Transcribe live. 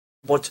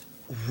what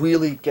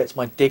really gets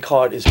my dick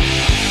hard is...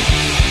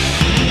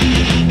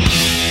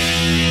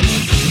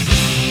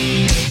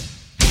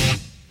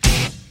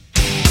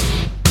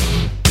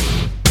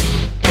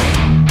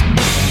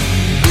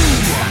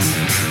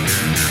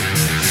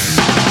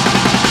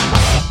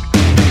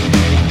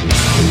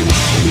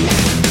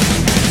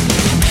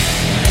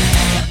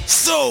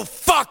 So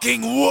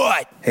fucking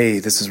what? Hey,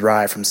 this is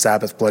Rye from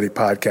Sabbath Bloody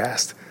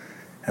Podcast,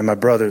 and my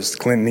brothers,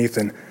 Clint and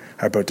Ethan,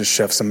 are about to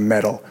shove some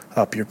metal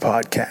up your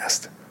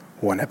podcast,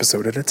 one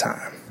episode at a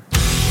time.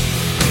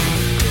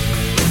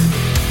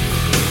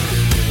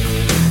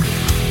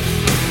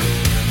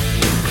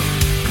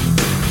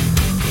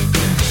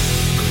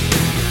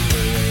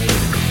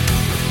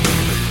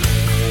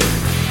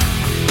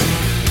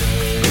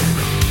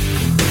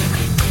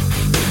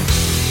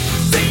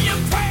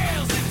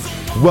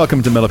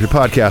 Welcome to Metal Up Your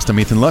Podcast. I'm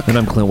Ethan Luck. And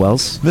I'm Clint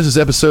Wells. This is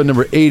episode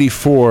number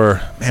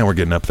 84. Man, we're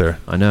getting up there.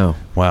 I know.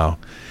 Wow.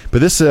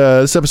 But this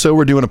episode,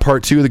 we're doing a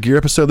part 2 of the gear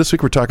episode. This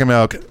week, we're talking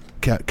about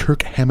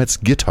Kirk Hammett's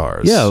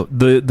guitars. Yeah,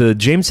 the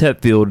James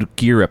Hetfield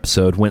gear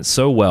episode went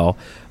so well.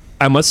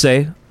 I must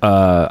say,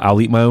 I'll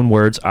eat my own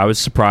words. I was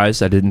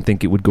surprised. I didn't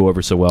think it would go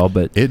over so well,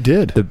 but it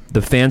did.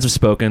 The fans have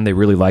spoken. They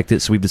really liked it,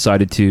 so we've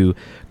decided to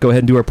go ahead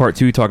and do our part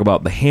 2, talk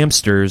about the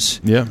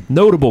Hamsters'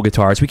 notable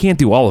guitars. We can't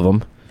do all of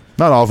them.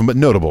 Not all of them, but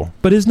notable.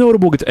 But his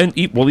notable guitar, and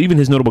even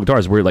his notable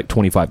guitars were like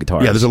 25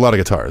 guitars. Yeah, there's a lot of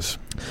guitars.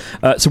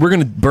 So we're going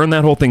to burn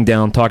that whole thing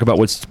down, talk about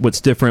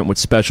what's different, what's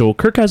special.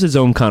 Kirk has his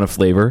own kind of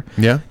flavor.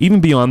 Yeah.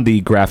 Even beyond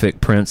the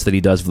graphic prints that he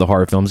does for the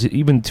horror films,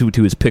 even to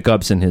his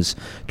pickups and his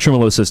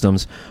tremolo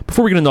systems.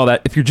 Before we get into all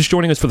that, if you're just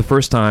joining us for the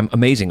first time,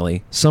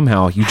 amazingly,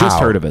 somehow, you just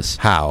heard of us.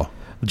 How?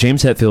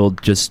 James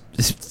Hetfield just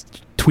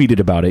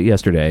tweeted about it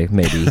yesterday,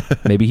 maybe.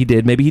 Maybe he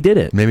did, maybe he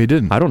didn't. Maybe he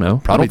didn't. I don't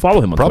know. Probably, I don't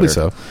follow him on probably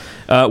Twitter.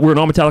 So. We're an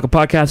All Metallica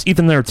podcast.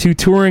 Ethan and I are 2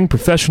 touring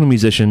professional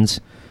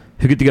musicians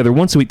who get together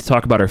once a week to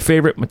talk about our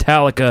favorite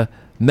Metallica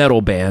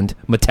metal band,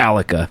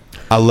 Metallica.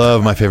 I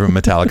love my favorite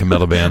Metallica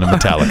metal band,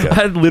 Metallica.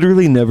 I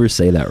literally never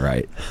say that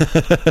right.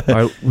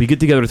 We get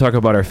together to talk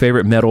about our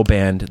favorite metal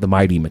band, the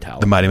Mighty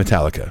Metallica. The Mighty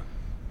Metallica.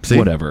 See?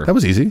 Whatever. That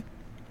was easy.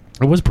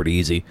 It was pretty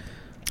easy.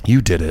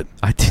 You did it.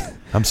 I did.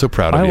 I'm so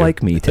proud of you. I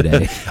like me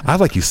today. I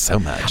like you so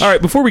much. All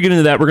right, before we get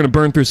into that, we're going to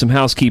burn through some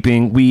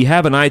housekeeping. We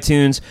have an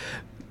iTunes.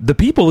 The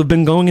people have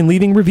been going and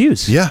leaving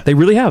reviews. Yeah. They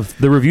really have.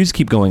 The reviews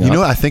keep going up. You know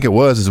what I think it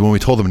was is when we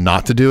told them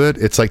not to do it,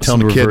 it's like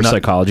telling a kid reverse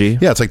psychology.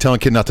 Yeah, it's like telling a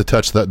kid not to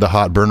touch the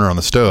hot burner on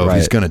the stove. Right.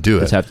 He's going to do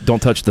it.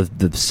 Don't touch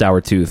the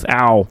sour tooth.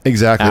 Ow.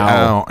 Exactly.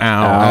 Ow,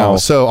 ow.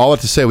 So all I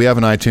have to say, we have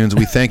an iTunes.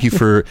 We thank you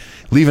for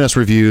leaving us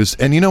reviews.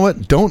 And you know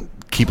what? Don't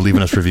keep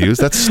leaving us reviews.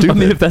 That's stupid. I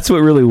mean, if that's what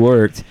really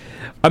worked.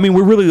 I mean,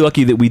 we're really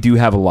lucky that we do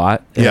have a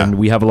lot, and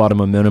we have a lot of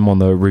momentum on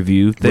the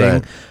review thing.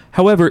 Right.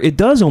 However, it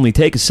does only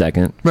take a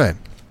second. Right.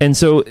 And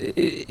so,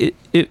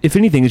 if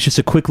anything, it's just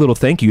a quick little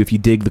thank you if you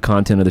dig the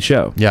content of the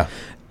show. Yeah.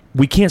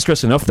 We can't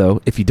stress enough,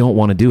 though, if you don't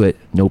want to do it,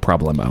 no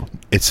problemo.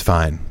 It's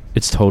fine.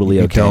 It's totally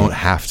okay. You don't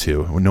have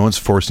to. No one's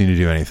forcing you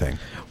to do anything.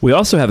 We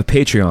also have a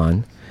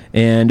Patreon.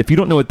 And if you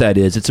don't know what that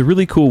is, it's a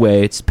really cool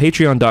way. It's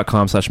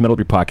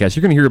patreon.com/metalupyourpodcast.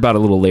 You're going to hear about it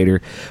a little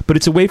later. But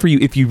it's a way for you,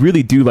 if you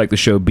really do like the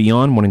show,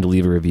 beyond wanting to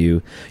leave a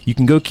review, you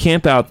can go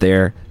camp out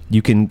there.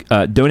 You can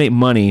donate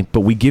money, but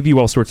we give you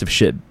all sorts of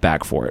shit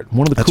back for it.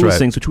 One of the coolest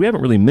things, which we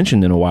haven't really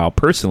mentioned in a while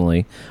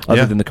personally,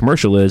 other than the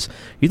commercial, is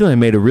Ethan and I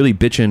made a really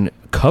bitchin'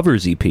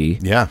 covers EP.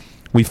 Yeah.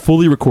 We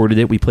fully recorded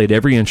it. We played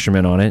every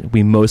instrument on it.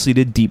 We mostly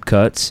did deep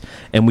cuts,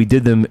 and we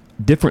did them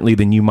differently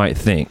than you might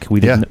think.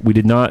 We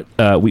did not.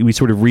 We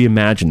sort of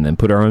reimagined them,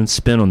 put our own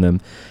spin on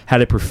them,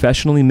 had it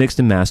professionally mixed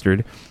and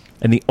mastered,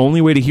 and the only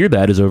way to hear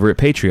that is over at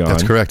Patreon.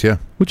 That's correct, yeah.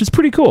 Which is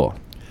pretty cool.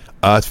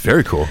 It's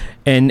very cool.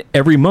 And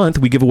every month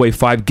we give away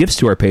 5 gifts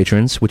to our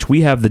patrons, which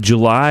we have the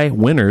July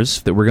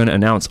winners that we're going to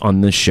announce on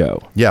this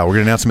show. Yeah, we're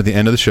going to announce them at the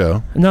end of the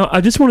show. Now, I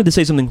just wanted to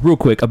say something real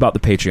quick about the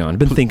Patreon. I've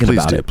been thinking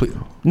about it. Please.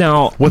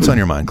 Now, what's on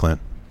your mind,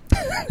 Clint?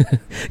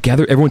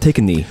 Gather, everyone take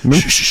a knee.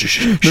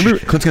 Remember,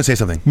 Clint's going to say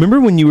something.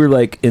 Remember when you were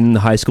like in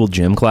the high school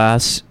gym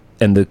class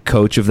and the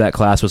coach of that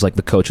class was like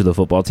the coach of the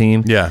football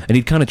team? Yeah. And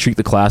he'd kind of treat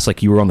the class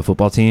like you were on the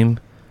football team?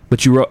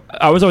 But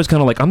I was always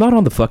kind of like, I'm not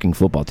on the fucking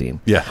football team.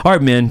 Yeah. All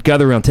right, man,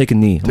 gather around, take a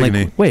knee. Take a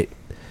knee. Wait,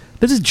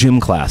 this is gym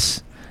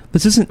class.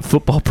 This isn't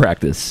football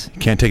practice.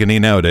 You can't take a knee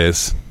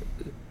nowadays.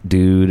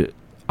 Dude,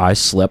 I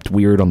slept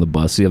weird on the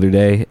bus the other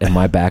day, and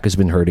my back has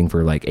been hurting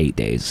for like 8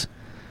 days.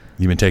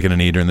 You've been taking a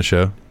knee during the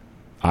show?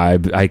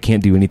 I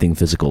can't do anything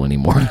physical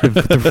anymore.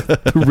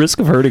 The risk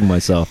of hurting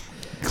myself.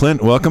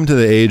 Clint, welcome to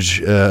the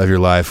age of your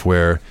life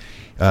where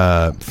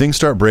things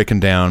start breaking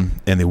down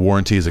and the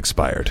warranty is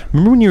expired.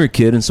 Remember when you were a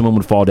kid and someone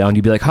would fall down,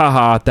 you'd be like,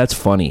 haha, that's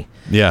funny.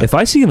 Yeah. If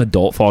I see an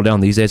adult fall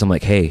down these days, I'm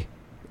like, hey,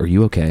 are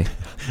you okay?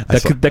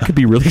 That could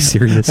be really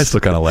serious. I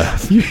still kind of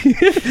laugh.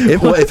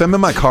 If I'm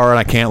in my car and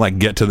I can't like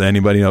get to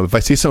anybody, you know, if I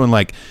see someone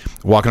like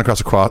walking across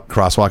a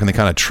crosswalk and they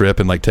kind of trip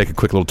and like take a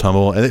quick little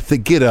tumble, and if they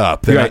get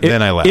up,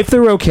 then I laugh. If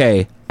they're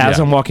okay, as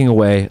I'm walking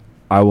away,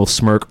 I will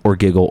smirk or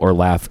giggle or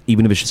laugh,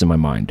 even if it's just in my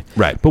mind.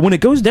 Right. But when it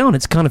goes down,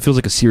 it kind of feels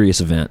like a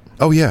serious event.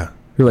 Oh yeah.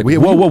 You're like,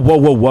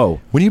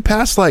 whoa. When you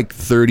pass like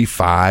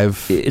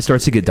 35, It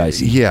starts to get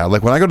dicey. yeah,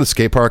 like when I go to the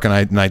skate park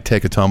and I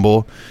take a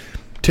tumble,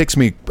 it takes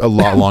me a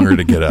lot longer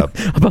to get up.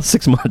 About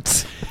 6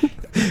 months.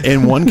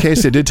 In one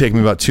case, it did take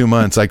me about 2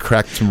 months. I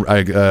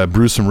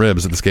bruised some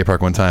ribs at the skate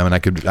park one time, and I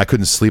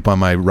couldn't sleep on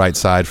my right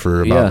side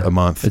for about a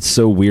month. It's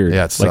so weird.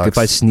 Yeah, it like if sucks.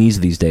 I sneeze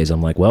these days,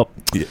 I'm like, well,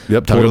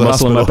 Yep, time to go to pull a the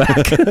muscle in my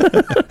hospital.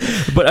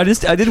 back. But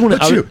I did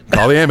want to.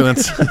 Call the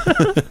ambulance.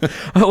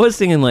 I was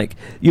thinking, like,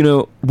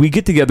 we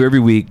get together every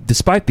week,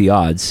 despite the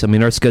odds. I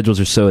mean, our schedules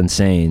are so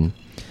insane,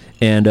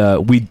 and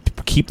we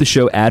keep the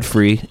show ad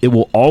free. It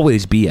will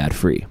always be ad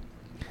free.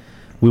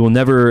 We will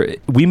never.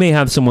 We may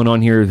have someone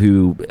on here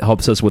who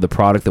helps us with a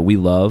product that we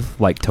love,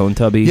 like Tone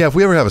Tubby. Yeah, if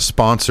we ever have a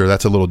sponsor,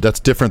 that's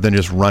different than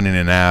just running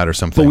an ad or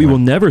something. But we will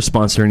never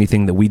sponsor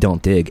anything that we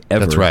don't dig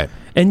ever. That's right.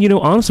 And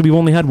honestly, we've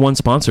only had one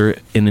sponsor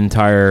in an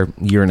entire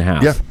year and a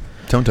half. Yeah,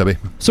 Tone Tubby.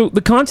 So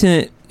the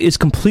content is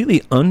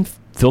completely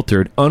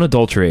unfiltered,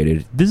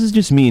 unadulterated. This is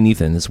just me and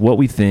Ethan. It's what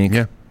we think.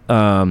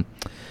 Yeah.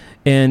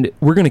 And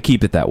we're going to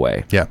keep it that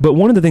way. Yeah. But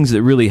one of the things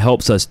that really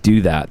helps us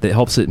do that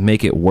helps it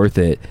make it worth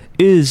it,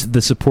 is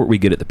the support we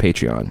get at the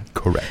Patreon.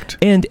 Correct.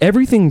 And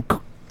everything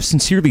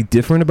sincerely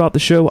different about the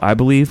show, I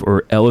believe,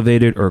 or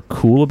elevated or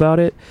cool about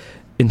it,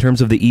 in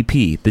terms of the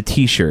EP, the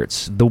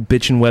T-shirts, the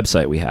bitchin'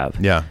 website we have,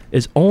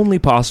 is only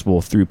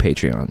possible through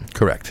Patreon.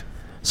 Correct.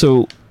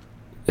 So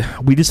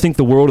we just think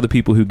the world of the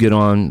people who get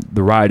on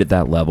the ride at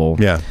that level.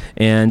 Yeah.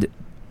 And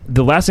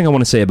the last thing I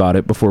want to say about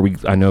it before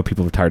I know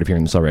people are tired of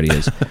hearing this already,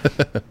 is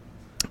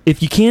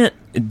if you can't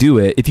do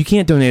it, if you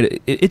can't donate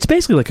it, it's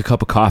basically like a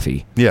cup of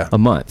coffee a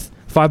month.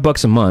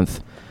 $5 a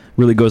month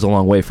really goes a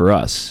long way for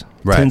us.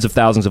 Right. Tens of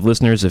thousands of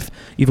listeners. If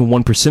even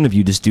 1% of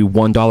you just do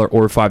 $1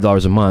 or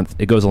 $5 a month,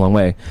 it goes a long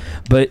way.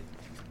 But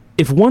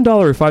if $1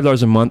 or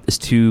 $5 a month is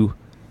too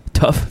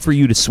tough for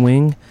you to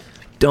swing,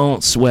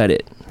 don't sweat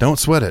it. Don't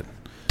sweat it.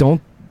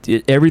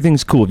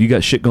 Everything's cool. If you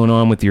got shit going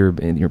on with your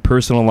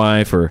personal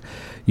life, or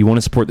you want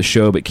to support the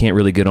show but can't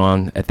really get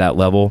on at that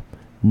level,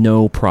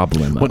 no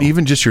problem. Well,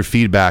 even just your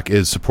feedback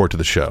is support to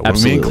the show.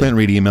 Absolutely. When me and Clint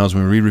read emails,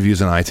 when we read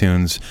reviews on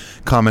iTunes,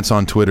 comments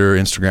on Twitter,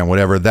 Instagram,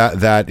 whatever,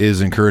 that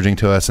is encouraging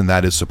to us, and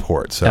that is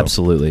support. So.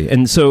 Absolutely.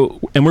 And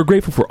we're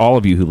grateful for all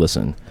of you who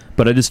listen.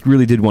 But I just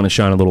really did want to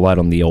shine a little light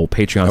on the old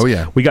Patreons. Oh,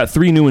 yeah. We got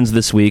 3 new ones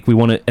this week. We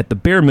want to, at the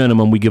bare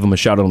minimum, we give them a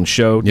shout out on the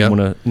show. Do you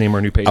want to name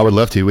our new patrons? I would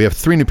love to. We have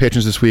 3 new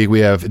patrons this week.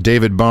 We have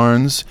David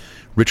Barnes,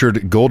 Richard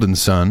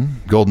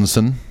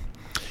Goldenson,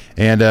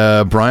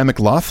 and Brian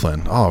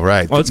McLaughlin. All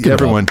right. Let's give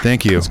everyone, it up.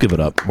 thank you. Let's give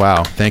it up.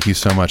 Wow. Thank you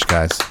so much,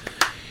 guys.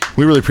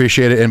 We really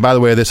appreciate it. And by the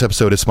way, this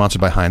episode is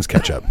sponsored by Heinz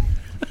Ketchup.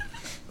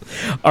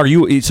 Are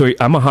you? Sorry,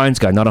 I'm a Heinz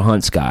guy, not a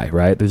Hunts guy,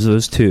 right? There's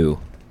those two.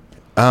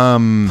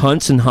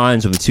 Hunts and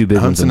Heinz are the two big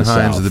ones. Hunts and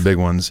Heinz are the big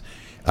ones.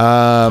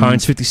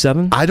 Heinz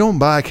 57. I don't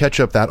buy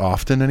ketchup that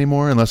often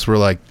anymore, unless we're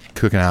like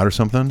cooking out or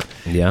something.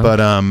 Yeah. But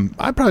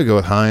I'd probably go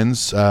with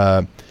Heinz.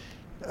 I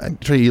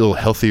try to eat a little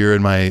healthier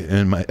at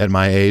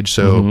my age,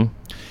 so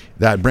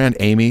that brand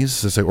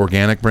Amy's, it's an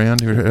organic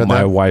brand.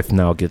 My wife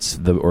now gets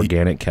the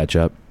organic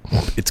ketchup.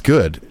 It's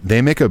good.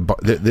 They make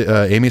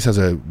Amy's has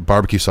a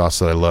barbecue sauce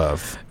that I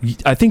love.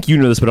 I think you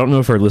know this, but I don't know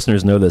if our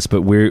listeners know this.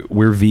 But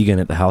we're vegan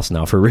at the house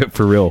now, for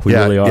real. We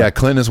really are. Yeah,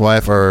 Clint and his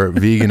wife are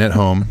vegan at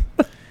home,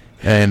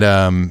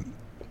 and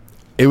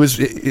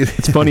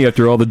it's funny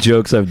after all the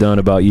jokes I've done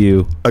about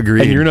you.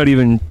 Agreed. And you're not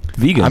even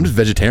vegan. I'm just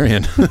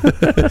vegetarian.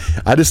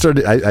 I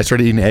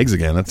started eating eggs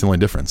again. That's the only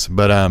difference.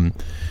 But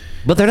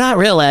they're not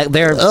real eggs.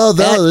 They're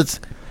it's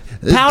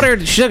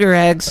powdered sugar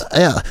eggs.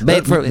 Yeah,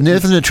 made from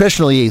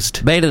nutritional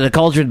yeast, made in a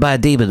cauldron by a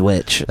demon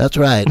witch. That's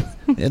right.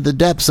 In the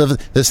depths of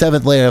the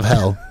 7th layer of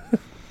hell.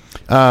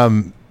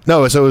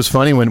 No, so it was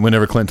funny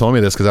whenever Clint told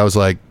me this, because I was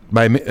like,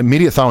 my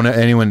immediate thought when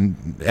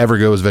anyone ever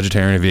goes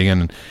vegetarian or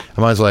vegan,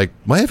 I'm always like,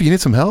 well, if you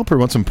need some help or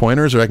want some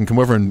pointers, or I can come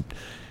over and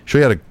show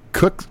you how to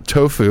cook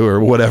tofu or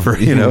whatever,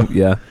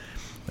 Yeah.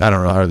 I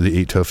don't know how to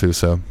eat tofu,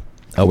 so.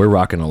 Oh, we're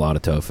rocking a lot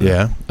of tofu.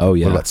 Yeah? Oh,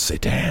 yeah. What about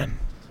seitan?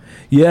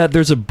 Yeah,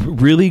 there's a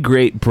really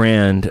great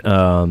brand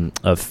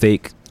of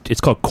fake.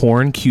 It's called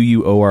Quorn,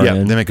 Quorn. Yeah,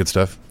 they make good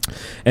stuff.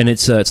 And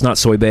it's not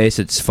soy based.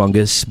 It's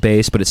fungus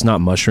based, but it's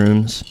not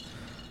mushrooms.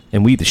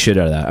 And we eat the shit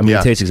out of that. I mean,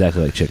 it tastes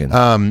exactly like chicken.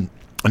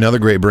 Another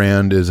great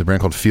brand is a brand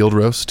called Field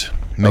Roast.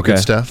 Make good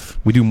stuff.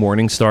 We do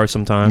Morningstar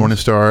sometimes.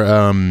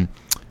 Morningstar.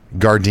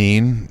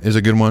 Gardein is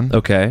a good one.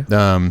 Okay.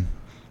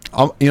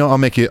 I'll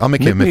make you a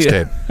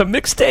mixtape. A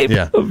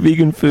mixtape of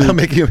vegan food. I'm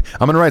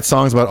gonna write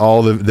songs about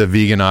all the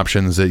vegan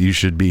options that you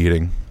should be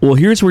eating. Well,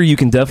 here's where you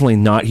can definitely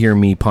not hear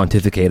me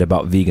pontificate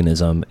about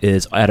veganism,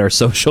 is at our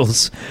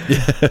socials.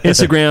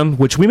 Instagram,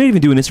 which we may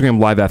even do an Instagram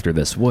live after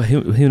this. Well,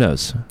 who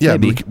knows? Yeah,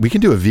 maybe. we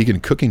can do a vegan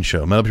cooking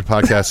show. Metal Up Your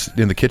Podcast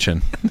in the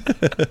kitchen.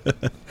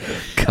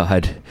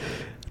 God,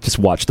 just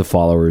watch the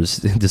followers.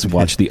 Just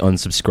watch the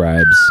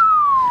unsubscribes.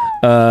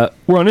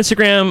 We're on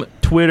Instagram,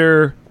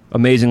 Twitter,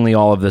 amazingly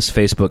all of this,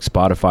 Facebook,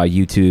 Spotify,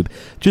 YouTube.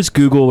 Just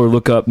Google or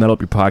look up Metal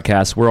Up Your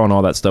Podcast. We're on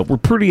all that stuff. We're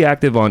pretty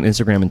active on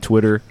Instagram and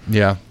Twitter.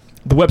 Yeah.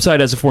 The website,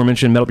 as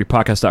aforementioned,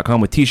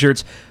 metalupyourpodcast.com, with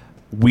t-shirts.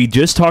 we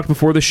just talked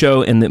before the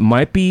show, and it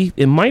might be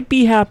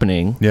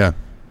happening. Yeah.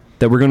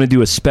 That we're going to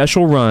do a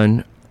special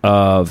run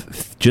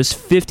of just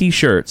 50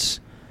 shirts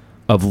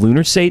of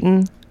Lunar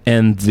Satan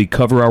and the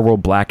Cover Our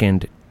World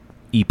Blackened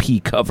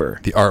EP cover.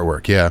 The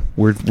artwork, yeah.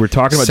 We're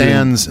talking about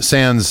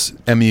Sans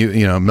MU,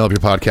 Metal Up Your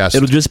Podcast.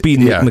 It'll just be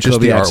Nick just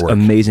the Makoviak's artwork.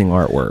 amazing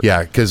artwork.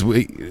 Yeah, because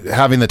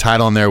having the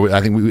title on there,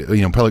 I think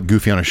we probably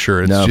goofy on a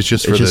shirt. It's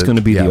just going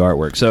to be the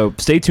artwork. So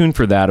stay tuned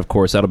for that. Of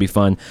course, that'll be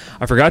fun.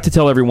 I forgot to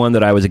tell everyone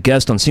that I was a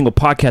guest on Single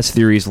Podcast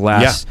Theory's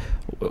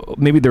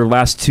maybe their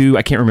last two.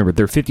 I can't remember.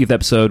 Their 50th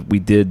episode. We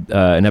did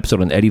an episode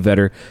on Eddie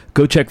Vedder.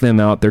 Go check them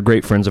out. They're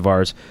great friends of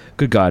ours.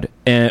 Good God.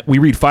 And we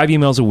read 5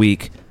 emails a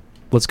week.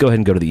 Let's go ahead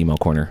and go to the email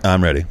corner.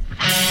 I'm ready.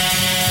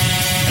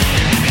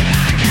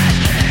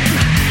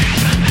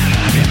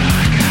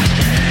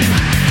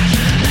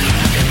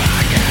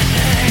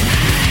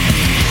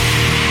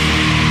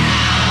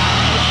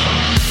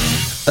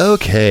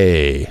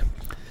 Okay.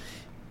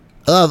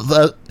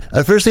 Our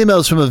first email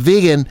is from a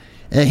vegan,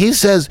 and he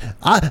says,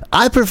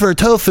 I prefer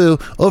tofu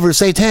over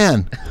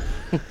seitan.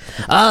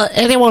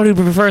 Anyone who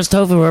prefers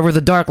tofu over the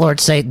Dark Lord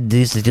Satan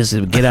needs to just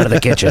get out of the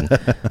kitchen.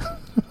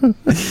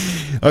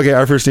 Okay,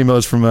 our first email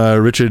is from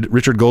Richard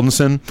Golden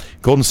Son.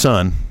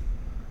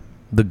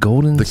 The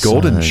Golden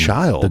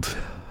Child.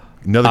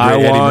 Another great I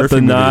Eddie want Murphy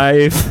the movie.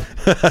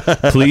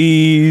 knife.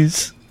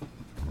 Please.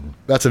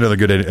 That's another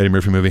good Eddie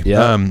Murphy movie.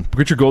 Yeah.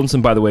 Richard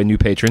Goldenson, by the way, new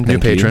patron.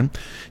 Thank you.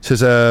 Says,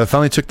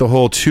 finally took the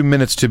whole 2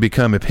 minutes to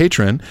become a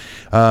patron.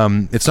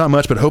 It's not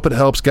much, but hope it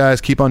helps,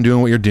 guys. Keep on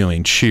doing what you're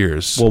doing.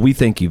 Cheers. Well, we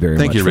thank you very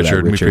much. Thank you, for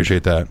Richard. that, We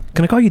appreciate that.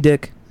 Can I call you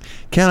Dick?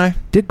 Can I?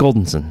 Dick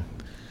Goldenson.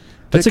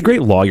 That's a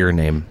great lawyer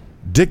name.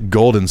 Dick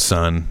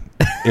Goldenson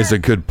is a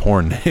good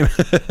porn name.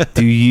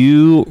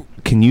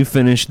 Can you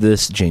finish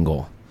this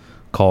jingle?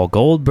 Call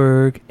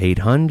Goldberg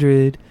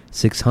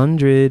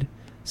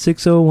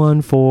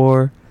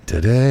 800-600-6014.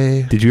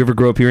 Today. Did you ever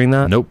grow up hearing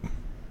that? Nope.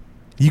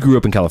 You grew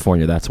up in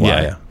California, that's why.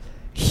 Yeah.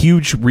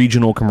 Huge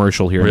regional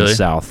commercial here in Really? the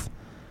South.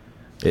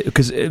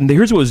 Because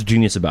here's what was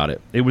genius about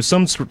it. It was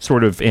some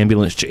sort of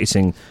ambulance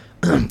chasing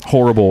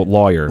horrible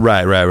lawyer.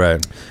 Right.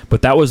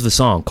 But that was the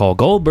song. Call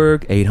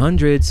Goldberg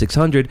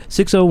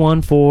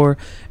 800-600-6014.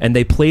 And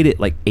they played it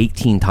like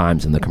 18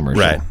 times in the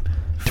commercial. Right.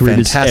 To where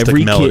this-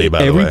 Fantastic melody, by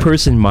the every way.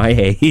 person my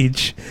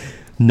age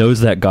knows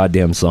that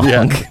goddamn song.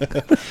 Yeah.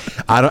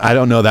 I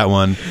don't know that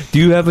one. Do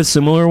you have a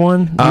similar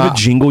one? Do you have a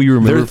jingle you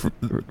remember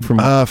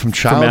from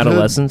childhood?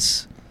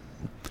 adolescence?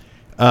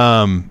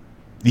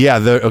 Yeah.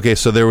 Okay.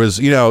 So there was,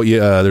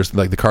 there's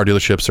like the car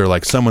dealerships or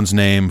like someone's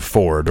name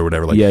Ford or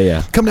whatever. Like,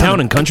 Yeah. Come down Town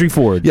to, and Country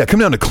Ford. Yeah. Come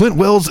down to Clint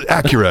Wells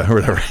Acura or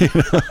whatever.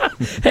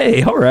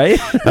 Hey, all right.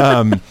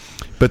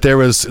 But there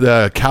was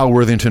Cal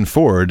Worthington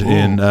Ford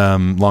in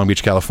Long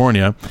Beach,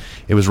 California.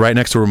 It was right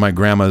next to where my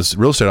grandma's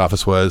real estate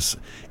office was.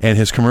 And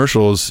his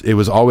commercials, it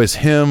was always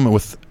him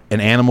with an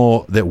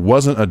animal that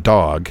wasn't a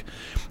dog.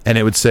 And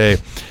it would say,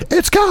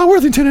 it's Cal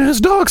Worthington and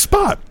his dog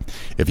Spot.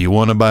 If you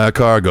want to buy a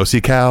car, go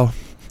see Cal.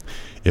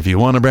 If you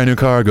want a brand new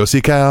car, go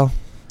see Cal.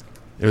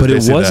 But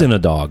it wasn't a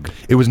dog.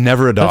 It was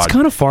never a dog. That's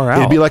kind of far out.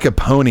 It'd be like a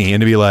pony,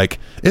 and it'd be like,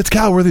 it's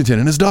Cal Worthington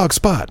and his dog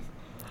Spot.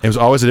 It was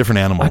always a different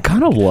animal. I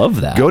kind of love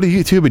that. Go to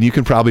YouTube and you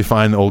can probably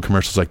find the old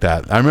commercials like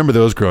that. I remember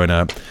those growing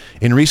up.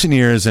 In recent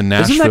years in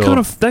Nashville, Isn't that kind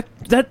of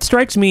that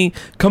strikes me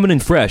coming in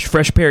fresh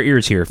pair of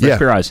ears here, fresh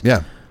pair of eyes.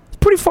 Yeah, It's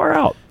pretty far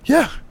out.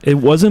 yeah. It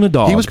wasn't a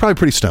dog. He was probably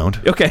pretty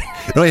stoned. okay.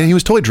 No, and he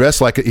was totally dressed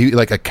like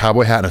a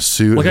cowboy hat and a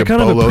suit. Like I a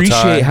kind of bolo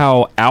appreciate tie.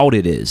 how out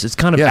it is. It's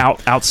kind of Yeah.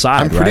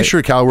 outside. I'm pretty right?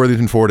 sure Cal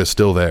Worthington Ford is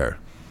still there.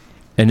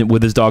 And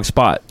with his dog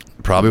Spot.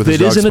 Probably with his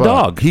It dog isn't a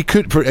Spot.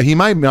 dog. He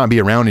might not be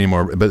around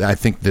anymore, but I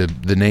think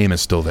the name is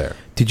still there.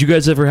 Did you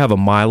guys ever have a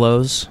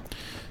Milo's?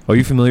 Are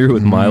you familiar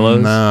with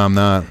Milo's? No, I'm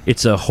not.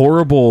 It's a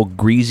horrible,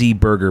 greasy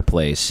burger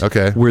place.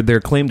 Okay. Where their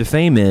claim to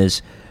fame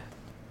is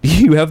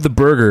you have the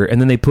burger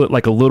and then they put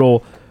like a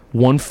little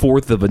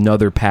 1/4 of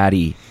another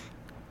patty.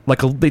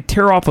 They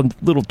tear off a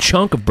little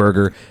chunk of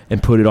burger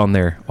and put it on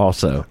there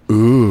also.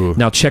 Ooh.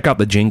 Now check out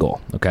the jingle,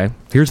 okay?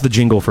 Here's the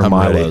jingle for I'm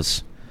ready.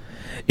 Milo's.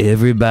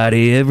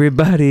 Everybody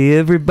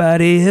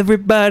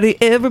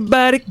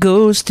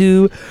goes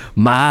to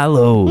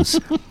Milo's.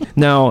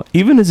 Now,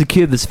 even as a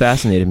kid, this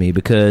fascinated me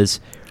because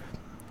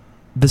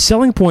the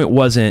selling point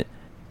wasn't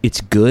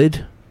it's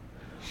good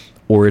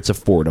or it's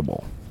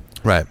affordable.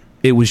 Right.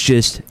 It was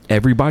just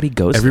everybody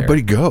goes there.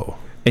 Everybody go.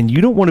 And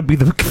you don't want to be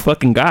the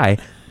fucking guy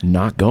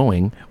not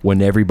going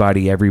when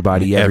everybody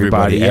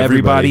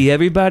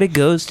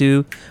goes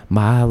to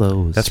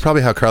Milo's. That's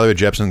probably how Carly Rae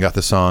Jepsen got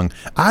the song,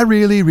 I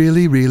really,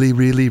 really, really,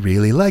 really,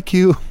 really like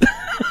you.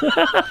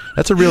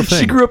 That's a real thing.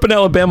 She grew up in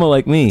Alabama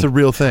like me. It's a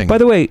real thing. By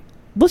the way,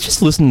 let's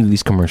just listen to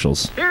these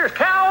commercials. Here's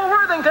Cal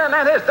Worthington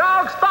and his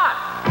dog Spot.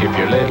 If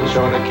you're little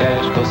short of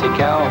cash, go see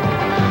Cal.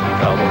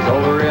 Comes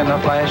over in a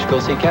flash, go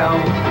see Cal.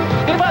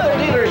 If other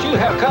dealers you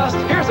have cussed,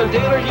 here's a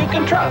dealer you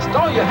can trust.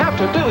 All you have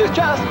to do is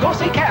just go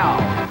see Cal.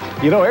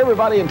 You know,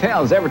 everybody in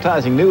town is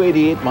advertising new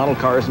 88 model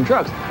cars and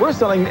trucks. We're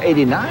selling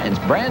 89s,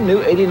 brand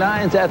new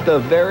 89s at the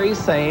very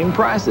same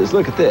prices.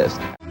 Look at this.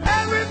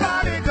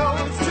 Everybody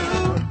goes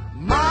to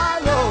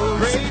Milo.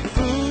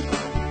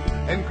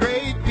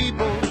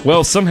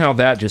 Well, somehow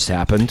that just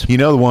happened. You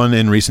know, the one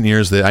in recent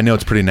years that I know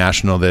it's pretty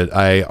national that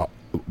I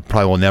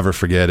probably will never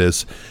forget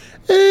is.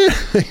 You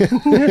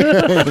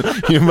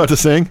about to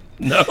sing?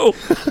 No.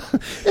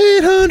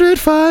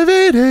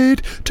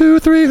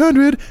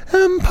 800-588-2300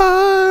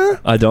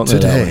 Empire. I don't know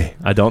Today. that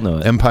one. I don't know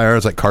it. Empire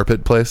is like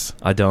carpet place.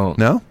 I don't.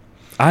 No?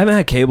 I haven't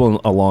had cable in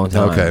a long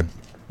time. Okay.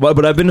 Well,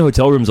 but I've been to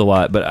hotel rooms a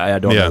lot, but I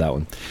don't know that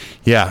one.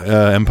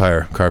 Yeah,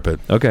 Empire carpet.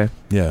 Okay.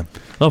 Yeah.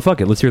 Oh,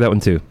 fuck it. Let's hear that one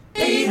too.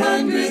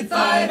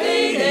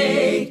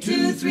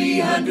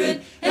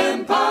 800-588-2300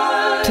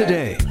 Empire.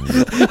 Today.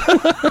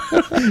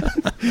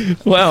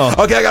 Wow.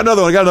 Okay, I got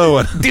another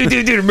one.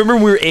 Dude, remember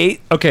when we were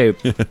 8? Okay.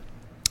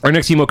 Our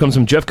next email comes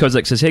from Jeff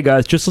Kozak. Says, hey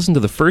guys, just listen to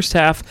the first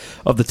half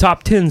of the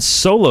Top 10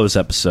 Solos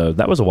episode.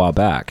 That was a while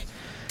back.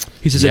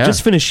 He says, I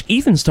just finished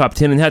Ethan's Top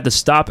 10 and had to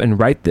stop and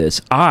write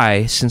this.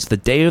 I, since the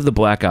day of the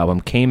Black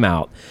Album came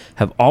out,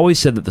 have always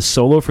said that the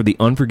solo for The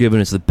Unforgiven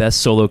is the best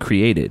solo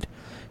created.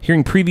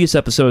 Hearing previous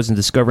episodes and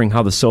discovering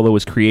how the solo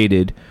was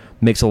created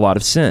makes a lot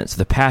of sense.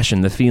 The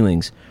passion, the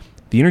feelings.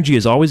 The energy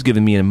has always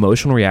given me an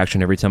emotional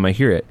reaction every time I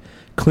hear it.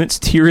 Clint's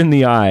tear in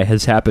the eye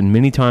has happened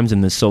many times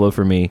in this solo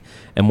for me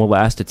and will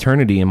last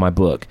eternity in my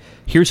book.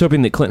 Here's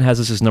hoping that Clint has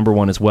this as number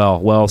 1 as well.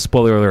 Well,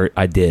 spoiler alert,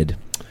 I did.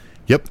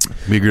 Yep.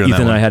 We agreed on that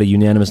Ethan and one. I had a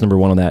unanimous number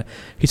 1 on that.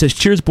 He says,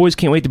 cheers, boys.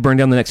 Can't wait to burn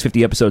down the next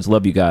 50 episodes.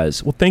 Love you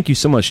guys. Well, thank you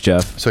so much,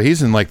 Jeff. So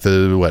he's in like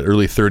the,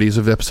 early 30s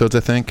of episodes, I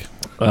think?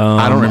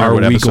 I don't remember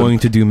what Are we episode. going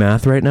to do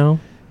math right now?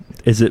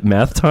 Is it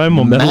math time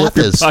on Metal Math Up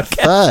Your is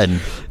Podcast? fun.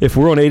 If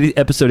we're on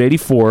episode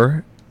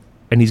 84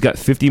 and he's got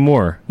 50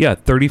 more,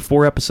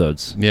 34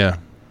 episodes, Yeah.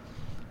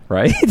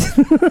 right?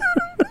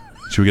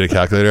 Should we get a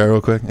calculator out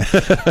real quick?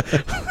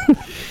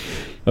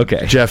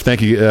 Okay. Jeff,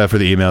 thank you for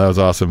the email. That was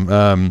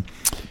awesome.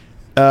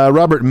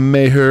 Robert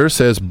Maher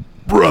says,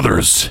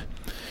 brothers.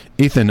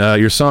 Ethan,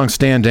 your song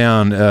Stand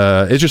Down,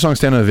 is your song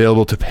Stand Down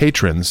available to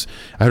patrons?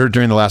 I heard it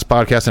during the last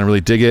podcast and I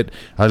really dig it.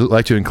 I'd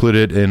like to include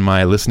it in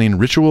my listening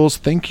rituals.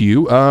 Thank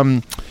you.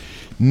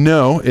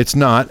 No, it's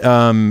not.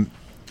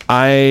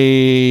 I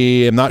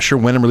am not sure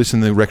when I'm releasing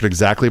the record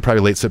exactly,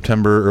 probably late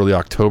September, early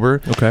October.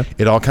 Okay.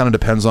 It all kind of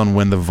depends on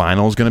when the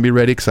vinyl is going to be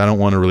ready because I don't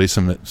want to release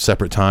them at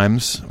separate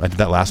times. I did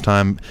that last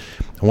time.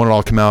 I want it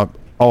all to come out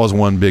all as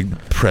one big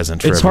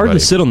present for It's everybody. hard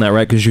to sit on that,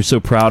 right? Because you're so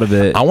proud of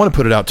it. I want to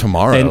put it out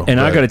tomorrow. And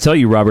I but- got to tell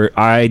you, Robert,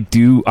 I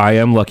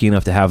am lucky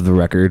enough to have the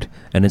record,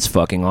 and it's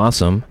fucking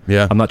awesome.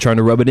 Yeah. I'm not trying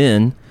to rub it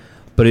in,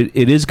 but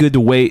it is good to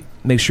wait,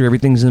 make sure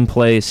everything's in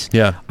place.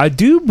 Yeah. I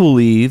do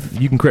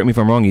believe, you can correct me if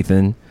I'm wrong,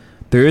 Ethan,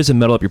 there is a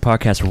Metal Up Your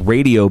Podcast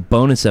radio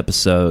bonus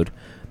episode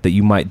that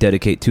you might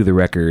dedicate to the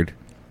record.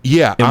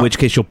 Yeah. In which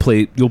case you'll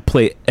play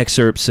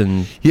excerpts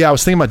and Yeah, I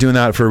was thinking about doing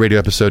that for a radio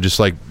episit, just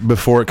like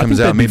before it comes think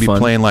out, that'd be maybe fun.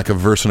 playing like a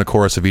verse and a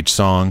chorus of each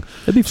song.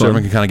 That'd be So fun.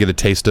 everyone can kind of get a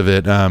taste of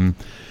it.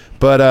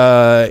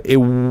 But it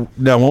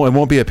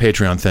won't be a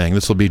Patreon thing.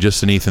 This will be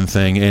just an Ethan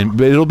thing,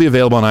 but it'll be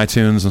available on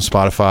iTunes and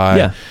Spotify.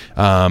 Yeah.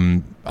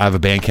 I have a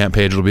Bandcamp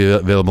page it'll be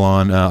available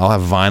on. I'll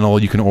have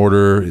vinyl you can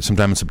order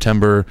sometime in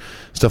September,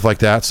 stuff like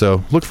that.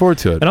 So look forward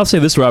to it. And I'll say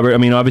this, Robert. I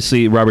mean,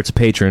 obviously, Robert's a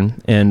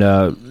patron, and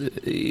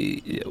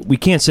we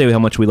can't say how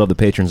much we love the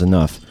patrons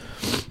enough.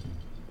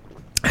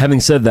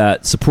 Having said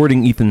that,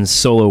 supporting Ethan's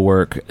solo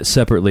work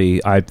separately,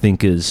 I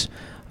think, is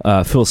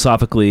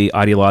philosophically,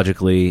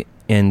 ideologically,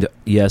 and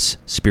yes,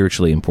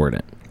 spiritually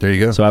important. There you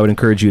go. So I would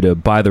encourage you to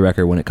buy the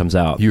record when it comes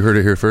out. You heard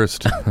it here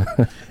first.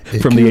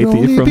 From the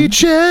atheist, be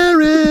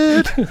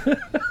Jared.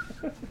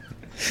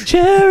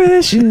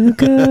 Cherish you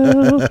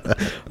go.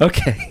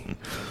 Okay.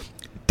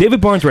 David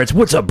Barnes writes,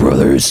 "What's up,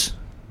 brothers?"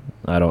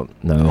 I don't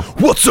know.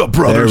 What's up,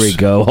 brothers? There we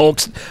go.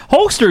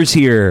 Hulkster's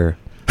here.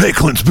 Hey,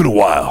 Clint, it's been a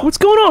while. What's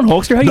going on,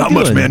 Hulkster? How you Not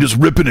doing? much, man. Just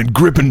ripping and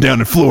gripping down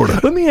in Florida.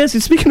 Let me ask you,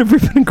 speaking of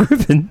ripping and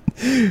gripping,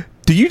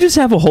 do you just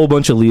have a whole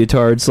bunch of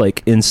leotards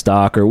like in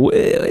stock, or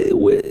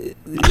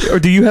or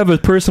do you have a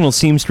personal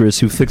seamstress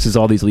who fixes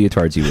all these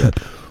leotards you rip?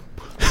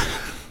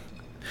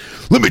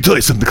 Let me tell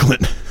you something,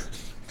 Clint.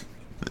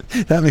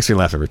 That makes me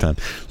laugh every time.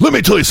 Let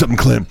me tell you something,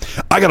 Clint.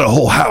 I got a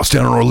whole house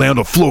down in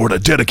Orlando, Florida,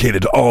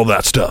 dedicated to all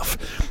that stuff.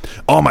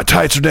 All my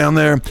tights are down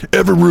there.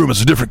 Every room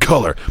is a different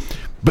color.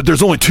 But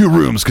there's only 2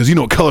 rooms, because you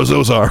know what colors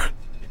those are.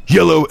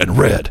 Yellow and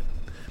red.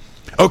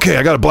 Okay,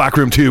 I got a black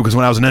room, too, because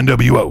when I was in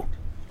NWO.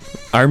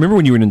 I remember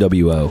when you were in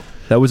NWO.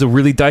 That was a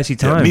really dicey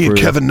Yeah, time. me and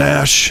for Kevin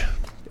Nash,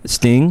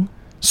 Sting,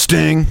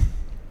 Sting,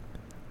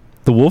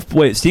 the Wolf.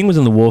 Wait, Sting was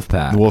in the Wolf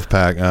Pack. the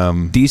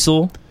Wolfpack,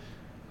 Diesel.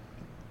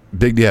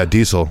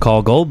 Diesel.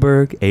 Call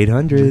Goldberg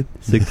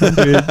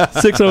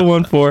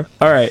 800-600-6014.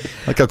 All right.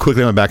 Like how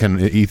quickly I went back in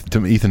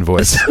Ethan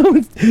voice.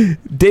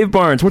 Dave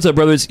Barnes, what's up,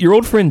 brothers? Your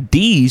old friend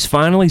Dee's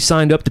finally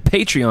signed up to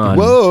Patreon.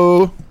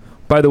 Whoa.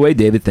 By the way,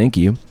 David, thank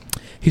you.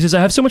 He says,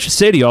 I have so much to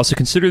say to y'all, so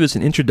consider this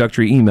an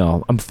introductory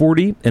email. I'm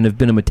 40 and have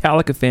been a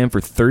Metallica fan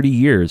for 30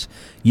 years.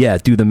 Yeah,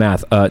 do the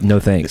math. No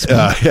thanks.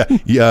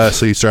 Yeah.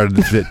 So you started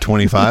at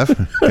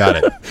 25? Got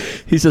it.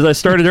 He says, I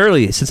started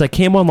early. Since I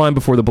came online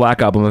before the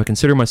Black Album, I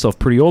consider myself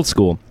pretty old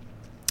school.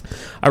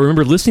 I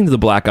remember listening to the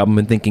Black Album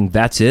and thinking,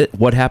 that's it?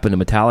 What happened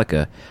to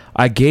Metallica?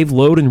 I gave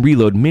Load and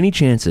Reload many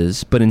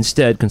chances, but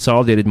instead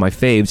consolidated my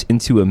faves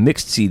into a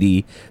mixed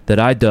CD that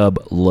I dub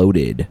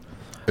Loaded.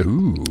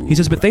 Ooh. He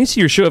says, but thanks to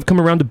your show, I've come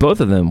around to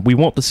both of them. We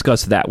won't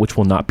discuss that which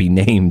will not be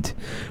named,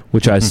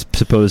 which I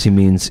suppose he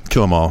means...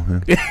 Kill them all.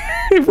 Yeah.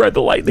 Ride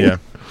the Lightning. Yeah.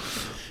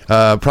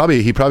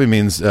 He probably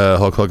means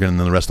Hulk Hogan and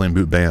the Wrestling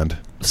Boot Band.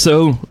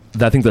 So,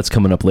 I think that's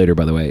coming up later,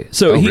 by the way.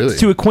 So, really?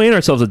 To acquaint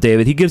ourselves with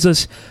David, he gives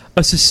us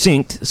a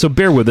succinct, so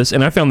bear with us,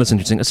 and I found this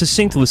interesting, a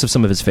succinct list of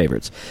some of his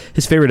favorites.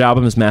 His favorite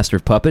album is Master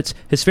of Puppets.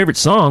 His favorite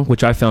song,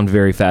 which I found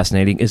very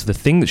fascinating, is The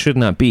Thing That Should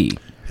Not Be.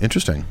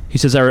 Interesting. He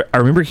says, I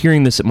remember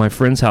hearing this at my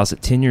friend's house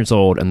at 10 years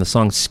old, and the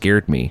song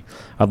scared me.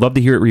 I'd love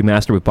to hear it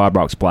remastered with Bob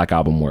Rock's Black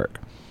Album work.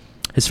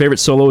 His favorite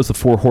solo is The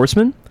Four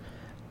Horsemen.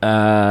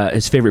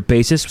 His favorite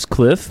bassist was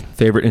Cliff.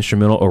 Favorite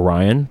instrumental,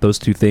 Orion. Those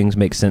two things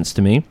make sense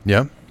to me.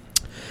 Yeah.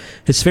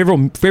 His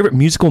favorite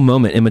musical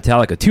moment in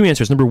Metallica. 2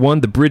 answers. Number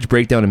 1, the bridge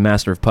breakdown in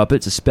Master of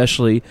Puppets,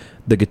 especially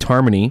the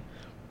guitarmony.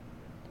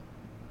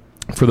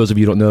 For those of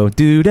you who don't know,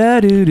 do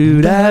da do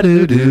do da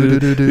do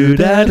do do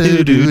da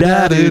do do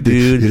da do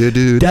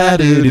do da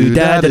do do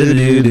da do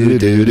do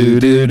do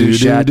do do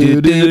sha do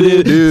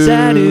do do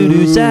sa do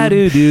do sa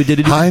do do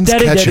do. Heinz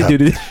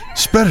ketchup.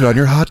 Spread it on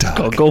your hot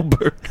dog.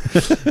 Goldberg.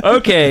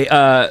 Okay,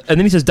 and then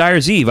he says,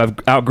 Dyer's Eve. I've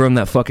outgrown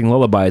that fucking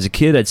lullaby. As a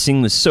kid, I'd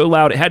sing this so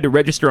loud it had to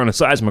register on a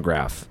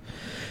seismograph.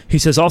 He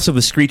says also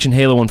the screech and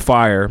Halo on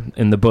Fire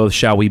in the both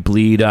Shall We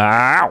Bleed.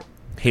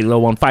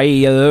 Halo on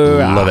Fire.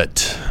 Love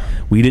it.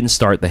 We didn't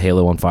start the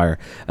Halo on Fire.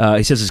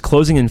 He says it's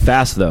closing in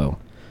fast, though.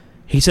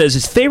 He says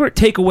his favorite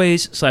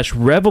takeaways /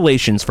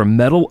 revelations from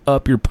Metal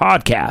Up Your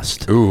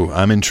Podcast. Ooh,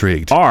 I'm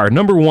intrigued. Are,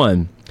 number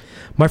 1,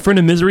 My Friend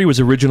in Misery was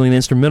originally an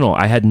instrumental.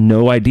 I had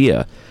no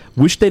idea.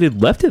 Wish they'd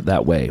have left it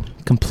that way.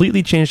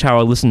 Completely changed how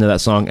I listen to that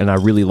song, and I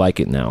really like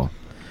it now.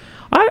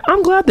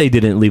 I'm glad they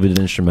didn't leave it an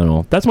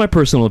instrumental. That's my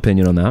personal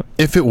opinion on that.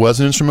 If it was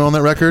an instrumental on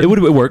that record, it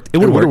would have worked. It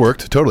would have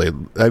worked totally.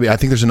 I mean, I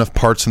think there's enough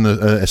parts in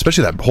the,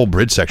 especially that whole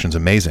bridge section's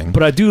amazing.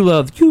 But I do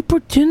love You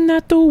Pretend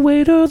That the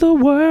Weight of the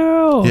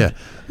World. Yeah,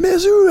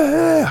 misery.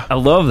 I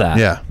love that.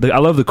 Yeah, I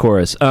love the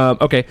chorus.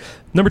 Okay,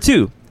 number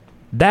 2,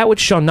 That Which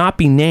Shall Not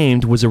Be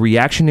Named was a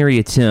reactionary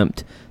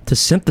attempt to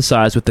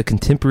synthesize with the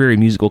contemporary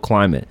musical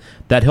climate.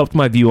 That helped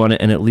my view on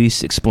it, and at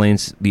least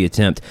explains the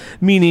attempt.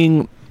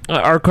 Meaning,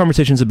 our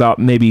conversations about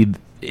maybe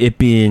it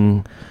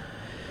being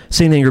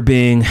Saint Anger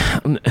being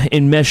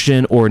enmeshed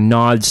in or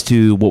nods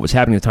to what was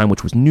happening at the time,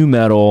 which was nu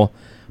metal.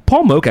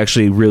 Paul Moak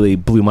actually really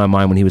blew my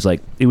mind when he was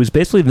like, it was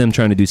basically them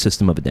trying to do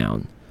System of a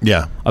Down.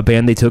 Yeah. A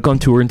band they took on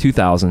tour in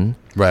 2000.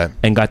 Right.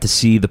 And got to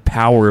see the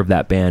power of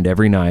that band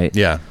every night.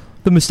 Yeah.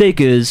 The mistake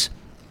is,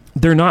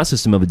 they're not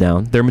System of a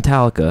Down. They're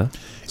Metallica.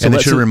 So and they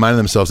should have reminded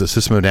themselves that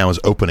System of a Down was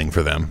opening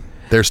for them.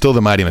 They're still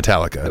the mighty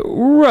Metallica.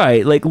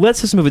 Right. Like, let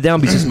System of a Down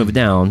be System of a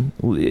Down.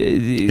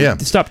 Yeah.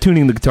 Stop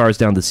tuning the guitars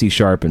down to C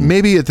sharp. And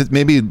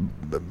maybe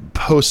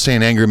post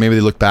Saint Anger, maybe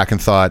they looked back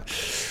and thought,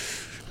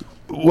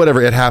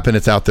 whatever, it happened,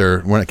 it's out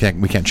there, we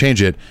can't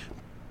change it.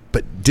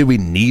 But did we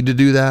need to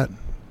do that?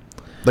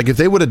 Like, if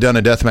they would have done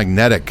a Death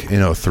Magnetic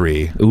in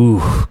 03,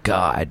 ooh,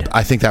 God,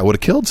 I think that would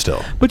have killed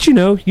still. But you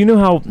know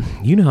how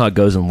it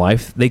goes in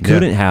life. They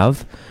couldn't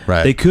have.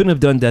 Right. They couldn't have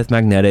done Death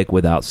Magnetic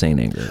without Saint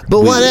Anger.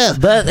 But what if?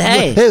 But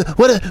hey,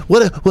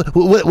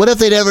 what if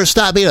they never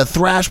stopped being a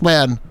thrash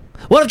band?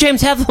 What if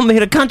James Hetfield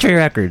made a country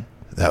record?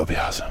 That would be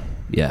awesome.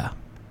 Yeah.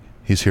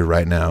 He's here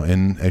right now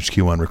in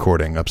HQ1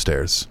 recording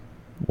upstairs.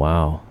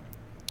 Wow.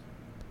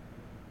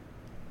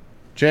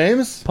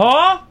 James?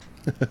 Paul?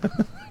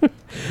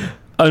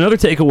 Another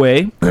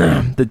takeaway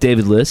that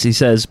David lists, he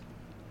says,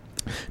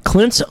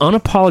 Clint's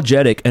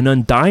unapologetic and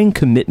undying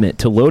commitment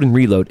to Load and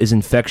Reload is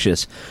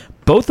infectious.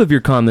 Both of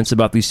your comments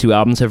about these two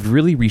albums have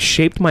really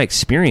reshaped my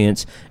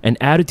experience and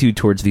attitude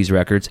towards these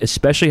records,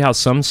 especially how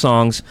some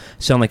songs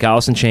sound like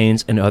Alice in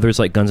Chains and others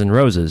like Guns N'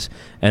 Roses.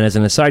 And as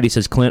an aside, he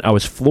says, Clint, I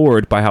was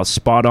floored by how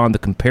spot on the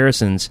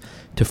comparisons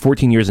to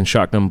 14 Years in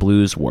Shotgun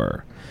Blues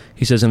were.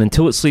 He says, and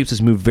Until It Sleeps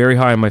has moved very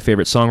high on my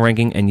favorite song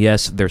ranking, and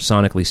yes, they're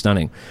sonically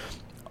stunning.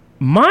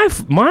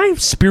 My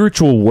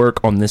spiritual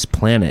work on this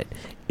planet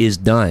is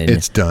done.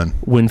 It's done.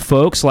 When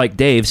folks like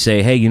Dave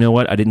say, hey, you know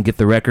what? I didn't get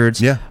the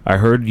records. Yeah. I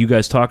heard you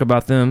guys talk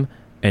about them,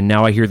 and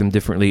now I hear them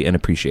differently and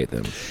appreciate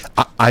them.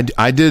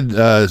 I did,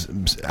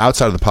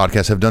 outside of the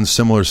podcast, have done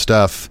similar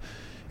stuff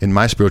in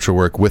my spiritual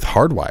work with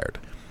Hardwired.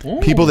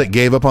 People that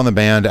gave up on the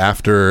band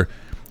after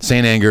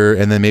Saint Anger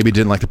and then maybe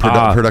didn't like the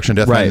production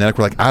of Death Magnetic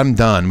were like, I'm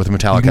done with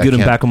Metallica. You can get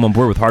them back on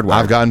board with Hardwired.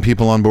 I've gotten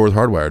people on board with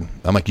Hardwired.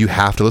 I'm like, you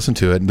have to listen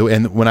to it.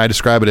 And when I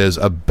describe it as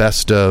a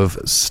best of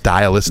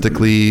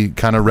stylistically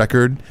kind of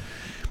record,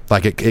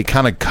 like it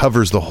kind of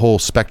covers the whole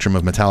spectrum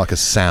of Metallica's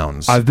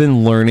sounds. I've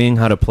been learning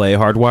how to play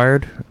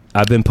Hardwired.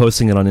 I've been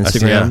posting it on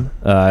Instagram.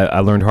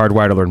 I learned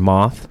Hardwired. I learned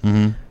Moth.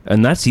 Mm-hmm.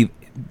 And that's, you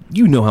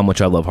know how much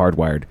I love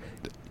Hardwired.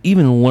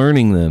 Even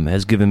learning them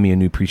has given me a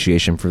new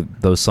appreciation for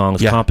those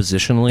songs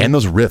compositionally. And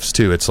those riffs,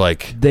 too. It's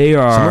like... They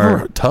are, some of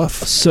them are tough.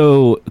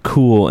 So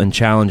cool and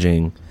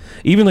challenging.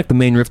 Even like the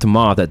main riff to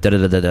Moth, that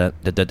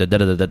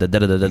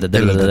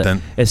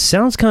it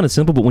sounds kind of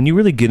simple, but when you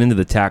really get into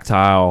the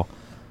tactile,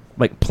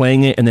 like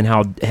playing it, and then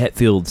how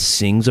Hetfield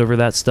sings over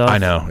that stuff, I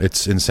know,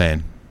 it's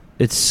insane.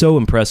 It's so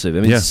impressive.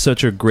 I mean, it's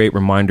such a great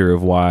reminder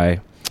of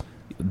why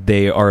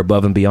they are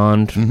above and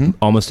beyond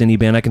almost any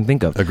band I can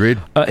think of. Agreed.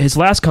 His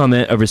last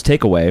comment of his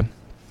takeaway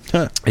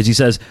is he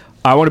says,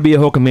 "I want to be a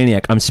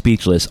Hulkamaniac. I'm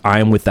speechless. I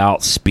am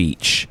without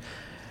speech."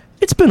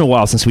 It's been a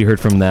while since we heard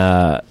from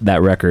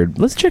that record.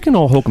 Let's check in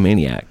on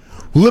Hulkamaniac.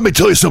 Well, let me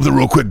tell you something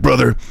real quick,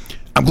 brother.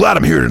 I'm glad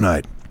I'm here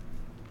tonight,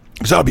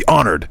 because I'll be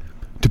honored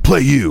to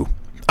play you.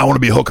 I want to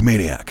be a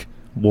Hulkamaniac.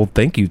 Well,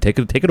 thank you. Take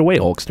it away,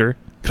 Hulkster.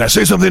 Can I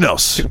say something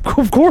else?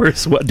 Of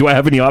course. What, do I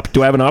have an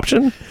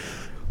option?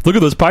 Look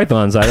at those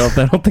pythons. I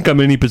don't think I'm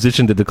in any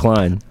position to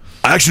decline.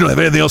 I actually don't have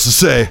anything else to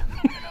say.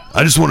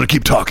 I just wanted to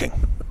keep talking.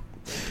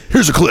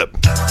 Here's a clip.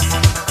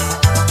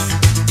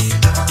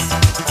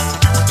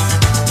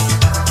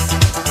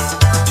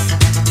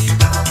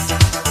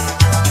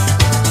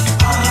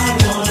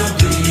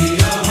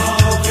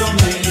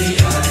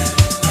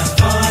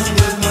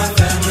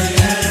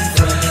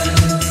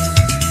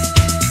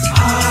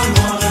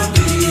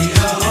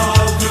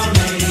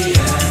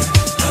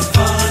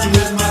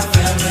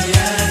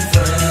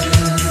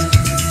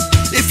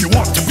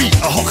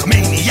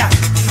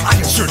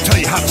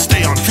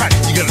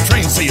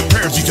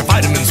 Eat your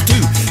vitamins too.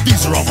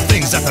 These are all the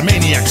things that the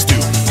maniacs do.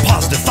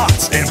 Positive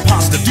thoughts and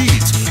positive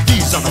deeds.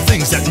 These are the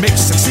things that make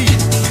us succeed.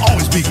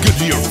 Always be good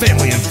to your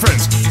family and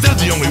friends. They're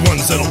the only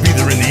ones that'll be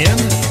there in the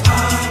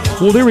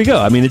end. Well, there we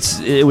go. I mean,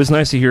 it was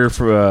nice to hear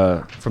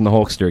from the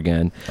Hulkster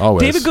again.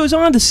 Always. David goes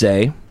on to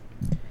say,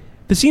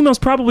 "This email's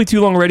probably too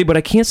long already, but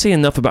I can't say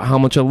enough about how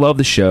much I love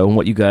the show and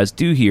what you guys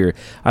do here.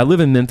 I live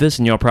in Memphis,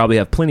 and y'all probably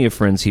have plenty of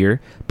friends here.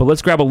 But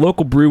let's grab a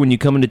local brew when you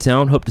come into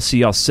town. Hope to see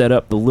y'all set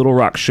up the Little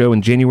Rock show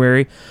in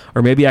January.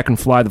 Or maybe I can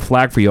fly the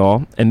flag for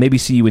y'all, and maybe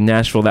see you in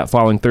Nashville that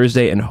following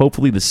Thursday, and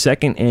hopefully the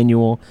second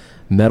annual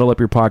Metal Up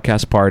Your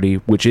Podcast party,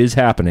 which is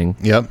happening."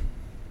 Yep.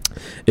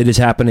 It is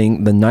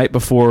happening the night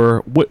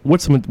before.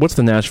 What's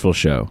the Nashville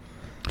show?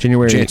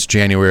 January. It's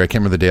January. I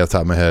can't remember the day off the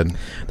top of my head.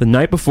 The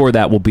night before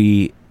that will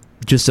be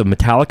just a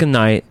Metallica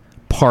night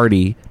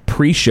party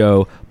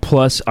pre-show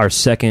plus our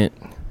second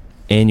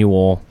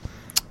annual,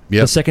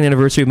 the second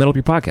anniversary of Metal Up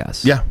Your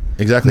Podcast. Yeah,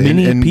 exactly.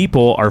 Many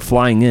people are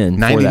flying in.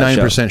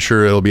 99%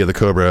 sure it'll be at the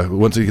Cobra.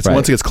 Once it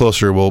gets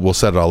closer, we'll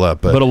set it all up.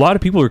 But a lot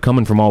of people are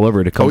coming from all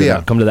over to come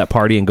to that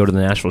party and go to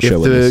the Nashville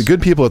show. If the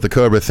good people at the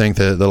Cobra think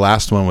that the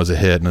last one was a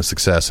hit and a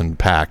success and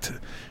packed,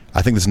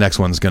 I think this next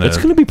one's it's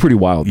gonna be pretty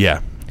wild. Yeah.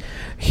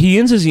 He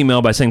ends his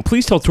email by saying,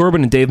 "Please tell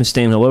Torben and Dave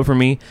Mustaine hello from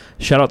me.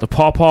 Shout out to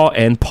Paul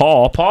and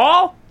Paul.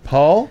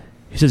 Paul?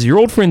 He says, your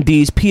old friend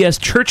D's. P.S.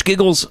 Church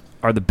giggles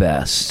are the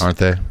best." Aren't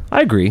they?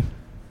 I agree.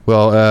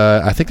 Well,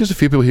 I think there's a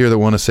few people here that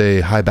want to say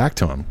hi back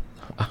to him.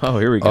 Oh,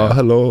 here we go.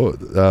 Hello.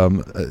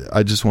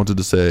 I just wanted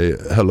to say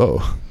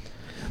hello.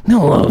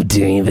 Hello,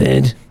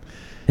 David.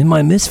 In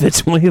my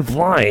Misfits way of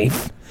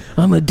life,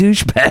 I'm a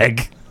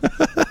douchebag.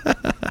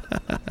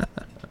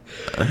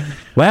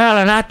 Well,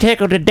 and I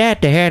tickled to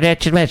death to hear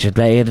that you mentioned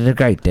it. It's a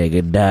great thing.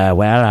 And,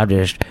 I'm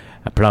just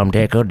plumb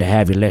tickled to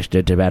have you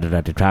listening to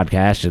the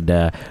podcast.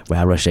 And,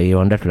 we'll see you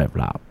on the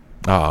flip-flop.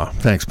 Ah,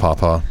 thanks,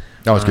 Papa.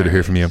 Always good to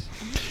hear from you.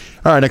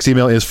 All right, next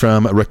email is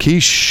from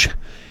Rakesh.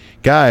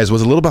 Guys,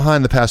 was a little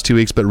behind the past 2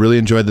 weeks, but really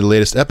enjoyed the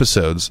latest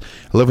episodes.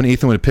 I love when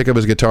Ethan would pick up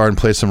his guitar and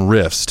play some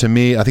riffs. To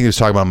me, I think he was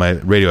talking about my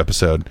radio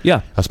episode. Yeah.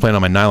 I was playing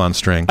on my nylon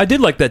string. I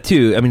did like that,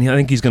 too. I mean, I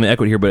think he's going to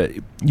echo it here, but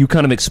you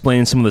kind of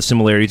explained some of the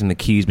similarities in the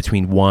keys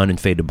between One and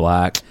Fade to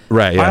Black.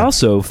 Right, yeah. I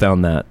also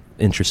found that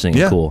interesting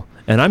and cool.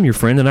 And I'm your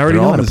friend, and I already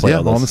know how to play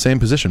all this. All in the same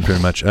position,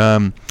 pretty much.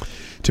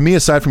 To me,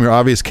 aside from your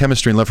obvious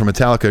chemistry and love for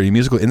Metallica, your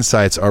musical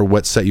insights are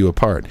what set you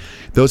apart.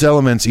 Those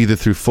elements, either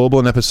through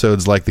full-blown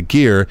episodes like The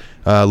Gear,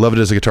 love it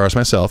as a guitarist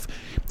myself,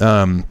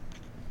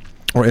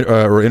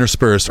 or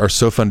interspersed, are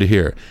so fun to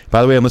hear.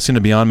 By the way, I'm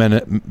listening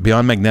to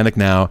Beyond Magnetic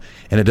now,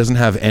 and it doesn't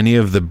have any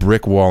of the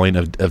brick walling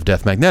of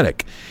Death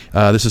Magnetic.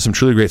 This is some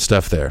truly great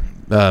stuff there.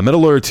 Metal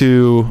Lawyer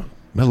 2,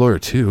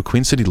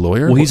 Queen City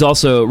Lawyer? Well, he's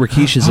also,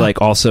 Rakesh is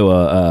like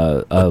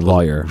also a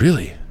lawyer.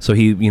 Really? So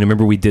he,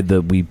 remember we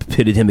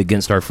pitted him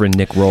against our friend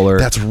Nick Roller.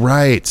 That's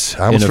right.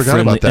 I almost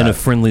forgot about that. In a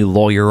friendly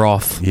lawyer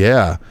off.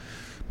 Yeah.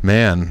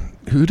 Man,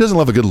 who doesn't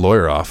love a good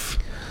lawyer off?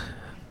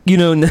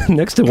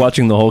 Next to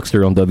watching the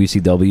Hulkster on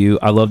WCW,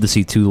 I love to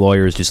see two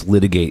lawyers just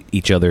litigate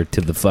each other to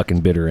the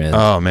fucking bitter end.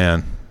 Oh,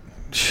 man.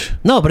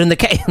 No, but in the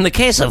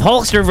case of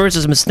Hulkster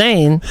versus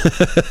Mustaine,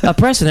 a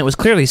precedent was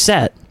clearly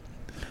set.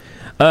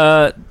 We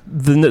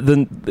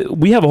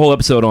have a whole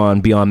episode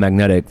on Beyond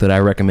Magnetic that I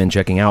recommend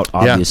checking out,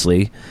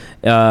 obviously.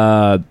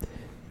 I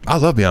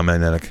love Beyond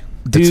Magnetic.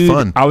 Dude, it's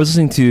fun. I was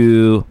listening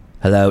to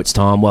Hello, it's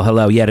Tom. Well,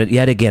 hello, yet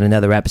again,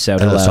 another episode.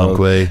 Hello,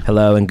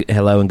 hello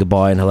and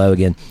goodbye and hello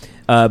again.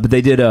 But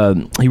they did.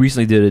 He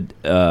recently did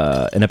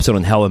an episode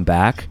on Hell and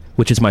Back,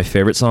 which is my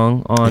favorite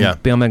song on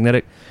Beyond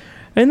Magnetic,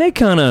 and they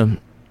kind of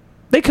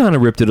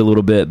ripped it a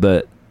little bit,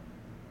 but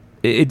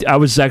I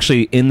was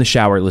actually in the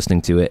shower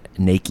listening to it,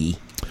 naked.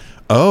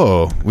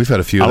 Oh, we've had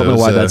a few I of don't those.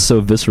 know why that's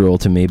so visceral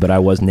to me, but I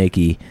was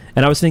naked.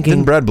 And I was thinking...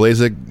 Didn't Brad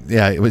Blazek...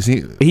 Yeah, it was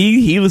he...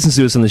 He listens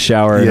to us in the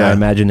shower, and I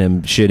imagine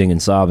him shitting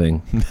and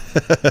sobbing.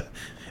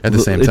 At the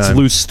same time. It's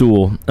loose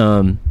stool.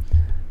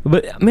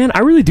 But, man, I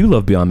really do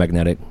love Beyond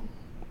Magnetic.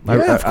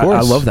 Yeah, of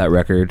course. I love that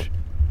record.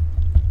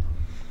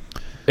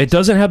 It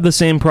doesn't have the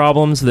same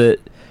problems that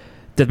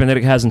Dead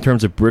Magnetic has in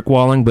terms of brick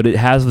walling, but it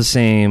has the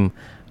same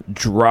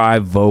dry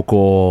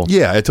vocal,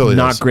 yeah, it totally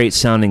not does. great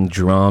sounding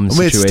drum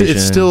situation.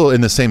 It's still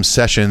in the same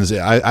sessions.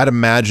 I'd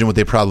imagine what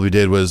they probably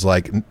did was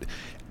like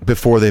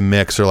before they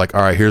mix, they're like,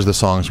 all right, here's the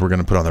songs we're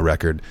going to put on the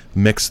record.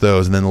 Mix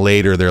those, and then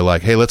later they're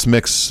like, hey, let's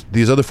mix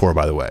these other 4,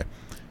 by the way.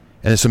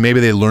 And so maybe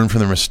they learned from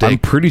their mistake. I'm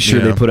pretty sure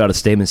you know? they put out a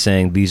statement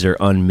saying these are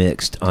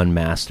unmixed,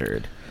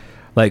 unmastered.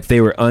 Like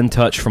they were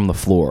untouched from the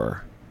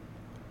floor.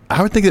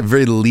 I would think at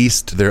very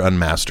least they're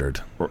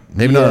unmastered.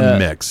 Maybe not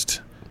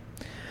unmixed.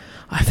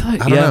 I feel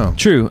like, I don't know.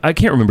 True. I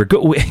can't remember.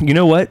 You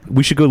know what?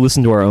 We should go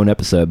listen to our own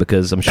episode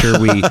because I'm sure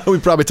we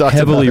probably talked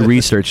heavily about it.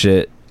 researched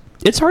it.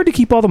 It's hard to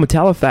keep all the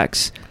metal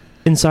facts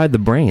inside the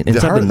brain,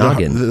 inside the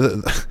noggin.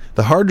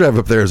 The hard drive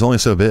up there is only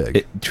so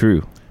big.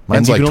 True.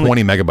 Mine's like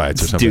 20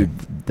 megabytes or something.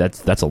 Dude,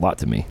 that's a lot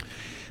to me.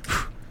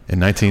 In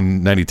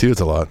 1992,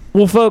 it's a lot.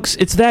 Well, folks,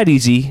 it's that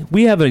easy.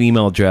 We have an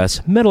email address,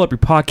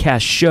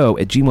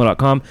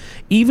 metalupyourpodcastshow@gmail.com.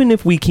 Even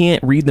if we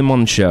can't read them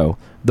on the show,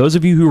 those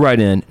of you who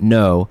write in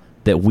know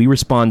that we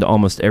respond to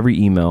almost every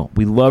email.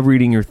 We love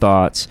reading your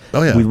thoughts.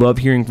 Oh, yeah. We love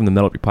hearing from the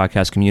Metal Up Your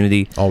Podcast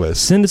community. Always.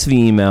 Send us the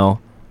email.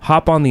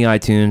 Hop on the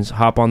iTunes.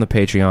 Hop on the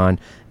Patreon.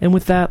 And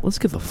with that, let's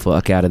get the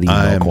fuck out of the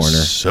email corner. I'm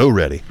so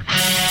ready.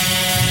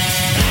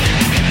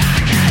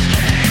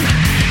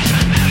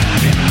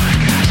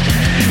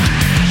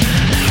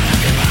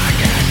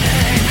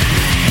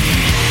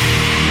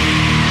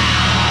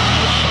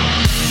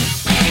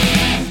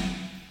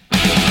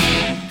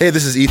 Hey,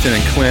 this is Ethan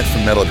and Clint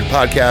from Metal Up Your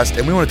Podcast,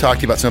 and we want to talk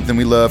to you about something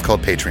we love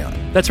called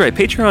Patreon. That's right.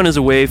 Patreon is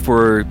a way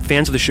for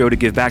fans of the show to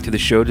give back to the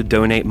show, to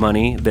donate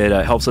money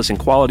that helps us in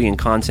quality and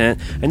content.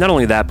 And not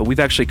only that, but we've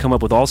actually come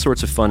up with all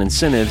sorts of fun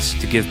incentives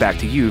to give back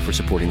to you for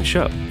supporting the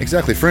show.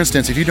 Exactly. For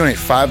instance, if you donate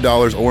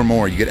 $5 or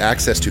more, you get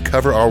access to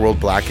Cover Our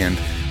World Blackened,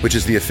 which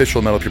is the official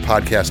Metal Up Your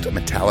Podcast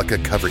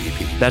Metallica cover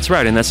EP. That's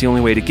right, and that's the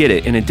only way to get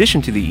it. In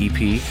addition to the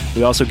EP,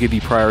 we also give you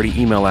priority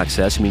email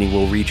access, meaning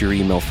we'll read your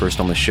email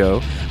first on the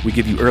show. We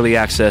give you early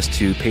access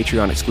to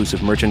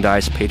Patreon-exclusive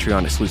merchandise,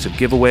 Patreon-exclusive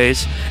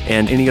giveaways,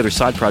 and any other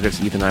side projects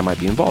that Ethan and I might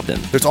be involved in.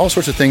 There's all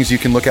sorts of things you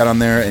can look at on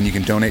there and you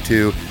can donate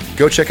to.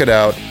 Go check it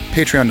out.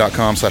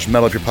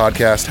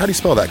 Patreon.com/metalupyourpodcast. How do you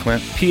spell that,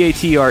 Clint?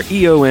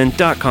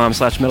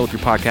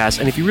 patreon.com/metalupyourpodcast.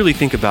 And if you really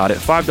think about it,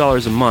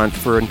 $5 a month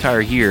for an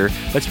entire year,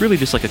 that's really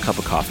just like a cup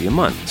of coffee a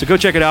month. So go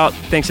check it out.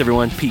 Thanks,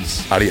 everyone.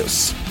 Peace.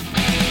 Adios.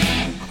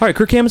 All right,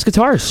 Kirk Hammett's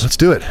guitars. Let's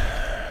do it.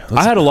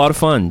 I had a lot of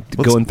fun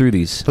going through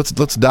these.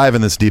 Let's dive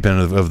in this deep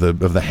end of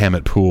the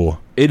Hammett pool.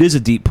 It is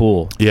a deep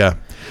pool. Yeah,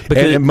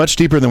 and much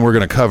deeper than we're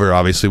going to cover.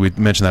 Obviously, we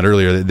mentioned that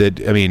earlier.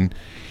 That I mean,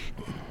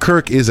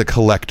 Kirk is a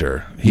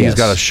collector. He's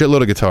got a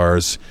shitload of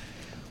guitars.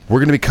 We're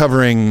going to be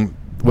covering,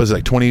 was it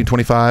like 20,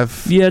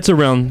 25? Yeah, it's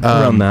around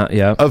that,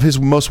 yeah. Of his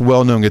most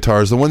well-known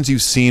guitars, the ones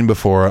you've seen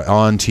before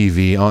on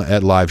TV,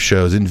 at live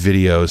shows, in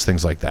videos,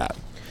 things like that.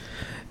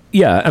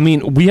 Yeah, I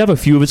mean, we have a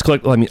few of his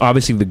collect. I mean,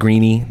 obviously the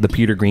Greenie, the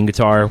Peter Green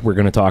guitar. We're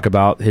going to talk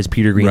about his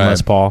Peter Green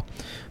Les Paul.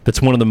 That's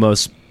one of the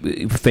most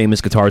famous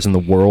guitars in the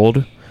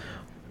world.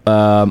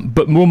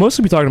 But we'll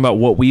mostly be talking about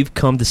what we've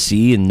come to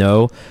see and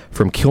know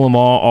from Kill 'Em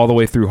all the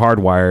way through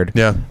Hardwired.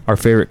 Yeah, our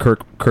favorite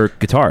Kirk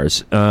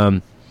guitars. I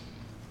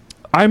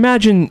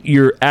imagine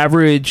your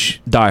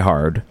average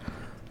diehard,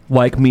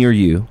 like me or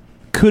you,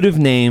 could have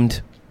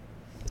named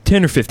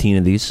 10 or 15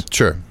 of these.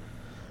 Sure.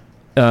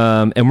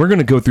 And we're going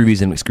to go through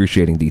these in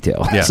excruciating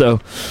detail. Yeah. So,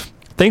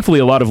 thankfully,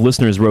 a lot of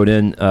listeners wrote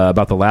in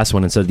about the last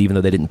one and said even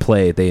though they didn't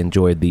play it, they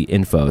enjoyed the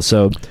info.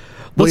 So,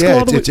 let's go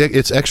all the way.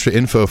 It's extra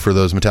info for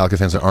those Metallica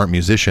fans that aren't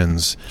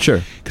musicians.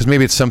 Sure. Because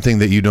maybe it's something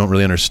that you don't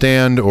really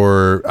understand,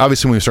 or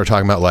obviously when we start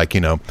talking about, like,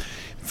 you know,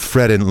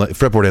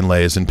 fretboard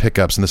inlays and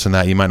pickups and this and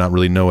that, you might not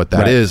really know what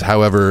that is.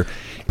 However,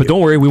 but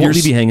don't worry, we won't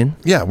leave you hanging.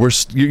 Yeah,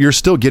 you're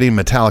still getting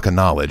Metallica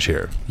knowledge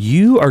here.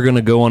 You are going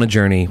to go on a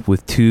journey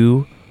with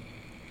two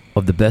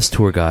of the best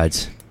tour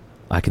guides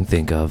I can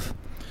think of.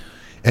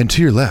 And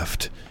to your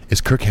left is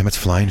Kirk Hammett's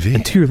Flying V.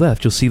 And to your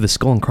left, you'll see the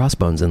Skull and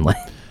Crossbones inlay.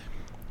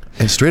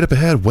 And straight up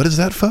ahead, what is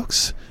that,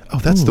 folks? Oh,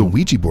 that's the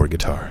Ouija board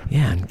guitar.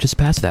 Yeah, and just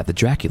past that, the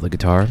Dracula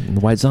guitar and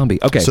the White Zombie.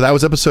 Okay. So that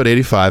was episode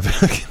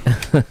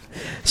 85.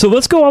 So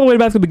let's go all the way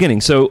back to the beginning.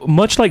 So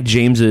much like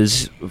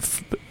James's,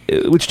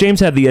 which James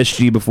had the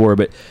SG before,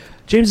 but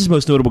James's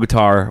most notable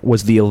guitar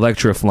was the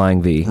Electra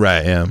Flying V.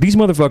 Right, yeah. These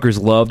motherfuckers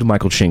loved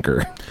Michael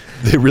Schenker.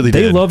 They really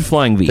did. They loved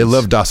Flying Vs. They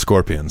loved Das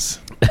Scorpions.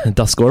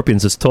 Das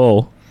Scorpions is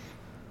toll.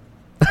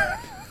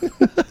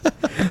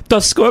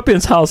 Das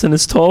Scorpions Hausen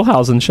is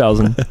Tollhausen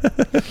Schausen.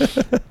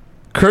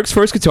 Kirk's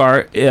first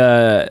guitar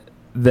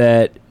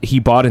that he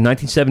bought in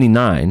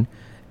 1979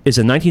 is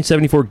a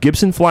 1974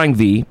 Gibson Flying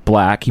V,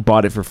 black. He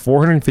bought it for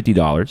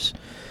 $450.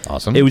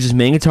 Awesome. It was his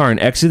main guitar in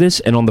Exodus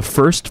and on the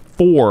first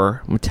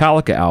 4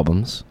 Metallica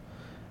albums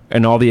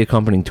and all the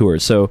accompanying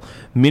tours. So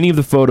many of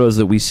the photos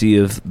that we see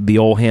of the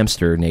old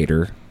hamster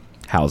Nader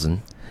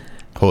Hausen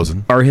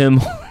Hosen. are him.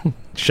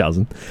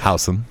 Schausen.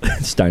 Hausen.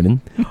 Steinen.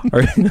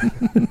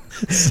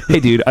 Hey,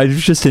 dude, I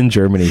was just in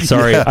Germany.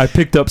 Sorry, I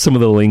picked up some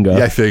of the lingo.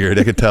 Yeah, I figured.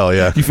 I could tell,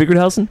 yeah. You figured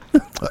Hausen?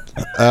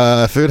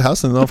 I figured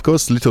Hausen, of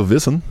course, little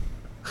wissen.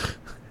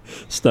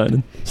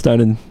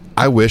 Steinen.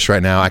 I wish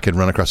right now I could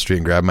run across the street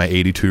and grab my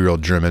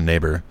 82-year-old German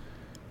neighbor.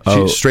 She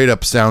Oh. straight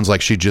up sounds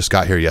like she just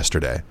got here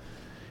yesterday.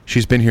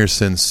 She's been here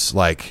since,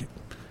 like,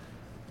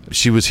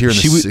 she was here in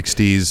the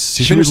 60s.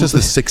 She's been here since the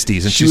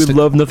 60s. And she would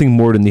love nothing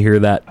more than to hear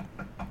that.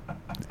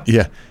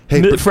 Yeah.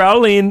 Hey,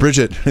 Fraulein.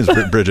 Bridget.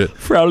 It's Bridget.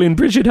 Fraulein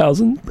Bridget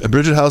Hausen.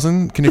 Bridget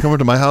Hausen, can you come over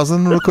to my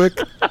Hausen real quick?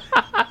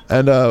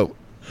 And, yeah,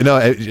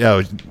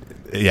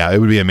 it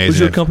would be Would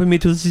amazing. you if- accompany me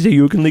to the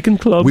Jugendlichen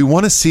Club? we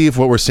want to see if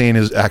what we're saying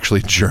is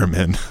actually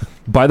German.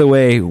 By the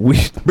way,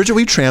 Bridget, will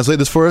you translate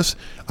this for us?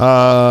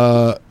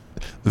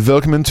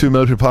 Welcome to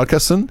Melody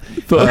Podcasten.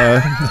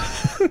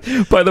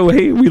 By the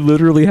way, we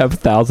literally have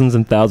thousands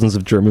and thousands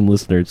of German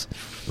listeners.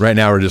 Right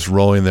now, we're just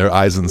rolling their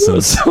eyes and So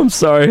says, I'm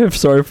sorry.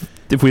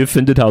 If we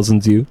offended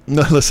Hausen's you.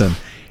 no, listen,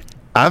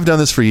 I've done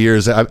this for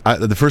years.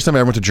 The first time I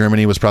ever went to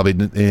Germany was probably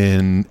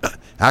in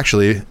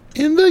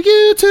the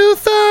year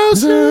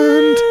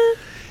 2000.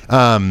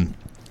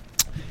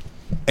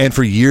 And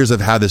for years I've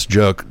had this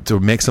joke: to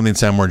make something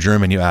sound more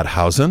German, you add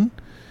Hausen,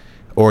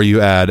 or you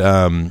add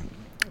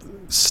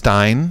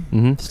Stein,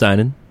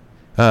 Steinen.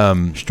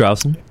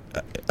 Straussen.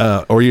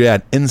 or you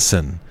add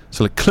Ensign.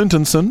 So like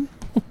Clintonson.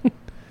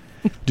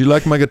 Do you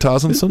like my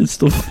Gitarsenson?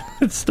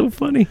 It's still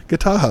funny.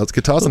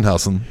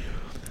 Gitarsenhausen.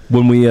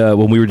 When we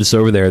were just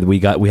over there, we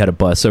had a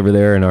bus over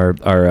there, and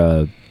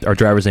our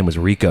driver's name was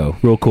Rico.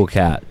 Real cool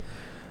cat.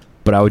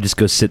 But I would just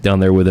go sit down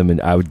there with him,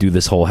 and I would do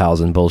this whole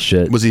Hausen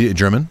bullshit. Was he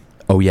German?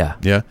 Oh yeah,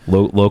 Yeah.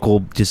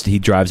 Local. Just he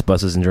drives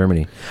buses in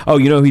Germany. Oh,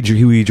 you know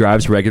who he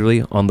drives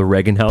regularly on the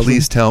Regenhausen?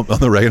 Please tell on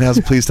the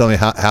Regenhausen. Please tell me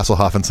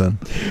Hasselhoffenson.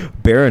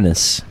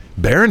 Baroness.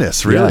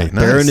 Baroness, really? Yeah,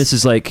 Nice. Baroness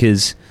is like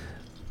his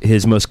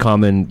most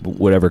common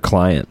whatever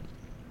client.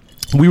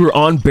 We were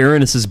on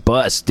Baroness's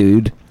bus,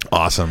 dude.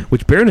 Awesome.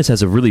 Which Baroness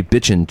has a really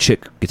bitchin'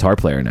 chick guitar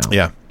player now.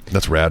 Yeah,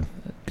 that's rad.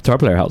 Guitar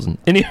player Hausen.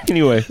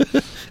 Anyway,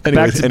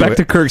 back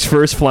to Kirk's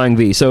first Flying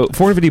V. So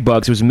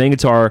 $450. It was a main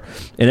guitar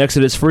in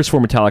Exodus, first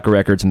 4 Metallica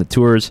records and the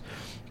tours.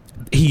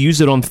 He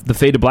used it on the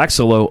Fade to Black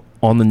solo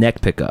on the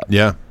neck pickup.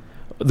 Yeah.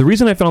 The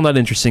reason I found that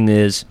interesting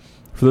is,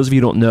 for those of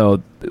you who don't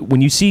know, when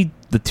you see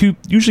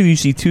usually you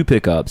see 2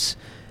 pickups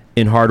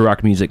in hard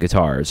rock music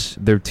guitars.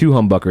 They're 2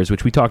 humbuckers,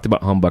 which we talked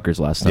about humbuckers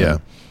last time. Yeah.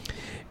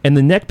 And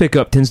the neck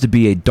pickup tends to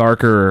be a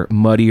darker,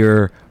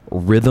 muddier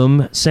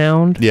rhythm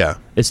sound. Yeah.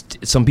 It's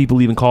some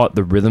people even call it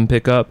the rhythm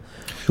pickup.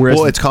 Whereas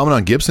Well, it's common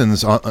on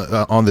Gibsons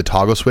on the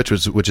toggle switch,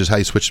 which is how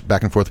you switch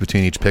back and forth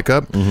between each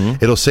pickup.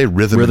 It'll say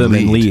rhythm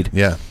and lead.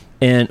 Yeah.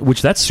 And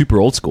which that's super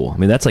old school. I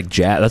mean, that's like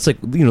jazz. That's like,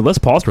 Les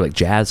Pauls were like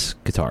jazz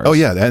guitars. Oh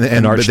yeah,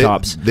 and arch but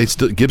tops.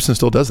 Gibson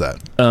still does that.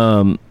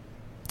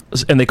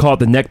 And they call it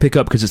the neck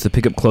pickup because it's the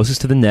pickup closest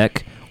to the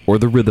neck, or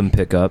the rhythm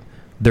pickup.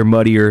 They're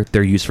muddier.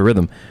 They're used for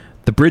rhythm.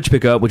 The bridge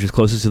pickup, which is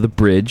closest to the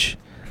bridge,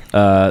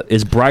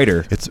 is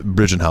brighter. It's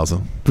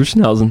Bridgenhausen.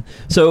 Bridgenhausen.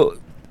 So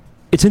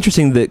it's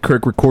interesting that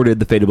Kirk recorded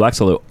the Fade to Black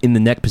solo in the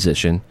neck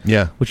position.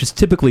 Yeah. Which is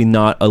typically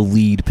not a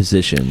lead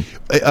position.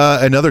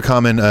 Another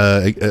common,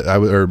 I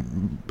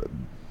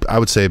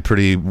would say,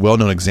 pretty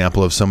well-known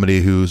example of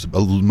somebody whose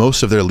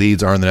most of their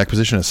leads are in the neck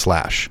position is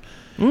Slash.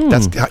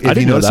 That's if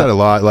you notice that a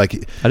lot. Like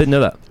I didn't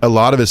know that. A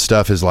lot of his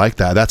stuff is like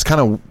that. That's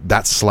kind of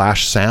that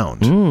Slash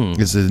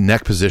sound. Is the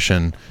neck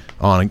position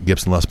on a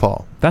Gibson Les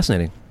Paul.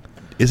 Fascinating,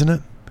 isn't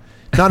it?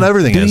 Not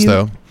everything is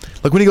though.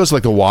 Like when he goes to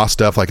like the wah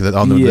stuff, like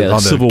on the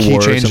Civil key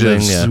War change of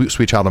yeah.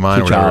 Sweet Child of Mine,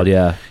 Sweet or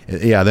whatever.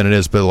 Child, yeah, then it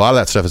is. But a lot of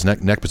that stuff is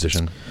neck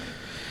position.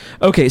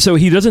 Okay, so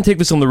he doesn't take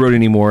this on the road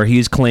anymore.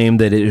 He's claimed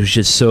that it was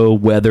just so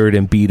weathered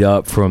and beat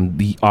up from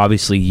the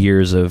obviously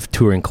years of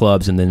touring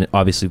clubs, and then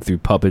obviously through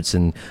puppets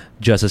and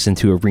Justice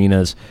into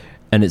arenas,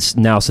 and it's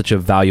now such a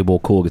valuable,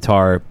 cool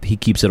guitar. He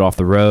keeps it off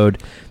the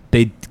road.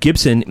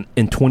 Gibson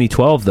in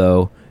 2012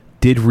 though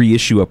did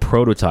reissue a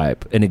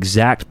prototype, an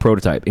exact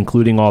prototype,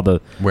 including all the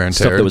wear and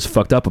stuff tear that was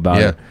fucked up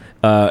about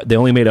it. They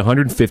only made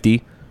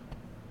 150.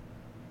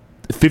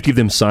 50 of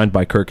them signed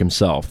by Kirk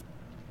himself.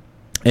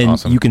 And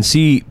awesome. You can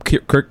see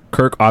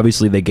Kirk,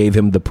 obviously, they gave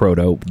him the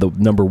proto, the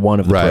number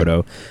 1 of the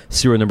proto,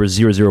 serial number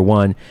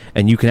 001,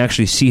 and you can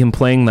actually see him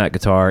playing that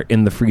guitar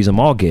in the Freeze 'Em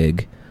All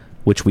gig,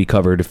 which we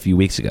covered a few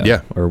weeks ago.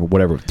 Yeah. Or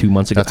whatever, 2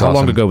 months ago. That's How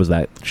long awesome. ago was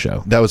that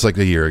show? That was like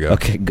a year ago.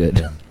 Okay, good.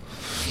 Yeah.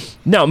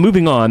 Now,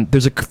 moving on,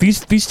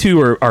 these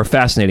 2 are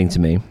fascinating to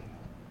me.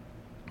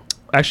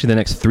 Actually, the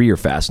next 3 are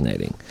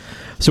fascinating.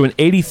 So in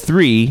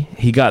 83,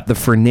 he got the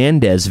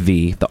Fernandez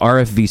V, the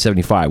RFV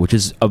 75, which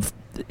is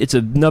it's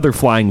another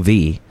Flying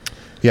V,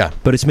 Yeah.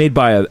 But it's made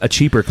by a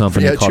cheaper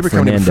company Yeah, called cheaper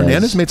company. Fernandez.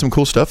 Fernandez made some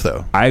cool stuff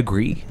though. I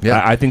agree.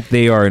 Yeah. I think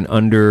they are an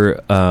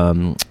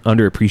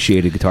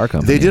underappreciated guitar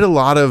company. They did a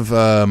lot of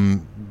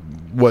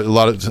what a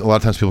lot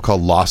of times people call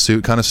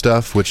lawsuit kind of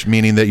stuff, which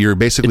meaning that you're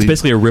basically It's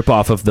basically a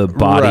ripoff of the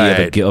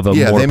body of a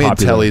yeah, more they made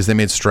popular. tellies, they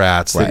made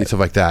strats, Right.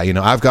 stuff like that. You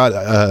know, I've got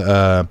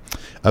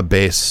a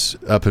bass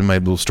up in my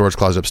little storage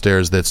closet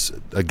upstairs that's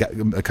a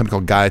company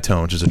called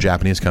Gaitone, which is a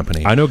Japanese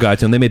company. I know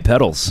Gaitone. They made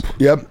pedals.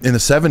 Yep. In the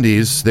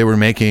 70s, they were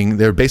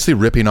basically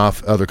ripping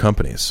off other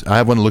companies. I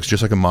have one that looks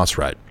just like a Moss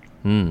Ride.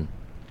 And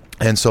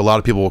so a lot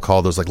of people will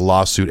call those like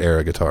lawsuit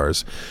era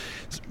guitars.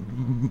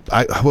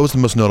 What was the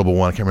most notable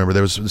one? I can't remember.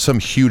 There was some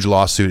huge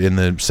lawsuit in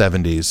the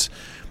 70s.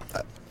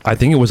 I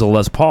think it was a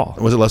Les Paul.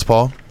 Was it Les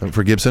Paul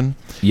for Gibson?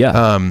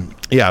 Yeah.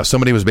 Yeah,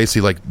 somebody was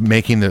basically like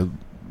making the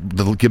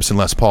Gibson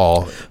Les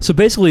Paul. So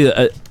basically,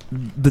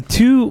 the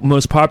two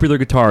most popular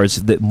guitars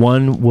that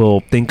one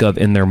will think of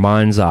in their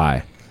mind's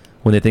eye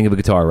when they think of a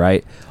guitar,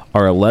 right,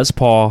 are a Les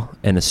Paul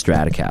and a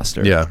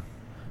Stratocaster. Yeah.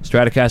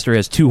 Stratocaster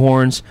has two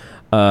horns,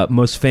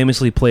 most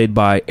famously played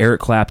by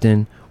Eric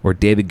Clapton or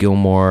David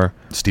Gilmour,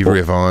 Stevie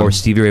Ray Vaughan. or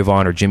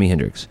Jimi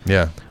Hendrix.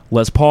 Yeah.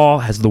 Les Paul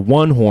has the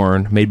one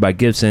horn made by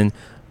Gibson,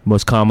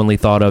 most commonly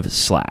thought of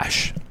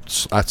Slash.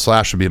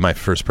 Slash would be my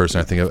first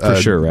person I think of.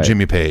 For sure, right?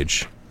 Jimmy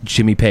Page.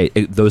 Jimmy Page,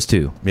 those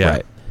two.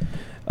 Yeah.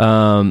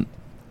 Right.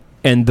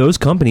 And those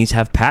companies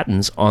have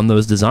patents on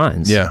those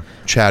designs. Yeah.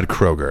 Chad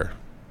Kroger.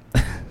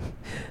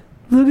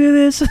 Look at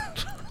this.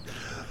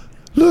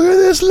 Look at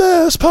this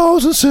Les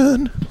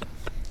Paulson.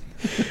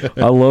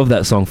 I love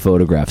that song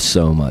Photograph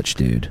so much,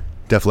 dude.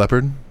 Def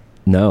Leppard?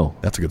 No.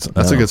 That's a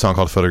good song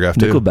called Photograph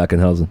too. Nickelback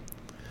and Hellsen.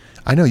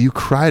 I know you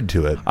cried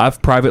to it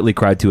I've privately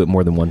cried to it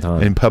more than one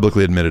time. and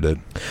publicly admitted it.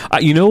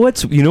 You know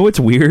what's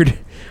weird?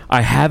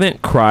 I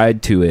haven't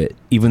cried to it,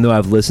 even though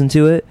I've listened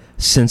to it,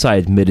 since I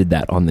admitted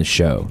that on the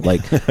show.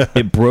 Like,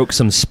 it broke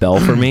some spell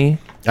for me.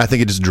 I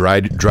think it just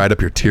dried up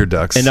your tear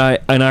ducts. And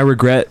I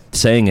regret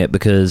saying it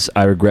because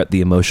I regret the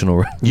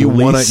emotional you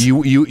release.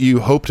 you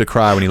hope to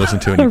cry when you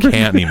listen to it and you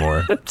can't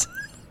anymore.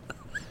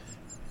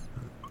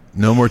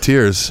 No more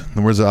tears.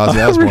 The words of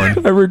Ozzy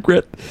Osbourne. I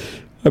regret.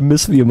 I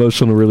miss the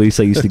emotional release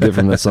I used to get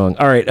from that song.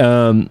 All right.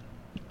 So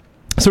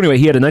anyway,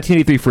 he had a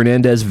 1983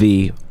 Fernandez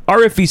V,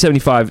 RFV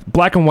 75,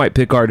 black and white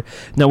pickguard.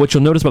 Now, what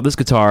you'll notice about this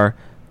guitar,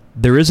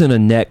 there isn't a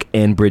neck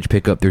and bridge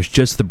pickup. There's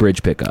just the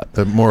bridge pickup.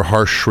 The more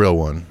harsh, shrill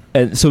one.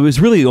 And so it was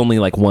really only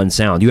like one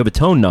sound. You have a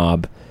tone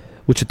knob,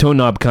 which a tone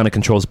knob kind of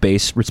controls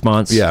bass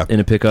response in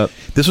a pickup.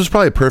 This was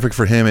probably perfect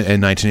for him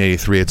in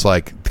 1983. It's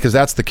like, because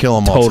that's the Kill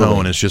 'Em All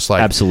tone. It's just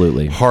like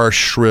absolutely harsh,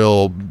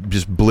 shrill,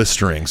 just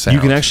blistering sound.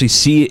 You can actually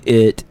see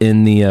it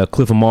in the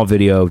Cliff 'Em All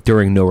video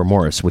during No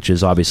Remorse, which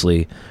is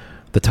obviously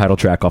the title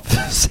track off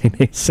Saint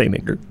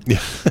Anger.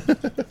 Yeah.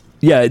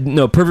 Yeah,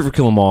 no, perfect for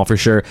Kill 'Em All for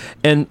sure.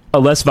 And a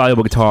less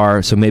valuable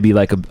guitar, so maybe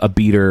like a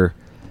beater.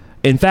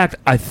 In fact,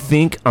 I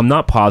think, I'm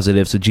not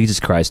positive, so Jesus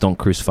Christ, don't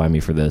crucify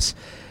me for this.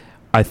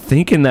 I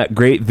think in that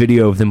great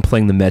video of them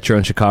playing the Metro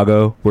in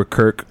Chicago, where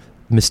Kirk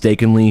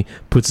mistakenly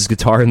puts his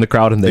guitar in the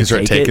crowd and they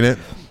start taking it.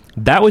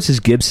 That was his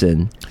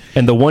Gibson,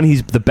 and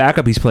the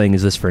backup he's playing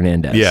is this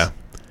Fernandez. Yeah.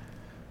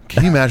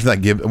 Can you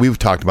imagine that? We've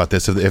talked about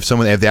this. If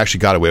they actually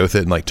got away with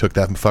it and like took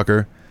that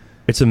fucker.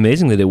 It's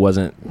amazing that it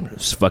wasn't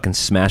fucking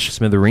smashed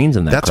smithereens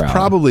in that That's crowd.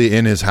 probably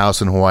in his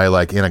house in Hawaii,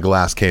 like in a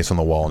glass case on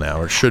the wall now,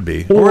 or it should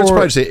be. Or it's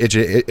probably just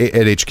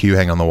at HQ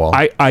hang on the wall.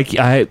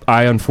 I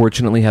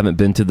unfortunately haven't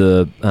been to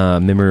the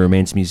Memory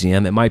Remains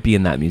Museum. It might be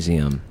in that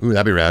museum. Ooh,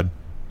 that'd be rad.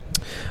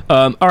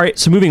 All right,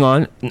 so moving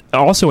on.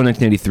 Also in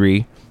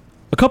 1983,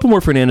 a couple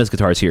more Fernandez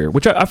guitars here,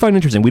 which I find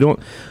interesting.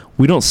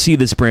 We don't see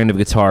this brand of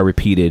guitar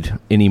repeated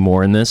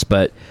anymore in this,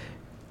 but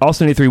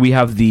also in 1983 we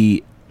have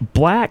the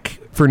black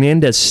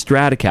Fernandez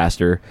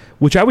Stratocaster,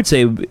 which I would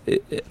say,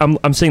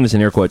 I'm saying this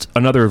in air quotes,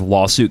 another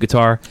lawsuit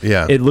guitar.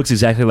 Yeah. It looks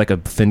exactly like a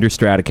Fender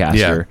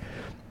Stratocaster.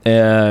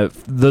 Yeah.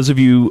 Those of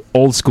you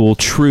old school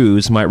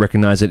trues might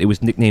recognize it. It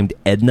was nicknamed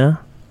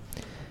Edna.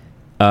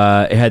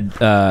 It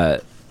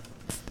had...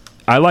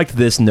 I liked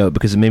this note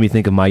because it made me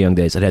think of my young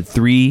days. It had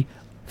 3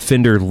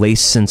 Fender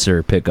lace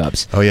sensor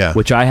pickups. Oh, yeah.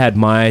 Which I had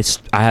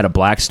a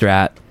black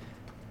Strat,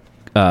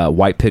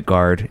 white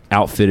pickguard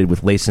outfitted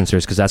with lace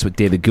sensors because that's what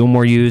David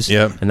Gilmour used,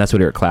 and that's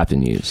what Eric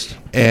Clapton used.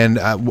 And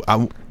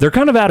they're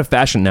kind of out of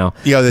fashion now.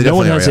 Yeah, they no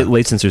one definitely has are,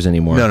 lace sensors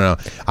anymore. No.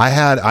 I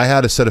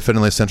had a set of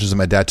Fender lace sensors that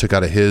my dad took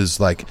out of his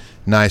like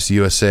nice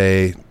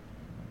USA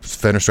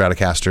Fender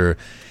Stratocaster,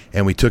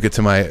 and we took it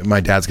to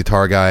my dad's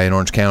guitar guy in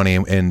Orange County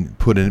and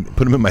put him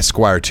in my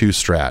Squire 2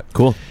 Strat.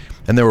 Cool.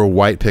 And there were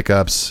white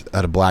pickups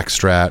at a black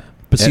Strat.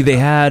 But see,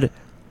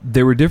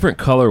 there were different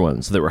color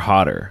ones that were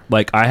hotter.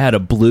 Like I had a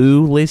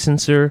blue lace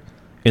sensor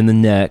in the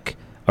neck,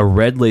 a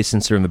red lace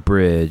sensor in the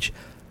bridge.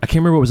 I can't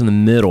remember what was in the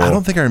middle. I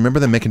don't think I remember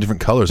them making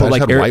different colors. But I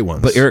just had white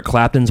ones. But Eric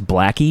Clapton's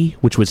Blackie,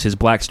 which was his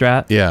black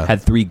Strat,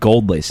 had 3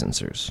 gold lace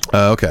sensors.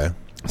 Okay.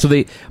 So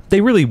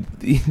they really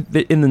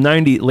in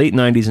the late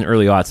 90s and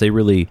early aughts, they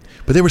really.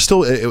 But they were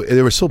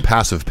still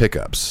passive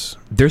pickups.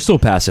 They're still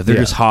passive. They're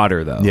just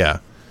hotter though. Yeah.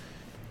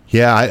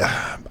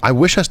 Yeah, I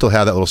wish I still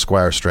had that little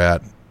Squire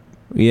Strat.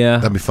 Yeah.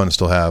 That'd be fun to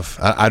still have.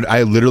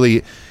 I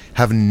literally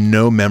have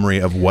no memory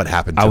of what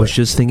happened to I was it.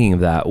 just thinking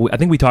of that. I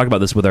think we talked about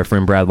this with our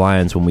friend Brad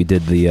Lyons when we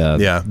did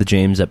the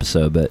James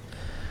episode, but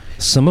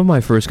some of my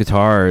first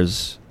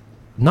guitars,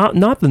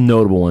 not the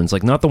notable ones,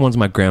 like not the ones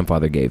my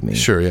grandfather gave me.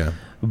 Sure, yeah.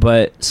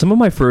 But some of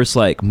my first,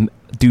 like,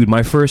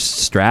 my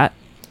first Strat,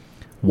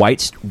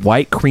 white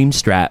cream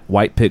Strat,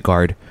 white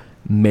pickguard,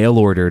 mail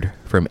ordered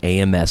from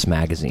AMS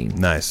magazine.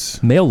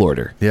 Nice. Mail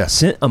order. Yeah.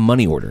 Sent a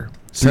money order.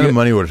 Sent a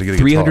money order to get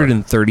a guitar.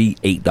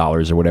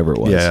 $338 or whatever it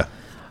was. Yeah.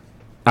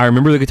 I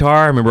remember the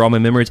guitar. I remember all my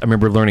memories. I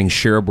remember learning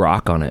Cherub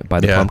Rock on it by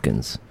the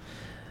Pumpkins.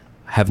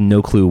 Have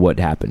no clue what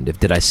happened.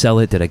 Did I sell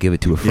it? Did I give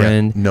it to a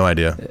friend? No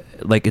idea.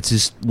 Like, it's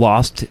just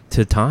lost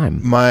to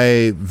time.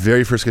 My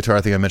very first guitar,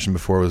 I think I mentioned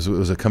before,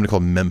 was a company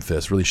called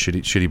Memphis. Really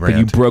shitty brand. But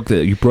you broke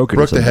it. Broke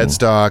the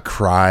headstock.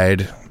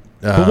 Cried.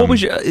 But what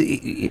was your,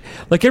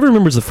 like, everyone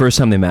remembers the first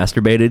time they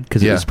masturbated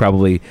because it was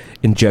probably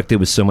injected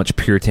with so much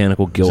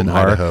puritanical guilt and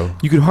horror. Idaho.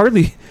 You could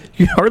hardly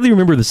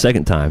remember the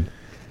second time.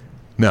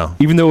 No.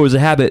 Even though it was a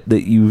habit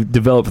that you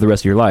developed for the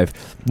rest of your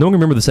life, no one can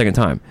remember the second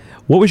time.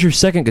 What was your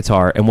second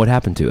guitar and what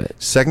happened to it?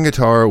 Second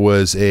guitar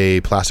was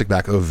a plastic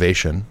back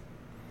Ovation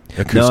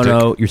acoustic.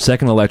 No, your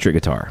second electric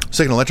guitar.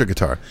 Second electric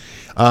guitar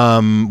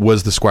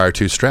was the Squire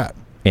 2 Strat.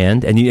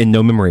 And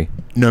no mememory.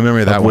 No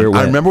memory of that where one. it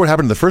I went. remember what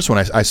happened to the first one.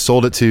 I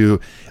sold it to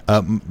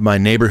my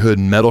neighborhood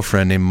metal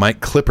friend named Mike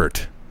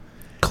Klippert.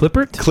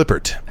 Klippert?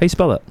 Klippert. How you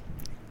spell that?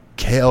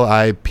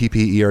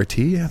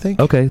 Klippert, I think.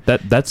 Okay,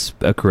 that's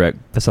correct.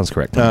 That sounds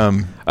correct.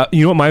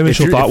 You know what my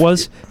initial you're- thought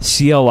was?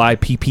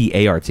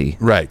 Clippart.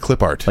 Right,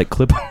 clip art. Like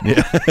clip.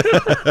 Yeah.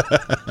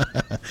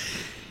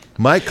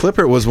 Mike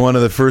Klippert was one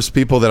of the first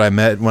people that I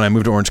met when I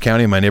moved to Orange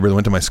County. My neighbor that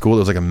went to my school, there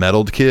was like a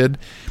meddled kid,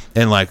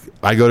 and like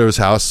I go to his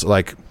house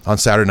like on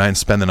Saturday night and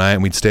spend the night,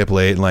 and we'd stay up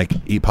late and like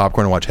eat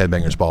popcorn and watch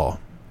Headbangers Ball.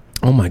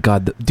 Oh my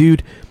god,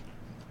 dude!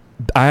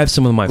 I have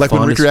some of my like when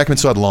fondest, Ricky Rackman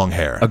still had long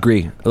hair.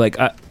 Agree. Like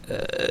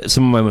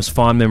some of my most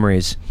fond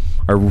memories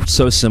are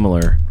so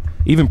similar.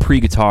 Even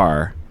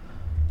pre-guitar,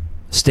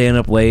 staying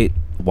up late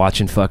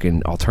watching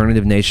fucking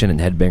Alternative Nation and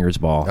Headbangers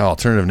Ball. Oh,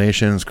 Alternative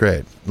Nation is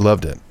great.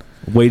 Loved it.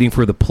 Waiting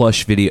for the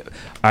Plush video.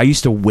 I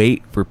used to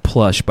wait for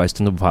Plush by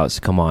Stone Temple Pilots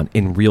to come on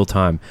in real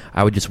time.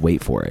 I would just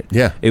wait for it.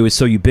 Yeah. It was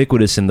so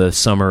ubiquitous in the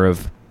summer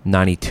of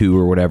 92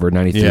 or whatever,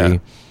 93. Yeah.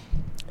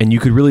 And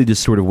you could really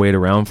just sort of wait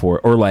around for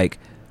it. Or like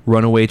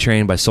Runaway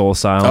Train by Soul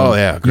Asylum. Oh,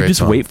 yeah. Great You just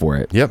song. wait for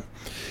it. Yep.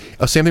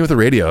 Same thing with the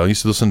radio. I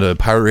used to listen to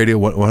Pirate Radio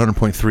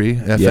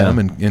 100.3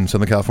 FM in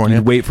Southern California.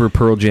 You'd wait for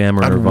Pearl Jam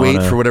or I'd Nirvana.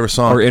 wait for whatever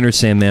song. Or Enter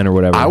Sandman or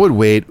whatever. I would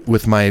wait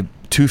with my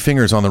two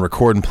fingers on the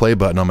record and play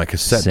button on my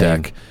cassette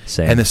deck.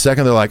 Same. And the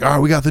second they're like,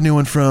 we got the new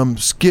one from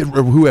Skid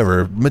or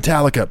whoever,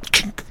 Metallica,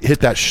 hit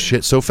that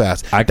shit so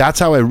fast. That's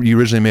how you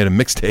originally made a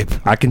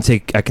mixtape. I can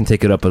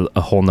take it up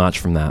a whole notch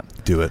from that.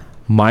 Do it.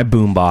 My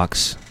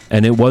boombox,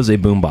 and it was a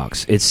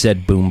boombox. It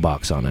said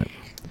boombox on it.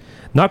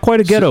 Not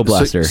quite a ghetto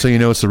blaster. So you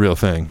know it's the real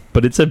thing.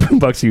 But it said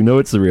boombox, so you know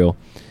it's the real.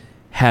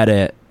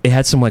 It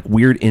had some like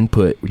weird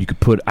input where you could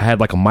put. I had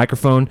like a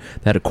microphone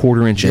that had a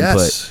 1/4-inch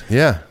input.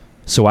 Yeah.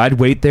 So I'd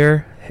wait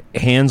there,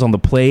 hands on the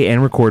play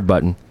and record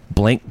button,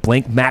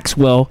 blank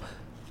Maxwell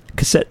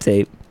cassette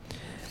tape,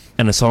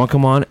 and a song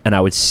come on, and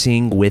I would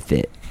sing with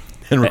it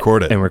and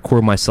record it and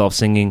record myself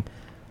singing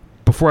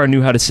before I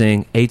knew how to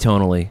sing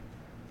atonally.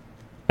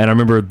 And I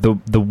remember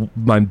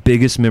my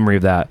biggest memory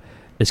of that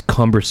is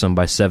Cumbersome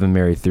by 7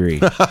 Mary 3.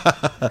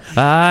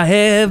 I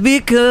have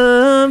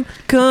become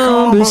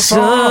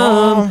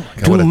cumbersome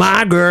to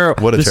my girl.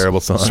 What a This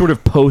terrible song. Sort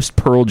of post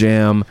Pearl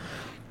Jam.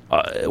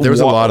 There was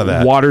a lot of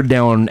that. Watered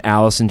down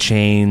Alice in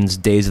Chains,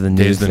 Days of the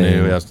New. Days of the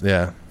New,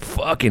 yeah.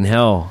 Fucking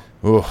hell.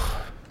 Oof.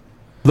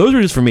 Those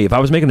were just for me. If I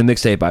was making a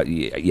mixtape,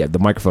 the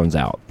microphone's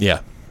out. Yeah.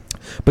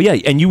 But yeah,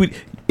 and you would,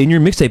 in your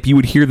mixtape, you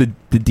would hear the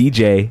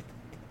DJ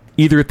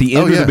either at the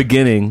end or the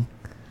beginning.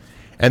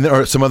 And then,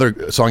 or some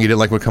other song you didn't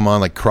like would come on,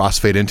 like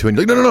crossfade into it. And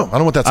you're like, no, I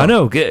don't want that song. I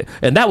know,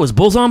 and that was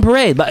Bulls on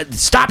Parade. But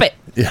stop it.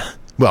 Yeah.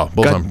 Well,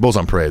 Bulls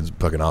on Parade is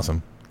fucking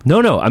awesome.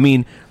 No. I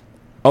mean,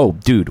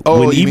 dude,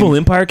 when Evil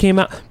Empire came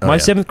out, my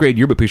 7th grade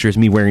yearbook picture is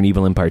me wearing an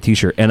Evil Empire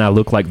T-shirt, and I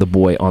look like the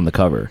boy on the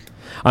cover.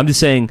 I'm just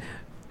saying,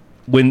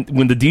 when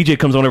the DJ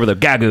comes on over the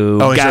gagoo,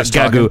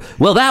 gagoo.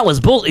 Well, that was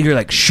bull. You're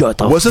like, shut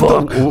the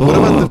fuck. What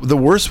about the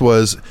worst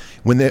was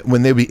when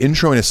they be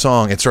introing a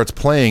song, it starts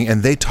playing,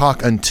 and they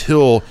talk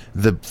until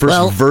the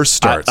first verse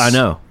starts. I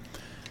know.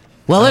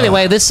 Well,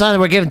 anyway, this Sunday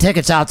we're giving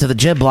tickets out to the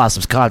Gin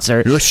Blossoms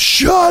concert. You're like,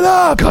 shut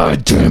up!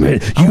 God damn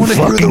it! I want to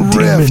hear the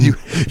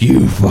riff.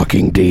 You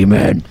fucking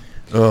demon.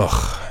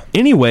 Ugh.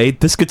 Anyway,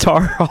 this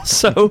guitar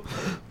also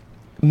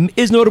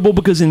is notable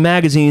because in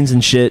magazines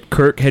and shit,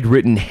 Kirk had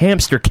written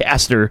Hamster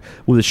Caster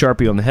with a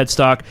Sharpie on the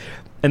headstock.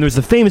 And there's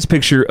the famous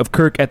picture of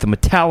Kirk at the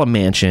Metalla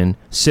Mansion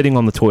sitting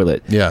on the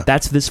toilet. Yeah.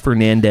 That's this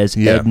Fernandez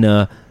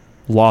Edna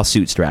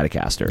lawsuit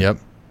Stratocaster. Yep.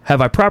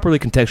 Have I properly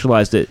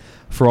contextualized it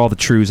for all the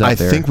truths out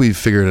there? I think we've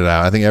figured it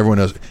out. I think everyone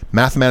knows.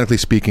 Mathematically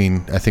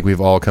speaking, I think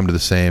we've all come to the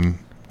same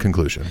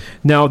conclusion.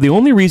 Now, the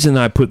only reason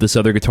I put this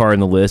other guitar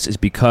in the list is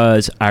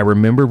because I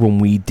remember when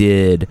we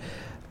did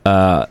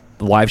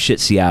Live Shit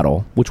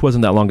Seattle, which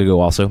wasn't that long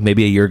ago also,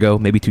 maybe a year ago,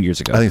 maybe 2 years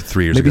ago. I think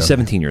 3 years maybe ago.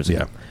 17 years ago.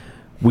 Yeah.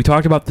 We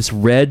talked about this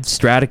red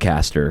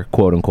Stratocaster,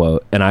 quote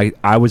unquote, and I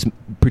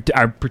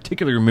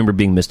particularly remember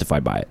being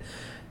mystified by it.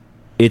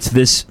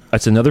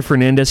 It's another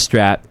Fernandez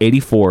Strat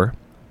 84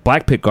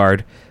 black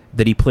pickguard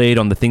that he played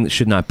on The Thing That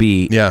Should Not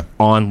Be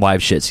on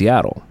Live Shit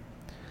Seattle.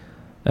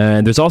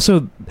 And there's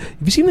also, have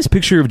you seen this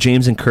picture of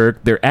James and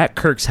Kirk? They're at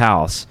Kirk's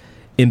house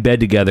in bed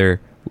together,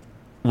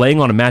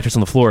 laying on a mattress on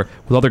the floor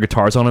with all their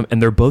guitars on them,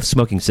 and they're both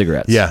smoking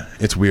cigarettes. Yeah,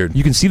 it's weird.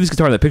 You can see this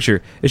guitar in that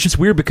picture. It's just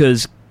weird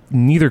because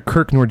neither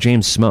Kirk nor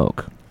James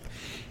smoke.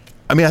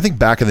 I mean, I think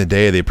back in the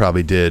day they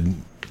probably did.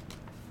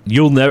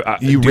 You'll never.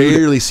 You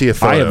rarely see a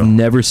photo. I have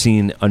never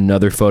seen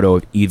another photo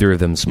of either of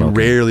them smoking.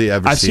 You rarely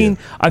ever see it.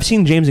 I've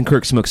seen James and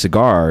Kirk smoke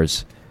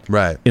cigars.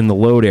 Right. In the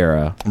Load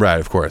era. Right,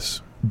 of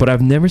course. But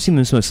I've never seen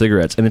them smoke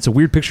cigarettes, and it's a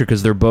weird picture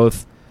because they're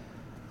both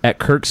at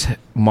Kirk's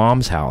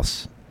mom's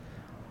house,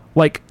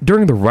 like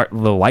during the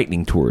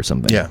Lightning tour or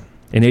something. Yeah.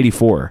 In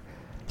 '84,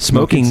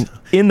 smoking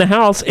in the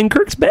house in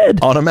Kirk's bed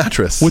on a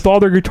mattress with all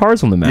their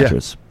guitars on the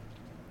mattress.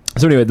 Yeah.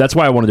 So anyway, that's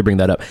why I wanted to bring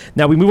that up.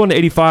 Now we move on to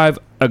 '85,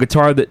 a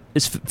guitar that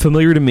is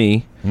familiar to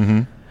me.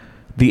 Mm-hmm.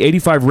 The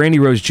 '85 Randy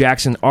Rose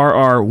Jackson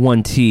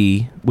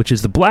RR1T, which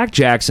is the black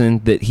Jackson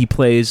that he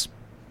plays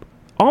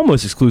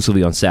almost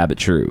exclusively on Sabbath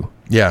True.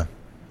 Yeah.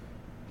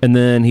 And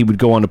then he would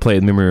go on to play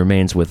Memory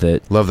Remains with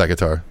it. Love that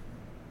guitar.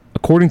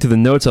 According to the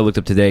notes I looked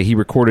up today, he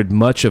recorded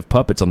much of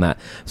Puppets on that.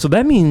 So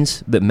that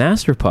means that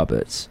Master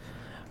Puppets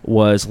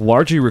was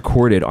largely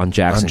recorded on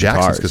Jackson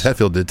guitars. Because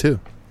Hetfield did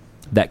too.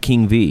 That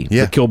King V,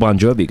 the Kill Bon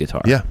Jovi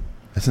guitar. Yeah,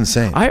 that's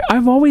insane.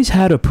 I've always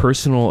had a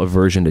personal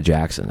aversion to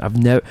Jackson.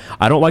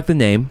 I don't like the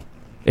name.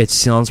 It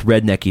sounds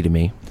rednecky to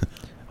me.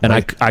 And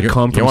I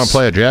come from... You want to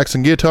play a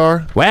Jackson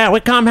guitar? Well, we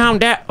come home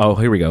down... Oh,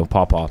 here we go.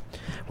 Paw.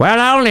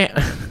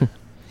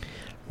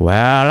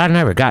 Well, I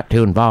never got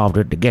too involved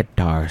with the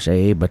guitar,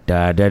 see, but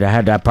I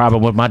had that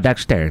problem with my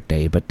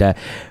dexterity. But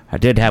I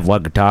did have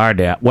one guitar.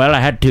 I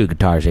had two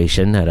guitars,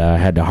 Ethan. I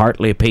had the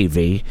Hartley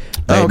PV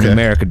made in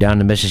America down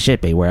in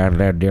Mississippi, where I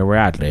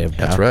lived.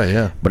 That's right,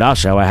 yeah. But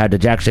also, I had the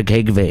Jackson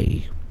King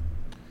V.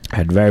 I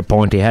had a very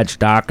pointy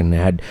headstock, and it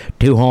had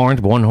two horns,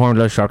 but one horn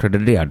a little shorter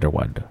than the other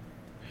one.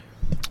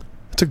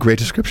 That's a great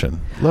description.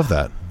 Love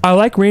that. I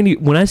like Randy.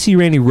 When I see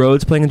Randy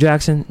Rhoads playing a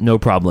Jackson, no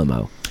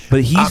problemo.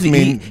 But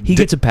he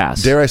gets a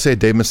pass. Dare I say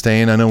Dave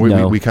Mustaine? I know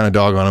we kind of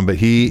dog on him, but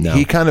him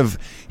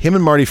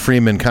and Marty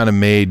Freeman kind of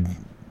made...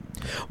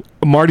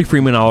 Marty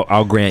Freeman,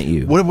 I'll grant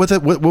you. What was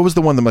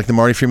the one, like the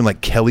Marty Freeman,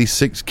 like Kelly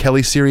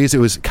series? It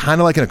was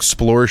kind of like an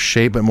Explorer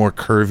shape, but more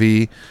curvy.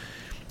 You know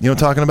what I'm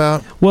talking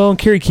about? Well, and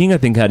Kerry King, I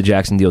think, had a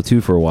Jackson deal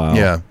too for a while.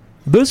 Yeah.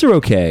 Those are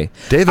okay.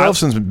 Dave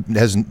Ellefson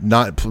has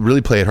not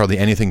really played hardly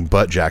anything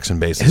but Jackson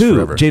basses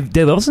forever. Dave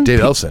Ellefson? Dave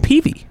Ellefson.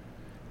 Peavy.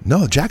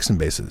 No, Jackson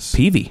basses.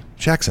 Peavy.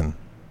 Jackson.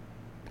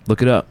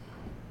 Look it up.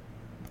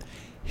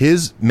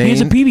 His main... He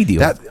has a Peavy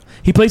deal.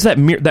 He plays that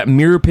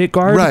mirror pick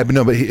guard. Right, but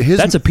no, but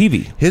that's a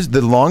Peavy.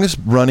 The longest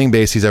running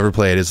bass he's ever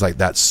played is like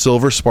that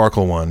Silver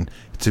Sparkle one.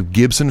 It's a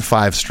Gibson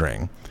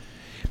 5-string.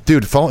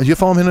 Dude, do you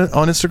follow him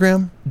on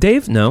Instagram?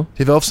 Dave? No.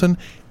 Dave Ellefson?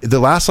 The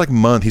last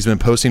month, he's been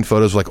posting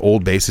photos of like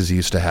old basses he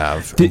used to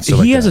have.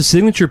 He has a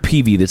signature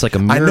PV that's like a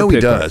mirror. I know he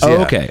does. Oh,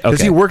 yeah. okay.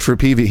 Because he worked for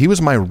PV. He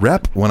was my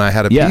rep when I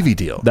had a PV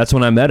deal. That's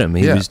when I met him.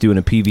 He was doing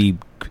a PV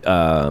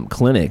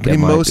clinic. He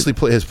mostly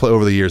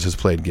over the years has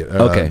played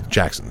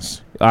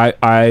Jacksons.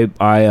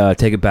 I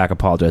take it back.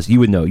 Apologize. You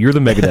would know. You're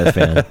the Megadeth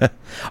fan.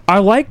 I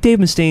like Dave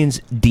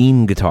Mustaine's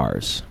Dean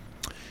guitars.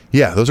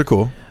 Yeah, those are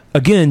cool.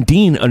 Again,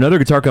 Dean, another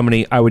guitar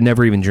company I would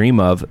never even dream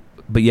of,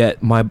 but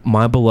yet my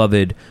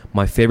beloved,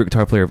 my favorite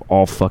guitar player of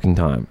all fucking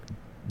time,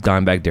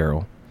 Dimebag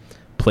Darrell,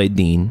 played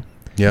Dean.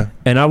 Yeah.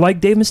 And I like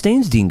Dave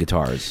Mustaine's Dean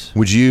guitars.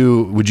 Would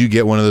you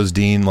get one of those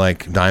Dean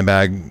like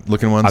Dimebag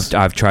looking ones?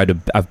 I've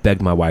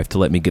begged my wife to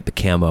let me get the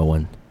camo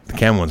one. The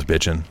camo one's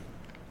bitchin'.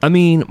 I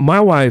mean, my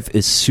wife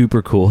is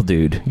super cool,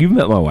 dude. You've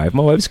met my wife.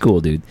 My wife's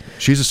cool, dude.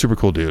 She's a super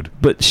cool dude.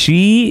 But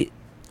it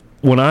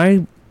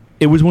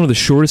was one of the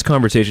shortest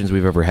conversations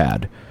we've ever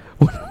had.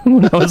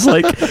 When I was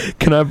like,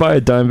 can I buy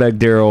a Dimebag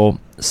Darrell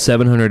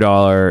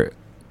 $700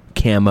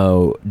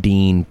 camo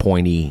Dean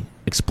pointy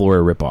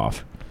Explorer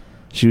ripoff?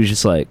 She was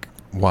just like,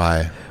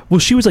 why? Well,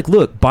 she was like,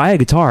 look, buy a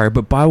guitar,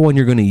 but buy one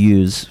you're going to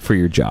use for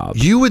your job.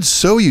 You would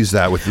so use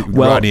that with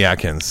Rodney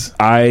Atkins.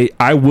 I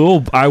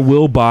will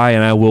buy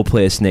and I will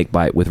play a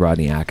Snakebite with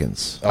Rodney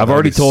Atkins. I've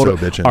already told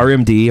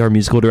RMD, our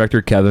musical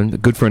director, Kevin, a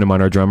good friend of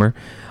mine, our drummer,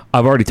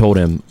 I've already told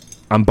him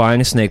I'm buying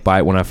a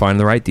Snakebite when I find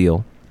the right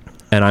deal.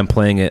 And I'm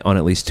playing it on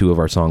at least 2 of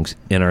our songs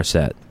in our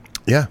set.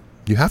 Yeah,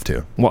 you have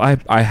to. Well,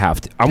 I have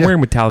to. I'm wearing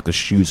Metallica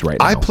shoes right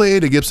now. I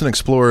played a Gibson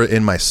Explorer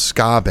in my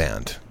ska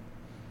band.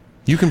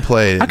 You can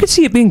play... I could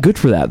see it being good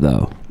for that,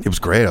 though. It was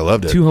great. I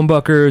loved it. 2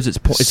 humbuckers.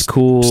 It's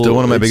cool. Still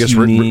one of my biggest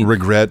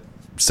regret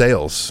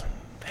sales.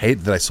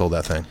 Hate that I sold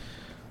that thing.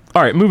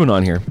 All right, moving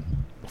on here.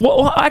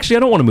 Well, actually,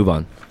 I don't want to move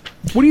on.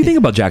 What do you think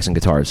about Jackson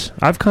guitars?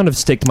 I've kind of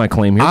staked my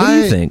claim here. What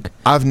do you think?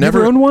 I've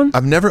never owned one?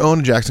 I've never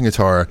owned a Jackson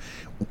guitar.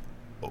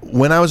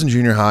 When I was in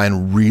junior high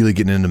and really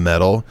getting into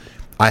metal,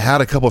 I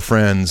had a couple of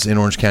friends in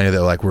Orange County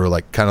that like were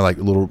like kind of like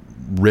little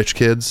rich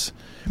kids,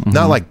 Mm-hmm.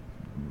 not like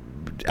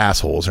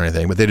assholes or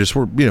anything, but they just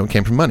were, you know,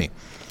 came from money.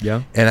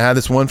 Yeah. And I had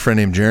this one friend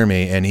named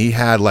Jeremy, and he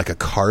had like a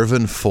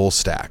Carvin full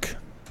stack.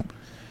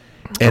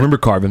 I remember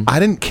Carvin. I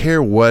didn't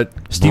care what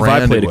Steve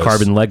brand I played it a was.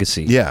 Carvin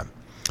Legacy. Yeah.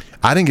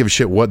 I didn't give a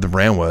shit what the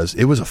brand was.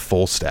 It was a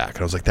full stack. And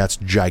I was like, that's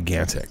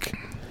gigantic.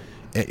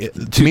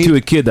 To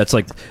a kid, that's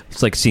like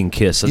it's like seeing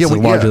Kiss. It's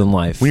larger than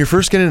life. When you're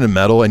first getting into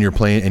metal and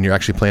you're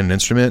actually playing an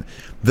instrument,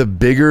 the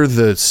bigger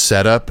the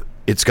setup,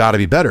 it's got to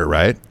be better,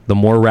 right? The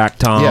more rack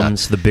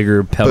toms, the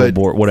bigger pedal But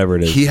board, whatever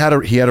it is. He had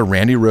a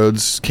Randy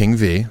Rhoads King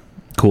V.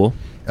 Cool.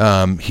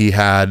 He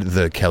had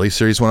the Kelly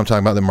series one I'm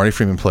talking about that Marty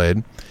Freeman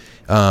played.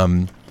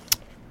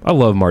 I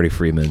love Marty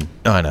Freeman.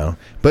 I know,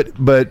 but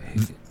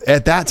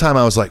at that time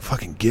I was like,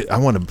 fucking I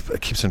want to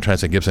keep trying to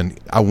say Gibson.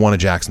 I want a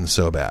Jackson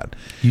so bad.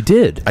 You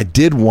did. I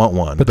did want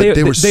one, but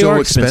they were so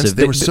expensive.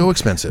 They were so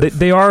expensive.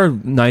 They are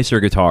nicer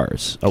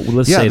guitars.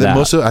 Let's say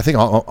that. I think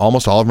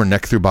almost all of them are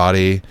neck through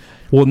body.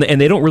 Well,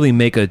 and they don't really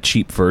make a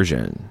cheap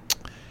version.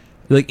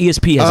 Like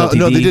ESP has LTD.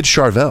 No, they did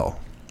Charvel.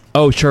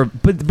 Oh,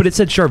 but it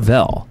said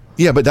Charvel.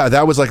 Yeah, but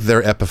that was like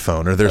their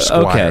Epiphone or their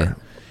Squire. Okay.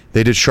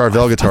 They did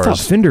Charvel guitars. I thought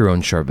Fender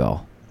owned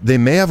Charvel. They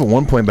may have at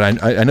one point,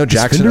 but I know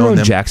Jackson Fender owned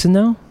them. Jackson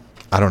now?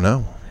 I don't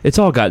know. It's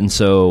all gotten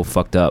so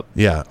fucked up.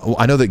 Yeah, well,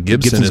 I know that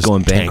Gibson's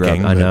going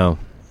bankrupt. I know.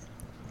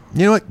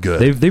 You know what?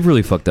 Good. They've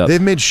really fucked up.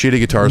 They've made shitty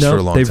guitars for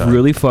a long time. They've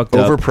really fucked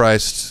up.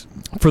 Overpriced.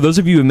 For those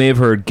of you who may have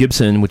heard,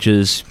 Gibson, which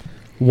is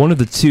one of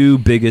the two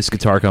biggest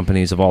guitar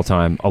companies of all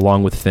time,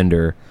 along with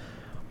Fender,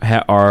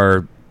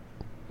 are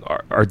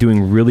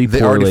doing really poorly.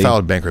 They already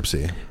filed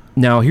bankruptcy.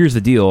 Now, here's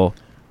the deal.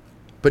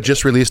 But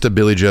just released a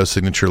Billy Joe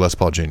signature Les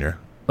Paul Jr.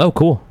 Oh,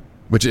 cool.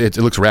 Which it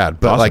looks rad,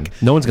 but awesome.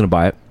 like no one's gonna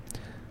buy it.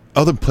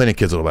 Oh, the Planet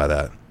Kids will buy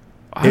that.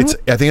 I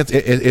think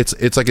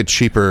it's like a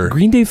cheaper.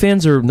 Green Day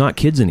fans are not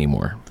kids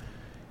anymore.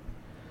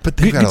 But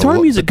guitar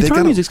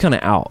music's kind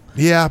of out.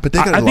 Yeah, but they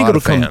got a lot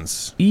of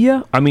fans.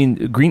 Yeah, I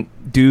mean,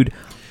 dude.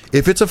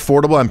 If it's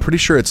affordable, I'm pretty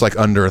sure it's like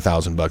under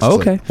 $1,000. Oh,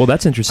 okay, well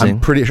that's interesting. I'm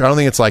pretty sure. I don't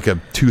think it's like a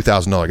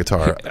 $2,000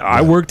 guitar.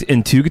 I worked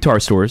in 2 guitar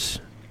stores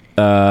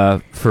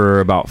for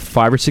about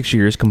 5 or 6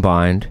 years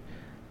combined,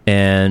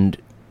 and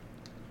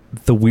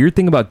the weird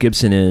thing about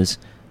Gibson is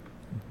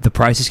the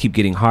prices keep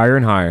getting higher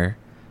and higher.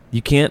 You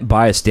can't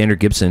buy a standard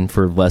Gibson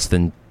for less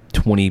than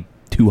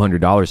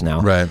 $2,200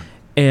 now. Right.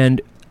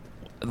 And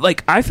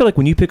like I feel like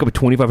when you pick up a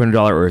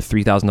 $2,500 or a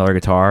 $3,000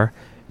 guitar,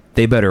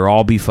 they better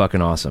all be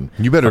fucking awesome.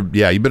 You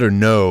better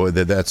know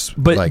that's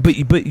but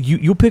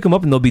you'll pick them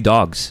up and they'll be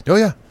dogs. Oh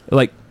yeah.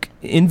 Like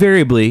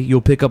invariably you'll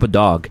pick up a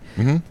dog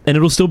and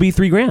it'll still be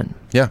 $3,000.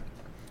 Yeah.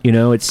 You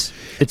know, it's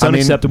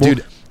unacceptable.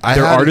 Dude,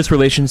 their artist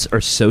relations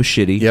are so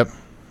shitty. Yep.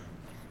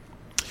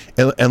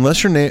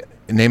 Unless your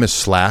name is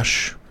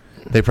Slash,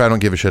 they probably don't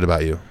give a shit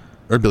about you.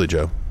 Or Billy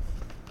Joe.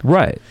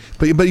 Right.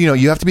 But you know,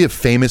 you have to be a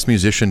famous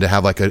musician to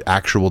have like an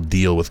actual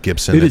deal with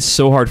Gibson. It is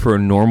so hard for a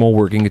normal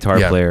working guitar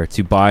player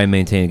to buy and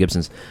maintain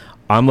Gibsons.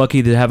 I'm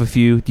lucky to have a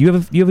few. Do you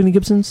have any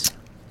Gibsons?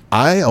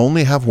 I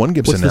only have one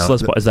Gibson now. What's this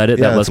Les Paul? Is that it?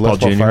 Yeah, that Les Paul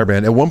Jr.?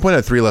 Firebrand. At one point I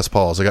had 3 Les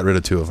Pauls. I got rid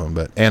of 2 of them,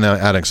 but and I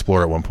had an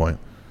Explorer at one point.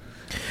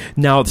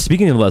 Now,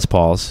 speaking of Les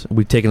Pauls,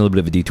 we've taken a little bit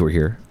of a detour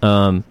here.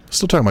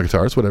 Still talking about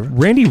guitars, whatever.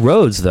 Randy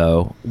Rhoads,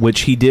 though,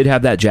 which he did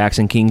have that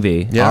Jackson King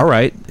V. Yeah. All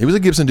right. He was a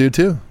Gibson dude,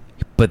 too.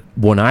 But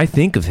when I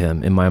think of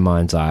him in my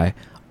mind's eye,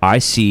 I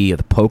see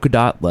the polka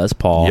dot Les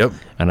Paul,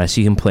 and I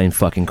see him playing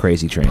fucking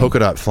Crazy Train. Polka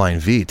dot Flying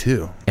V,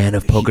 too. And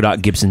a polka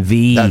dot Gibson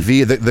V. That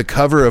V, the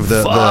cover of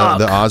the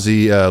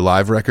Ozzy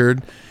live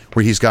record,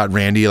 where he's got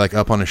Randy like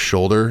up on his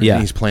shoulder,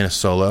 and he's playing a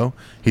solo.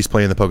 He's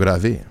playing the polka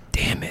dot V.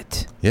 Damn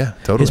it. Yeah,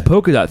 totally. His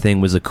polka dot thing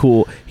was he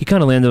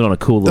kind of landed on a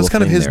cool little That's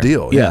kind of his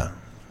deal, yeah.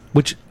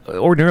 Which,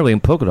 ordinarily in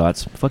polka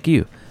dots, fuck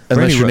you.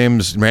 Unless your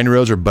name's Randy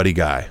Rhoads or Buddy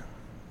Guy.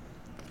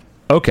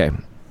 Okay.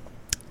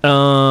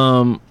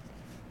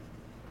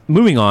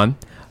 Moving on.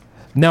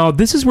 Now,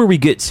 this is where we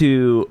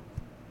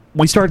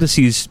start to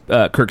see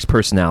Kirk's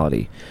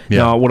personality. Yeah.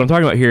 Now, what I'm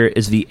talking about here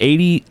is the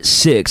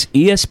 86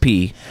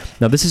 ESP.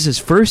 Now, this is his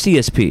first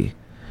ESP,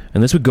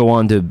 and this would go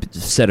on to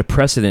set a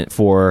precedent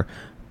for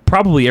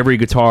probably every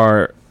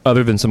guitar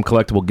other than some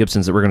collectible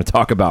Gibsons that we're going to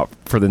talk about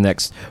for the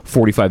next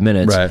 45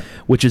 minutes,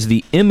 which is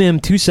the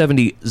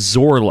MM270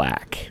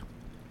 Zorlak.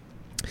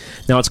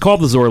 Now, it's called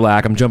the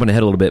Zorlak. I'm jumping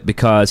ahead a little bit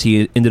because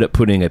he ended up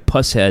putting a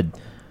Pusshead.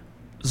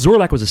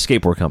 Zorlak was a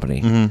skateboard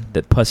company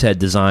that Pusshead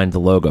designed the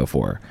logo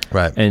for.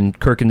 Right. And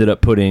Kirk ended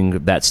up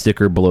putting that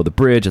sticker below the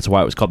bridge. That's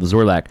why it was called the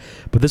Zorlak.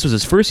 But this was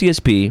his first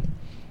ESP.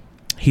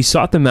 He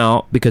sought them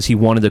out because he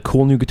wanted a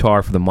cool new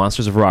guitar for the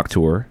Monsters of Rock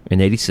tour in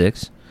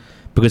 '86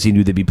 because he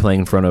knew they'd be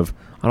playing in front of,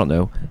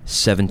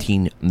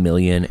 17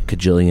 million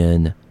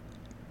kajillion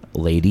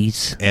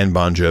ladies. And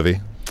Bon Jovi.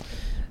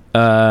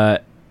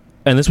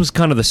 And this was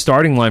kind of the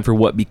starting line for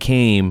what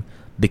became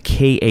the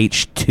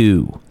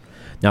KH2.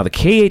 Now, the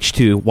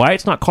KH2, why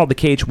it's not called the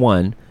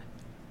KH1,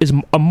 is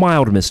a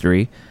mild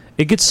mystery.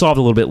 It gets solved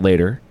a little bit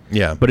later.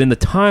 Yeah. But in the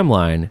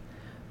timeline,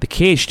 the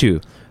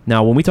KH2.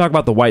 Now, when we talk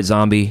about the White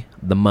Zombie,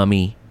 the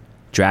Mummy,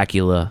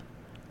 Dracula,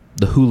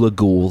 the Hula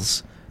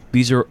Ghouls.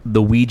 These are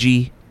the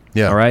Ouija.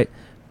 Yeah. All right.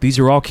 These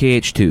are all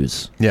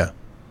KH2s. Yeah.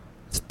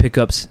 It's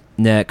pickups,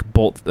 neck,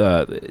 bolt,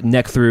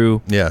 neck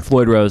through. Yeah.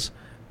 Floyd Rose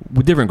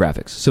with different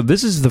graphics. So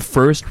this is the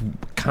first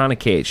kind of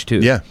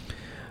KH2. Yeah.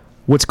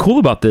 What's cool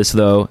about this,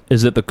 though,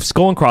 is that the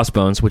skull and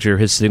crossbones, which are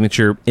his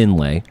signature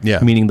inlay,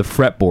 meaning the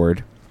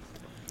fretboard,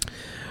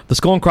 the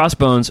skull and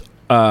crossbones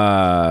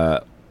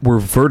were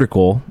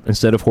vertical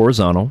instead of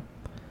horizontal.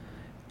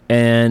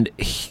 And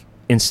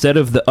instead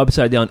of the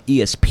upside-down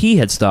ESP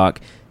headstock,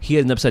 he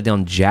had an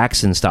upside-down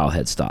Jackson-style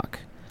headstock.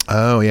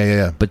 Oh,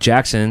 yeah. But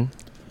Jackson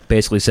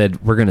basically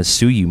said, we're going to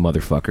sue you,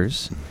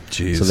 motherfuckers.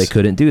 Jeez. So they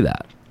couldn't do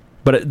that.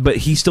 But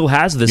he still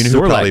has this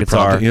Zorlak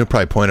guitar.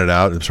 Probably pointed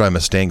out. It's probably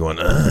Mustaine going,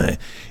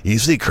 you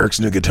see Kirk's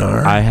new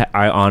guitar?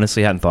 I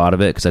honestly hadn't thought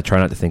of it because I try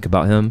not to think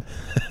about him.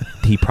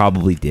 He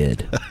probably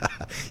did.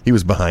 He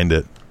was behind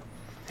it.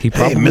 He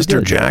probably Hey, Mr.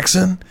 did.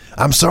 Jackson?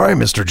 I'm sorry,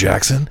 Mr.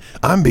 Jackson.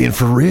 I'm being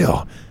for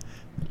real.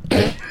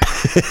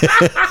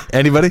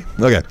 Anybody?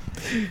 Okay.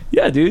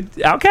 Yeah,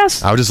 dude.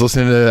 Outcast? I was just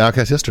listening to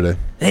Outcast yesterday.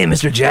 Hey,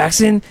 Mr.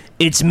 Jackson,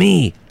 it's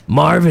me,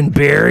 Marvin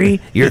Berry,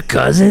 your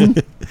cousin.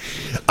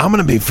 I'm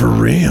going to be for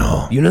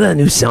real. You know that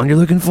new sound you're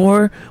looking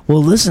for?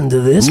 Well, listen to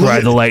this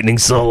Ride the Lightning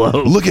solo.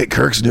 Look at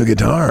Kirk's new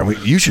guitar.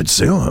 You should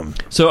sue him.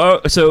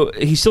 So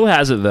he still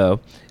has it, though.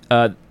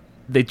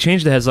 They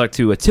changed the headstock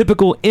to a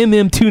typical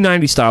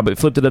MM290 style, but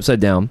flipped it upside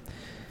down.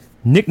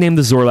 Nicknamed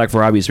the Zorlak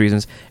for obvious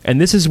reasons.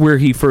 And this is where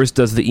he first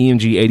does the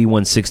EMG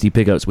 8160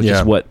 pickups, which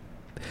is what...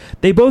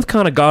 They both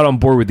kind of got on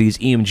board with these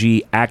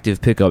EMG active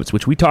pickups,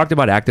 which we talked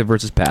about active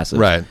versus passive.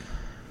 Right.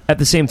 At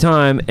the same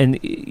time, and,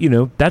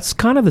 that's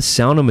kind of the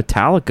sound of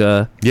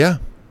Metallica. Yeah.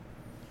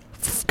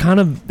 Kind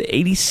of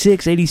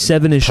 86,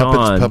 87-ish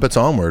on. Puppets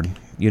onward.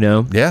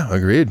 Yeah,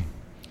 agreed.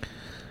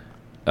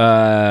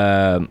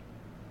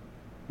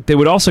 They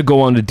would also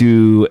go on to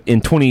do, in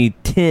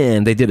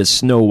 2010, they did a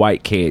Snow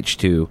White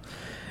KH2.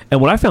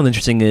 And what I found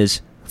interesting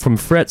is, from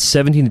frets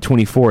 17 to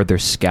 24, they're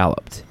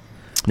scalloped.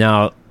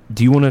 Now,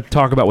 do you want to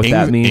talk about what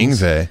that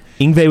means?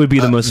 Yngwie would be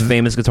the most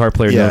famous guitar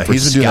player known for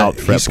scalloped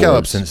fretboards. He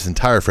scallops his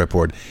entire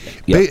fretboard.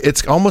 Yep.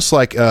 It's almost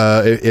like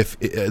if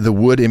the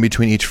wood in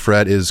between each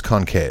fret is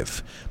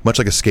concave, much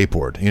like a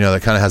skateboard.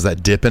 That kind of has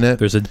that dip in it.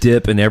 There's a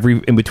dip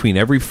in between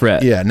every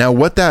fret. Yeah. Now,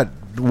 what that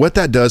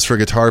does for a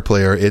guitar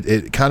player,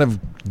 it kind of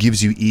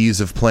gives you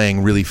ease of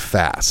playing really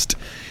fast.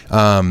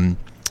 Does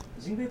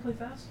Yngwie play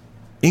fast?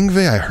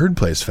 Yngwie, I heard,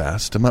 plays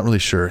fast. I'm not really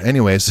sure.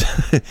 Anyways. I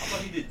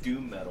thought he did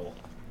doom metal.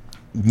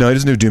 No, he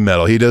doesn't do doom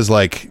metal. He does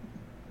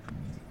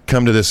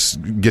come to this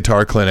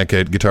guitar clinic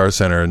at Guitar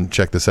Center and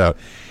check this out.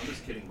 I'm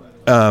just kidding, by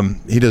the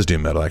way. He does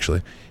doom metal,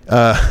 actually.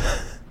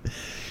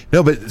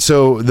 No, but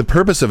so the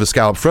purpose of a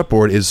scallop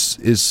fretboard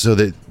is so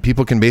that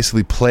people can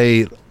basically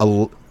play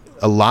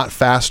a lot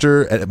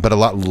faster, but a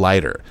lot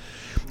lighter.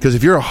 Because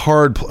if you're a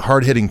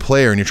hard-hitting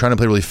player and you're trying to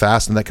play really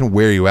fast, then that can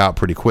wear you out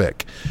pretty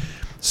quick.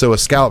 So a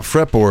scallop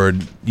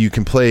fretboard, you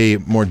can play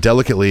more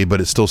delicately, but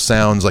it still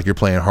sounds like you're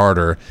playing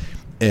harder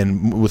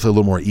and with a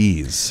little more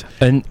ease.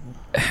 And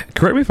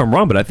correct me if I'm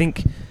wrong, but I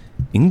think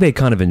Yngwie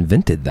kind of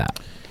invented that.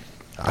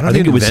 I don't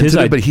think it was his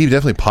idea, but he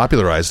definitely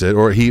popularized it,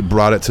 or he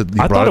brought it to.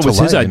 I thought it was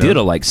his idea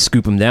to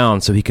scoop him down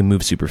so he can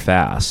move super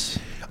fast.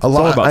 I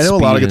know a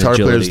lot of guitar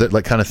players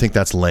that kind of think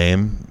that's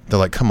lame. They're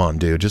like, "Come on,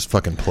 dude, just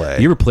fucking play."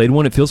 You ever played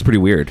one? It feels pretty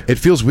weird. It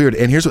feels weird,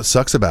 and here's what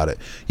sucks about it: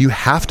 you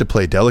have to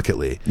play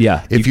delicately.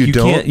 Yeah, if you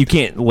don't, you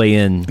can't lay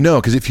in. No,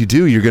 because if you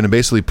do, you're going to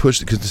basically push.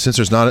 Because since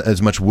there's not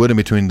as much wood in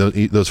between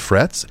those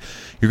frets,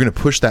 you're going to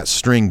push that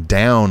string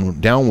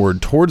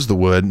downward towards the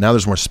wood. Now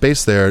there's more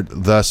space there,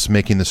 thus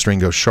making the string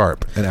go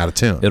sharp and out of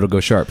tune. It'll go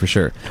sharp for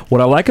sure. What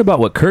I like about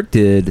what Kirk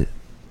did,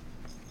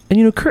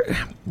 and Kirk,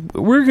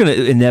 we're going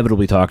to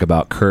inevitably talk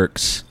about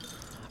Kirk's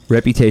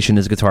reputation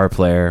as a guitar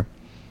player,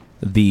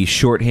 the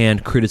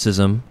shorthand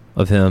criticism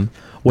of him,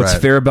 what's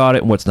fair about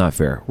it and what's not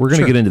fair. We're going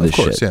to get into this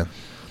shit. Yeah.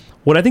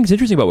 What I think is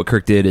interesting about what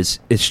Kirk did is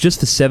it's just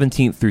the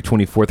 17th through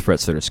 24th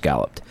frets that are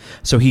scalloped.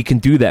 So he can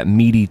do that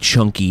meaty,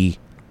 chunky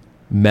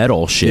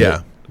metal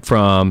shit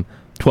from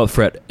 12th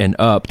fret and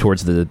up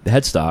towards the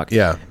headstock.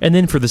 Yeah. And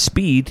then for the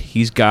speed,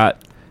 he's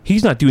not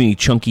doing any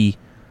chunky...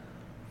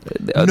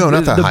 No,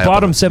 not that high. The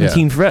bottom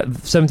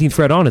 17th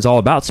fret on is all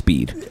about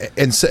speed.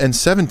 And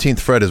 17th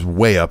fret is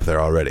way up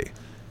there already.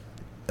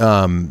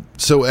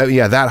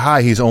 That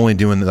high he's only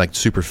doing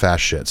super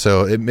fast shit.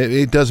 So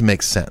it does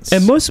make sense.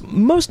 And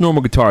most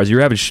normal guitars,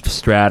 your average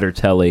Strat or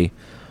Tele,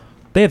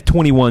 they have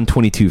 21,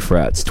 22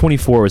 frets.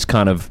 24 is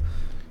kind of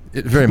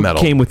very metal.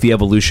 Came with the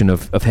evolution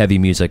of heavy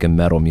music and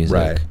metal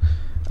music.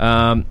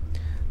 Right.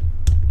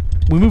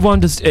 We move on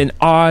to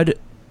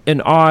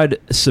an odd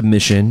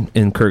submission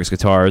in Kirk's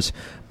guitars,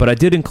 but I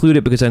did include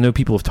it because I know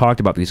people have talked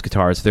about these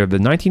guitars. They're the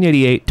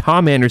 1988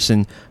 Tom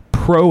Anderson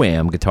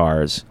Pro-Am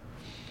guitars.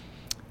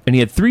 And he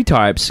had three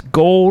types,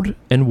 gold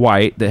and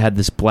white, that had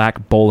this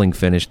black bowling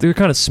finish. They were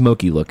kind of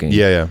smoky looking.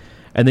 Yeah.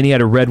 And then he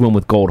had a red one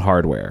with gold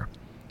hardware.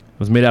 It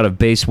was made out of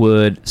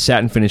basswood,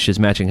 satin finishes,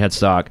 matching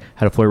headstock,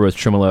 had a Floyd Rose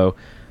tremolo.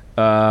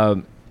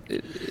 For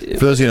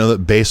those of you who know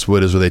that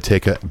basswood is where they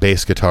take a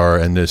bass guitar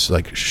and just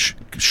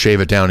shave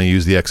it down and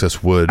use the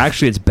excess wood.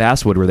 Actually, it's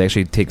basswood, where they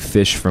actually take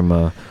fish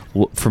from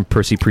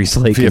Percy Priest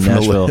Lake Yeah, in from the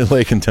Nashville,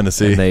 lake in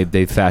Tennessee. and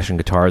they fashion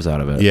guitars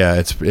out of it.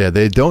 Yeah,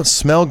 they don't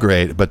smell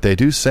great, but they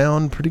do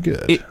sound pretty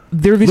good.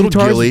 They're these Little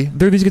guitars. gilly.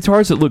 They're these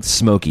guitars that look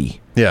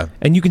smoky. Yeah,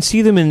 And you can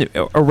see them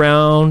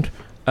around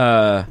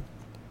the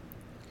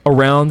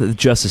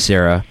Justice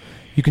era.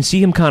 You can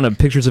see him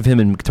pictures of him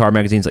in guitar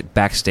magazines, like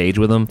backstage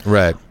with him.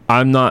 right.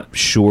 I'm not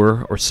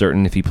sure or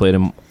certain if he played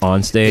him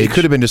on stage. It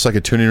could have been just like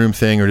a tuning room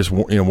thing, or just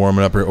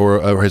warming up,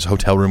 or his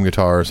hotel room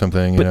guitar or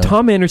something. But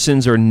Tom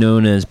Anderson's are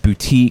known as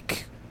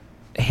boutique,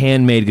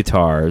 handmade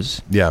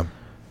guitars. Yeah,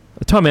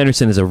 Tom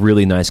Anderson is a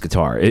really nice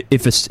guitar.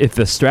 If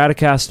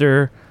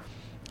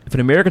an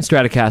American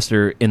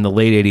Stratocaster in the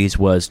late '80s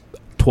was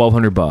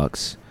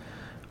 $1,200,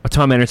 a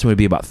Tom Anderson would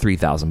be about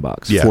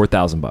 $3,000, Yeah.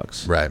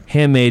 $4,000. Right.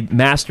 Handmade,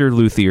 master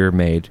luthier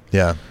made.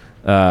 yeah.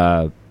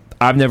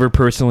 I've never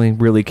personally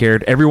really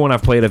cared. Everyone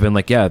I've played, I've been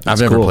like, yeah, that's I've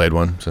never cool. played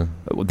one, so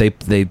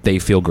They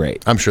feel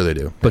great. I'm sure they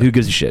do. But who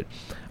gives a shit?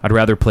 I'd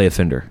rather play a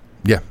Fender.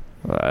 Yeah,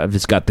 I've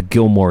just got the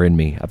Gilmore in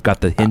me. I've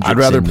got the Hendrix I'd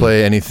rather in me.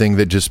 play anything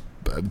that just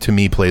to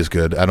me plays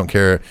good. I don't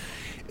care.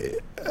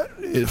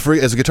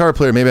 As a guitar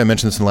player, maybe I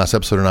mentioned this in the last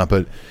episode or not,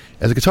 but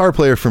as a guitar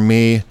player, for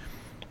me,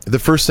 the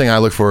first thing I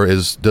look for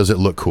is, does it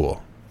look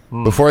cool?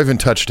 Before I even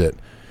touched it.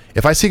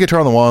 If I see a guitar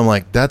on the wall, I'm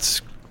like,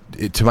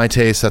 to my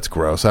taste, that's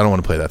gross. I don't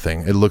want to play that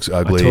thing. It looks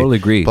ugly. I totally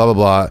agree. Blah, blah,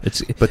 blah.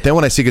 It's- But then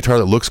when I see a guitar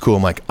that looks cool,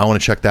 I'm like, I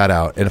want to check that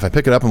out. And if I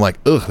pick it up, I'm like,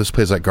 ugh, this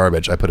plays like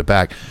garbage. I put it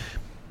back.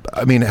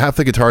 I mean, half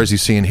the guitars you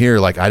see in here,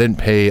 like, I didn't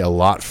pay a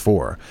lot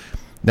for.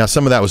 Now,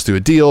 some of that was through a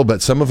deal,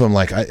 but some of them,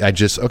 like, I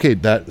just, okay,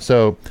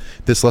 so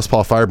this Les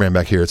Paul Firebrand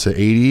back here, it's an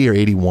 80 or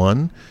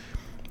 81.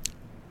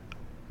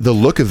 The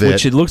look of it.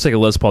 Which it looks like a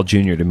Les Paul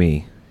Jr. to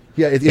me.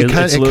 Yeah, it It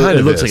kind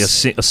of looks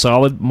is. like a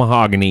solid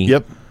mahogany.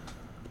 Yep.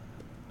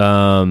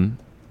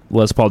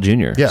 Les Paul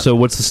Jr. Yeah. So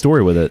what's the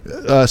story with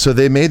it? So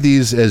they made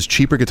these as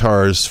cheaper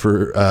guitars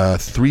for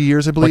 3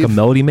 years, I believe. Like a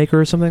Melody Maker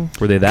or something?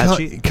 Were they that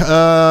cheap?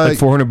 Like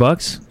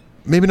 $400?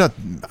 Maybe not.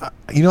 I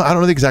don't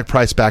know the exact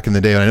price back in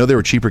the day, but I know they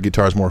were cheaper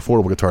guitars, more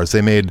affordable guitars.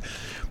 They made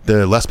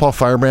the Les Paul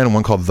Firebrand and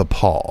one called the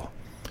Paul.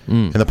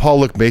 And the Paul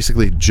looked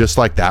basically just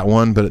like that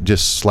one, but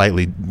just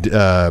slightly.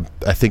 I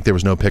think there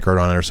was no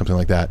pickguard on it or something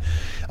like that.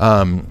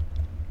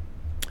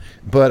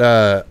 But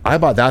I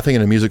bought that thing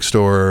in a music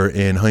store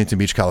in Huntington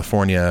Beach,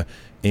 California,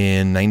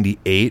 in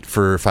 '98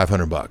 for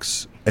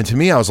 $500. And to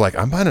me, I was like,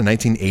 I'm buying a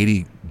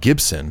 1980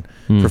 Gibson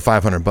for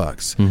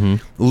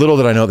 $500. Little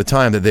did I know at the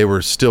time that they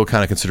were still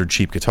kind of considered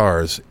cheap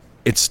guitars.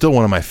 It's still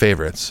one of my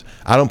favorites.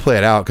 I don't play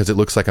it out because it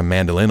looks like a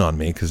mandolin on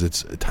me because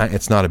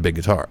it's not a big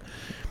guitar.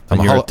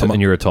 And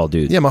you're a tall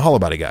dude. Yeah, I'm a hollow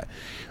body guy.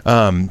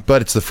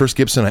 But it's the first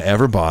Gibson I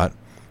ever bought.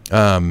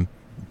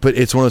 But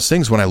it's one of those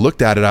things, when I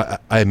looked at it,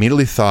 I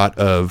immediately thought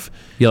of...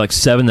 Yeah, like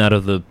 7 out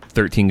of the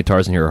 13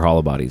 guitars in here are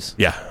hollow bodies.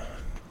 Yeah.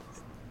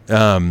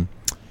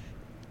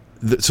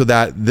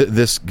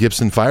 This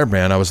Gibson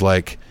Firebrand, I was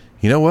like,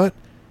 you know what?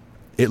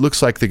 It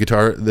looks like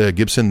the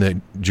Gibson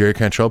that Jerry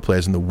Cantrell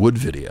plays in the Wood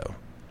video.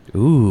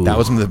 Ooh. That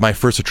was my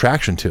first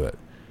attraction to it.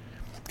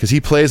 Because he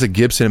plays a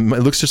Gibson. It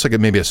looks just like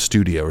maybe a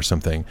studio or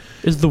something.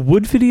 Is the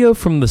Wood video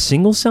from the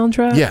single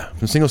soundtrack? Yeah, from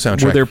the single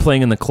soundtrack. Where they're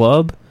playing in the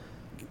club?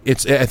 I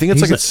think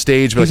it's like a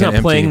stage, but he's like not an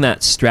empty. playing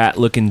that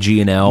Strat-looking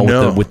G&L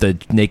No. with the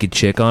naked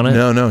chick on it?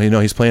 No,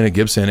 he's playing a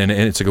Gibson, and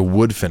it's like a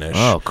wood finish.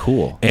 Oh,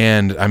 cool.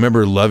 And I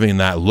remember loving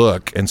that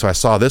look, and so I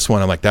saw this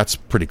one. I'm like, that's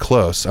pretty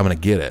close. I'm going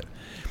to get it.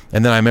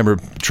 And then I remember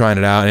trying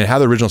it out, and it had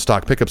the original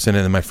stock pickups in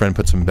it, and my friend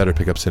put some better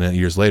pickups in it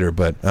years later.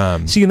 But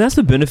see, and that's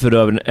the benefit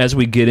of it. And as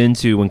we get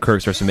into when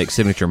Kirk starts to make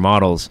signature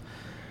models,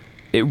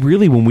 it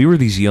really, when we were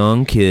these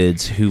young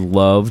kids who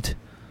loved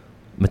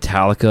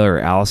Metallica or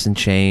Alice in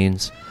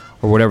Chains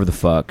or whatever the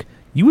fuck,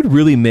 you would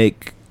really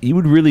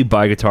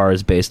buy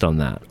guitars based on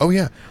that. oh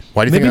yeah,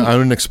 why do you think I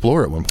owned an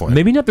Explorer at one point?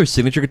 Maybe not their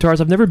signature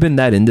guitars. I've never been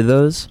that into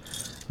those,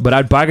 but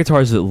I'd buy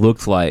guitars that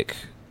looked like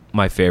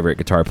my favorite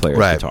guitar player's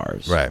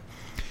guitars. Right.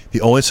 The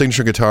only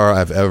signature guitar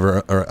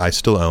I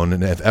still own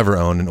and have ever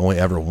owned and only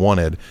ever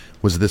wanted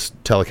was this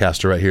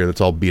Telecaster right here that's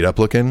all beat up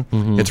looking.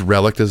 It's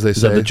relic, as they say.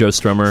 Is that the Joe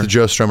Strummer? It's the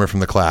Joe Strummer from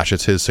The Clash.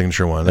 It's his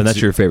signature one. And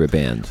that's your favorite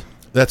band?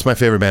 That's my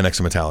favorite band next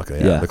to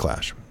Metallica, Yeah. The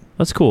Clash.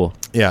 That's cool.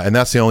 Yeah, and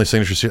that's the only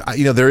signature.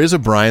 There is a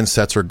Brian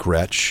Setzer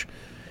Gretsch.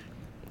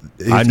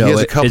 I know He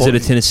has it. a couple, Is it a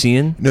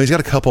Tennessean? No, he's got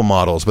a couple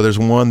models, but there's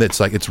one that's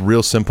like, it's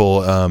real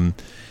simple.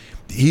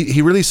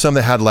 He released some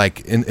that had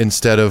like,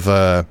 instead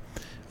of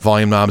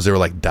volume knobs, they were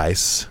like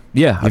dice.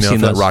 Yeah, I've seen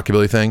for that those.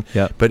 rockabilly thing.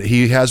 Yeah. But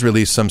he has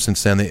released some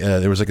since then.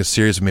 There was like a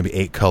series of maybe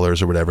 8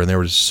 colors or whatever, and they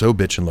were just so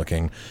bitchin'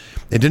 looking.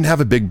 It didn't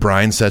have a big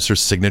Brian Setzer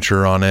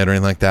signature on it or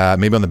anything like that.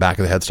 Maybe on the back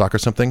of the headstock or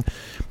something.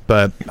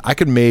 But I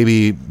could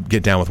maybe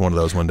get down with one of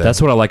those one day. That's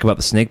what I like about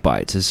the snake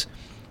bites. Is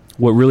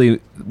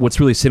what's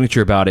really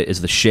signature about it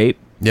is the shape.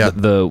 Yeah.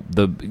 The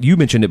you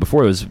mentioned it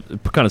before. It was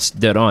kind of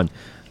dead on.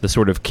 The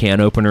sort of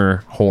can opener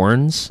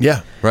horns.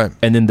 Yeah, right.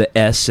 And then the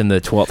S and the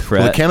 12th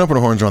fret. Well, the can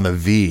opener horns are on the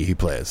V he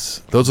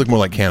plays. Those look more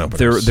like can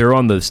openers. They're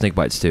on the snake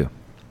bites too.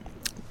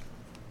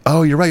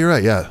 Oh, you're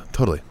right. Yeah,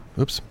 totally.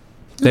 Oops.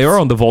 They are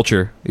on the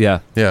Vulture, yeah.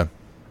 Yeah.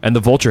 And the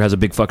Vulture has a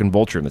big fucking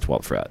Vulture in the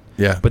 12th fret.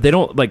 Yeah. But they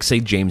don't, like, say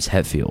James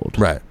Hetfield.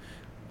 Right.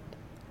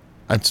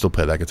 I'd still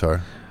play that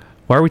guitar.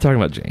 Why are we talking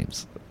about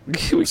James?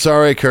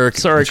 Sorry, Kirk.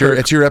 Sorry, Kirk.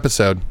 It's your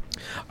episode.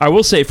 I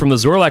will say, from the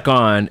Zorlak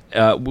on,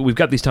 we've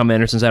got these Tom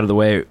Andersons out of the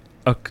way.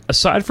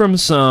 Aside from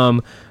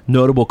some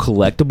notable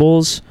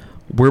collectibles,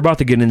 we're about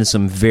to get into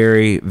some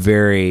very,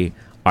 very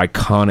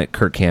iconic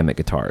Kirk Hammett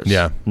guitars.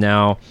 Yeah.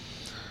 Now,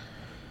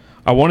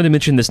 I wanted to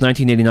mention this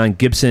 1989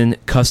 Gibson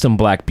Custom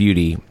Black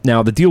Beauty.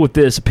 Now, the deal with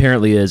this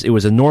apparently is it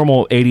was a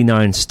normal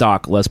 89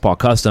 stock Les Paul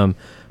Custom,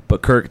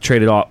 but Kirk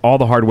traded all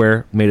the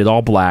hardware, made it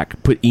all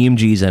black, put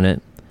EMGs in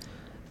it,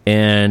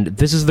 and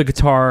this is the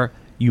guitar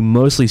you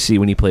mostly see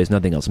when he plays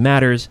Nothing Else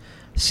Matters,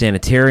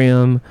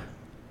 Sanitarium,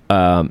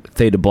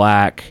 Fade to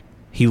Black.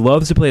 He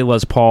loves to play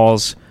Les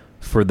Pauls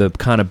for the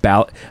kind of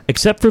ballad,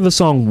 except for the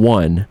song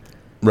One.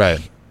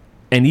 Right.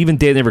 And even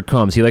Day Never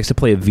Comes, he likes to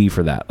play a V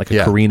for that, like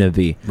a Carina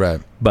V. Right.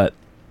 But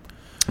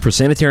for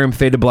Sanitarium,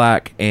 Fade to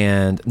Black,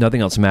 and Nothing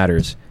Else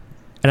Matters,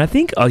 and I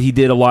think he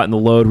did a lot in the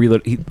Load,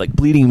 Reload, like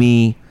Bleeding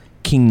Me,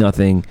 King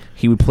Nothing,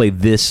 he would play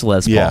this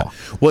Les Paul. Yeah.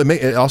 Well,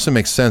 it also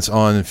makes sense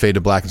on Fade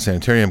to Black and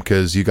Sanitarium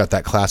because you got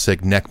that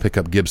classic neck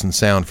pickup Gibson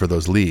sound for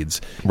those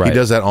leads. Right. He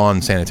does that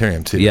on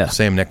Sanitarium too. Yeah.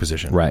 Same neck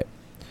position. Right.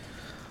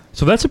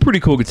 So that's a pretty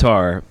cool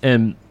guitar,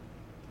 and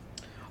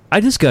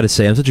I just got to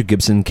say, I'm such a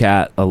Gibson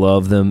cat. I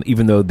love them,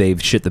 even though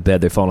they've shit the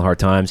bed, they've fallen hard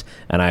times,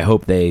 and I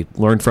hope they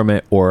learn from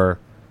it, or,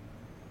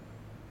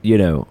 you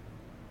know,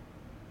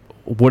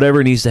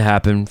 whatever needs to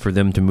happen for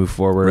them to move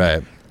forward.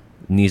 Right.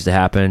 Needs to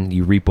happen.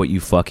 You reap what you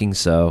fucking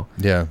sow.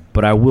 Yeah.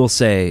 But I will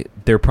say,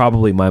 they're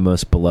probably my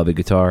most beloved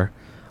guitar.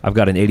 I've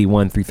got an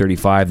 81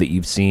 335 that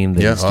you've seen.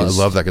 That is I just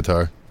love that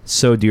guitar.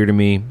 so dear to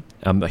me.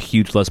 I'm a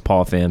huge Les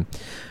Paul fan.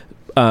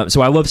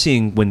 So I love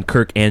seeing when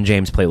Kirk and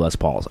James play Les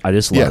Pauls. I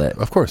just love it.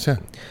 Of course, yeah.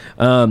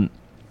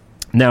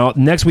 Now,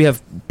 next we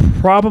have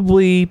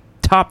probably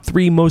top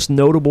 3 most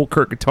notable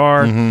Kirk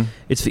guitar. Mm-hmm.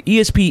 It's the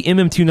ESP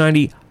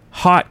MM290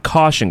 Hot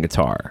Caution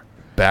guitar.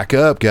 Back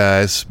up,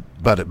 guys.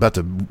 About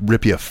to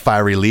rip you a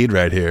fiery lead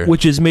right here.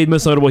 Which is made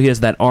most notable. He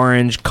has that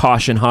orange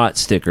Caution Hot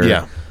sticker.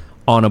 Yeah.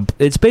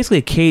 It's basically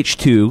a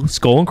KH2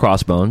 skull and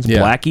crossbones,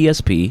 black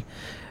ESP,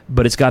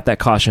 but it's got that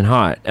Caution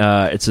Hot.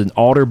 It's an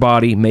alder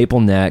body, maple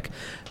neck.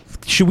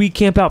 Should we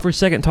camp out for a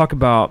second and talk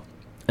about...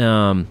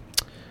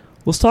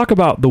 let's talk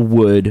about the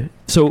wood.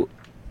 So,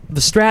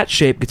 the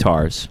Strat-shaped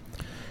guitars...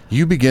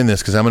 You begin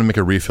this because I'm going to make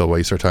a refill while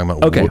you start talking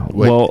about okay, wood.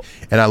 Well,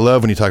 and I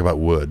love when you talk about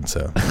wood,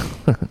 so...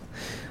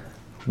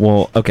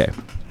 Well, okay.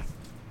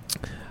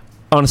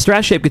 On a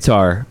Strat-shaped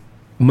guitar,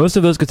 most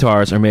of those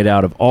guitars are made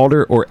out of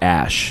alder or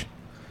ash.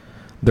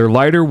 They're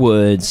lighter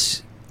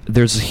woods.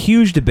 There's a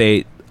huge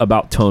debate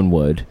about tone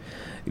wood.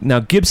 Now,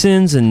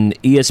 Gibsons and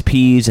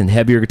ESPs and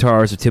heavier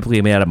guitars are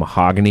typically made out of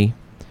mahogany,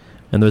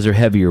 and those are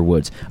heavier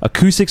woods.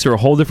 Acoustics are a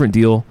whole different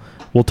deal.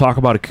 We'll talk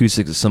about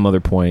acoustics at some other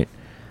point.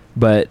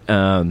 But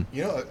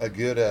you know, a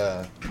good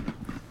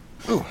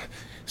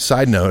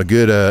side note, a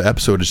good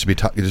episode is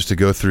just to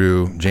go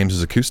through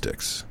James's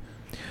acoustics.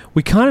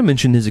 We kind of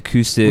mentioned his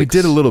acoustics. We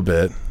did a little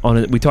bit.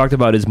 We talked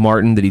about his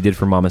Martin that he did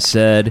for Mama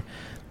Said.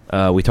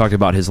 We talked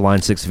about his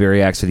Line 6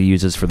 Variax that he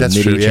uses for the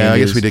MIDI changes. Yeah, I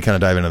guess we did kind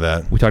of dive into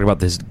that. We talked about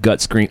this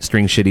gut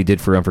string shit he did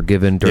for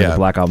Unforgiven during the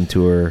Black Album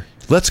tour.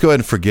 Let's go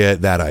ahead and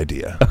forget that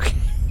idea. Okay.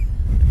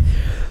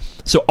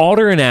 So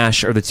alder and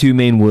ash are the 2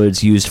 main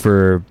woods used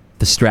for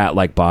the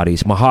Strat-like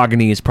bodies.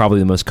 Mahogany is probably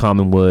the most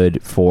common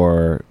wood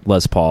for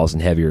Les Pauls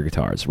and heavier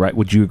guitars, right?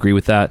 Would you agree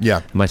with that?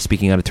 Yeah. Am I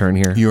speaking out of turn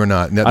here? You are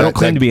not. I don't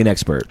claim to be an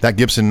expert. That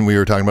Gibson we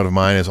were talking about of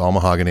mine is all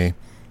mahogany.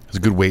 There's a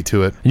good weight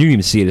to it. And you can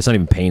even see it. It's not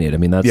even painted. I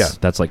mean,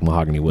 that's like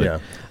mahogany wood. Yeah.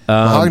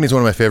 Mahogany is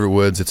one of my favorite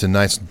woods. It's a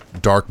nice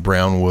dark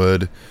brown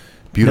wood.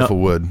 Beautiful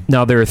wood.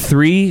 Now, there are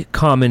 3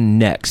 common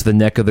necks. The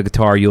neck of the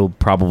guitar you'll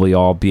probably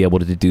all be able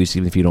to deduce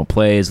even if you don't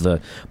play is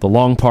the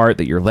long part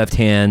that your left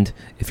hand,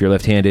 if you're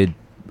left-handed,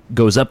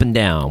 goes up and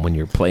down when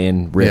you're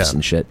playing riffs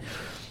and shit.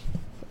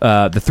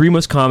 The 3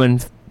 most common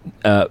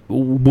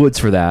woods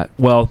for that,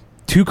 well,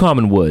 2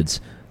 common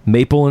woods,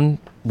 maple and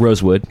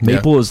rosewood.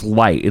 Maple is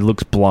light. It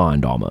looks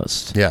blonde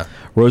almost. Yeah.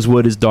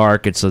 Rosewood is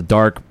dark. It's a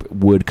dark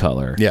wood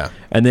color. Yeah.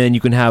 And then you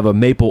can have a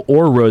maple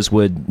or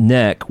rosewood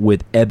neck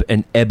with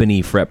an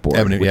ebony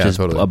fretboard, which is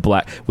totally. a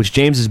black, which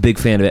James is a big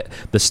fan of it.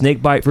 The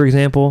Snakebite, for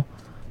example,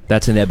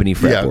 that's an ebony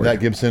fretboard. Yeah, that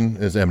Gibson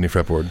is ebony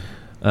fretboard.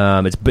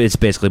 It's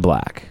basically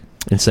black.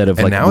 Instead of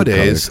like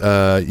nowadays,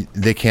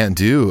 they can't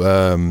do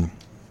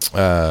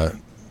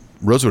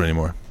rosewood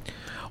anymore.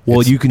 Well,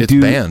 it's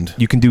banned.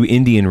 You can do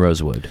Indian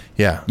rosewood.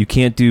 Yeah, you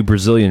can't do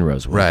Brazilian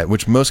rosewood. Right,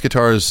 which most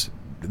guitars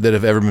that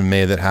have ever been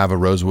made that have a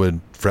rosewood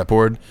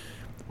fretboard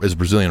is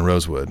Brazilian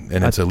rosewood,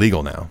 and it's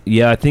illegal now.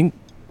 Yeah, I think.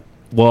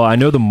 Well, I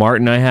know the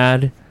Martin I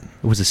had, it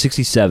was a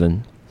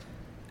 '67,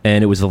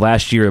 and it was the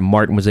last year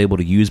Martin was able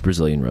to use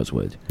Brazilian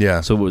rosewood.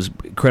 Yeah, so it was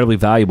incredibly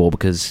valuable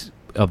because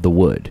of the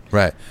wood.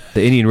 Right.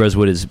 The Indian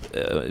rosewood is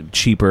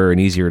cheaper and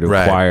easier to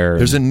acquire.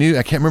 There's a new,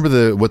 I can't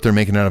remember what they're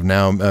making out of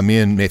now. Me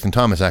and Nathan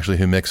Thomas, actually,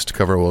 who mixed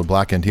Cover World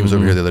Blackened, he was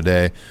over here the other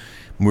day.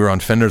 We were on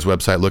Fender's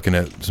website looking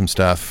at some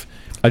stuff,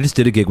 I just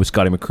did a gig with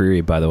Scotty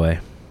McCreery, by the way.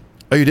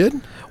 Oh, you did?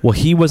 Well,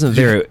 he wasn't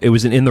there. It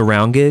was an in the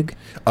round gig.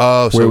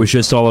 Oh, where it was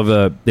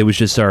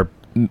just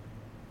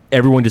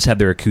everyone just had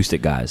their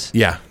acoustic guys.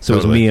 Yeah. So it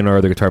was me and our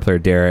other guitar player,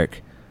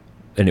 Derek,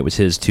 and it was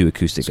his 2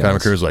 acoustic guys. Scotty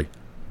McCreery was like,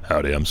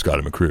 howdy, I'm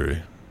Scotty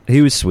McCreery.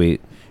 He was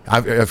sweet.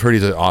 I've heard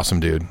he's an awesome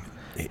dude.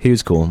 He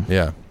was cool.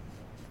 Yeah.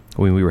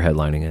 I mean, we were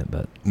headlining it,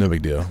 but... No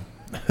big deal.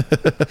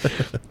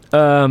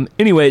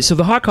 Anyway, so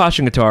the hot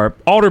caution guitar,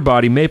 alder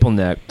body, maple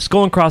neck,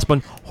 skull and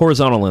crossbone,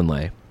 horizontal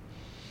inlay.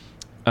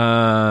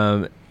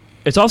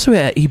 It's also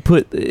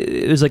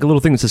it was like a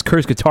little thing that says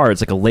Curse Guitar.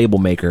 It's like a label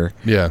maker.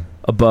 Yeah.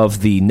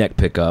 Above the neck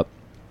pickup.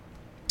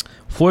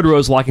 Floyd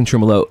Rose locking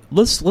tremolo.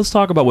 Let's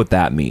talk about what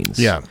that means.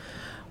 Yeah.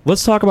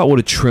 Let's talk about what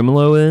a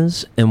tremolo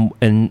is,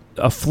 and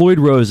a Floyd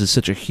Rose is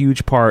such a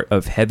huge part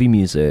of heavy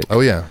music. Oh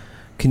yeah.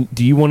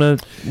 Do you want to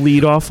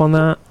lead off on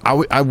that?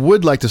 I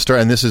would like to start,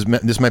 and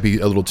this might be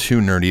a little too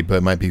nerdy, but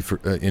it might be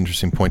an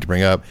interesting point to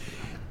bring up.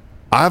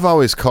 I've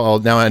always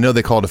called, now I know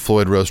they call it a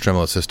Floyd Rose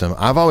tremolo system.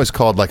 I've always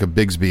called like a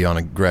Bigsby on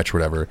a Gretsch or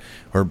whatever,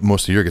 or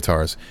most of your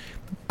guitars.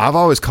 I've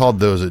always called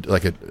those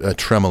like a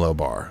tremolo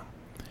bar.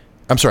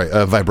 I'm sorry,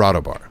 a vibrato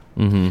bar.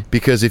 Mm-hmm.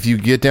 Because if you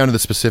get down to the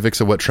specifics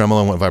of what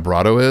tremolo and what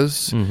vibrato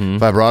is,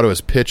 vibrato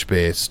is pitch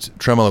based,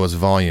 tremolo is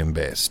volume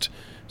based.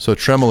 So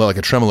tremolo, like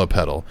a tremolo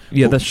pedal.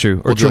 Yeah, that's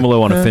true. Or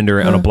tremolo on a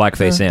Fender on a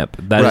blackface amp.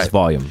 That is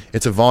volume.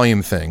 It's a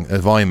volume thing, a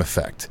volume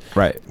effect.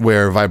 Right.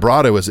 Where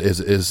vibrato is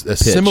a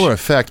similar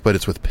effect, but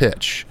it's with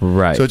pitch.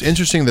 Right. So it's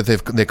interesting that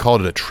they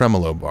called it a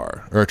tremolo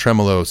bar or a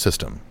tremolo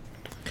system.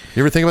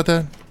 You ever think about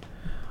that?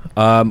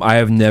 I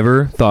have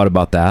never thought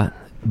about that,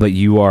 but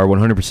you are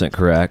 100%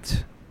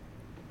 correct.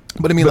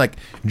 But I mean, like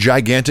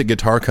gigantic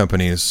guitar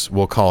companies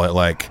will call it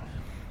like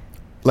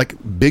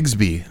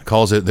Bigsby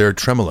calls it their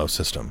tremolo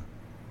system.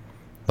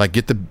 Like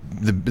get the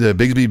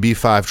Bigsby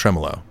B5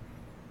 tremolo.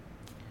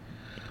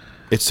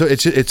 It's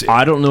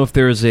I don't know if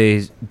there's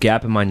a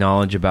gap in my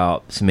knowledge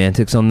about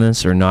semantics on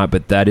this or not,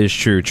 but that is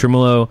true.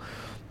 Tremolo,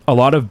 a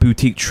lot of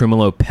boutique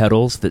tremolo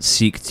pedals that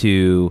seek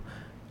to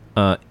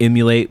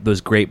emulate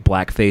those great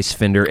blackface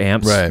Fender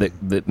amps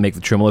that make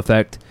the tremolo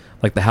effect,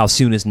 like the How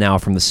Soon Is Now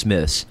from the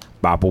Smiths.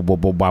 Bobble,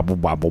 bobble, bobble,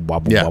 bobble,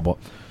 bobble, bobble.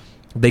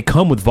 They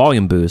come with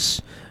volume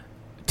boosts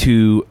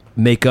to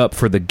make up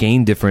for the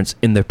gain difference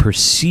in the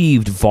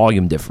perceived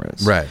volume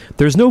difference. Right.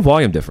 There's no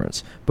volume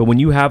difference, but when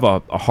you have a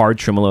hard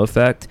tremolo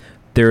effect,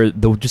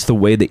 just the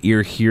way the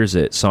ear hears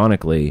it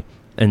sonically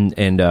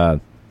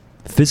and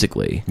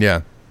physically.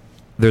 Yeah.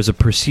 There's a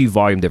perceived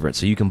volume difference,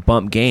 so you can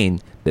bump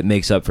gain that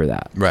makes up for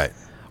that. Right.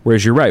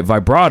 Whereas you're right,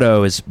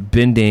 vibrato is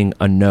bending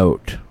a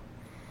note.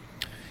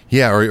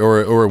 Yeah,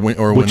 or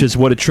which is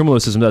what a tremolo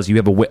system does. You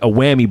have a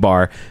whammy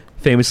bar,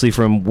 famously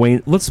from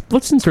Wayne.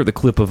 Let's insert the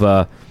clip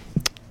of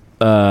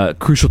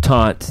Crucial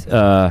Taunt.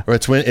 Or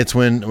it's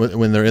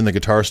when they're in the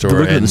guitar store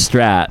look at the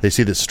Strat. They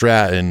see the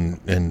Strat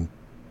and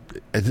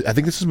I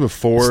think this is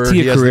before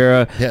Tia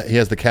Carrera. He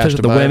has the cash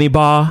to the buy whammy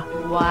bar.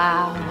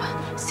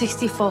 Wow,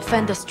 64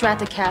 Fender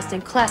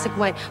Stratocaster, classic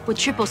white with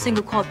triple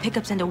single coil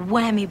pickups and a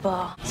whammy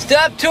bar.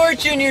 Stop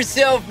torturing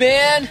yourself,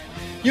 man.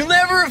 You'll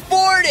never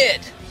afford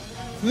it.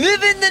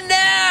 Live in the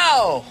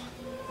now.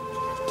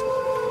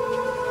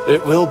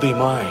 It will be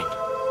mine.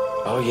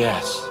 Oh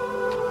yes,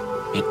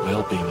 it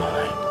will be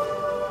mine.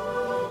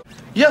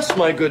 Yes,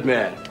 my good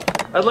man.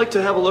 I'd like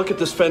to have a look at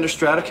this Fender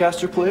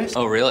Stratocaster, please.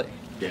 Oh, really?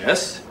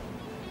 Yes.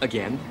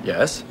 Again?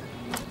 Yes.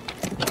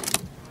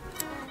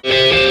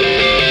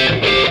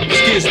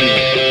 Excuse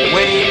me,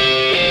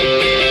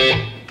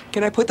 Wayne.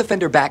 Can I put the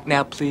Fender back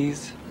now,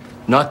 please?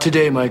 Not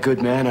today, my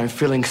good man. I'm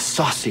feeling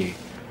saucy.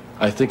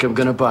 I think I'm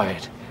gonna buy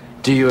it.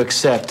 Do you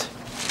accept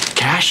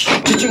cash?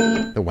 And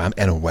a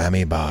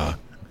whammy bar.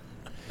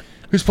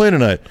 Who's playing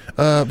tonight?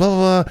 Blah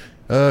blah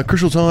blah.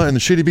 Crucial Taunt and the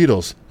Shady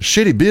Beatles.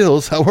 Shady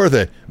Beatles? How are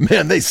they?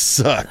 Man, they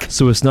suck.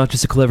 So it's not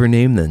just a clever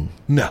name then?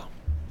 No.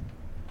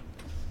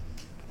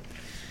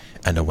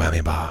 And a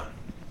whammy bar.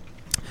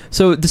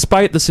 So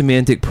despite the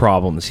semantic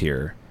problems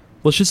here,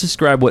 let's just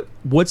describe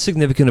what's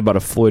significant about a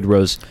Floyd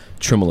Rose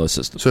tremolo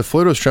system. So a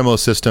Floyd Rose tremolo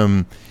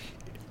system,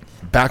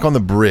 back on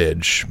the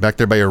bridge, back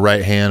there by your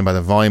right hand, by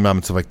the volume knob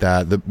and stuff like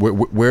that,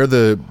 where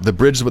the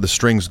bridge is what the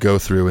strings go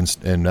through,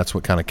 and that's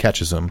what kind of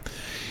catches them.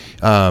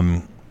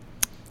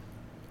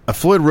 A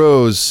Floyd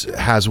Rose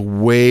has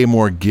way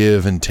more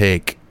give and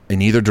take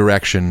in either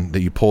direction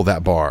that you pull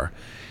that bar.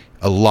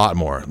 A lot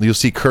more. You'll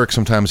see Kirk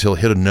sometimes he'll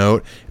hit a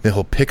note, then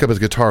he'll pick up his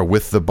guitar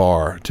with the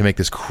bar to make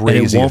this crazy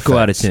and it won't effect. go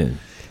out of tune.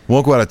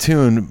 Won't go out of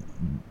tune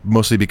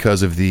mostly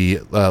because of the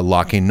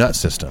locking nut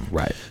system.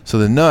 Right. So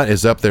the nut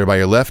is up there by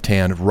your left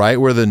hand, right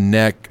where the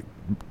neck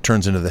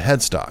turns into the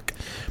headstock.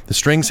 The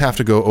strings have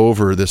to go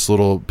over this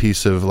little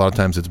piece of, a lot of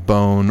times it's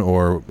bone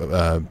or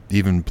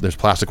even there's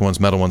plastic ones,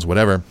 metal ones,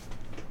 whatever.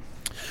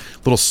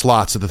 Little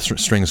slots that the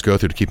strings go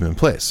through to keep them in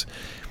place.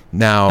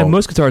 Now, and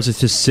most guitars, it's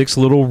just 6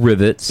 little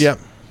rivets. Yep.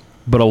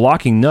 But a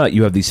locking nut,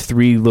 you have these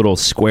 3 little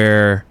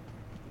square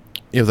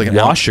like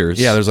washers.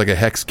 There's like a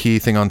hex key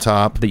thing on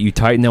top that you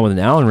tighten down with an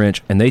Allen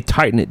wrench, and they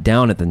tighten it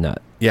down at the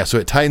nut. Yeah, so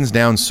it tightens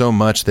down so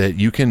much that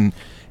you can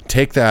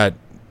take that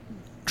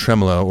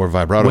tremolo or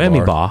vibrato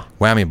Whammy bar.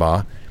 Whammy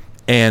bar.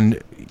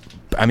 And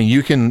I mean,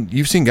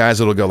 you've seen guys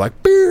that'll go like,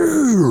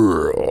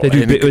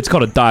 it's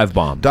called a dive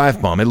bomb.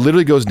 Dive bomb. It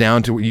literally goes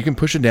down to, you can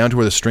push it down to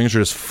where the strings are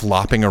just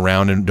flopping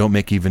around and don't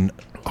make even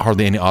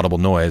hardly any audible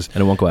noise.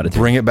 And it won't go out of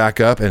tune. Bring it back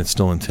up and it's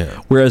still in tune.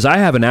 Whereas I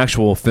have an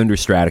actual Fender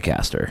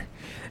Stratocaster,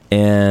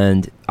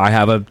 and I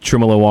have a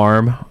tremolo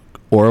arm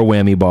or a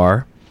whammy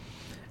bar,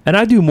 and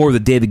I do more of the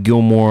David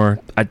Gilmour,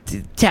 I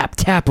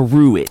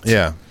tap-a-roo it.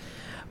 Yeah.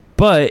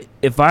 But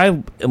if I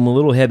am a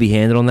little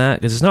heavy-handed on that,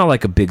 because it's not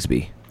like a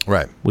Bigsby.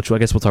 Right. Which I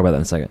guess we'll talk about that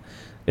in a second.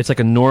 It's like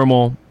a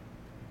normal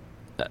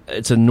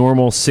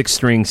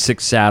 6-string,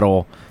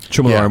 6-saddle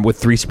tremolo arm with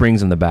 3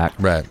 springs in the back.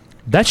 Right.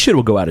 That shit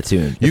will go out of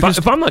tune.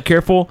 If I'm not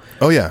careful,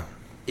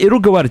 it'll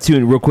go out of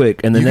tune real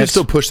quick. And you can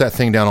still push that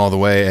thing down all the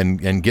way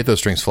and get those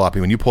strings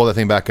floppy. When you pull that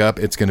thing back up,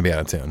 it's going to be out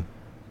of tune.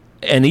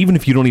 And even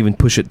if you don't even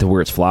push it to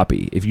where it's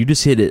floppy, if you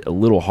just hit it a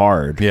little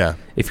hard,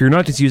 if you're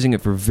not just using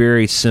it for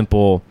very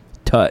simple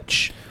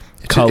touch,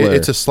 color,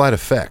 it's a slight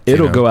effect.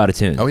 It'll go out of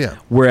tune. Oh yeah.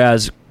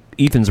 Whereas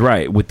Ethan's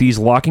right, with these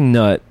locking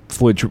nut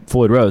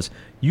Floyd Rose,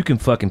 you can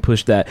fucking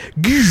push that,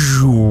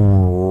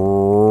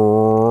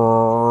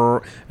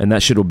 and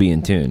that shit will be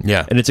in tune.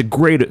 Yeah. And it's a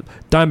great.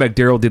 Dimebag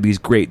Darrell did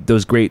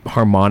those great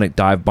harmonic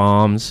dive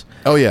bombs.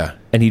 Oh yeah.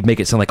 And he'd make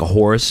it sound like a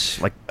horse.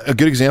 Like a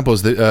good example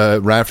is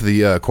right after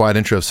the quiet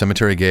intro of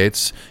Cemetery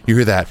Gates, you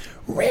hear that.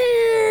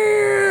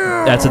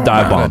 That's a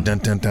dive bomb.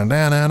 That's a dive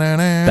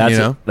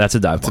bomb.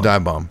 It's a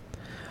dive bomb.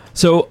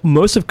 So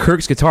most of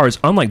Kirk's guitars,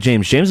 unlike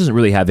James doesn't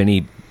really have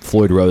any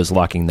Floyd Rose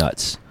locking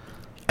nuts.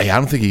 I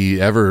don't think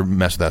he ever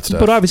messed with that stuff.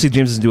 But obviously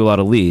James doesn't do a lot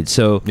of leads,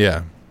 so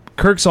yeah.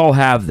 Kirk's all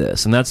have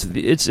this, and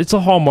it's a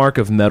hallmark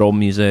of metal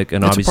music,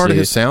 and it's obviously a part of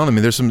his sound. I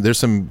mean, there's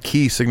some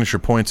key signature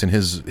points in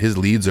his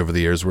leads over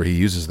the years where he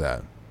uses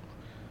that.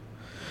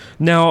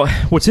 Now,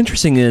 what's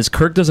interesting is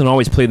Kirk doesn't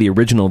always play the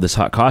original of this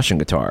Hot Caution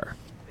guitar.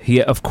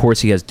 Of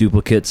course, he has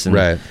duplicates, and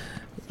right.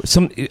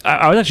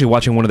 I was actually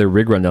watching one of their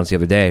rig rundowns the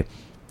other day.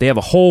 They have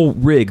a whole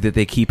rig that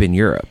they keep in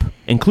Europe,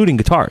 including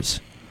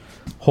guitars.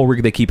 Whole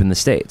rig they keep in the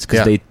States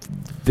because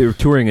their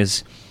touring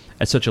is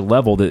at such a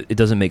level that it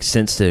doesn't make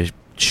sense to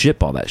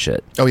ship all that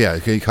shit. Oh yeah,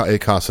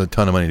 it costs a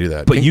ton of money to do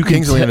that. But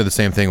Kingsley did the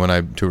same thing when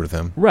I toured with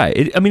him. Right.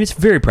 It's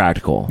very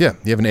practical. Yeah,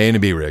 you have an A and a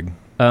B rig.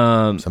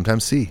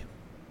 Sometimes C.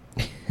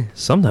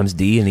 Sometimes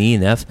D and E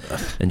and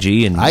F and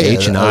G and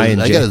H and I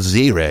and J. I got a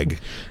Z rig.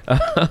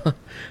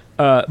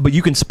 But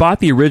you can spot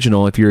the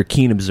original if you're a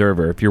keen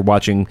observer. If you're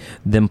watching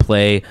them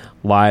play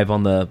live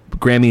on the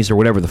Grammys or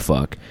whatever the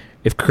fuck.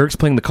 If Kirk's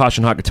playing the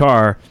Caution Hot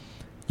guitar,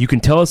 you can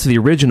tell it's the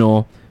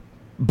original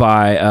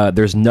by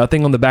there's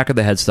nothing on the back of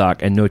the headstock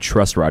and no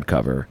truss rod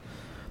cover.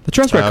 The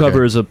truss rod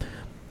cover is a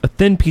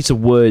thin piece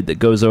of wood that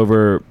goes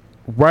over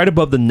right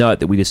above the nut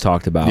that we just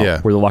talked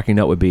about, where the locking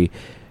nut would be,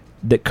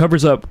 that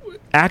covers up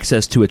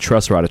access to a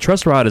truss rod. A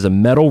truss rod is a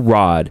metal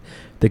rod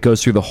that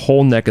goes through the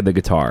whole neck of the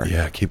guitar.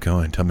 Yeah, keep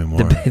going. Tell me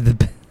more.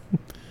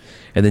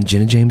 And then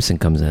Jenna Jameson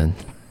comes in.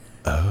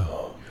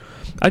 Oh.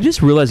 I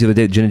just realized the other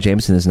day that Jenna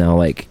Jameson is now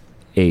like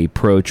a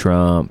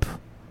pro-Trump,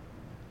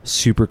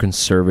 super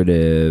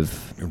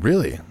conservative,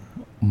 really,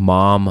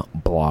 mom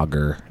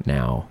blogger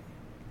now.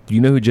 Do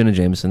you know who Jenna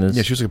Jameson is?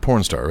 Yeah, she was like a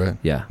porn star, right?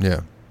 Yeah.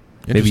 Yeah.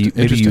 Maybe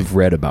you've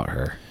read about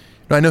her.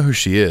 No, I know who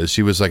she is.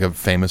 She was like a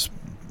famous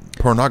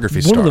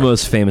pornography star. One of the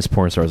most famous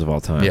porn stars of all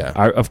time. Yeah.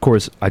 Of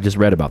course, I just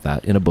read about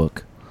that in a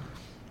book.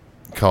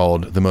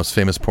 Called The Most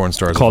Famous Porn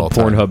Stars of All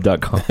Time. Called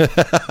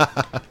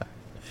Pornhub.com.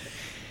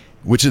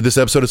 Which this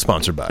episode is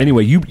sponsored by.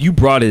 Anyway, you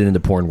brought it into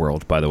porn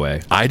world, by the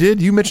way. I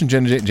did? You mentioned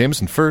Jenna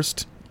Jameson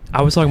first.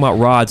 I was talking about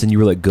rods, and you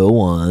were like, "Go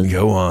on,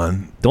 go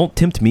on." Don't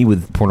tempt me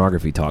with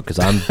pornography talk, because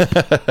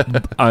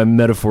I'm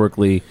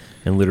metaphorically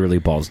and literally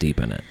balls deep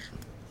in it.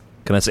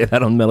 Can I say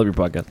that on Melody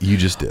Podcast? You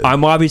just did.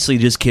 I'm obviously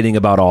just kidding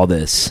about all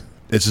this.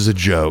 This is a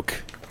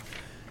joke.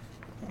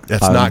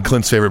 That's not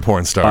Clint's favorite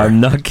porn star. I'm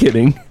not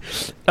kidding.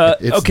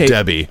 It's okay.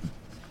 Debbie.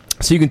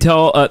 So you can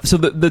tell. So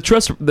the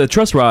truss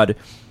rod.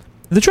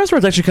 The truss rod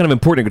is actually kind of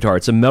important in guitar.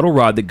 It's a metal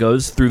rod that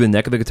goes through the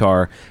neck of the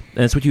guitar,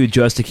 and it's what you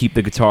adjust to keep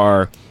the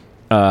guitar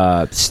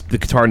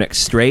neck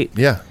straight.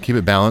 Yeah, keep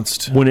it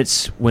balanced. When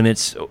it's,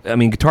 I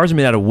mean, guitars are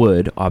made out of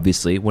wood.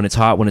 Obviously, when it's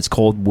hot, when it's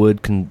cold,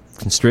 wood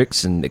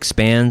constricts and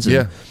expands.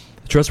 And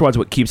the truss rod's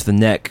what keeps the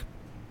neck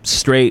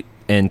straight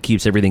and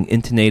keeps everything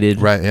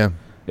intonated. Right. Yeah.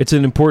 It's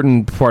an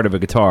important part of a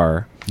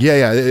guitar.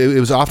 Yeah. It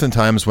was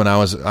oftentimes when I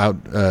was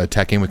out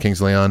teching with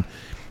Kings Leon.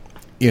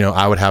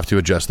 I would have to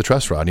adjust the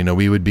truss rod.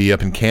 We would be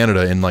up in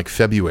Canada in like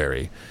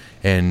February,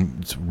 and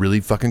it's really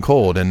fucking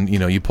cold. And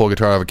you pull a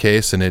guitar out of a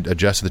case, and it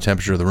adjusts to the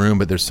temperature of the room,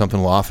 but there's something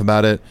a little off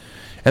about it.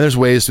 And there's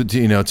ways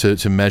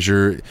to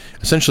measure.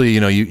 Essentially,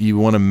 you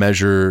want to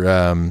measure,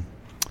 not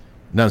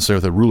necessarily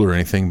with a ruler or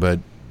anything, but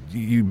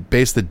you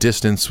base the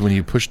distance when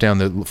you push down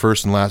the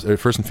first and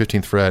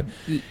 15th fret,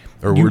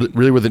 or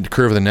really where the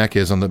curve of the neck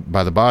is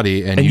by the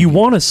body, and you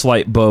want a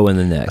slight bow in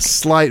the neck. A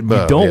slight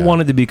bow. You don't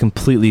want it to be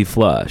completely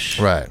flush.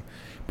 Right.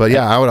 But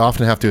yeah, I would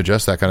often have to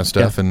adjust that kind of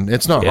stuff, and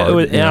it's not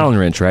hard. Allen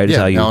wrench, right?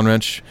 Yeah, Allen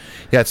wrench.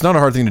 Yeah, it's not a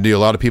hard thing to do. A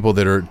lot of people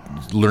that are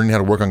learning how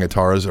to work on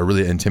guitars are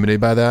really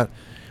intimidated by that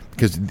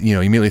because you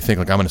immediately think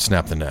like I'm going to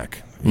snap the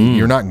neck.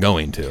 You're not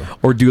going to,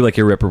 or do like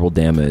irreparable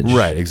damage.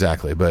 Right,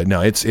 exactly. But no,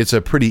 it's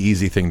a pretty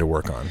easy thing to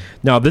work on.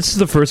 Now, this is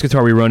the first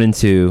guitar we run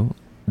into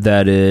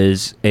that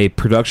is a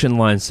production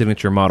line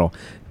signature model.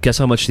 Guess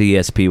how much the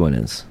ESP one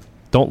is?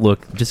 Don't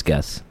look, just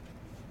guess.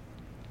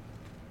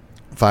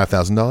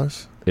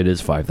 $5,000. It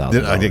is $5,000.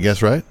 Did I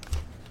guess right?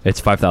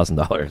 It's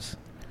 $5,000.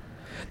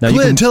 Now,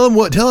 Clint,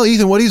 tell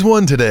Ethan what he's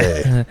won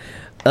today.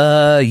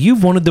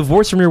 You've won a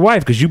divorce from your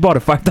wife because you bought a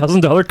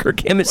 $5,000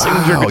 Kirk Hammett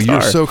signature guitar. Wow,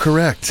 you're so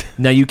correct.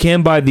 Now you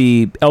can buy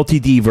the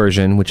LTD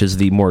version, which is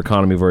the more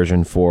economy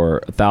version,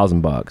 for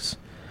 $1,000.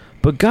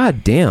 But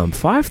goddamn,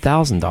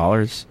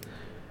 $5,000.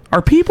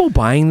 Are people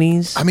buying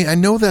these? I mean, I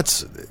know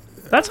that's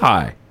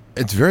high.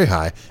 It's very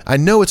high. I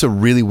know it's a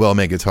really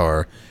well-made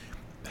guitar,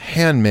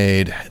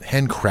 handmade,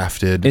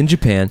 handcrafted in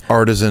Japan,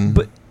 artisan.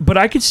 But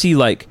I could see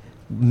like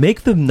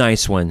make the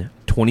nice one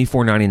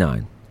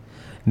 $24.99.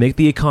 Make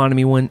the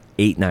economy one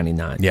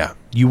 $8.99. Yeah,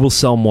 you will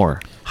sell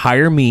more.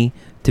 Hire me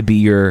to be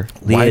your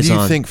liaison. Why do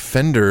you think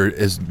Fender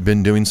has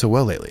been doing so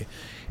well lately?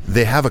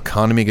 They have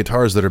economy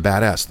guitars that are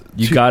badass.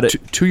 You got it.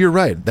 To your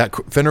right, that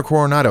Fender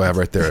Coronado I have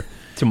right there.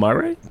 To my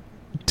right?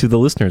 To the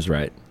listener's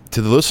right.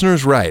 To the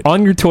listener's right.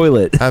 On your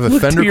toilet. I have a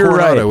Fender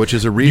Coronado, which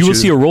is a reissue. You will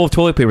see a roll of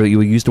toilet paper that you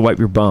will use to wipe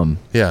your bum.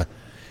 Yeah.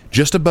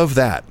 Just above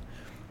that,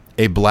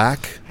 a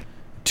black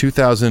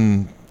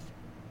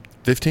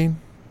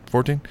 2015,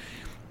 14.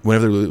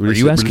 Whenever are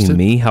you asking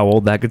me how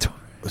old that guitar?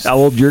 How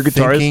old your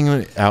guitar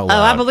is? Out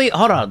loud. I believe.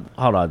 Hold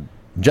on.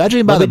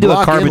 Judging by Let the me do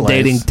block a carbon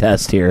inlays, dating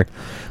test here.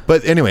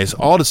 But anyways,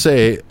 all to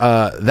say,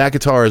 that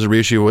guitar is a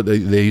reissue what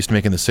they used to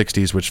make in the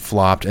 60s, which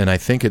flopped, and I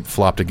think it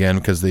flopped again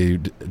because they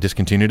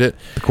discontinued it.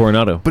 The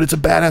Coronado. But it's a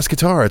badass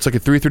guitar. It's like a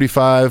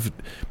 335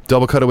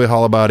 double cutaway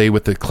hollow body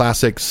with the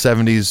classic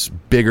 70s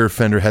bigger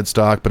Fender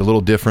headstock, but a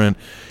little different.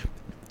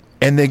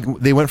 And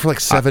they went for like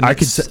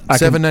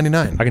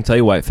 $7.99. I can tell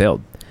you why it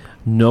failed.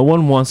 No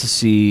one wants to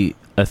see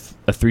a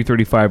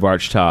 335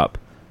 arch top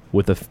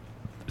with a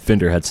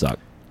Fender headstock.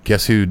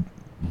 Guess who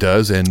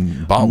does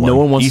and bought one? No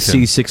one wants Ethan. to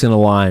see 6 in a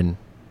line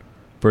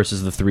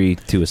versus the 3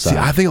 to a side. See,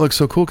 I think it looks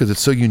so cool because it's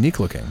so unique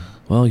looking.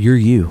 Well, you're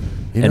you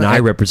and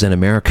I represent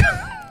America.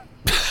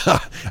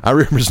 I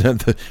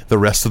represent the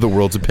rest of the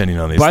world's opinion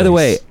on these By things. the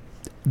way,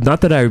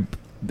 not that I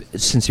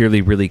sincerely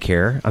really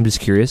care. I'm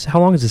just curious. How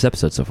long is this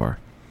episode so far?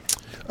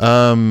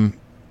 Hour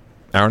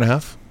and a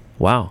half.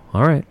 Wow.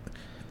 All right.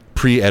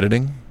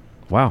 Pre-editing.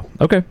 Wow.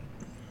 Okay.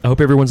 I hope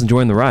everyone's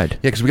enjoying the ride. Yeah,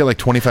 because we got like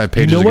 25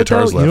 pages of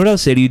guitars left. You know what I'll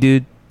say to you,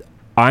 dude?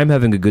 I'm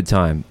having a good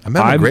time. I'm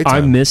having a great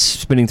time. I miss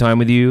spending time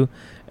with you,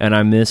 and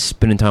I miss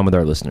spending time with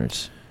our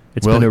listeners.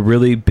 It's been a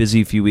really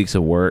busy few weeks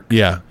of work.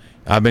 Yeah.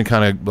 I've been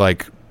kind of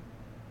like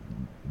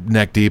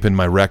neck deep in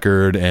my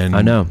record and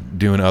I know.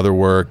 doing other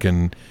work,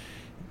 and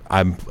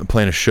I'm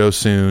playing a show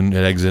soon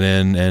at Exit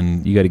In,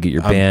 and you got to get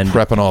your band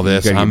prepping all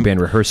this. You got to get your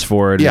band rehearsed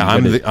for it. Yeah,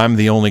 I'm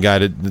the only guy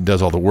that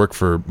does all the work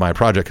for my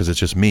project because it's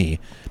just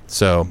me.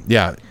 So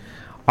yeah,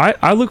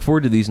 I look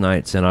forward to these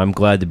nights, and I'm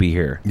glad to be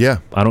here. Yeah,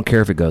 I don't care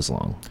if it goes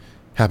long.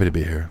 Happy to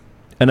be here.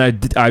 And I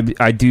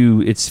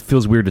do. It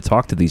feels weird to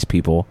talk to these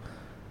people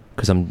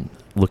because I'm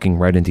looking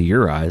right into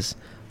your eyes.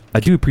 I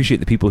do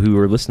appreciate the people who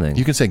are listening.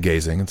 You can say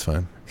gazing; it's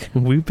fine.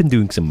 We've been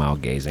doing some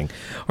mild gazing.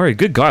 All right,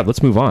 good God,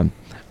 let's move on.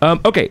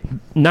 Okay,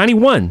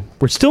 91.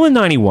 We're still in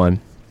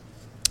 91.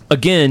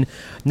 Again,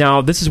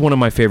 now this is one of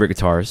my favorite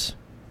guitars.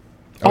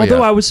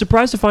 Although I was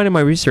surprised to find in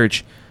my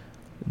research,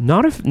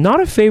 not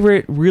a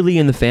favorite really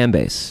in the fan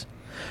base.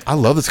 I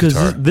love this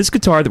guitar. This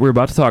guitar that we're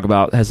about to talk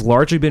about has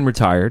largely been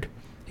retired.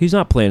 He's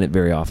not playing it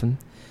very often.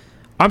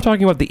 I'm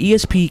talking about the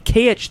ESP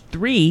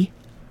KH3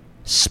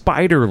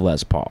 Spider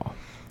Les Paul.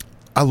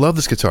 I love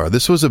this guitar.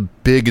 This was a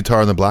big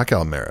guitar in the Black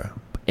Album era.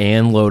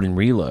 And Load and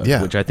Reload,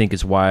 which I think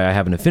is why I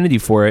have an affinity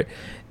for it.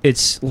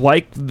 It's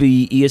like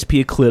the ESP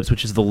Eclipse,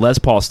 which is the Les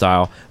Paul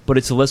style, but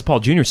it's a Les Paul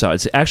Junior style.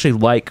 It's actually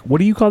like, what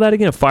do you call that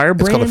again? A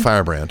Firebrand? It's called a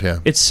Firebrand, yeah.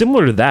 It's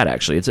similar to that,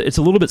 actually. It's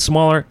a little bit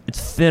smaller. It's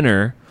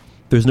thinner.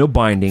 There's no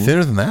binding.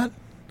 Thinner than that?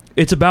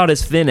 It's about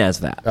as thin as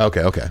that.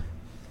 Okay.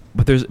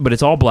 But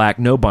it's all black,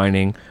 no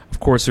binding. Of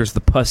course, there's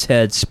the puss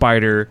head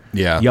spider,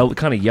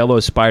 kind of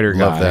yellow spider guy.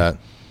 Love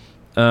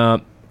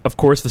that. Of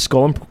course, the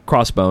skull and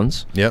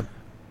crossbones. Yep.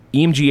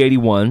 EMG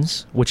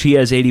 81s, which he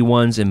has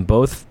 81s in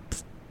both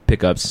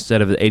pickups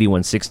instead of the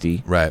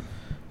 8160. Right.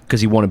 Because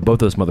he wanted both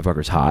those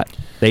motherfuckers hot.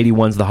 The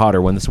 81's the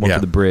hotter one. This one for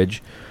the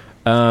bridge.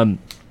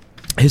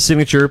 His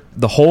signature,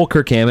 the whole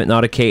Kirk Hammett,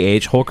 not a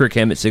KH, whole Kirk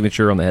Hammett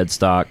signature on the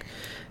headstock.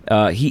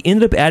 He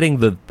ended up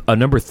adding a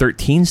number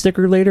 13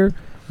 sticker later,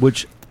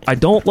 which I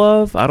don't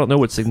love. I don't know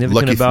what's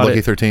significant about it.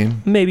 Lucky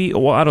 13? Maybe.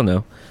 Well, I don't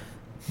know.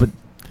 But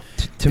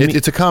to me,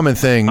 it's a common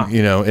thing,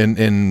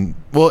 it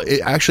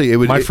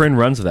would. My friend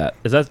runs that.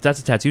 That's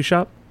a tattoo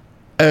shop?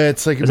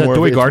 It's like is that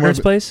Doy Gardner's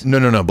place? No.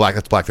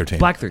 That's Black 13.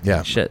 Black 13.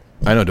 Yeah. Shit.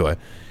 I know Doy.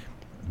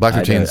 Black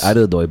 13. I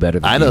know Doy better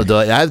than I know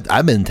Doy.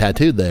 I've been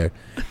tattooed there.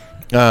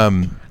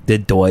 Did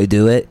Did Doy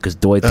do it? Because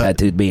Doy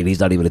tattooed me, and he's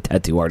not even a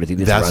tattoo artist. He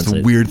just That's runs the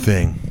it. weird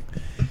thing.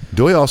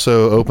 Doy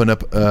also opened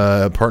up,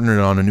 partnered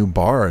on a new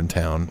bar in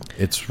town.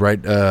 It's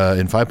right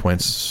in 5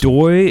 Points.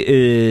 Doy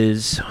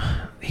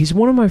he's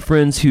one of my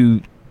friends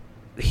who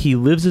he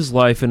lives his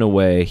life in a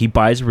way. He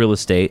buys real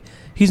estate.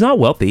 He's not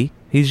wealthy.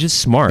 He's just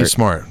smart. He's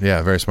smart.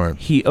 Yeah, very smart.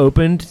 He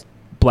opened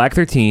Black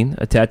 13,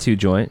 a tattoo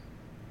joint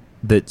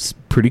that's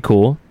pretty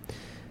cool.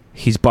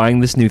 He's buying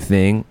this new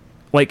thing.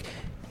 Like,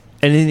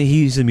 and then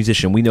he's a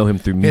musician. We know him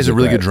through music. He's a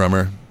really right? good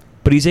drummer.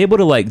 But he's able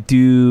to like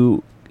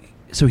do...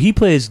 So he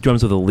plays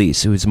drums with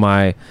Elise, who's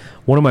one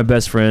of my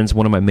best friends,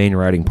 one of my main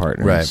writing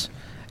partners. Right.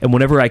 And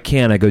whenever I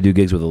can, I go do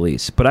gigs with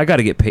Elise. But I got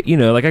to get paid.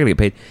 I got to get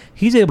paid.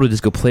 He's able to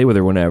just go play with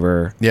her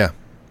whenever. Yeah.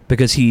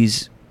 Because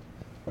he's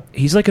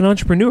like an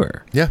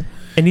entrepreneur. Yeah.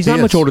 And he's not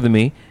He much is. older than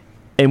me.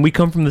 And we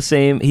come from the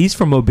same... He's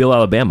from Mobile,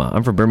 Alabama.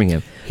 I'm from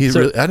Birmingham. I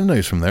didn't know he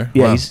was from there.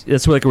 Yeah, Wow.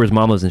 that's where his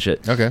mom lives and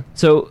shit. Okay.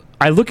 So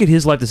I look at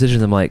his life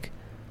decisions. I'm like,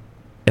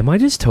 am I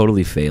just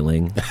totally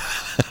failing?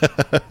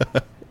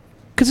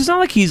 Because it's not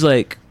like he's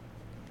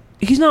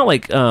not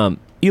like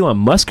Elon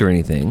Musk or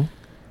anything.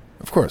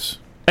 Of course.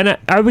 And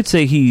I would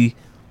say he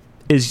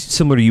is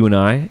similar to you and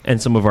I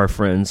and some of our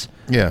friends.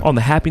 Yeah. On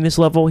the happiness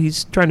level,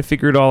 he's trying to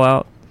figure it all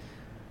out.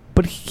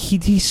 But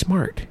he's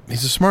smart.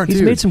 He's a smart dude.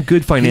 He's made some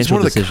good financial decisions. He's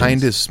one of decisions. the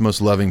kindest,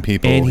 most loving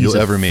people And he's you'll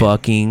ever meet.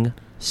 fucking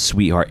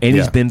sweetheart. And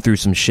he's been through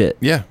some shit.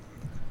 Yeah.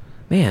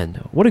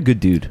 Man, what a good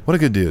dude. What a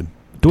good dude.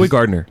 Doy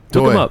Gardner.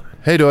 Doy. Look him up.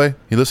 Hey, Doy.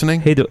 You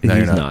listening? Hey, Doy. No,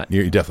 He's you're not.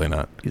 You're definitely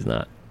not. He's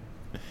not.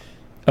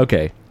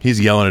 Okay. He's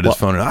yelling at his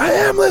phone. And, I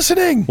am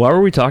listening. Why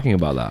were we talking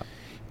about that?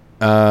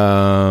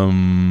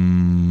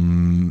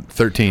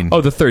 13.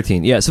 Oh, the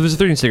 13. Yeah, so there's a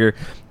 13 sticker.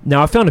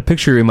 Now, I found a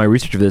picture in my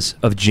research of this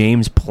of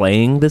James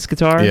playing this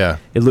guitar. Yeah.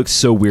 It looks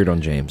so weird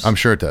on James. I'm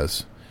sure it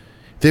does.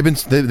 They've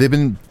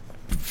been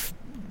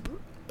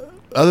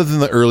other than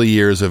the early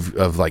years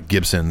of like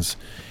Gibsons,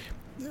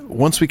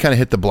 once we kind of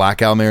hit the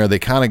Black Album era, they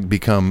kind of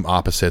become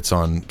opposites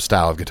on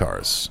style of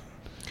guitars.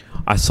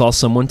 I saw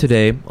someone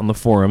today on the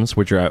forums,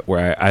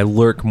 where I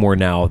lurk more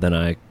now than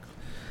I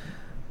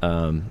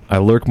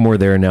lurk more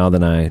there now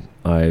than I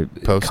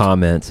Post?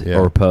 comment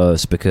or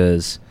post,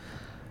 because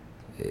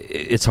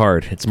it's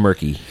hard. It's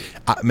murky.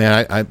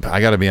 I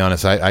got to be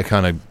honest. I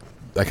kind of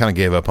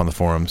gave up on the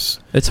forums.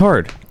 It's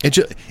hard.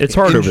 It's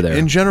hard over there.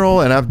 In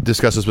general, and I've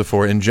discussed this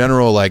before, in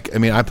general, I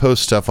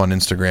post stuff on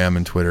Instagram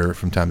and Twitter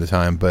from time to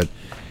time, but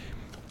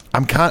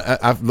I'm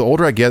the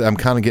older I get, I'm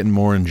kind of getting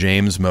more in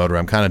James mode, where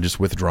I'm kind of just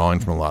withdrawing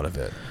from a lot of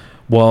it.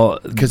 Well,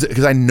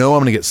 because I know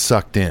I'm going to get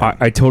sucked in.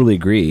 I totally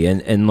agree,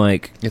 and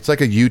like it's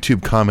like a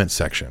YouTube comment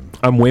section.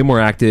 I'm way more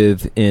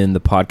active in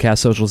the podcast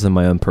socials than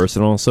my own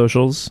personal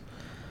socials,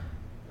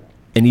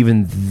 and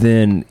even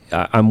then,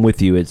 I'm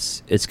with you.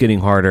 It's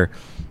getting harder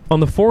on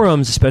the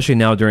forums, especially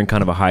now during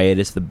kind of a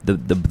hiatus.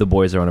 The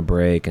boys are on a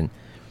break, and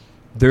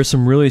there's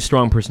some really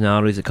strong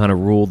personalities that kind of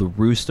rule the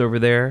roost over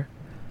there,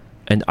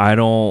 and I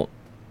don't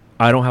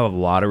have a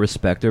lot of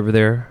respect over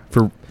there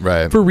for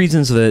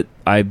reasons that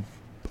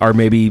are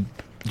maybe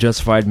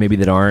justified, maybe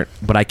that aren't,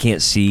 but I can't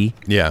see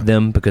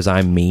them because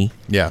I'm me.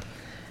 Yeah.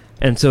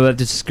 And so that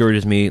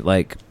discourages me,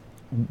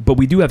 but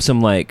we do have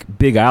some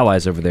big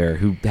allies over there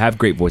who have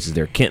great voices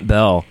there. Kent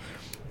Bell,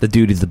 the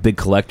dude is the big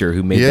collector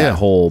who made that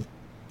whole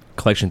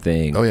collection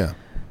thing. Oh yeah.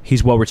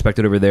 He's well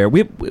respected over there. We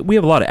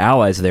have a lot of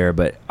allies there,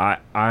 but I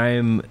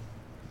don't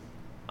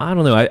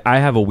know. I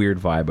have a weird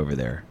vibe over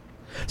there.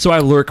 So I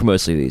lurk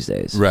mostly these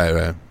days.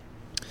 Right.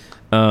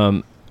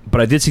 But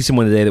I did see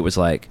someone today that was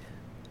like,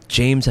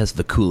 James has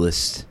the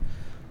coolest.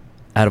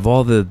 Out of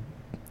all the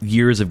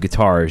years of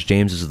guitars,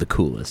 James is the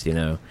coolest,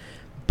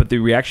 But the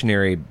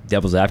reactionary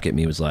devil's advocate in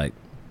me was like,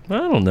 I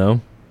don't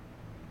know.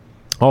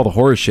 All the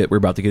horror shit we're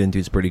about to get into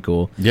is pretty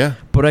cool. Yeah.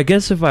 But I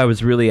guess if I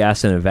was really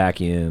asked in a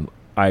vacuum,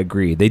 I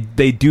agree.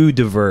 They do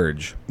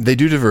diverge. They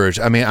do diverge.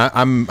 I mean,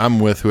 I'm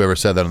with whoever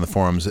said that on the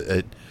forums.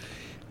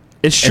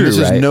 It's true, and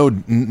this right?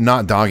 is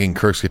not dogging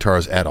Kirk's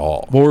guitars at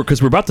all. Well,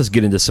 because we're about to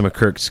get into some of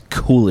Kirk's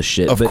coolest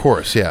shit. Of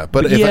course, yeah.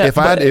 But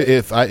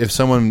if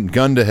someone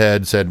gunned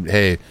ahead said,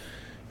 "Hey,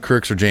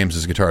 Kirk's or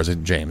James's guitars,"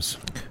 James.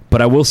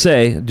 But I will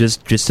say,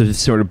 just to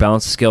sort of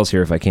balance the scales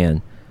here, if I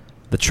can,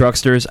 the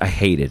Trucksters I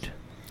hated.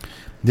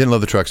 Didn't love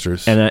the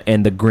Trucksters,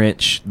 and the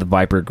Grinch, the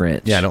Viper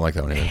Grinch. Yeah, I don't like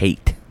that one either.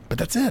 Hate. But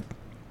that's it.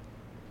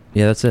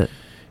 Yeah, that's it.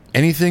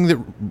 Anything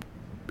that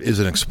is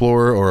an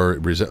Explorer or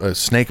a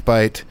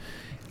Snakebite.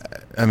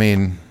 I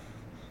mean,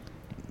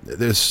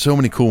 there's so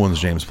many cool ones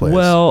James plays.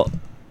 Well,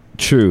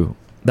 true.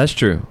 That's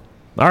true.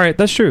 All right,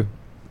 that's true.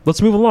 Let's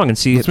move along and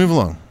see. Let's move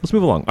along.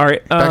 All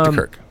right. Back to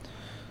Kirk.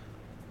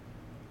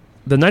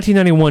 The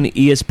 1991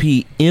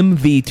 ESP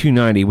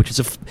MV290, which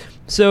is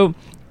so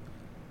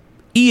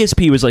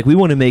ESP was like, we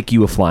want to make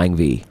you a flying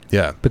V.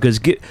 Yeah. Because,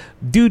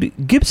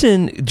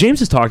 Gibson, James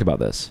has talked about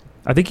this.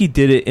 I think he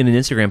did it in an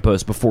Instagram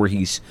post before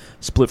he's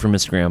split from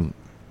Instagram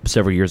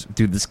several years.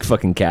 Dude, this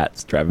fucking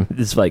cat's driving.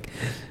 It's like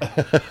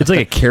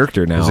a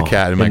character now. There's a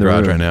cat in my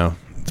garage right now.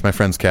 It's my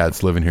friend's cat.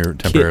 It's living here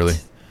temporarily.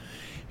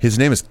 His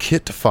name is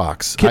Kit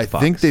Fox. I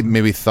think they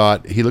maybe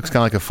thought he looks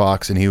kind of like a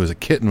fox, and he was a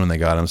kitten when they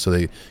got him, so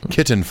they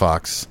Kitten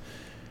Fox.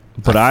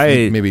 But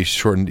I maybe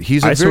shortened.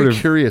 He's a very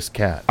curious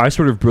cat. I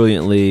sort of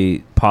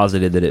brilliantly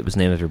posited that it was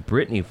named after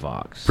Brittany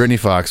Fox. Brittany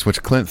Fox,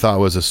 which Clint thought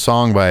was a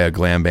song by a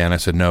glam band. I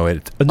said no. I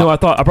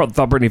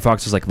thought Brittany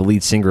Fox was like the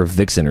lead singer of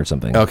Vixen or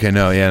something. Okay,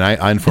 no, yeah,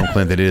 and I informed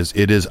Clint that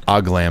it is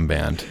a glam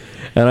band.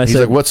 And he's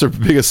like, "What's their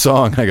biggest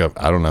song?" I go,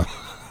 "I don't know."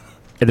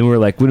 And then we were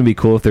like, "Wouldn't it be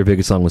cool if their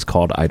biggest song was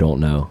called I Don't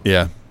Know?"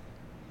 Yeah,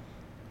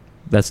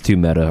 that's too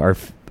meta.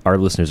 Our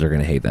listeners are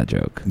going to hate that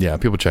joke. Yeah,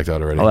 people checked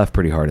out already. I'll laugh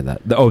pretty hard at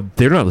that. Oh,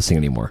 they're not listening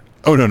anymore.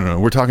 Oh no!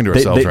 We're talking to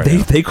ourselves right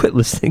now. They quit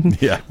listening.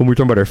 Yeah. When we were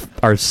talking about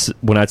our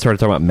when I started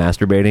talking about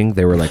masturbating,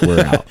 they were like,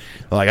 "We're out."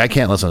 Like, I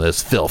can't listen to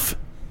this filth.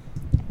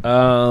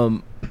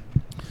 Now,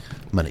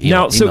 so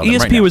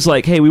ESP was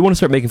like, "Hey, we want to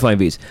start making Flying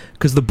V's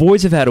because the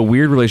boys have had a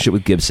weird relationship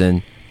with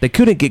Gibson. They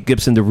couldn't get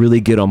Gibson to really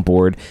get on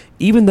board,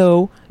 even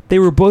though they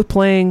were both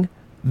playing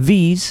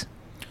V's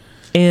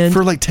and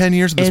for like 10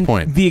 years at this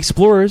point. The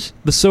Explorers,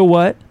 the So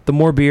What, the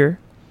More Beer,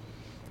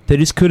 they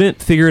just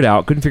couldn't figure it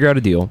out. Couldn't figure out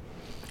a deal.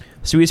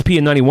 So ESP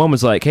in 91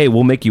 was like, hey,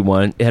 we'll make you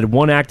one. It had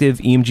one active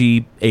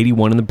EMG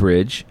 81 in the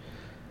bridge,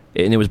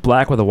 and it was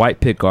black with a white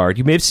pickguard.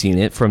 You may have seen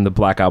it from the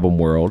Black Album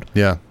world.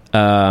 Yeah.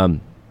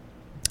 And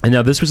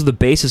now this was the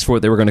basis for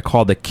what they were going to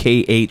call the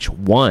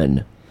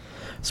KH1.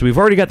 So we've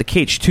already got the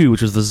KH2,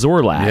 which was the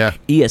Zorlak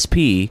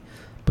ESP,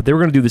 but they were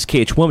going to do this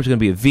KH1, which is going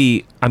to be a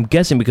V. I'm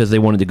guessing because they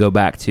wanted to go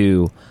back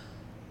to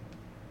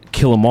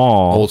Kill 'Em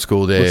All. Old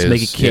school days. Let's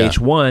make it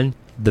KH1,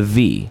 the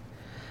V.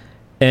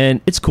 And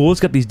it's cool. It's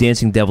got these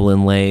dancing devil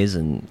inlays,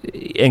 and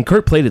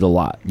Kurt played it a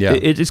lot. Yeah.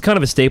 It's kind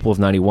of a staple of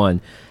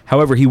 91.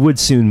 However, he would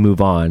soon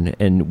move on,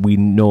 and we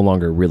no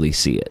longer really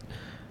see it.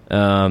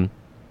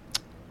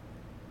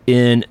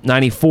 In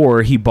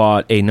 94, he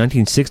bought a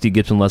 1960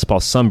 Gibson Les Paul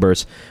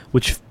Sunburst,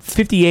 which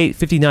 58,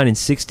 59, and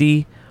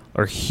 60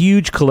 are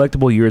huge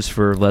collectible years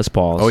for Les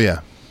Pauls. Oh, yeah.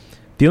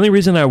 The only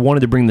reason I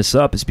wanted to bring this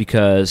up is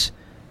because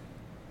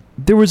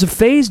there was a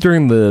phase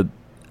during the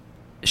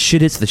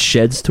Shit Hits the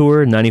Sheds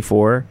tour in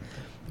 94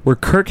 where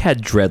Kirk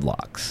had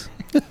dreadlocks.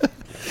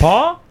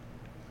 Paul?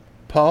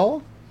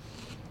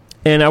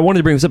 And I wanted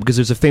to bring this up because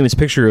there's a famous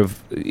picture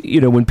of,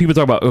 when people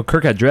talk about,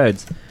 Kirk had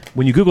dreads,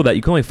 when you Google that,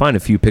 you can only find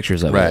a few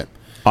pictures of it.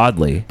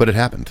 Oddly. But it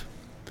happened.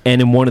 And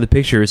in one of the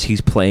pictures,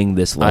 he's playing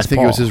this Les Paul. I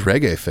think it was his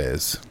reggae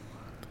phase.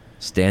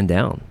 Stand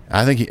down.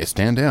 I think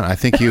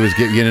he was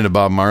getting into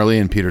Bob Marley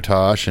and Peter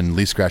Tosh and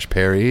Lee Scratch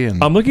Perry.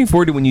 And I'm looking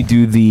forward to when you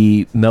do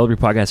the Melody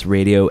Podcast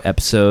radio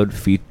episode,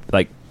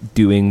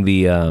 doing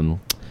the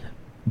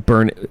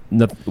Burn.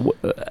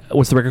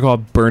 What's the record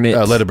called? Burn It.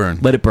 Let It Burn.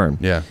 Let It Burn.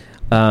 Yeah.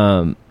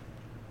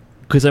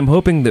 Because I'm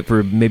hoping that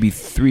for maybe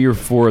 3 or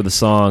 4 of the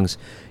songs,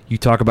 you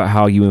talk about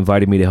how you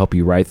invited me to help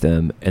you write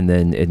them, and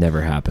then it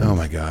never happened. Oh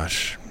my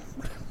gosh!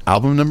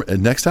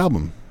 Next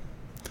album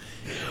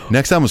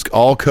is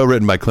all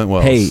co-written by Clint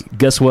Wells. Hey,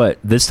 guess what?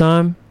 This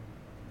time,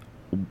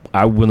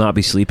 I will not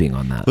be sleeping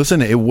on that.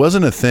 Listen, it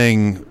wasn't a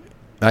thing.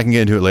 I can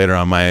get into it later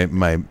on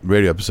my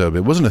radio episode, but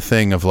it wasn't a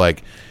thing of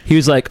like... He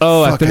was like,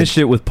 I finished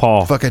it with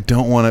Paul. Fuck, I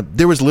don't want to...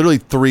 There was literally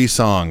 3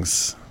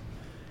 songs.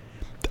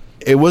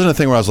 It wasn't a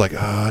thing where I was like,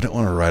 I don't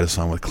want to write a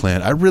song with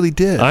Clint. I really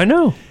did. I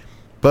know.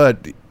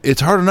 But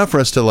it's hard enough for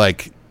us to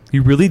like...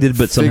 You really did,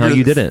 but somehow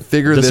you didn't.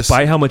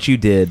 Despite how much you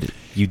did,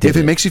 you did. If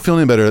it makes you feel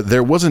any better,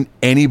 there wasn't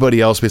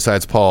anybody else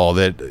besides Paul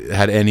that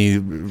had any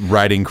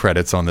writing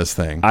credits on this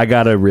thing. I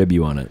got to rib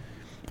you on it.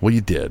 Well,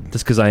 you did.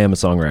 Just because I am a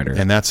songwriter.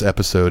 And that's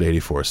episode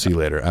 84. See you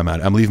later. I'm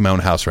out. I'm leaving my own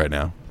house right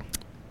now.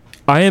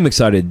 I am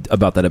excited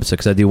about that episode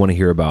because I do want to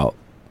hear about...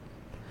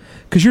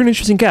 Because you're an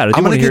interesting cat. I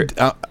do want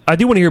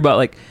to hear about,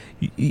 like...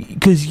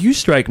 Because you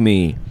strike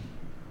me...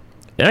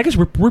 And I guess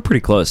we're pretty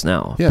close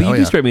now. Yeah, but you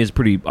do strike me as a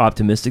pretty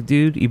optimistic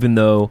dude, even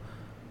though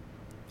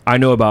I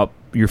know about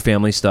your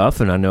family stuff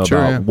and I know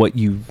about what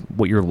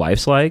your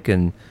life's like,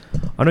 and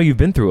I know you've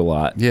been through a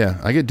lot. Yeah,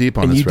 I get deep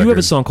on and this you record. do have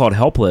a song called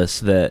Helpless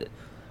that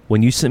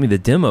when you sent me the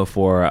demo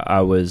for,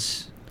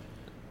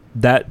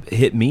 that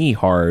hit me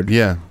hard.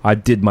 Yeah. I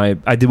did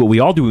what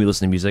we all do when we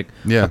listen to music.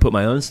 Yeah. I put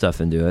my own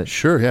stuff into it.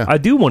 Sure, yeah. I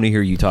do want to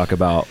hear you talk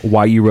about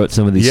why you wrote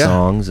some of these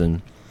songs.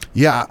 And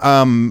yeah,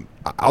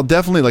 I'll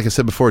definitely, like I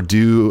said before,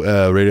 do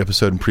a radio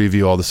episode and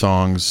preview all the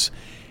songs.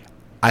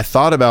 I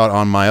thought about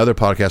on my other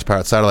podcast,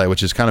 Pirate Satellite,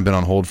 which has kind of been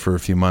on hold for a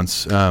few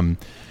months,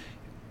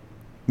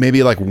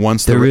 maybe like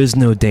once... There is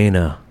no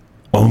Dana,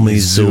 only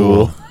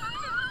Zool.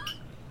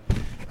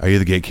 Are you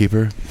the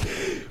gatekeeper?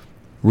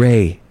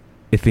 Ray,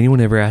 if anyone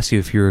ever asks you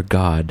if you're a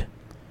god,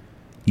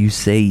 you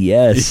say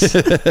yes.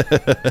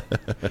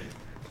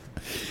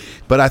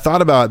 But I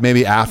thought about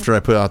maybe after I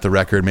put out the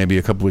record, maybe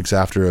a couple weeks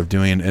after, of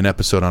doing an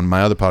episode on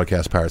my other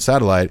podcast, Pirate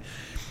Satellite,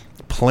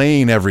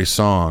 playing every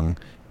song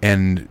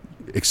and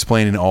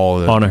explaining all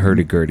the... On a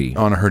hurdy-gurdy.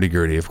 On a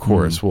hurdy-gurdy, of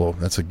course. Mm. Well,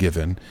 that's a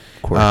given.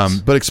 Of course.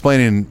 But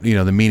explaining,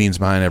 the meanings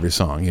behind every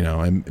song,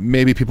 and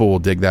maybe people will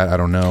dig that. I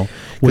don't know.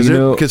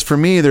 Because for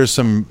me, there's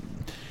some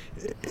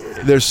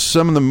of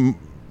the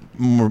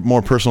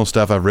more personal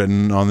stuff I've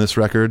written on this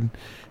record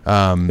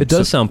It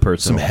does sound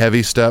personal. Some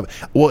heavy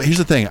stuff. Well, here's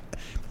the thing.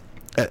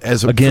 I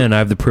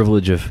have the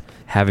privilege of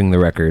having the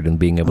record and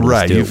being able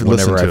to do it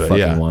whenever I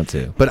fucking want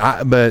to.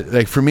 But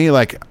like for me,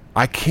 like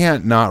I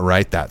can't not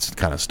write that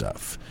kind of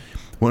stuff.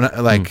 When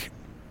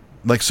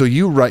so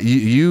you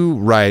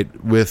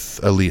write with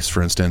Elise,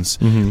 for instance,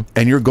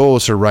 and your goal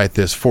is to write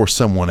this for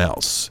someone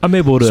else. I'm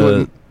able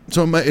to.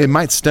 So it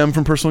might stem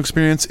from personal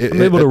experience.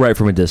 I'm able to write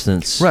from a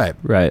distance. Right.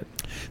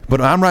 But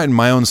I'm writing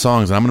my own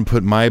songs, and I'm going to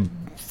put my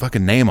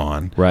fucking name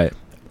on. Right.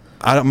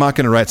 I'm not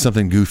going to write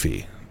something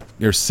goofy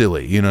or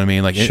silly. You know what I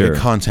mean? Like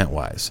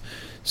content-wise.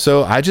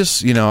 So I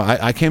just,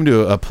 I came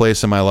to a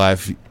place in my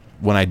life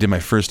when I did my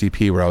first EP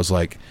where I was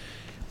like,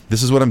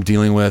 this is what I'm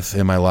dealing with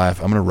in my life.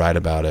 I'm going to write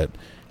about it.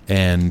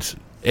 And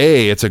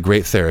it's a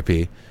great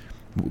therapy,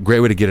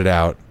 great way to get it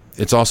out.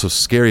 It's also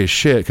scary as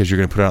shit because you're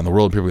going to put it out in the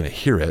world and people are going to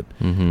hear it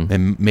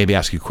and maybe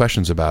ask you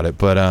questions about it.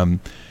 But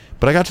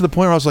I got to the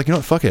point where I was like, you know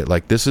what, fuck it.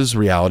 Like, this is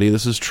reality.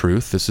 This is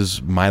truth. This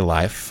is my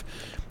life.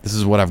 This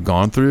is what I've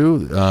gone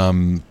through,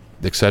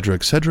 et cetera,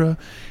 et cetera.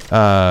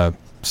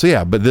 So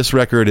yeah, but this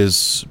record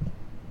is,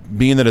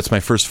 being that it's my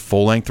first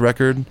full-length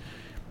record,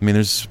 I mean,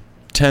 there's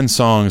 10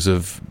 songs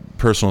of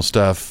personal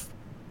stuff.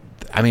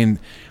 I mean,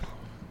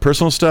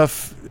 personal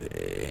stuff,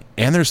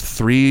 and there's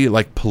 3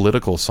 like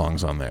political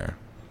songs on there.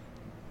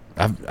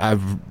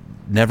 I've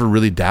never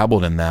really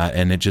dabbled in that,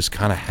 and it just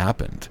kind of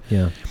happened.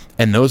 Yeah.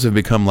 And those have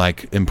become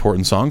like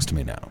important songs to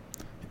me now.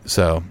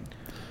 So,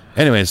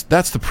 anyways,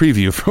 that's the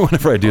preview for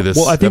whenever I do this.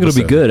 Well, I think it'll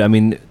be good. I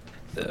mean,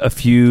 a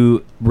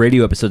few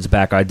radio episodes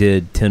back, I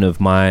did 10 of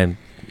my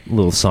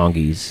little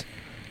songies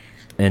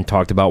and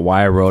talked about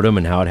why I wrote them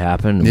and how it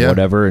happened and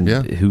whatever. And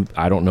who,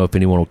 I don't know if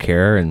anyone will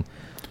care. And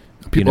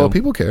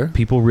people care.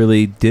 People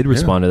really did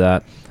respond to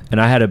that.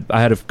 And I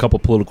had a couple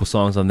political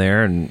songs on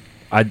there, and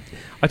I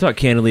talk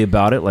candidly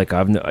about it. Like,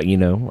 I'm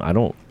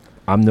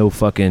no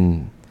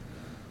fucking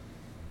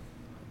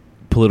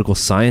political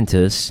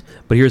scientist,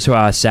 but here's how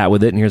I sat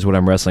with it, and here's what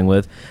I'm wrestling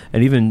with.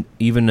 And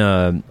even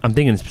I'm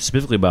thinking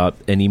specifically about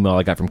an email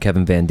I got from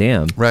Kevin Van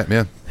Dam, right?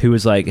 Yeah, who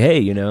was like,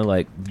 "Hey,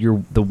 like,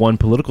 you're the one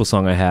political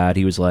song I had."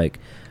 He was like,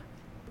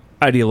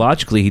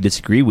 ideologically he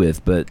disagreed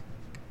with, but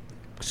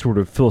sort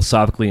of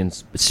philosophically and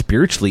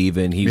spiritually,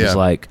 even he was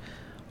like,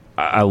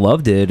 I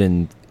loved it,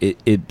 and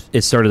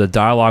it started a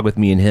dialogue with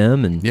me and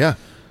him, and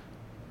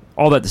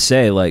all that to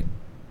say, like,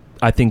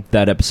 I think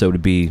that episode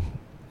would be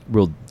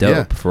real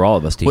dope for all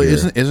of us to hear.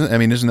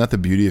 Isn't that the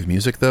beauty of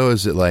music though?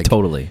 Is it like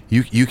totally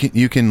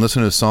you can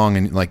listen to a song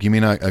and like you may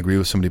not agree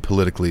with somebody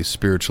politically,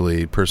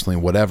 spiritually, personally,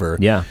 whatever.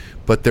 Yeah.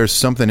 But there's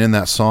something in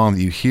that song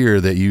that you hear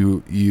that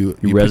you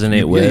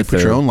resonate with. You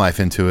put your own life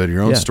into it,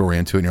 your own story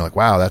into it, and you're like,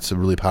 wow, that's a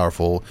really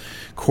powerful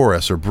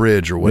chorus or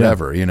bridge or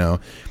whatever.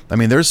 I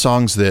mean, there's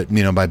songs that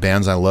by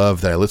bands I love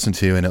that I listen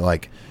to, and it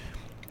like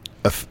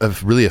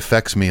really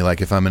affects me.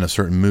 Like if I'm in a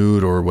certain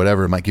mood or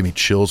whatever, it might give me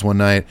chills one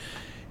night.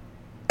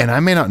 And I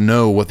may not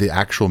know what the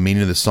actual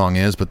meaning of the song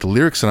is, but the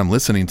lyrics that I'm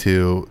listening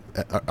to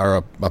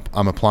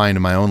I'm applying to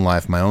my own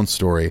life, my own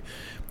story,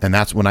 and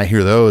that's when I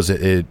hear those,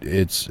 it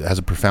has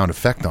a profound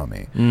effect on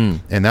me.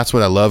 And that's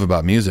what I love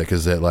about music,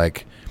 is that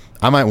like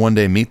I might one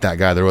day meet that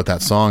guy that wrote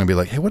that song and be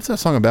like, "Hey, what's that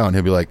song about?" And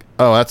he'll be like,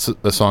 "Oh, that's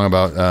a song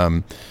about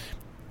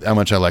how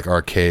much I like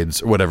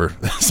arcades or whatever,"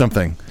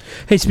 something.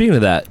 Hey, speaking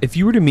of that, if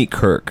you were to meet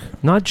Kirk,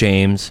 not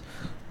James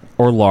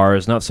or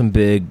Lars, not some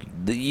big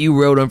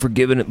you wrote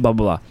Unforgiven, blah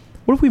blah blah.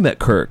 What if we met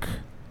Kirk?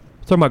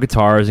 We're talking about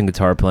guitars and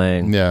guitar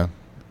playing. Yeah.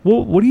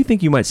 Well, what do you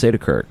think you might say to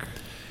Kirk?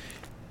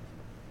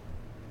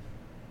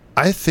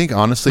 I think,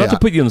 honestly... Not to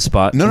put you on the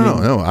spot. No.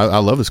 I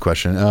love this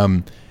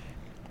question.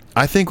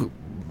 I think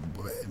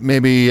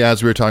maybe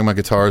as we were talking about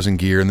guitars and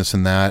gear and this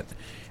and that,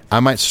 I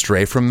might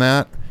stray from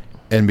that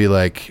and be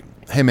like,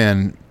 hey,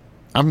 man,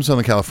 I'm from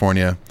Southern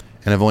California,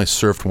 and I've only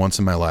surfed once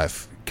in my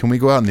life. Can we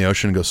go out in the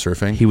ocean and go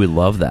surfing? He would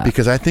love that.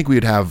 Because I think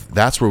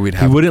that's where we'd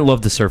have... He wouldn't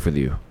love to surf with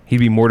you. He'd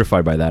be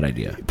mortified by that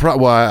idea.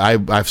 Well,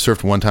 I've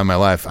surfed one time in my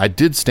life. I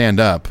did stand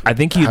up. I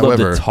think he'd love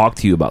to talk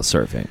to you about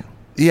surfing.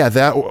 Yeah,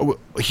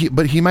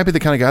 but he might be the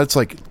kind of guy that's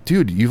like,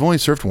 dude, you've only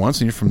surfed once,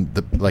 and you're from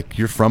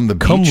the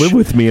beach. Come live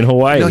with me in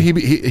Hawaii. No,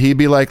 he'd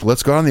be like,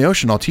 let's go out on the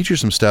ocean. I'll teach you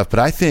some stuff. But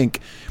I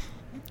think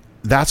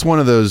that's one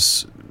of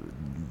those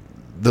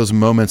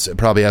moments,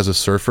 probably as a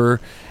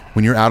surfer,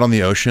 when you're out on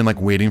the ocean,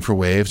 like waiting for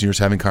waves, and you're just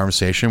having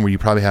conversation, where you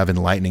probably have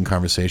enlightening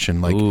conversation.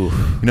 Like, you know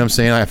what I'm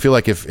saying? I feel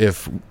like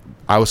if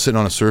I was sitting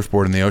on a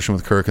surfboard in the ocean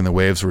with Kirk and the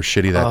waves were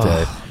shitty that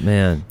day,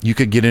 man, you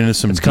could get into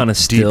some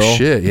deep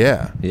shit.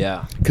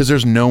 Yeah. Because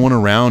there's no one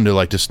around to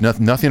like, just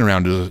nothing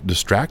around to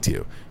distract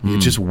you.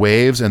 It's just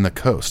waves and the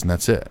coast, and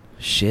that's it.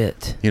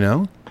 Shit.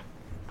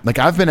 Like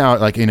I've been out,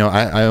 like,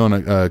 I own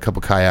a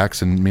couple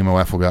kayaks, and me and my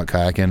wife will go out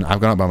kayaking. I've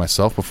gone out by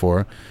myself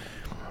before.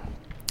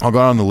 I'll go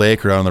out on the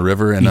lake or out on the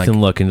river, and Ethan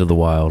Luck into the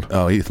wild.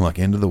 Oh, Ethan Luck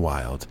into the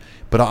wild.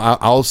 But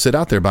I'll sit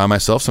out there by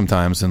myself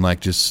sometimes and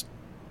like just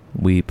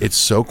weep. It's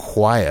so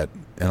quiet,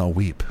 and I'll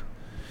weep.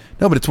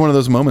 No, but it's one of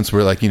those moments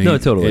where like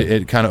totally.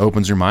 it kind of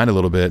opens your mind a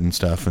little bit and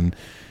stuff. And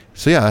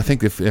so yeah, I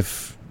think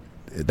if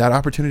that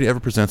opportunity ever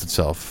presents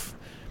itself,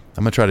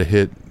 I'm gonna try to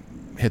hit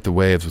hit the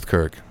waves with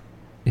Kirk.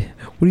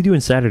 What are you doing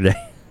Saturday?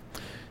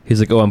 He's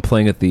like, I'm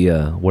playing at the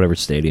whatever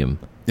stadium.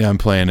 Yeah, I'm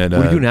playing at...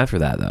 What are you doing after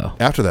that, though?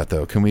 After that,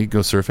 though, can we go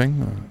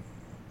surfing?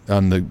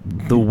 On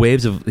the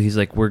waves of... He's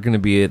like, we're going to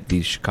be at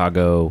the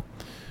Chicago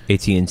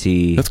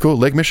AT&T. That's cool.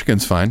 Lake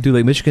Michigan's fine. Dude,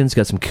 Lake Michigan's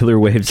got some killer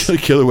waves.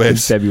 Killer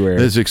waves. In February.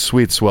 There's a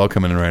sweet swell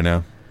coming in right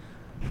now.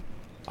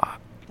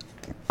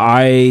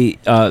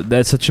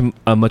 That's such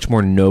a much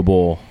more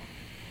noble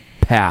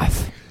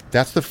path.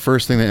 That's the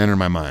first thing that entered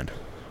my mind.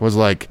 Was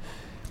like,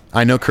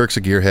 I know Kirk's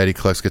a gearhead. He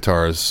collects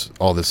guitars,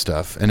 all this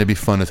stuff, and it'd be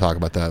fun to talk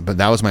about that. But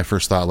that was my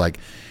first thought. Like,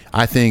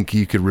 I think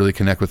you could really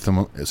connect with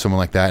someone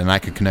like that, and I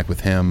could connect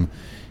with him,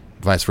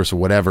 vice versa,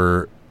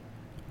 whatever,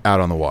 out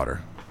on the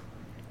water.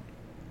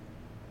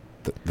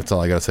 That's all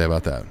I got to say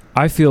about that.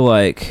 I feel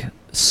like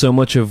so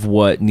much of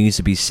what needs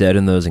to be said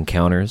in those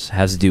encounters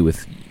has to do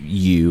with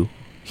you.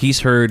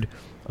 He's heard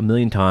a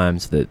million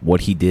times that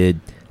what he did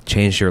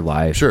changed your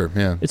life. Sure,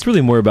 yeah. It's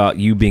really more about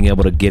you being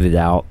able to get it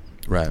out.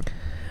 Right.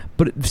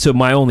 But so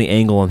my only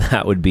angle on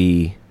that would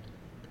be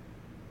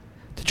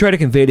to try to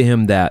convey to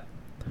him that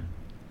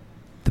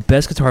the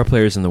best guitar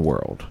players in the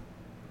world,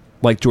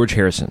 like George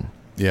Harrison,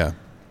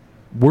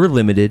 were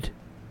limited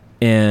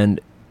and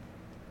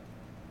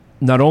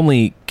not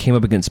only came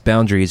up against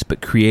boundaries,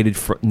 but created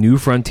new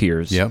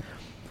frontiers. Yep.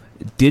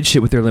 Did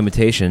shit with their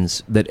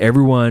limitations that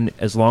everyone,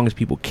 as long as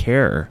people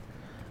care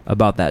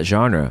about that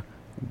genre,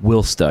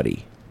 will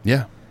study.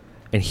 Yeah.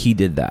 And he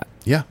did that.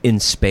 Yeah.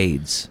 In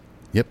spades.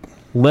 Yep.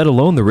 Let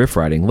alone the riff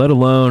writing. Let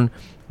alone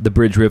the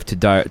bridge riff to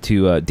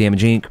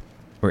Damage Inc.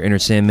 or Enter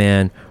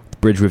Sandman, the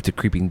bridge riff to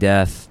Creeping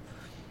Death,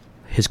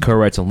 his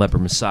co-writes on Leper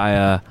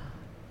Messiah,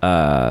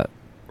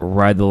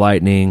 Ride the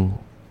Lightning,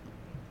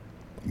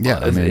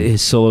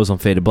 his solos on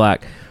Faded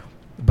Black.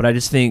 But I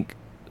just think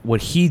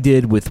what he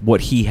did with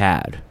what he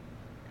had,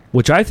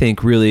 which I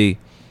think really,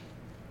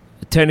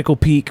 technical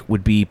peak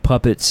would be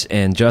Puppets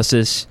and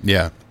Justice.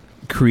 Yeah.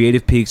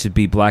 Creative peaks would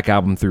be Black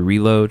Album through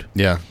Reload.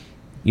 Yeah.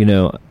 You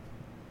know,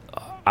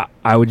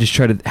 I would just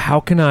try to, how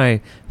can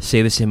I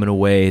say this to him in a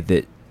way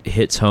that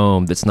hits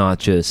home, that's not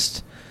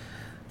just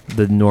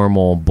the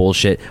normal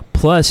bullshit.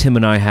 Plus, him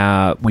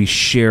and we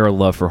share a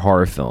love for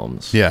horror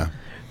films. Yeah.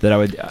 That I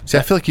would see.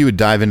 I feel like you would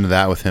dive into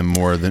that with him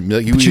more than.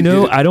 Like,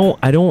 I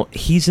don't.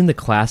 He's in the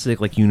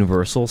classic like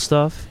Universal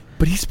stuff.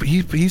 But he's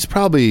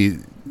probably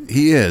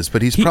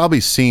probably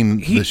seen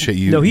the shit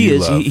you. No, he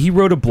is. Love. He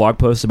wrote a blog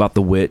post about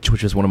The Witch,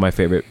 which is one of my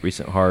favorite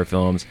recent horror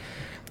films.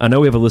 I know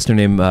we have a listener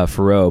named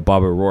Farrow,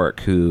 Bob O'Rourke,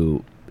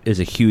 who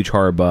is a huge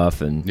horror buff,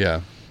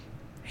 and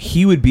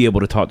he would be able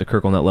to talk to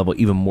Kirk on that level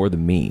even more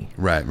than me.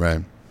 Right.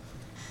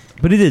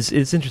 But it's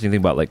interesting to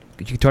think about, like,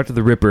 you talk to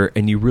the Ripper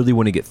and you really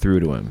want to get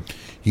through to him.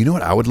 You know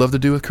what I would love to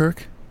do with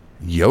Kirk?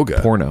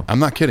 Yoga. Porno. I'm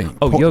not kidding.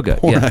 Oh, yoga.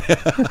 Yeah.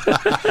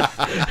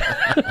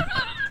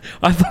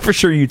 I thought for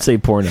sure you'd say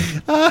porno.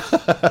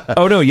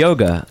 Oh, no,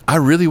 yoga. I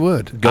really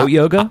would. Goat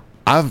yoga?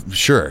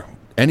 Sure.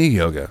 Any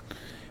yoga.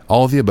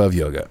 All of the above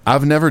yoga.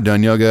 I've never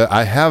done yoga.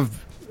 I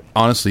have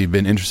honestly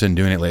been interested in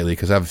doing it lately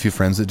because I have a few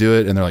friends that do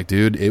it, and they're like,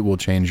 dude, it will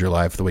change your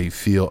life, the way you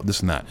feel,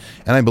 this and that.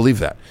 And I believe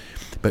that.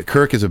 But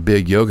Kirk is a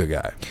big yoga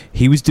guy.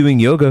 He was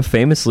doing yoga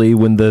famously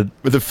with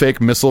the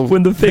fake missile.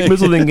 When the fake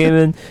missile thing came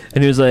in,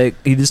 and he was like,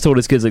 he just told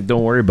his kids, like,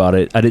 don't worry about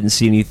it. I didn't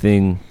see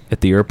anything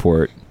at the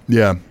airport.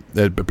 Yeah,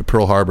 at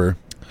Pearl Harbor.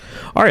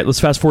 All right, let's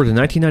fast forward to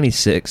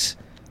 1996.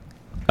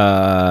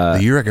 The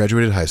year I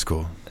graduated high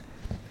school.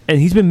 And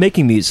he's been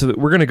making these, so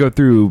we're going to go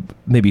through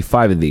maybe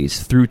 5 of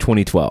these through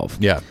 2012.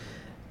 Yeah.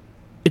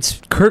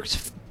 It's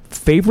Kirk's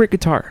favorite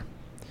guitar,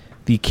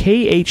 the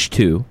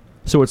KH2.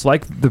 So it's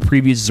like the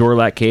previous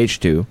Zorlak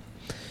KH2,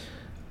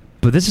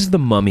 but this is the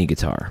Mummy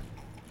guitar.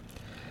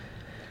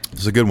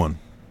 It's a good one.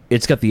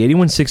 It's got the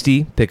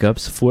 8160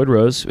 pickups, Floyd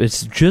Rose.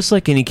 It's just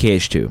like any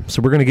KH2.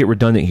 So we're going to get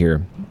redundant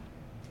here.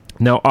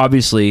 Now,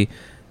 obviously,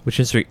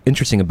 what's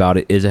interesting about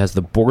it is it has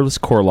the Boris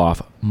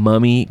Karloff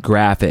Mummy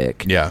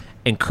graphic. Yeah.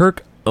 And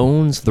Kirk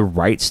owns the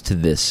rights to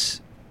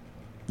this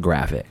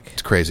graphic.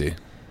 It's crazy.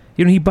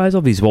 You know, he buys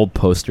all these old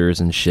posters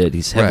and shit.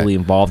 He's heavily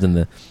involved in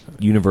the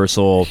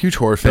Universal. Huge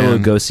horror fan. Bela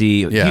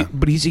Lugosi. Yeah.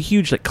 But he's a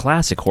huge, like,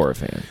 classic horror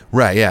fan.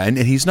 Right, yeah. And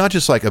he's not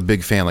just, like, a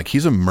big fan. Like,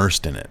 he's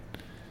immersed in it.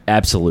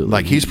 Absolutely.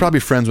 Like, he's probably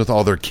friends with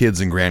all their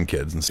kids and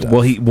grandkids and stuff.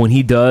 Well, when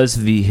he does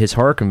his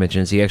horror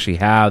conventions, he actually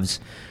has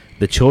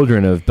the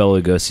children of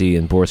Bela Lugosi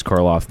and Boris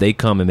Karloff. They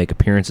come and make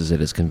appearances at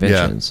his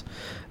conventions.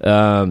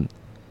 Yeah.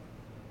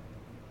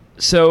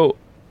 So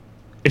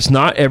it's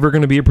not ever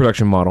going to be a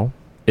production model.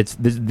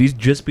 These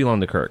just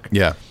belong to Kirk.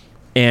 Yeah.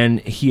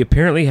 And he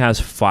apparently has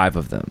 5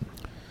 of them.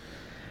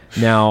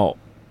 Now,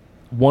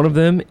 one of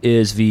them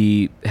has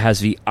the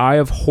Eye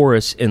of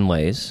Horus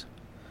inlays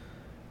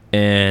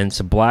and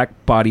some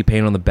black body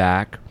paint on the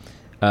back,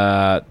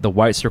 the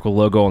White Circle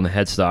logo on the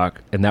headstock,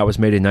 and that was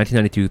made in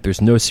 1992.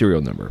 There's no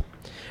serial number.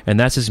 And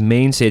that's his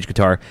main stage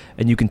guitar.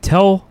 And you can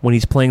tell when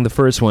he's playing the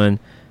first one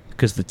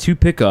because the 2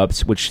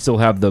 pickups, which still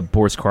have the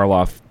Boris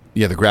Karloff.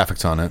 Yeah, the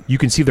graphics on it. You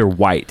can see they're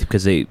white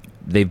because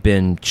they've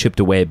been chipped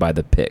away by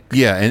the pick.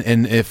 Yeah,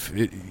 and if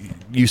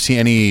you see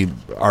any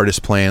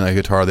artist playing a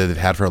guitar that they've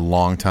had for a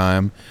long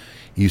time,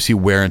 you see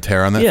wear and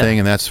tear on that thing,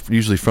 and that's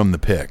usually from the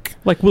pick.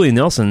 Like Willie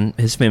Nelson,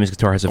 his famous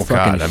guitar has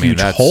a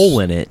huge hole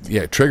in it.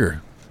 Yeah,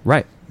 trigger.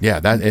 Right. Yeah,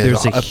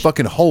 there's a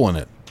fucking hole in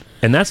it.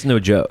 And that's no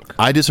joke.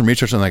 I did some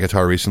research on that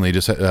guitar recently.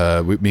 Just me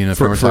and a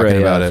friend were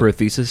talking about it for a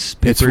thesis.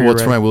 It's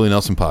for my Willie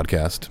Nelson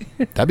podcast.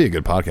 That'd be a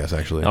good podcast,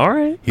 actually. All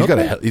right, he's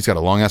got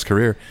a long ass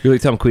career. You're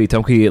like Tom Quee.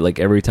 Tom Quee, like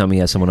every time he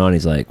has someone on,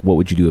 he's like, "What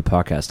would you do a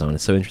podcast on?"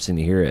 It's so interesting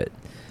to hear it.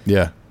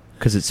 Yeah,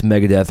 because it's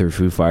Megadeth or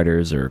Foo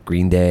Fighters or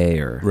Green Day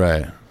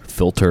or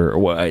Filter or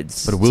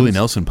what. But a Willie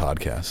Nelson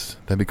podcast,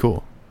 that'd be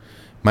cool.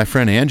 My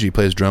friend Angie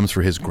plays drums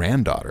for his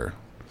granddaughter.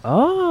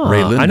 Oh,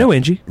 I know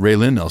Angie.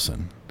 Raylyn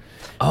Nelson.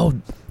 Oh.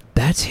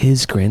 That's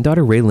his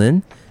granddaughter,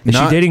 Raylyn? Is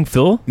she dating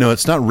Phil? No,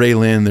 it's not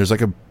Raylyn. There's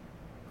like a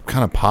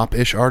kind of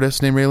pop-ish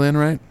artist named Raylyn,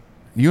 right?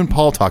 You and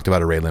Paul talked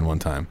about a Raylyn one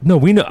time. No,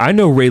 I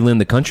know Raylyn,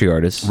 the country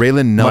artist.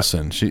 Raylyn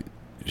Nelson. She's.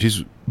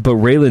 But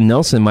Raylyn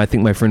Nelson, I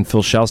think my friend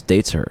Phil Schaus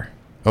dates her.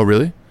 Oh,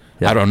 really?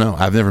 Yeah. I don't know.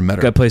 I've never met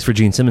her. Guy plays for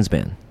Gene Simmons'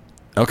 band.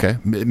 Okay,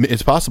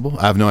 it's possible.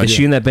 I have no idea. Is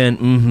she in that band?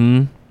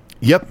 Mm-hmm.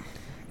 Yep.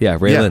 Yeah,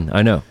 Raylyn. Yeah.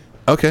 I know.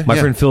 Okay. My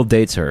friend Phil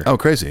dates her. Oh,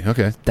 crazy.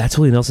 Okay. That's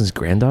Willie Nelson's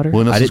granddaughter?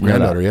 Willie Nelson's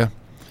granddaughter. Yeah.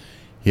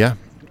 Yeah.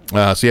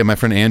 So yeah, my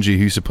friend Angie,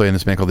 who used to play in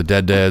this band called the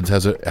Dead Deads,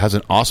 has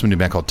an awesome new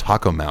band called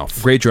Taco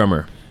Mouth. Great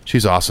drummer.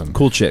 She's awesome.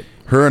 Cool chick.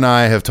 Her and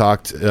I have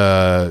talked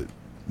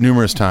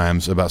numerous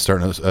times about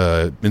starting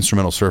an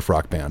instrumental surf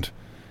rock band.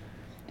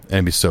 And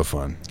it'd be so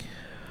fun.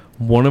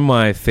 One of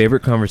my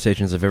favorite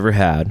conversations I've ever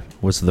had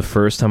was the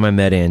first time I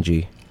met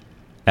Angie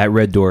at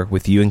Red Door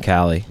with you and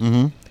Callie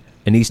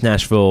in East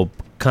Nashville,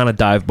 kind of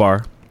dive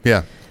bar.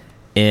 Yeah.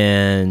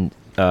 And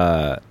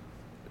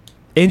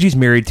Angie's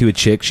married to a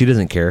chick. She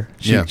doesn't care.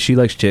 She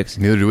likes chicks.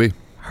 Neither do we.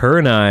 Her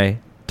and I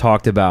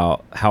talked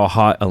about how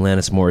hot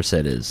Alanis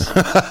Morissette is.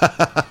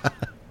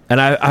 And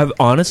I've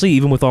honestly,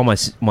 even with all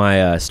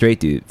my straight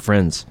dude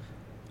friends,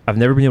 I've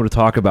never been able to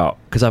talk about,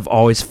 because I've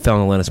always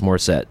found Alanis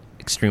Morissette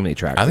extremely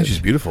attractive. I think she's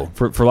beautiful.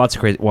 For lots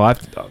of crazy... Well,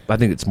 I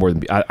think it's more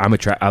than... I'm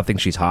attracted. I think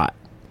she's hot.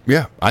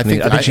 Yeah. I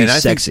think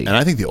she's sexy. And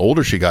I think the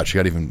older she got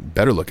even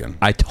better looking.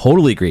 I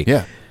totally agree.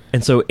 Yeah.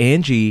 And so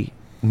Angie...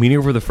 meeting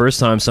her for the first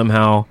time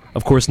somehow,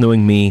 of course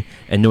knowing me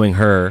and knowing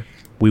her,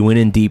 we went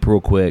in deep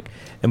real quick.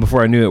 And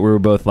before I knew it, we were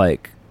both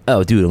like,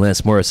 oh, dude,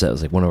 Alanis Morissette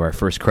was like one of our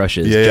first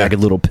crushes. Yeah, Jagged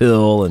Little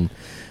Pill. And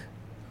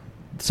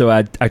so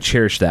I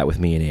cherish that with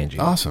me and Angie.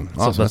 Awesome.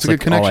 So that's a good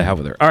connection. all I have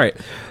with her. All right.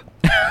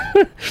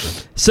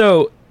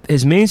 So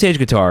his main stage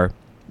guitar,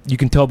 you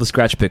can tell the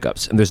scratch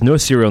pickups. And there's no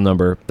serial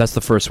number. That's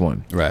the first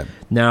one. Right.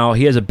 Now,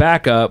 he has a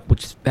backup,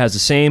 which has the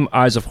same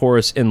Eyes of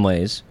Horus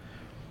inlays.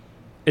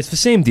 It's the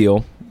same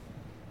deal.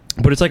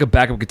 But it's like a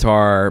backup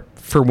guitar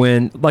for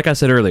when, like I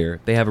said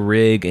earlier, they have a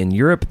rig in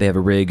Europe, they have a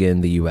rig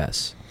in the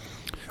U.S.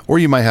 Or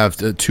you might have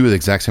two of the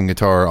exact same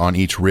guitar on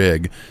each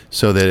rig,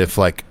 so that if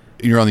like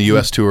you're on the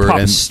U.S. tour pop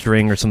and a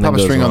string or something, pop a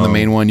goes string on the wrong.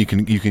 main one, you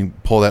can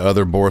pull that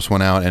other Boris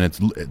one out, and it's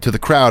to the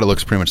crowd it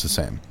looks pretty much the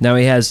same. Now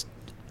he has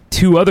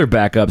two other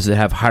backups that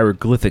have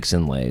hieroglyphics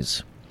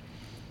inlays,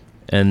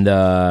 and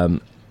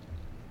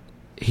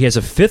he has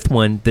a fifth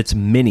one that's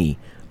mini.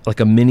 Like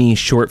a mini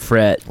short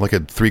fret. Like a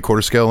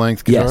 3/4 scale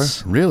length guitar?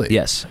 Yes. Really?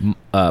 Yes.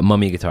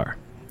 Mummy guitar.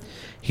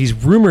 He's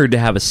rumored to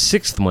have a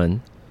sixth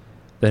one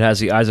that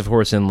has the Eyes of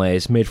Horus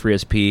inlays, made for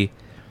ESP,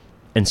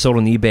 and sold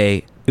on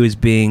eBay. It was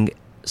being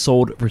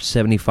sold for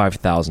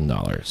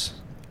 $75,000.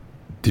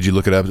 Did you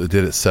look it up? Did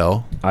it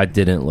sell? I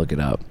didn't look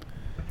it up.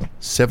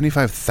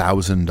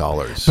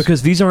 $75,000.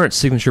 Because these aren't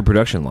signature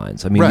production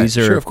lines. I mean, right, these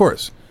are... Sure, of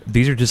course.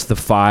 These are just the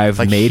five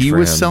like made for him. He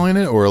was selling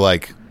it, or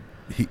like...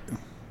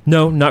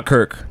 No, not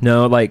Kirk.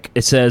 No, like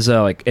it says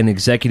like an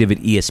executive at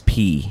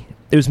ESP.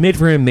 It was made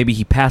for him. Maybe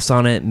he passed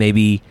on it.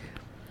 Maybe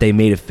they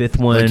made a fifth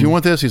one. Like, do you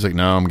want this? He's like,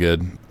 no, I'm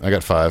good. I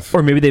got 5.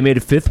 Or maybe they made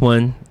a fifth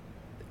one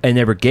and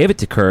never gave it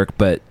to Kirk,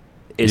 but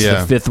it's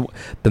the fifth.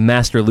 The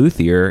master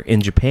luthier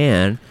in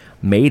Japan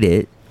made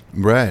it.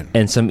 Right.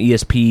 And some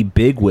ESP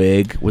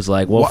bigwig was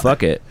like, well,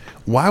 fuck it.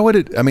 Why would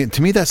it? I mean,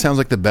 to me, that sounds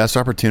like the best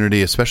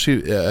opportunity,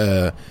 especially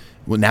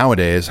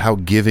nowadays, how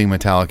giving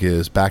Metallica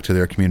is back to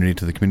their community,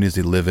 to the communities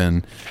they live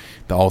in,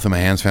 the All Through My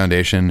Hands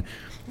Foundation.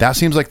 That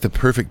seems like the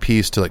perfect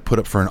piece to like put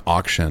up for an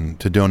auction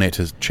to donate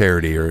to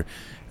charity or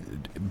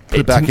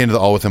put back into the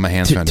All Within My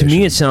Hands Foundation. To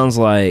me, it sounds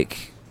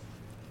like,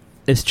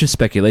 it's just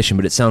speculation,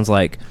 but it sounds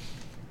like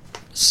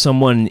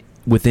someone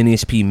within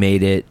ESP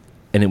made it,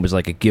 and it was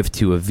like a gift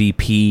to a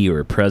VP or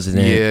a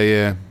president.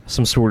 Yeah.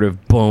 Some sort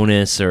of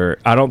bonus, or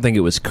I don't think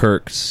it was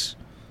Kirk's.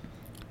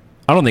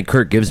 I don't think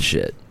Kirk gives a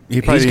shit.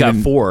 He's got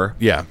 4.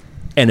 Yeah.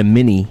 And a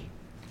mini,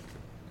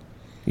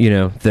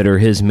 that are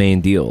his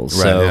main deals.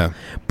 Right, so, yeah.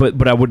 But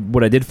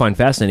what I did find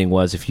fascinating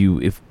was if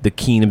the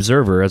keen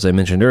observer, as I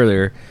mentioned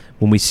earlier,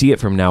 when we see it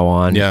from now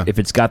on, if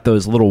it's got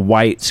those little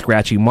white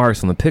scratchy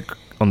marks on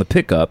the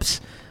pickups,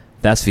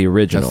 that's the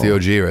original. That's the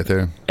OG right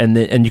there.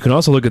 And you can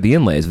also look at the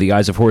inlays, the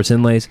Eyes of Horus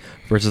inlays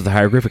versus the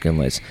hieroglyphic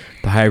inlays.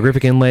 The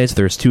hieroglyphic inlays,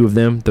 there's 2 of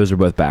them. Those are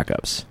both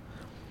backups.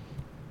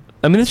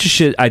 I mean, this is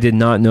shit I did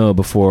not know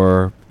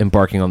before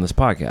embarking on this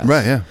podcast.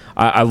 Right, yeah.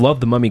 I love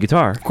the Mummy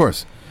guitar. Of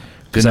course.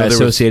 Because I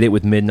associate it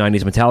with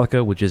mid-90s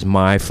Metallica, which is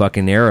my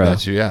fucking era.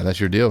 That's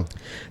your deal.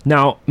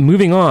 Now,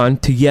 moving on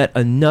to yet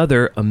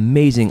another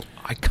amazing,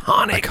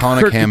 iconic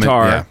Kirk Hammond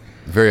guitar. Yeah,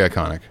 very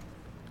iconic.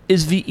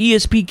 Is the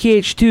ESP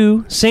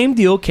KH2. Same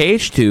deal,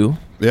 KH2.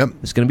 Yep.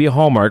 It's going to be a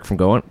hallmark from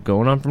going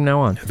on from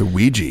now on. The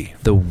Ouija.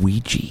 The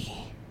Ouija.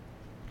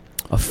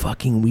 A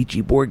fucking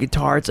Ouija board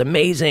guitar. It's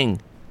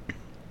amazing.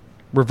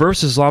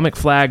 Reverse Islamic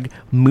flag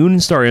moon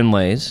and star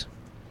inlays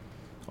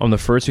on the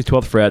 1st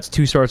through 12th frets.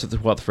 2 stars at the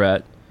 12th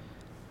fret.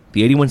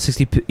 The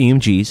 8160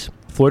 EMGs.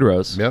 Floyd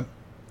Rose. Yep.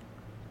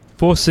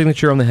 Full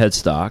signature on the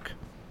headstock.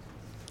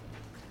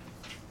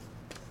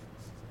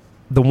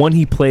 The one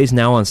he plays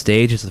now on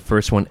stage is the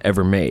first one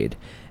ever made.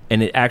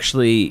 And it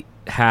actually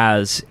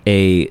has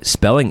a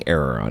spelling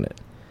error on it.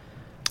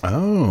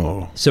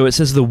 Oh. So it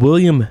says the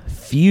William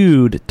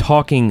Feud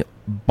Talking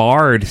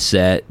Bard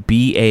set,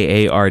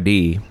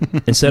 B-A-A-R-D,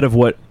 instead of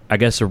what I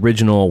guess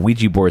original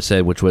Ouija board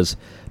said, which was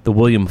the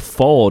William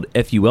Fold,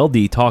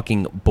 F-U-L-D,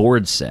 Talking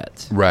Board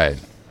set. Right.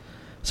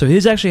 So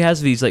his actually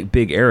has these like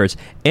big errors.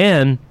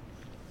 And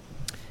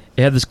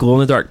it had this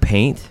glow-in-the-dark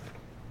paint.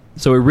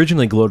 So it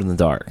originally glowed in the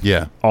dark.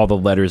 Yeah. All the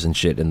letters and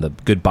shit and the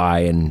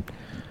goodbye and...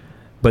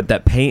 But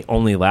that paint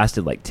only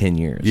lasted like 10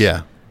 years.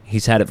 Yeah.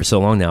 He's had it for so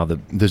long now, the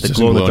doesn't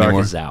glow in the glow dark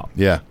anymore. is out.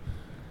 Yeah.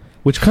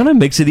 Which kind of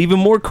makes it even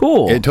more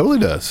cool. It totally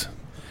does.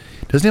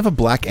 Doesn't he have a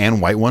black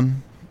and white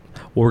one?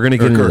 Well, we're going to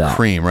get into that.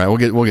 Cream, right? We'll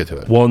get to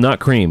it. Well, not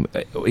cream.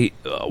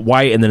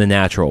 White and then a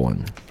natural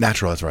one.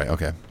 Natural, that's right.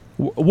 Okay.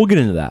 We'll get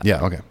into that.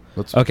 Yeah, okay.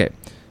 Okay.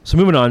 So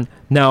moving on.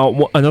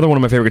 Now, another one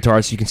of my favorite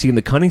guitars, you can see in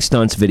the Cunning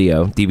Stunts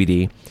video,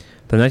 DVD,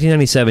 the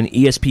 1997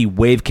 ESP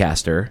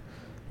Wavecaster,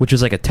 which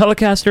is like a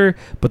Telecaster,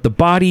 but the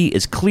body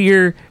is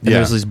clear, and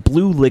there's this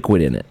blue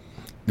liquid in it.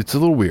 It's a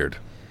little weird.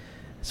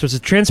 So it's a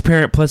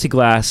transparent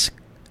plexiglass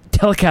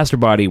Telecaster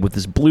body with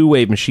this blue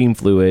wave machine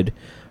fluid,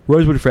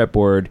 rosewood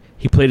fretboard.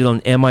 He played it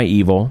on Am I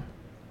Evil?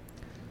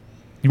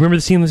 You remember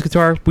seeing this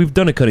guitar? We've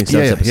done a Cutting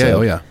Stunts episode. Yeah,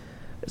 oh yeah.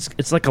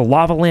 It's like a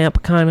lava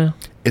lamp, kind of.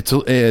 It's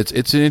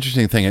an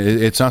interesting thing.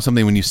 It's not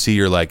something when you see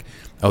you're like,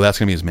 oh, that's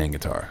going to be his main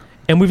guitar.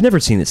 And we've never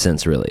seen it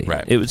since, really.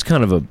 Right. It was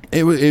kind of a...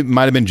 It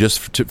might have been just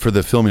for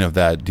the filming of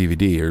that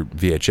DVD or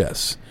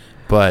VHS.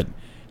 But...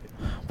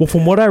 Well,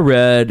 from what I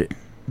read,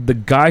 the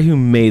guy who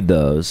made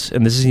those,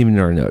 and this isn't even in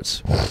our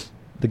notes,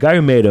 the guy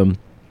who made them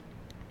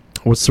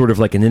was sort of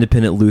like an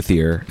independent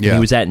luthier. Yeah. He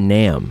was at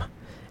NAMM.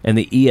 And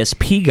the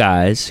ESP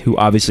guys, who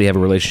obviously have a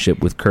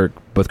relationship with Kirk,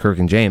 both Kirk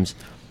and James,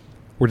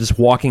 were just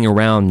walking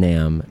around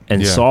NAMM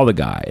and saw the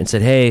guy and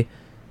said, hey,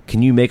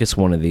 can you make us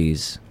one of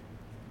these?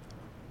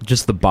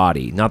 Just the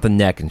body, not the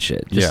neck and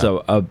shit. Just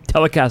a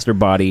Telecaster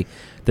body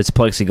that's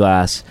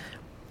plexiglass.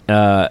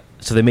 So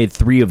they made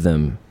 3 of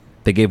them.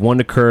 They gave one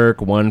to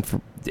Kirk, and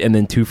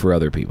then 2 for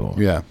other people.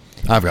 Yeah,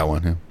 I've got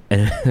one.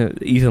 Yeah.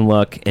 And Ethan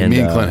Luck and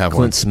Clint have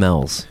one.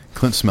 Smells.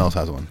 Clint Smells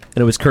has one. And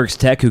it was Kirk's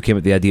tech who came up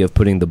with the idea of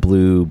putting the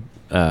blue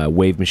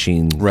wave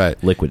machine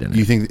liquid in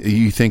it.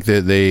 You think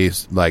that they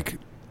like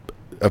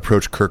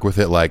approach Kirk with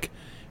it like,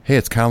 hey,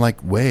 it's kind of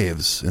like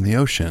waves in the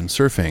ocean,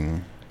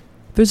 surfing.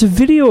 There's a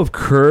video of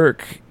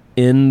Kirk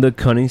in the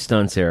Cunning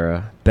Stunts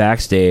era,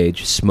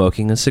 backstage,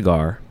 smoking a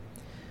cigar,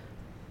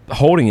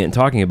 holding it and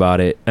talking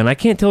about it. And I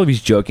can't tell if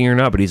he's joking or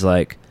not, but he's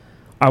like,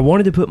 I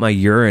wanted to put my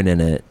urine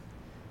in it,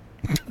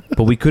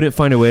 but we couldn't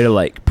find a way to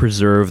like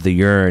preserve the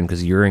urine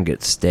because urine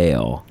gets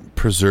stale.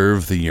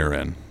 Preserve the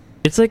urine.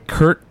 It's like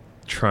Kirk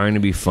trying to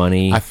be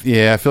funny. I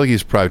feel like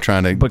he's probably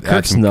trying to... But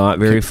Kirk's not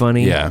very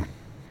funny. Yeah.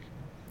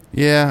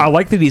 Yeah. I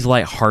like that he's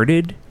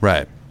lighthearted.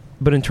 Right.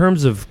 But in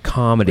terms of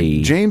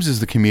comedy... James is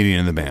the comedian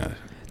in the band.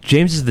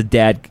 James is the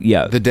dad.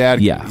 Yeah. The dad.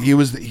 Yeah. He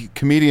was the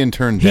comedian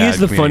turned dad.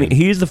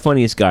 He is the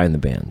funniest guy in the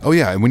band. Oh,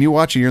 yeah. When you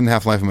watch A Year and a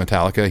Half Life of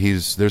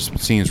Metallica,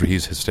 there's scenes where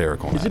he's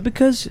hysterical. Is it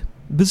because...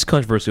 This is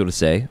controversial to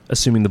say,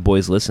 assuming the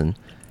boys listen.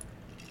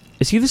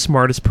 Is he the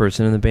smartest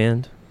person in the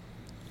band?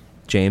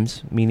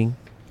 James, meaning?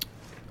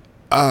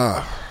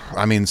 I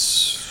mean...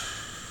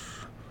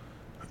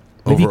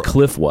 Maybe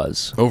Cliff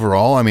was.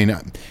 Overall, I mean...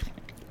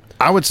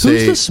 I would say...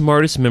 Who's the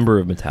smartest member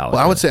of Metallica?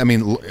 Well, I would say, I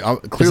mean,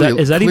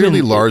 clearly, is that clearly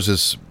even, Lars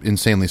is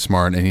insanely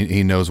smart, and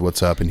he knows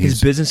what's up, and his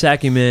business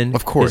acumen,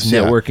 of course, his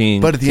networking.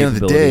 But at the end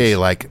of the day,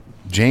 like,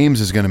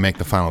 James is going to make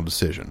the final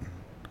decision.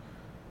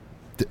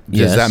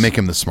 Does that make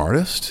him the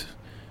smartest?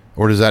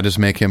 Or does that just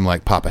make him,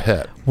 like, pop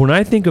ahead? When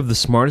I think of the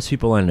smartest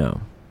people I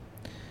know,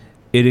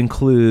 it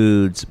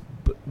includes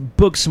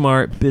book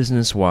smart,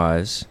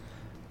 business-wise,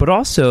 but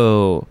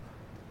also,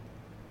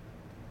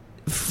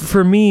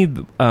 for me,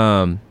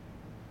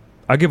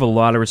 I give a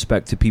lot of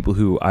respect to people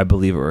who I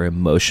believe are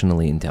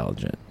emotionally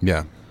intelligent.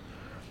 Yeah.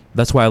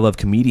 That's why I love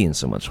comedians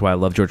so much. That's why I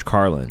love George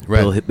Carlin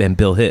and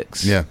Bill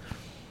Hicks. Yeah.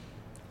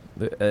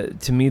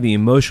 To me, the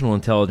emotional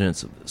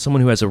intelligence,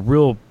 someone who has a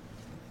real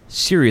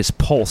serious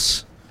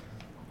pulse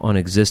on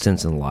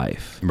existence and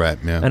life. Right,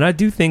 yeah. And I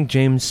do think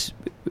James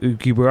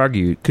could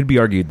be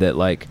argued that,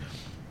 like,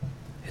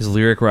 his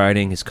lyric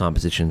writing, his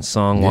composition,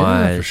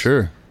 song-wise... Yeah, for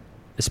sure.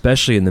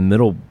 especially in the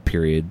middle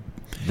period,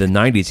 the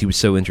 90s. He was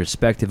so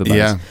introspective about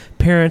his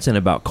parents and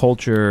about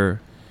culture.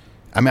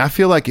 I mean, I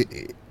feel like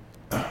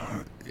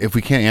if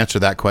we can't answer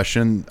that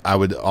question, I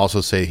would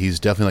also say he's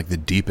definitely like the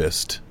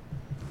deepest.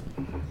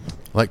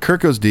 Like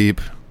Kirk goes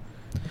deep.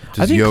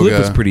 I think yoga. Cliff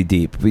was pretty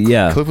deep, but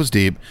yeah. Cliff was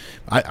deep.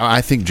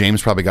 I think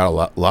James probably got a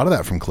lot of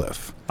that from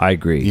Cliff. I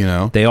agree. You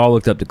know? They all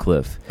looked up to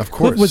Cliff. Of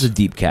course. Cliff was a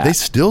deep cat. They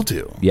still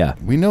do. Yeah.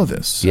 We know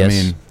this. Yes, I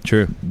mean,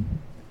 true.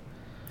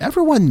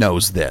 Everyone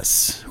knows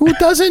this. Who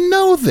doesn't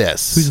know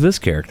this? Who's this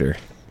character?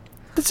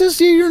 This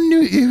is your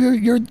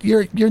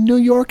New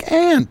York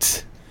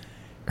aunt.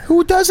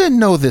 Who doesn't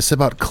know this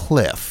about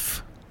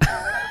Cliff?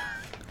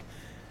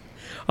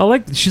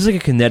 She's like a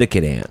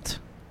Connecticut aunt.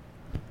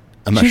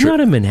 She's not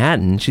in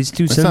Manhattan. She's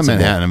too sensible. It's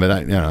not Manhattan,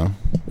 but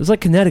it's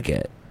like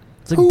Connecticut.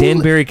 It's like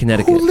Danbury,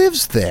 Connecticut. Who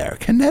lives there?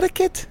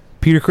 Connecticut?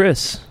 Peter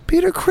Criss.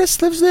 Peter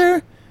Criss lives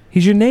there?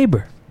 He's your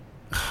neighbor.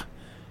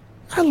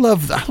 I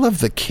love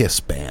the Kiss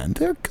band.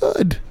 They're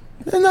good.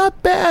 They're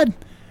not bad.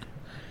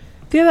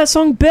 Yeah, that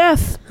song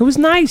Beth. It was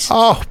nice.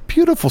 Oh,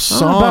 beautiful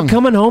song. About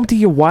coming home to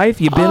your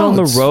wife. You've been on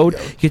the road.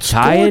 You're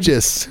tired.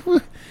 Gorgeous.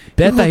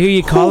 Beth, I hear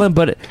you calling,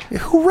 but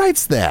who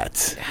writes that?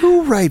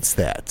 Who writes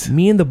that?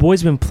 Me and the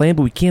boys have been playing,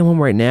 but we came home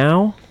right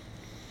now.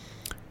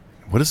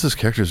 What is this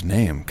character's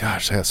name?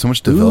 Gosh, I got so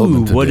much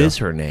development to do. What is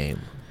her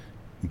name?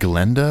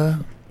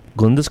 Glenda?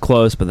 Glenda's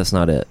close, but that's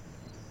not it.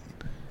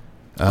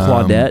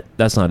 Claudette?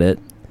 That's not it.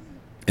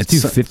 It's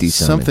too 50s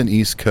something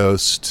East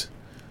Coast.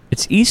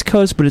 It's East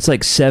Coast, but it's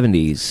like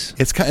 70s.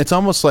 It's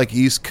almost like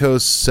East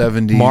Coast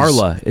 70s.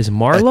 Marla. Is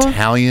Marla?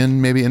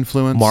 Italian, maybe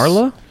influence.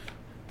 Marla?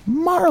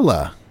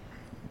 Marla.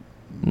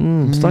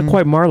 It's not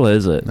quite Marla,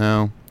 is it?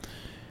 No.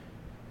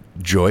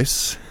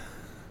 Joyce.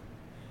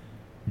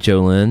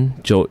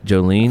 Jolene.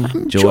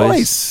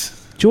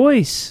 Joyce.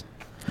 Joyce.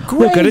 Grace.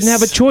 Look, I didn't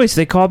have a choice.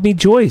 They called me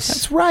Joyce.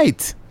 That's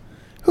right.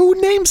 Who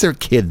names their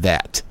kid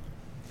that?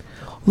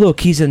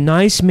 Look, he's a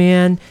nice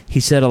man. He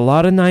said a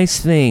lot of nice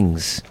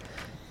things.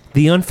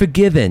 The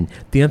Unforgiven.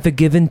 The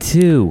Unforgiven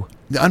 2.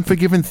 The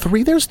Unforgiven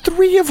 3? There's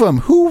 3 of them.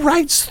 Who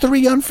writes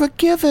 3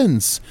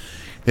 Unforgivens?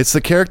 It's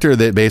the character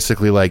that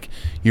basically, like,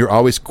 you're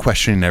always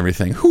questioning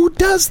everything. Who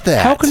does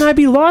that? How can I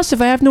be lost if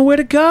I have nowhere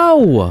to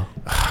go?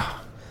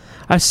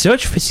 I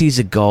searched for seas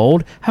of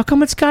gold. How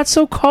come it's got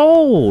so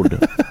cold?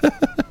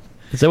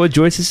 Is that what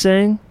Joyce is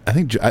saying? I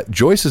think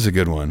Joyce is a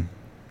good one.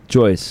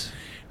 Joyce.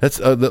 Let's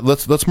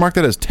mark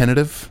that as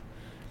tentative,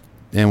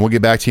 and we'll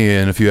get back to you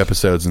in a few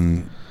episodes.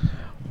 And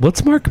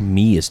let's mark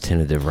me as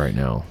tentative right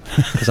now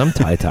because I'm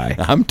tie.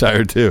 I'm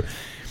tired too.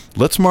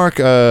 Let's mark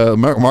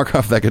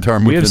off that guitar.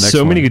 And move we have to the next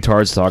so many one.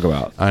 guitars to talk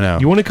about. I know.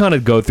 You want to kind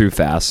of go through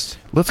fast.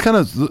 Let's kind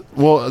of.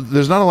 Well,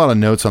 there's not a lot of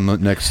notes on the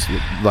next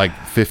like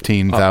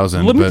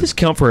 15,000. Let me just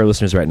count for our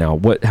listeners right now.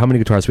 How many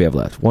guitars do we have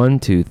left? 1,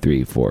 2,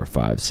 3, 4,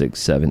 5, 6,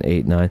 7,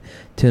 8, 9,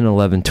 10,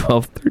 11,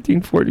 12,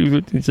 13, 14,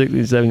 15,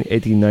 16, 17,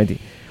 18, 19.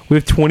 We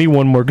have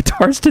 21 more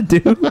guitars to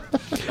do.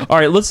 All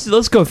right,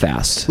 let's go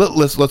fast.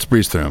 Let's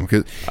breeze through them.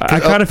 Cause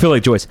I kind of feel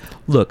like Joyce.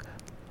 Look,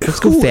 let's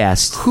go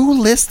fast. Who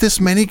lists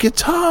this many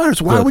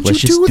guitars? Why would you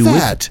do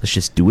that? Let's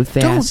just do it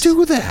fast. Don't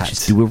do that. Let's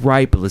just do it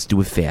right, but let's do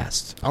it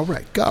fast. All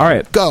right, go. All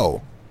right,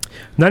 go.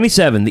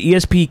 97, the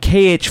ESP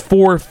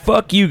KH4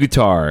 Fuck You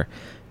guitar.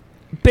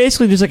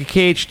 Basically just like a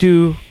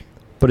KH2,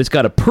 but it's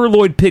got a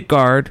Perloyd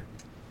pickguard,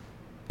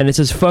 and it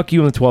says Fuck You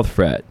on the 12th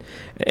fret.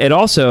 It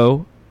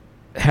also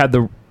had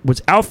was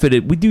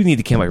outfitted. We do need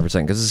to camp out for a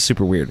second because this is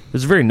super weird.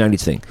 It's a very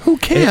 90s thing. Who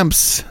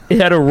camps?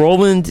 It had a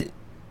Roland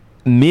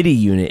MIDI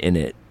unit in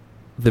it,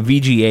 the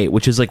VG8,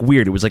 which is like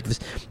weird. It was like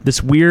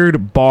this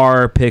weird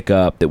bar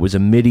pickup that was a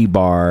MIDI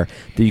bar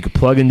that you could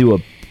plug into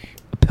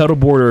a pedal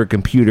board or a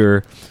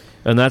computer,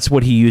 and that's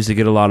what he used to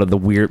get a lot of the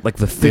weird, like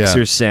the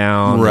fixer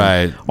sound,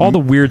 right? All the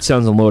weird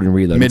sounds on load and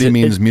reload. MIDI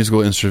means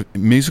musical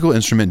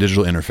instrument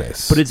digital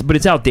interface, but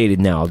it's outdated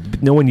now.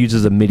 No one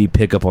uses a MIDI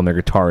pickup on their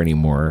guitar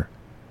anymore.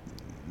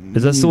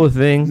 Is that still a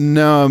thing?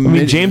 No, I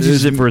mean James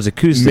uses it for his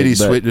acoustic.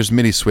 There's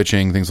MIDI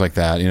switching, things like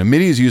that. You know,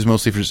 MIDI is used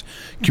mostly for just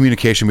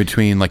communication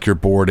between like your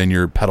board and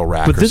your pedal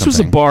rack. But this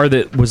was a bar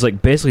that was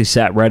like basically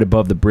sat right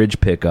above the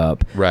bridge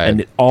pickup, right?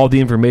 And all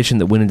the information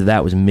that went into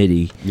that was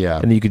MIDI.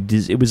 Yeah, and you could.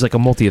 It was like a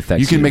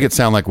multi-effects. You can make it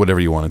sound like whatever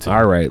you wanted to.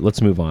 All right, let's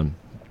move on.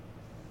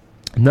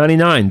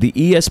 99, the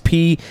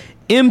ESP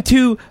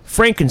M2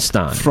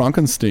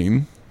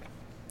 Frankenstein.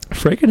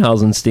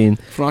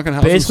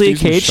 Basically a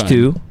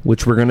KH2,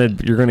 which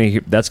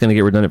that's gonna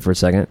get redundant for a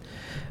second.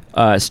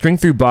 String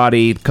through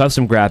body,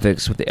 custom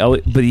graphics with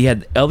but he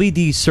had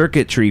LED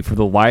circuitry for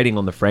the lighting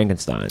on the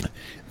Frankenstein.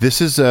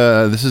 This is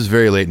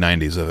very late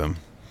 90s of him.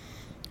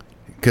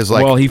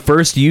 Well, he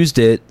first used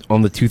it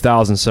on the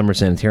 2000 Summer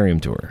Sanitarium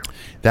tour.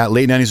 That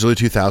late 90s, early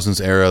 2000s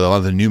era, a lot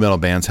of the new metal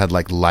bands had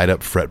like light up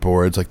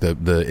fretboards, like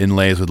the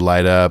inlays would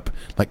light up.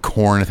 Like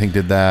Korn, I think,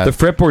 did that. The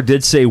fretboard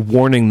did say,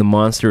 "Warning, the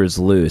monster is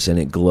loose," and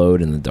it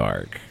glowed in the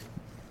dark.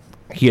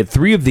 He had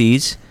 3 of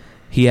these.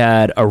 He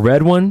had a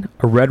red one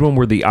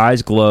where the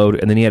eyes glowed,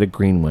 and then he had a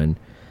green one.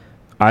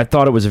 I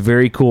thought it was a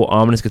very cool,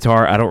 ominous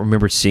guitar. I don't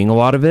remember seeing a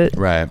lot of it.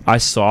 Right. I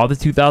saw the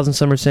 2000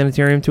 Summer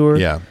Sanitarium tour.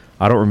 Yeah.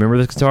 I don't remember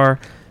this guitar,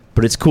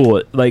 but it's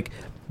cool. Like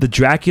the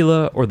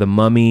Dracula or the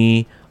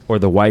Mummy or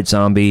the White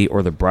Zombie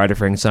or the Bride of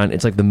Frankenstein,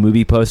 it's like the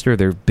movie poster.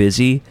 They're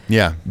busy.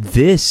 Yeah.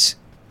 This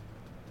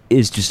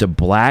is just a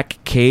black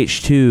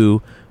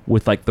KH2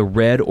 with like the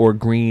red or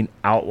green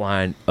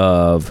outline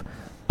of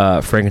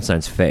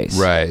Frankenstein's face.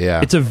 Right, yeah.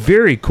 It's a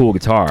very cool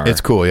guitar.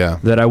 It's cool, yeah.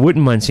 That I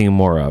wouldn't mind seeing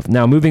more of.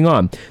 Now, moving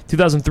on.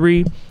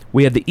 2003,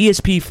 we have the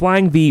ESP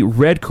Flying V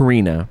Red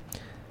Carina.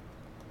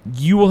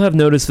 You will have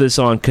noticed this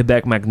on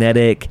Quebec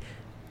Magnetic.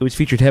 It was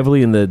featured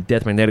heavily in the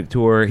Death Magnetic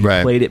tour. He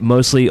played it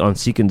mostly on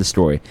Seek and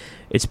Destroy.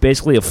 It's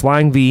basically a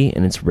Flying V,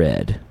 and it's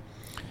red.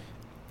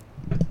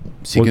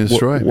 Seek and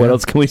Destroy. What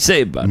else can we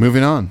say about it?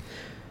 Moving on.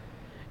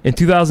 In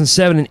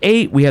 2007 and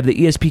 8, we have the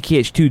ESP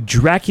KH2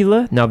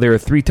 Dracula. Now, there are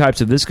 3 types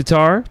of this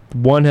guitar.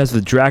 One has the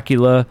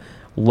Dracula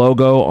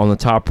logo on the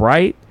top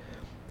right.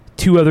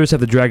 2 others have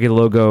the Dracula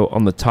logo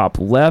on the top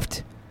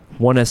left.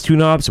 One has 2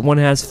 knobs. One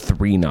has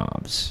 3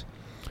 knobs.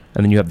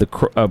 And then you have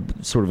the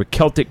sort of a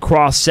Celtic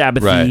cross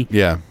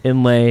Sabbathy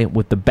inlay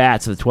with the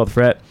bats of the 12th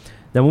fret.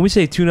 Now, when we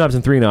say 2 knobs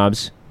and 3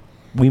 knobs,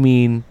 we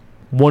mean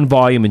 1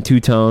 volume and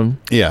 2 tone.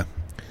 Yeah.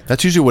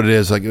 That's usually what it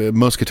is. Like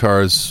most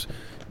guitars...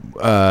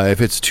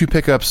 if it's 2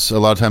 pickups, a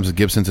lot of times with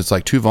Gibsons, it's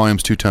like 2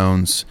 volumes, 2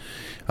 tones.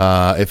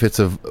 If it's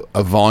a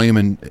volume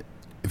and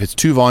if it's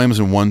 2 volumes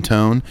and 1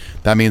 tone,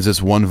 that means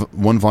it's one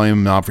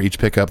volume knob for each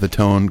pickup. The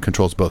tone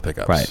controls both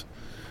pickups. Right.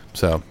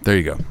 So there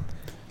you go.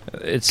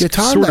 It's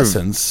guitar sort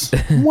lessons.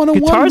 of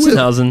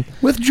 101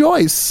 with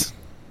Joyce.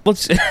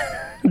 Let's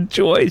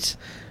Joyce.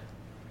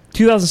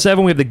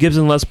 2007, we have the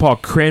Gibson Les Paul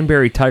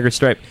Cranberry Tiger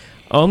Stripe.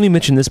 I only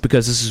mention this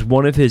because this is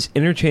one of his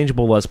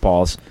interchangeable Les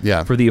Pauls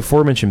for the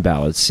aforementioned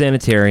ballads.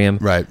 Sanitarium.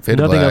 Right. Fade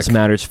to Nothing Black. Else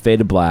Matters. Fade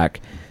to Black.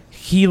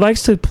 He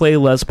likes to play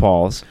Les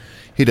Pauls.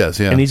 He does,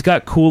 yeah. And he's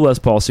got cool Les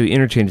Pauls, so he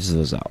interchanges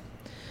those out.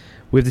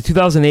 We have the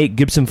 2008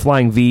 Gibson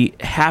Flying V,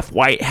 half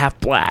white, half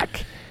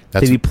black.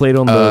 That he played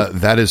on the...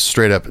 that is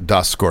straight up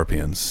Das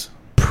Scorpions.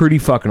 Pretty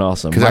fucking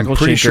awesome. Because I'm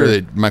pretty sure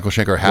that Michael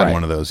Schenker had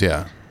one of those,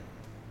 yeah.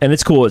 And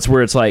it's cool. It's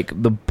where it's like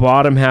the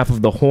bottom half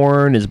of the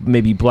horn is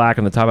maybe black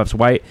and the top half's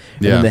white.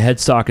 And then the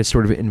headstock is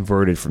sort of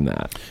inverted from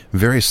that.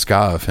 Very ska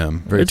of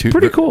him. It's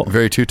pretty cool.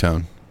 Very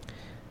two-tone.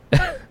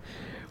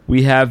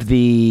 We have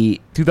the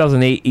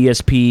 2008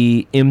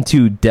 ESP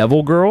M2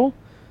 Devil Girl,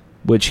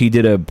 which he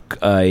did a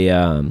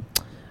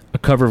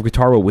cover of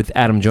Guitar World with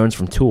Adam Jones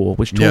from Tool,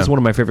 which Tool is one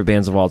of my favorite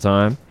bands of all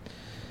time.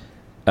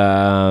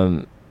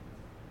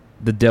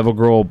 The Devil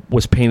Girl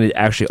was painted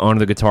actually onto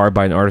the guitar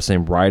by an artist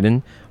named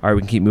Ryden. All right,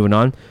 we can keep moving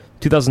on.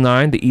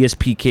 2009, the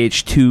ESP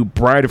KH2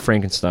 Bride of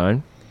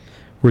Frankenstein,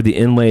 where the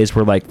inlays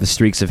were like the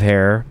streaks of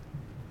hair.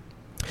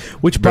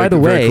 Which, by the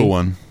way, very cool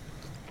one.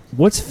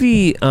 What's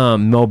the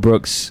Mel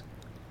Brooks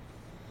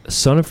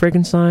Son of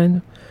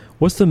Frankenstein?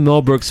 What's the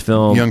Mel Brooks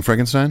film? Young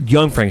Frankenstein?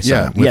 Young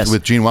Frankenstein, yes.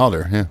 With Gene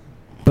Wilder, yeah.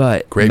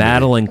 But Great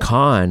Madeline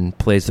Kahn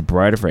plays the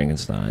Bride of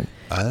Frankenstein.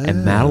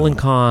 And Madeline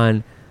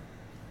Kahn...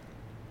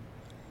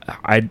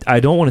 I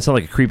don't want to sound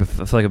like a creep. I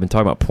feel like I've been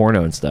talking about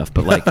porno and stuff,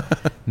 but like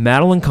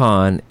Madeline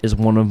Kahn is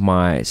one of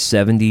my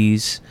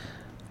 70s.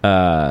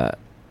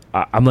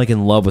 I'm like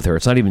in love with her.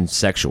 It's not even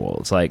sexual.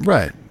 It's like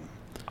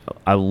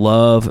I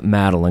love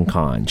Madeline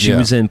Kahn. She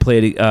was in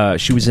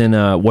she was in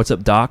What's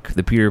Up Doc,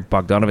 the Peter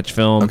Bogdanovich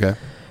film. Okay.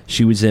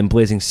 She was in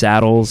Blazing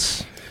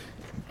Saddles.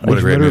 What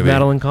a great movie.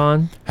 Madeline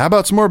Kahn. How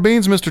about some more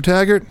beans, Mr.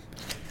 Taggart?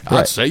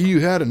 I'd say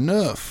you had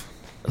enough.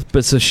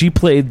 But so she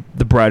played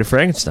the Bride of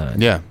Frankenstein.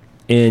 Yeah.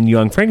 In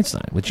Young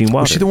Frankenstein with Gene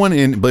Wilder. Was she the one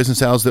in Blazing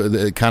Saddles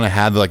that kind of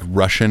had like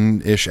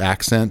Russian-ish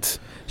accent?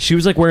 She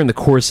was like wearing the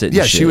corset.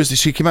 Yeah, she was.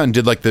 She came out and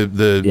did like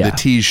the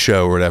tease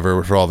show or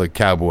whatever for all the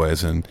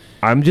cowboys, and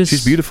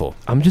she's beautiful.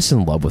 I'm just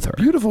in love with her.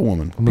 Beautiful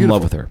woman. I'm in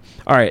love with her.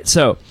 All right,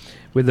 so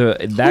with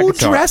that who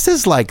guitar,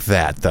 dresses like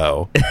that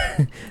though?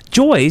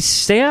 Joyce,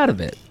 stay out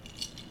of it.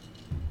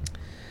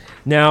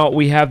 Now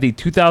we have the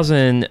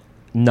 2009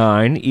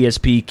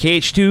 ESP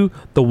KH2,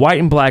 the white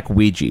and black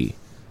Ouija.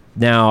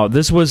 Now,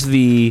 this was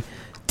the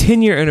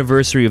 10-year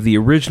anniversary of the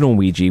original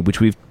Ouija, which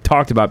we've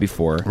talked about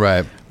before.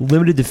 Right.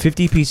 Limited to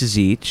 50 pieces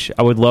each.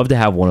 I would love to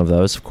have one of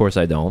those. Of course,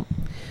 I don't.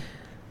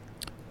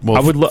 Well,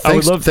 I would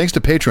love. Thanks to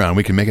Patreon,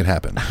 we can make it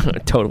happen.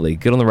 Totally.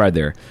 Get on the ride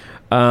there.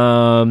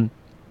 Now,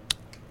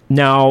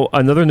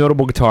 another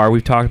notable guitar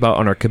we've talked about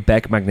on our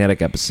Quebec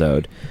Magnetic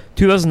episode.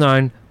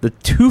 2009, the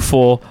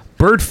Teufel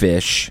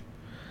Birdfish,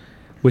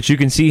 which you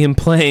can see him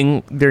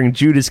playing during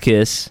Judas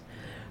Kiss.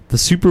 The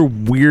super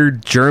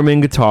weird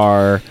German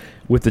guitar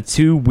with the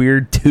 2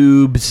 weird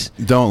tubes.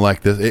 Don't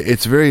like this.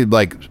 It's very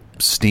like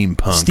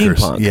steampunk.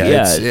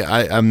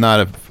 I'm not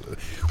a...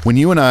 When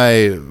you and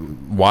I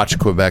watched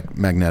Quebec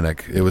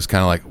Magnetic, it was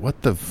kind of like,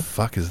 what the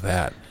fuck is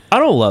that? I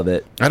don't love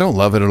it. I don't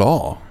love it at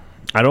all.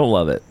 I don't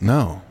love it.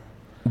 No.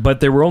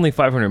 But there were only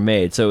 500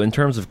 made, so in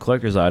terms of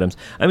collector's items,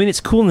 I mean, it's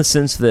cool in the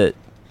sense that,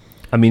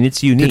 I mean,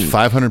 it's unique. Did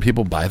 500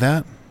 people buy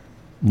that?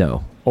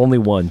 No. Only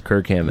one,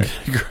 Kirk Hammett.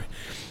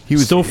 He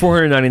was still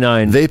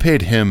 $499. They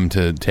paid him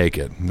to take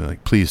it. They're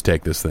like, please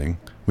take this thing.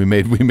 We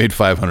made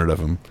 500 of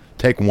them.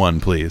 Take one,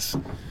 please.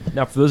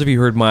 Now, for those of you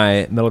who heard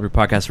my Metal Up Your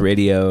Podcast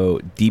Radio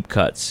Deep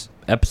Cuts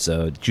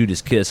episode,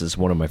 Judas Kiss is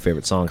one of my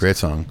favorite songs. Great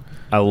song.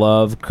 I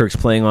love Kirk's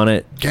playing on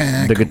it.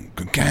 Yeah,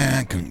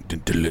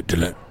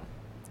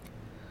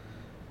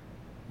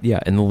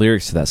 and the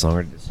lyrics to that song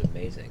are just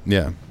amazing.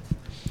 Yeah.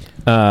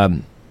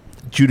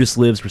 Judas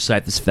lives,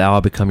 recite this vow,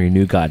 I'll become your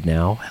new god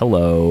now.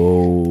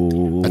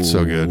 Hello. That's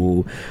so good.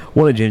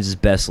 One of James's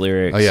best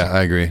lyrics. Oh, yeah,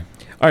 I agree.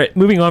 All right,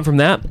 moving on from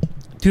that.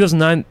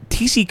 2009,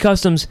 TC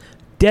Customs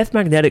Death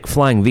Magnetic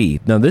Flying V.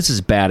 Now, this is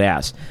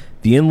badass.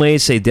 The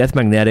inlays say Death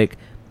Magnetic.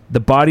 The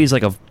body is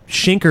like a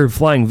Schenker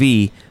Flying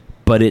V,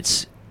 but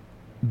it's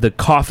the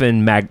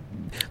coffin.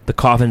 The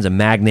coffin's a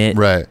magnet,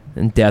 right?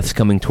 And Death's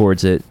coming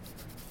towards it.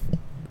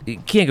 You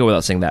can't go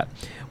without saying that.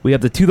 We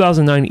have the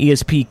 2009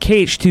 ESP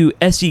KH2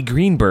 SE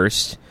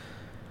Greenburst,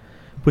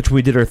 which when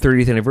we did our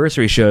 30th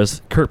anniversary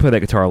shows, Kirk played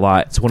that guitar a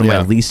lot. It's one of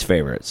my least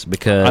favorites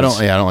because I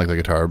don't like the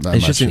guitar that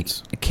it's much.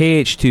 Just a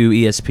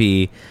KH2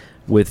 ESP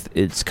with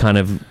its kind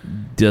of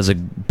does a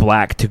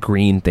black to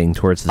green thing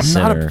towards the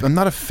center. I'm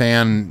not a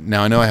fan.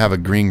 Now I know I have a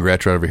green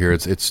Gretsch over here.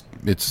 It's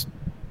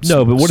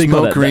no, but what do you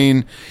call that?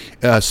 Green,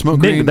 smoke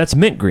green. That's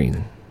mint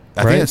green.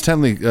 I think it's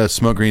technically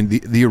smoke green.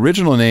 The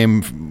original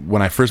name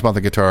when I first bought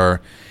the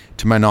guitar,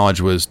 to my knowledge,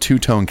 was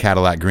two-tone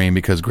Cadillac green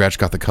because Gretsch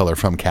got the color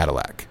from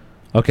Cadillac.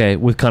 Okay,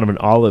 with kind of an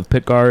olive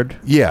pickguard.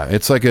 Yeah,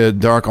 it's like a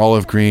dark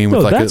olive green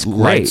with like a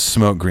light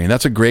smoke green.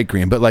 That's a great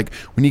green. But like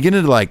when you get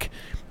into like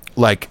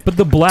but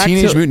the black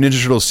Teenage Mutant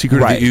Ninja Turtles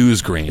Secret of the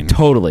Ooze green.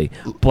 Totally.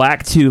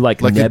 Black to like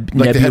the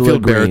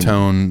Hetfield green.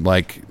 baritone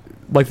like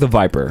the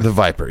Viper. The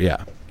Viper,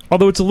 yeah.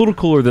 Although it's a little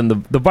cooler than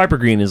the Viper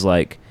green is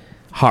like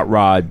hot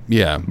rod,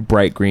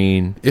 bright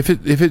green. If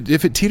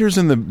it teeters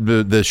in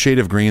the shade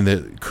of green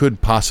that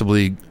could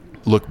possibly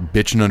look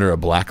bitchin' under a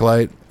black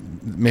light,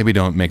 maybe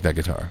don't make that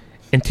guitar.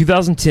 In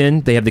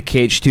 2010, they have the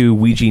KH2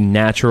 Ouija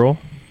Natural,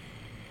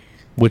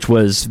 which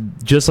was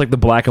just like the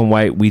black and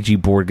white Ouija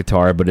board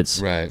guitar, but it's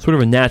sort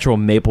of a natural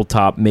maple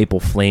top, maple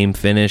flame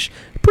finish.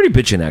 Pretty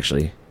bitchin',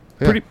 actually.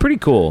 Yeah. Pretty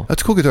cool.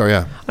 That's a cool guitar,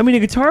 yeah. I mean, a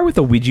guitar with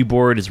a Ouija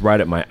board is right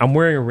at my... I'm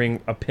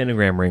wearing a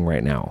pentagram ring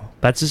right now.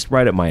 That's just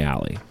right at my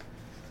alley.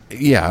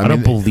 Yeah, I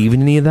don't believe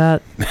in any of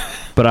that,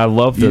 but I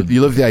love the...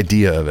 You love the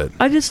idea of it.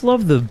 I just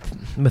love the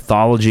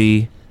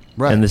mythology,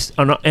 and this,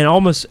 and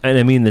almost, and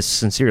I mean this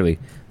sincerely,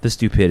 the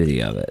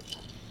stupidity of it.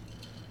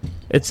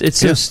 It's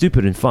so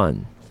stupid and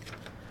fun.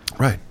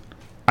 Right.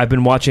 I've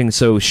been watching.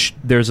 So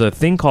there's a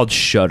thing called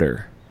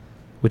Shudder,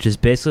 which is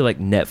basically like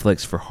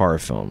Netflix for horror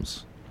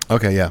films.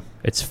 Okay, yeah.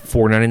 It's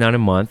 $4.99 a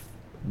month,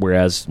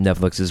 whereas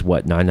Netflix is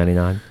what,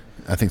 $9.99.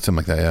 I think something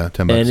like that, yeah.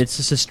 $10. And it's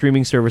just a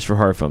streaming service for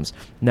horror films.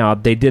 Now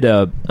they did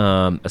a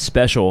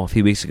special a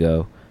few weeks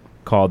ago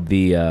called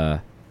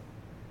the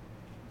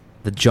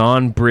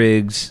John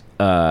Briggs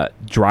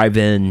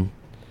Drive-In.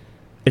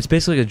 It's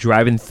basically a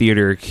drive-in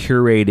theater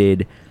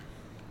curated,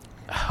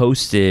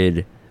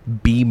 hosted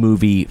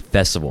B-movie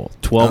festival,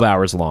 12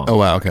 hours long. Oh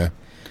wow, okay.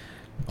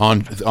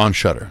 On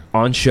Shudder.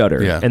 On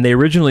Shudder. Yeah. And they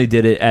originally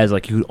did it as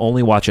like you could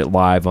only watch it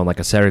live on like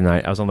a Saturday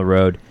night. I was on the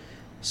road.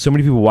 So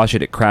many people watched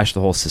it, it crashed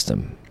the whole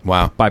system.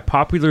 Wow. By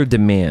popular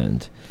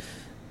demand,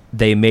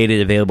 they made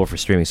it available for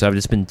streaming. So I've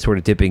just been sort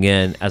of dipping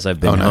in as I've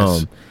been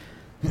home.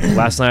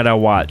 Last night I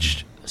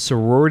watched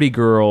Sorority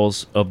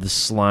Girls of the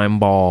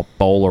Slimeball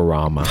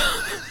Bowlerama.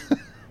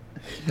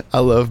 I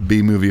love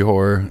B-movie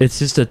horror. It's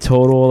just a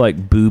total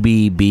like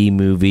booby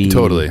B-movie.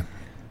 Totally.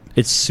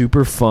 It's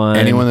super fun.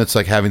 Anyone that's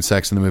like having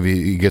sex in the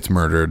movie gets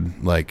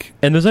murdered. Like,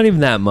 and there's not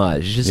even that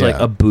much. It's just like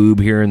a boob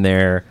here and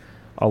there.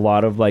 A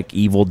lot of like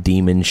evil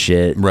demon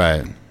shit.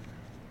 Right.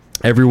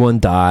 Everyone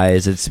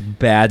dies. It's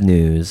bad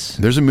news.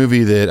 There's a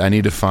movie that I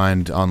need to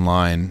find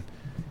online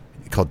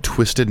called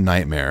Twisted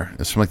Nightmare.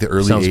 It's from like the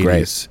early 80s.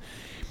 Great.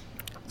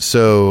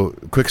 So,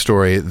 quick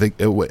story.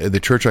 The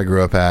church I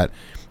grew up at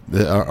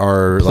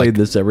are played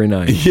this every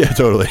night. Yeah,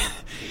 totally.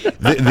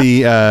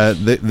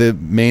 the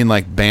main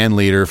like band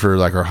leader for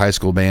like our high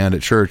school band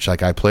at church,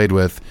 like I played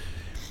with,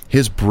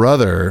 his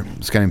brother,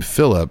 this guy named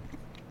Philip,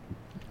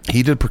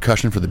 he did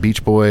percussion for the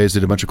Beach Boys,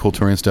 did a bunch of cool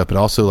touring stuff, but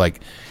also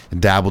like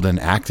dabbled in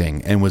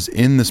acting and was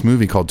in this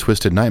movie called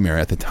Twisted Nightmare.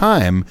 At the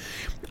time,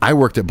 I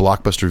worked at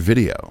Blockbuster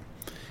Video.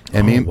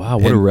 And wow,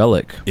 what a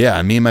relic. Yeah,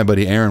 and me and my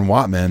buddy Aaron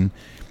Wattman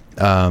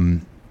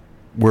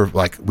were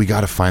like, we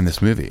got to find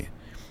this movie.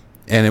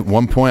 And at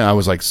one point, I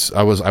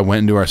went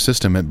into our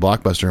system at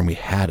Blockbuster, and we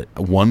had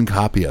one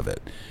copy of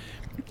it.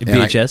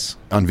 VHS?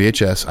 On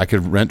VHS, I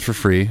could rent for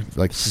free.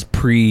 Like, this is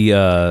pre.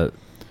 This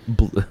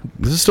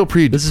is still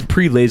pre. This is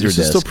pre Laserdisc. This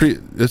is still pre.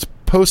 It's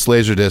post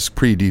Laserdisc,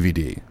 pre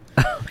DVD.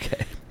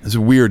 Okay. It's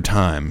a weird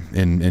time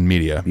in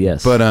media.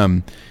 Yes. But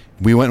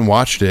we went and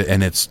watched it,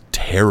 and it's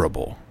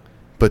terrible.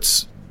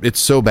 But it's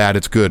so bad,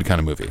 it's good kind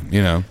of movie.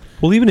 You know.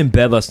 Well, even in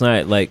bed last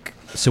night, like,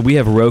 so we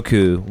have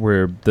Roku,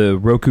 where the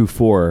Roku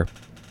 4.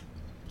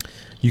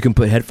 You can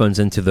put headphones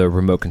into the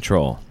remote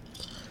control.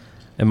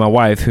 And my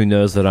wife, who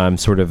knows that I'm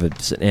sort of an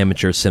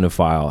amateur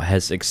cinephile,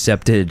 has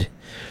accepted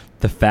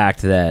the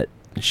fact that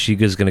she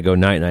is going to go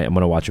night-night, I'm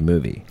going to watch a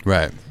movie.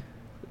 Right.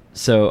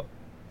 So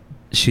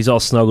she's all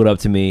snuggled up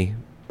to me.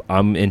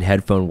 I'm in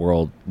headphone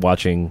world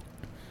watching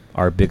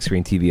our big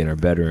screen TV in our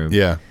bedroom.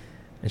 Yeah.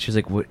 And she's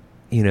like, "What?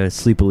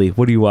 Sleepily,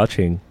 what are you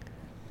watching?"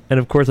 And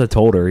of course, I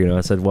told her.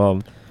 I said,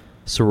 "Well,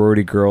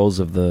 sorority girls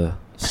of the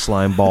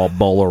slime ball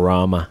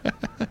Bolorama."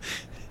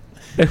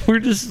 And we're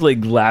just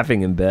like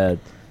laughing in bed.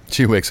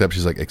 She wakes up.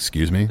 She's like,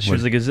 "Excuse me." She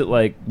was like, "Is it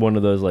like one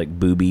of those like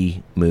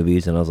booby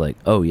movies?" And I was like,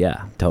 "Oh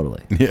yeah,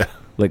 totally." Yeah.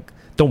 Like,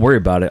 don't worry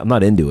about it. I'm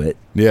not into it.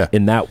 Yeah.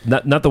 In that,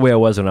 not the way I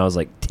was when I was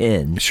like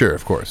 10. Sure,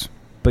 of course.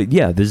 But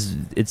yeah,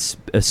 it's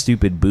a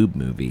stupid boob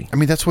movie. I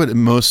mean, that's what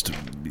most,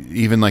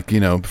 even like,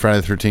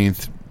 Friday the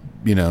 13th,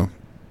 Nightmare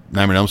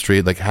on Elm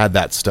Street, like, had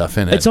that stuff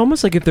in it. It's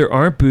almost like if there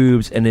aren't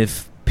boobs and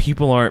if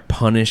people aren't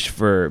punished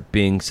for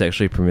being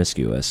sexually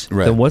promiscuous,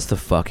 then what's the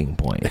fucking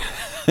point?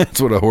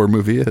 That's what a horror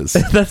movie is.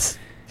 That's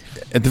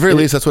at the very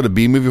least, that's what a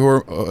B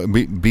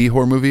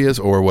horror movie is,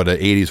 or what an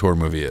 80s horror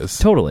movie is.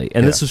 Totally.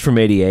 And this was from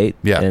 88.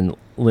 Yeah. And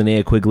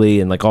Linnea Quigley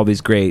and like all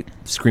these great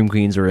Scream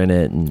Queens are in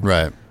it. And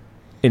right.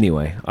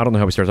 Anyway, I don't know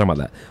how we started talking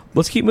about that.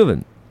 Let's keep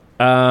moving.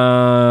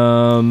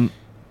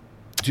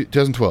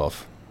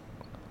 2012.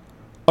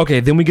 Okay,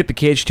 then we get the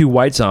KH2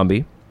 White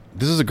Zombie.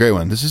 This is a great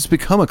one. This has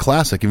become a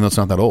classic, even though it's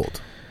not that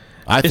old.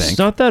 I think it's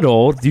not that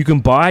old. You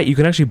can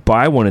actually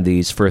buy one of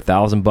these for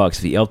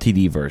 $1,000, the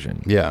LTD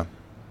version. Yeah,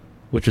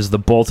 which is the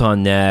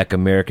bolt-on neck,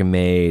 American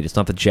made. It's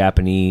not the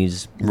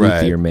Japanese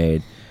luthier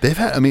made. They've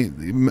had. I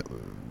mean,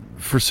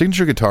 for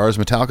signature guitars,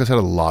 Metallica's had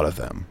a lot of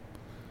them.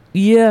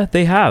 Yeah,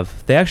 they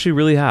have. They actually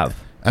really have.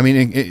 I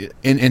mean,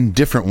 in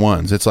different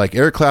ones. It's like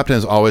Eric Clapton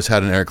has always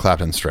had an Eric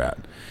Clapton Strat.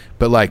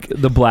 But like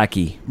the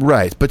Blackie.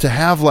 Right. But to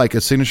have like a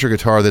signature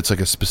guitar that's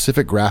like a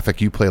specific graphic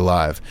you play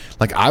live,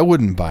 like I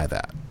wouldn't buy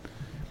that.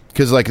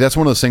 Because like that's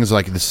one of those things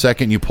like the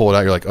second you pull it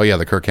out, you're like, oh yeah,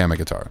 the Kirk Hammett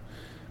guitar.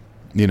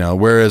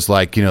 Whereas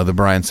like, the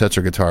Brian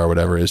Setzer guitar or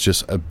whatever is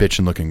just a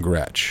bitchin' looking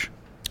Gretsch.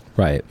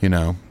 Right.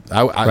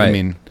 I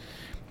mean,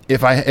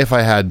 if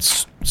I had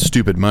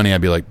stupid money,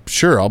 I'd be like,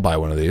 sure, I'll buy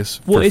one of these.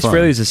 Well, Ace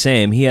Frehley's the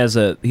same. He has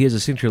a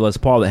signature Les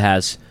Paul that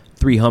has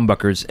 3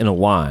 humbuckers in a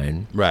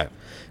line. Right.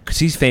 Because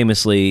he's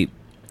famously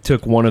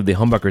took one of the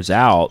humbuckers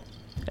out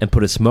and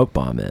put a smoke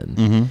bomb in.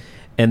 Mm-hmm.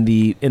 And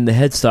in the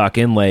headstock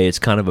inlay, it's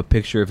kind of a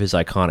picture of his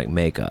iconic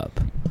makeup.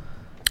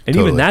 And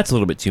even that's a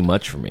little bit too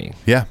much for me.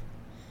 Yeah.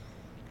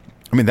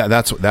 I mean,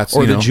 that's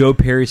or the Joe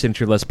Perry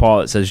signature Les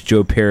Paul. It says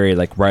Joe Perry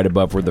like right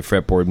above where the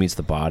fretboard meets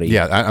the body.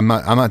 Yeah, I'm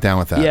not down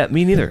with that. Yeah,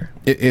 me neither.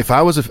 If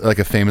I was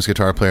a famous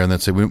guitar player and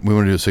they'd say we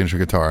want to do a signature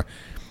guitar,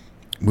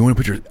 we want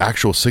to put your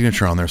actual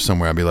signature on there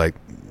somewhere, I'd be like,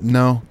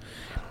 no.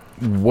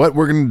 What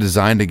we're going to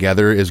design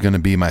together is going to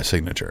be my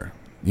signature.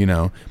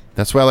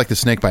 That's why I like the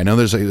Snakebite. I know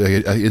there's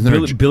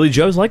Billy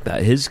Joe's like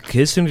that. His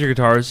signature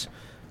guitars.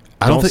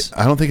 I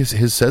don't think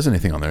his says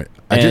anything on there.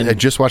 I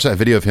just watched that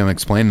video of him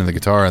explaining the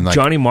guitar and like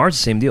Johnny Marr's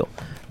the same deal.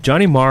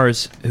 Johnny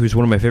Marr's, who's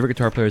one of my favorite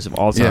guitar players of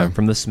all time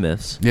from the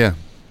Smiths. Yeah.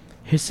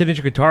 His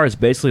signature guitar is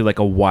basically like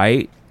a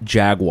white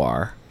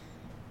Jaguar.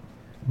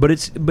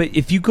 But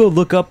if you go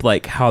look up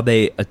like how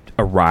they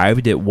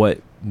arrived at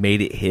what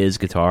made it his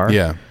guitar.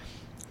 Yeah.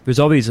 There's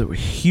all these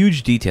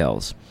huge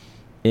details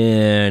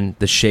in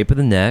the shape of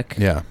the neck.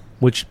 Yeah.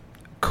 Which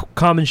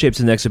common shapes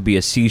of necks would be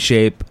a C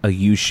shape, a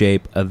U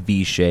shape, a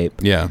V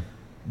shape. Yeah.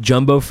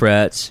 Jumbo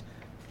frets.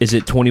 Is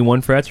it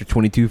 21 frets or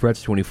 22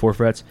 frets, 24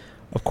 frets?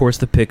 Of course,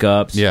 the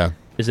pickups. Yeah.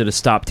 Is it a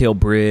stop tail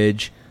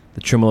bridge?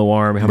 The tremolo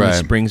arm? How many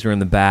springs are in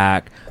the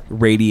back?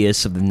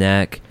 Radius of the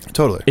neck?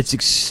 Totally. It's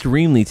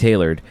extremely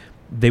tailored.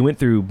 They went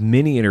through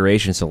many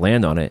iterations to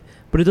land on it,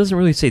 but it doesn't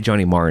really say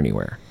Johnny Marr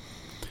anywhere.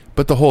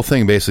 But the whole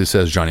thing basically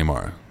says Johnny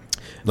Marr.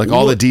 Like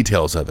all the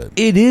details of it.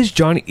 It is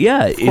Johnny.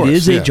 Yeah, it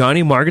is a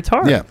Johnny Marr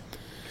guitar. Yeah.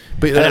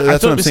 But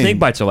that's what I'm the saying.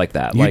 Snakebites are like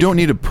that. You don't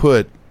need to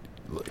put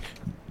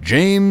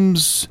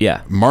James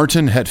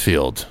Martin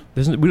Hetfield.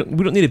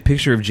 We don't need a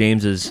picture of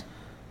James's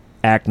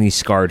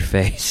acne-scarred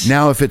face.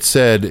 Now, if it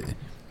said,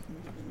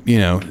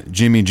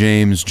 Jimmy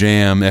James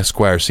Jam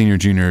Esquire Senior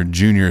Junior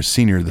Junior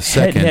Senior the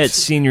second Het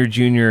Senior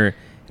Junior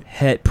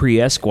Het Pre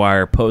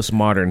Esquire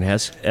Postmodern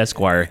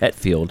Esquire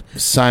Hetfield.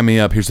 Sign me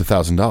up. Here's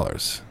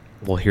 $1,000.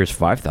 Well, here's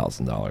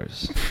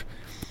 $5,000.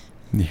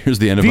 Here's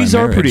the end of These my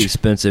marriage. are pretty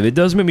expensive. It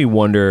does make me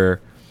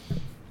wonder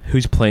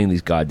who's playing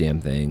these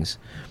goddamn things.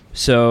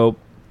 So,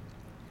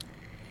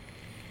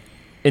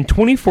 in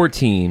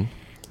 2014,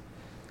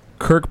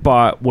 Kirk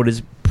bought what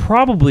is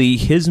probably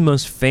his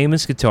most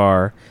famous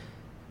guitar,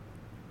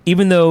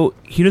 even though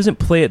he doesn't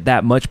play it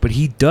that much, but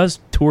he does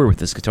tour with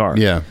this guitar.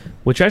 Yeah.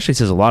 Which actually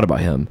says a lot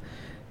about him.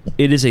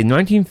 It is a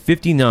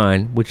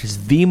 1959, which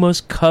is the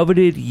most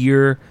coveted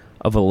year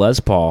of a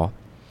Les Paul,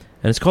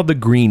 and it's called the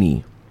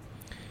Greenie.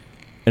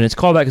 And it's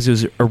called that because it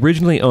was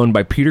originally owned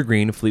by Peter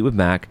Green of Fleetwood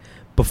Mac.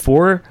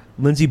 Before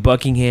Lindsey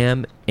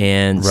Buckingham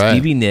and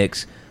Stevie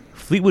Nicks,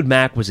 Fleetwood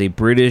Mac was a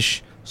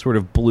British sort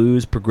of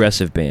blues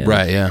progressive band.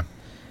 Right, yeah.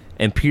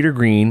 And Peter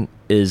Green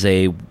is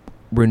a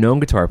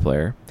renowned guitar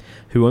player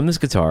who owned this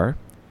guitar.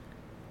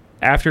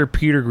 After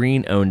Peter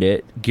Green owned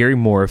it, Gary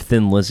Moore of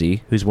Thin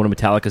Lizzy, who's one of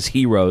Metallica's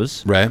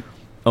heroes,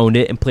 owned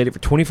it and played it for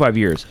 25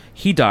 years.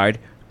 He died.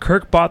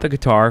 Kirk bought the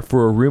guitar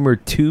for a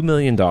rumored $2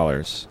 million.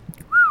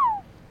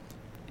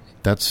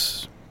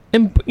 That's...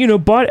 And,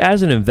 bought it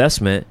as an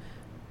investment,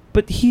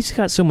 but he's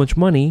got so much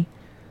money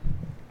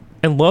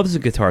and loves the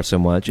guitar so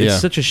much. It's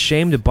such a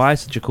shame to buy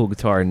such a cool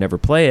guitar and never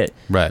play it.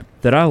 Right.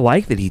 That I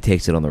like that he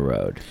takes it on the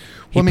road.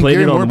 He Well, played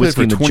Gary it on Moore played Whiskey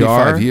for in the 25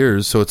 Jar.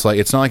 years, so it's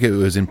not like it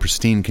was in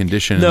pristine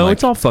condition. No, and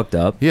it's all fucked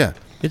up. Yeah.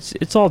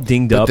 It's all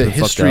dinged But up the and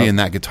fucked history up. in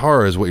that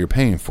guitar is what you're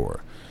paying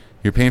for.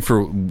 You're paying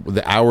for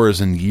the hours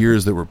and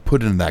years that were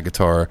put into that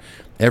guitar.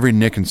 Every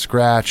nick and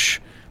scratch,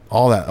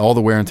 all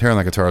the wear and tear on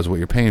that guitar is what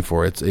you're paying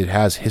for. It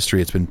has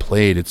history. It's been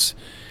played. It's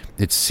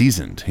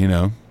seasoned.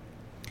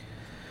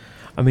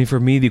 I mean, for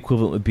me, the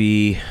equivalent would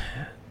be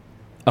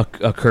a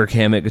Kirk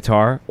Hammett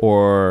guitar,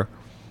 or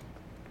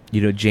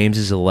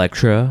James's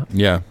Electra.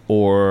 Yeah.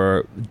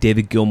 Or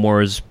David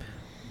Gilmour's.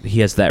 He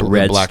has that The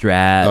red black-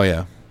 Strat. Oh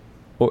yeah.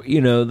 Or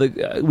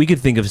we could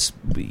think of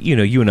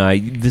you and I,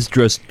 this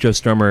Joe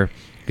Strummer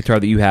guitar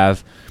that you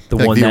have, the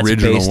Like one the that's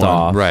original based one.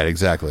 off. Right.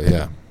 Exactly.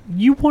 Yeah.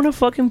 You want to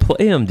fucking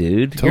play them, dude.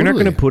 You're not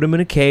Totally. going to put them in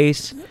a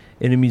case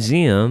in a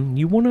museum.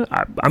 You want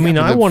to. I mean,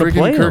 Yeah, I the want to friggin'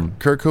 play them.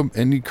 Kirk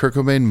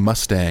Cobain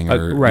Mustang,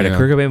 or Right, a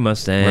Kurt Cobain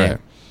Mustang, Right.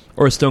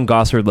 or a Stone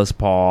Gossard Les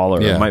Paul,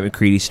 or Yeah. a Mike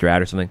McCready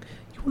Strat or something.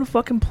 You want to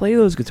fucking play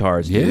those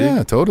guitars, dude.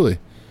 Yeah, totally,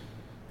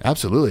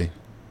 absolutely.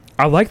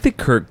 I like that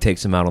Kirk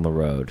takes them out on the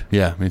road.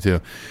 Yeah, me too.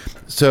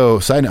 So,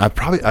 side note,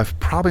 I've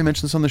probably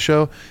mentioned this on the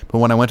show, but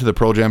when I went to the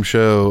Pearl Jam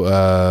show,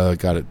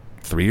 got it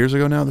 3 years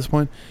ago now at this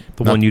point.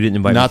 The one you didn't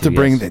invite me Not to, to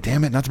bring, yes.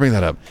 damn it, not to bring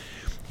that up.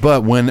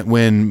 But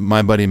when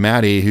my buddy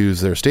Matty,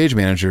 who's their stage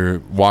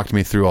manager, walked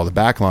me through all the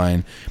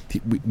backline,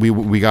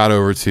 we got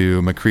over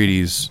to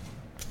McCready's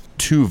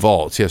 2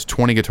 vaults. He has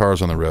 20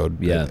 guitars on the road,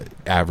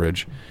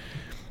 average.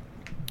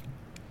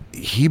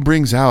 He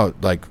brings out,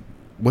 like,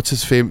 what's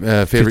his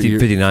favorite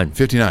 59.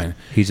 59.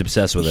 He's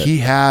obsessed with it. He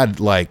had,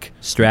 like,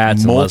 Strats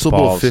and Les multiple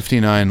Pauls.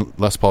 59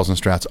 Les Pauls and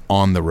Strats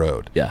on the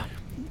road. Yeah.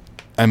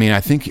 I mean,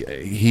 I think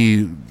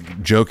he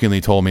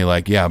jokingly told me,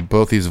 like, yeah,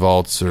 both these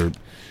vaults are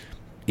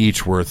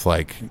each worth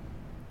like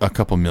a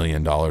couple $1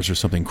 million or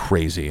something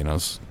crazy. And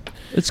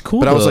it's cool.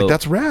 But I was though. like,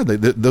 that's rad.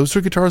 Those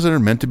are guitars that are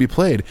meant to be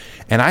played.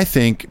 And I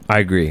think I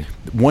agree.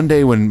 One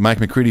day when Mike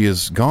McCready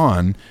is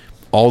gone,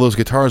 all those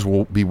guitars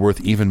will be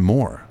worth even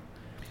more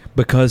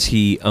because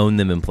he owned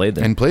them and played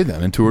them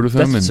and toured with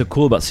That's them. what's so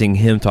cool about seeing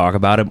him talk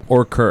about him,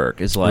 or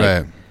Kirk, is like,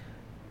 right.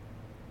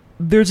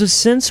 There's a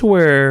sense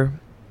where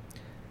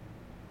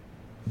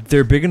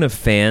they're big enough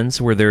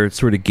fans where they're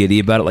sort of giddy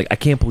about it. Like, I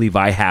can't believe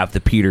I have the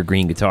Peter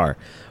Green guitar.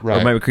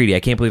 Right. Or Mike McCready, I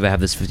can't believe I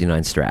have this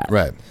 59 Strat.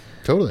 Right.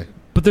 Totally.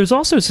 But there's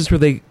also a sense where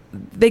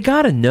they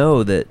got to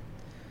know that,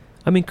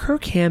 I mean,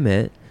 Kirk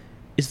Hammett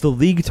is the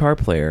lead guitar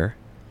player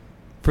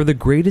for the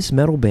greatest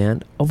metal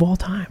band of all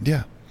time.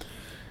 Yeah.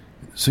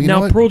 So you now,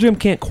 know what? Pearl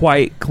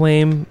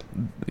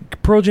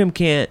Jam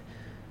can't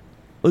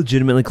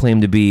legitimately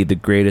claim to be the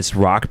greatest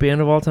rock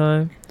band of all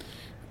time.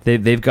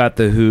 They've got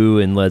the Who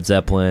and Led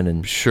Zeppelin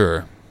and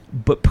sure,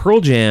 but Pearl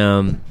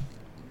Jam.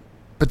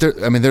 But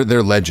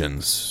they're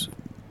legends.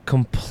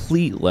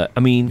 I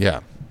mean, yeah,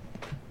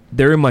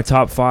 they're in my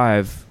top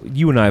 5.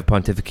 You and I have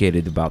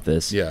pontificated about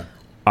this. Yeah,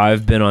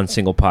 I've been on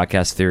Single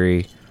Podcast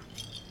Theory.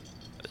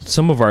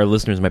 Some of our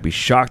listeners might be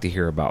shocked to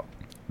hear about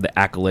the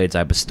accolades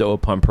I bestow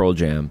upon Pearl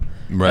Jam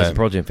as a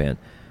Pearl Jam fan.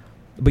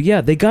 But yeah,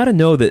 they got to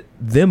know that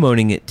them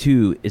owning it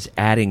too is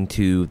adding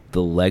to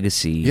the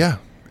legacy. Yeah,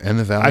 and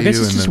the value. I guess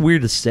it's and just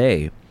weird to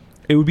say.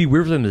 It would be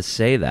weird for them to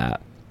say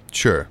that.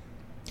 Sure.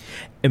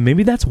 And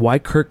maybe that's why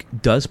Kirk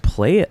does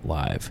play it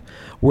live.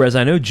 Whereas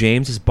I know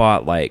James has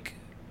bought like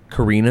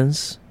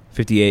Carinas,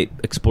 58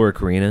 Explorer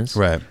Carinas.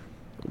 Right.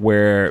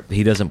 Where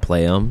he doesn't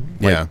play them.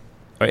 Yeah.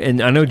 And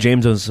I know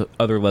James owns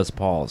other Les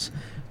Pauls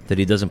that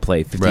he doesn't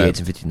play, 58s Right.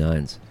 and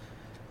 59s.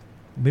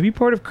 Maybe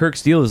part of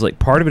Kirk's deal is like,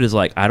 part of it is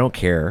like, I don't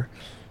care.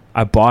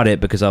 I bought it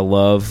because I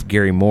love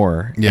Gary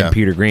Moore and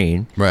Peter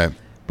Green. Right.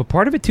 But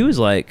part of it too is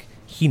like,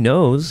 he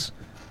knows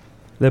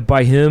that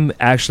by him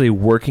actually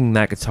working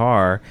that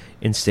guitar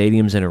in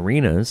stadiums and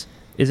arenas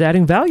is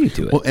adding value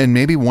to it. Well, and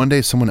maybe one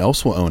day someone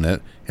else will own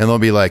it, and they'll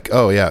be like,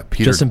 "Oh yeah,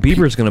 Justin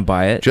Bieber's going to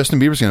buy it. Justin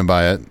Bieber's going to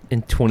buy it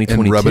in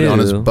 2022 and rub it on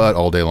his butt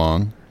all day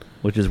long."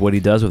 Which is what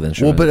he does with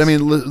instruments. Well, but I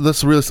mean,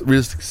 let's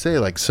realistically say,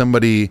 like, some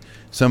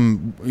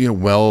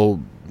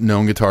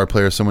well-known guitar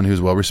player, someone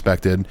who's well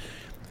respected,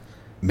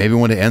 maybe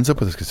one day ends up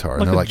with this guitar, Like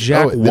and they're a like,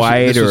 Jack "Oh,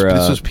 White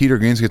this was Peter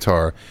Green's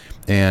guitar,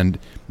 and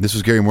this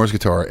was Gary Moore's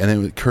guitar, and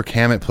then Kirk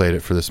Hammett played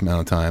it for this amount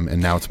of time,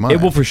 and now it's mine."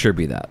 It will for sure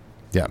be that.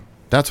 Yeah,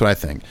 that's what I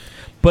think.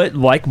 But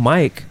like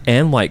Mike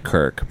and like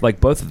Kirk, like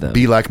both of them,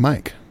 Be like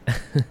Mike.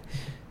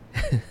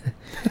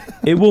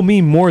 it will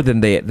mean more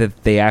than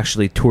that they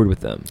actually toured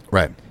with them.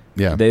 Right.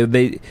 Yeah.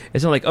 They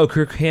it's not like, oh,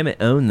 Kirk Hammett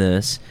owned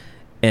this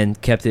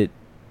and kept it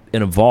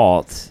in a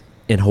vault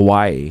in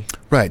Hawaii.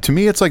 Right. To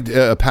me, it's like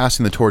a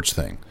passing the torch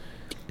thing.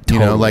 Totally. You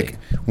know,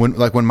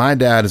 like when my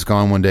dad is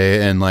gone one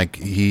day and like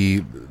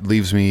he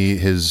leaves me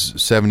his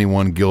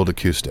 71 Guild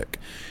acoustic.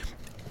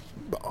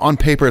 On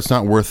paper, it's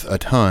not worth a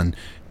ton,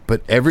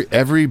 But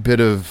every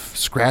bit of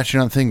scratching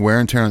on the thing, wear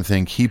and tear on the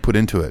thing, he put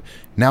into it.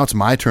 Now it's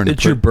my turn.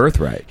 It's your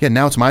birthright. Yeah,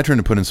 now it's my turn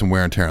to put in some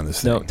wear and tear on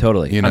this thing. No,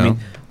 totally. You know? I mean,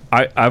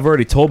 I've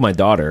already told my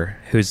daughter,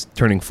 who's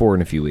turning 4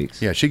 in a few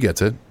weeks. Yeah, she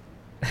gets it.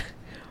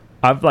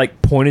 I've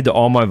like pointed to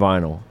all my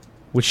vinyl,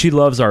 which she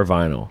loves our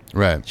vinyl.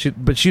 Right.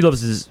 But she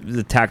loves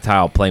the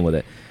tactile playing with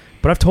it.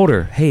 But I've told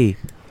her, hey,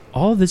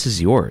 all of this is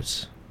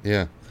yours.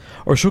 Yeah.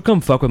 Or she'll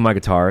come fuck with my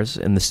guitars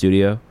in the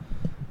studio.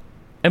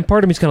 And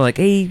part of me's kind of like,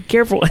 hey,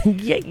 careful.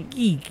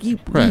 You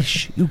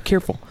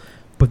careful.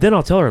 But then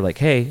I'll tell her, like,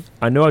 hey,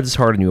 I know I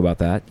disheartened you about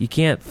that. You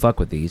can't fuck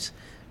with these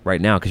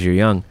right now because you're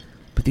young.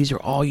 But these are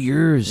all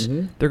yours.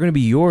 Mm-hmm. They're going to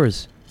be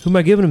yours. Who am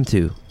I giving them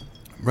to?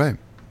 Right.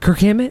 Kirk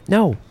Hammett?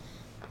 No.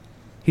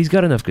 He's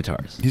got enough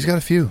guitars. He's got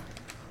a few.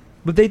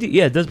 But they do,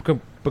 yeah, it does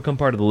become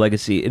part of the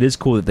legacy. It is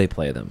cool that they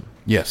play them.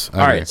 Yes. All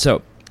right,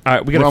 so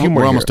we got a few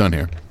more. We're almost done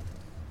here.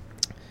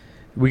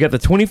 We got the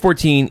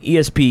 2014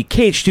 ESP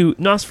KH2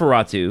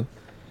 Nosferatu.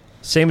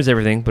 Same as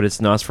everything, but it's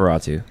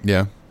Nosferatu.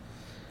 Yeah.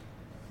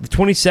 The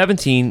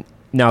 2017,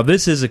 now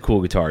this is a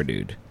cool guitar,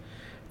 dude.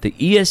 The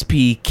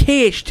ESP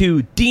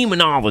KH2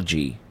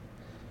 Demonology.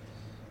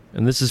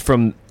 And this is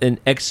from an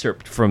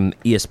excerpt from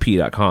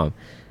ESP.com.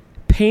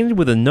 Painted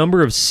with a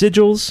number of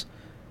sigils,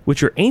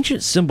 which are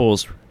ancient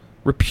symbols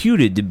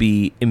reputed to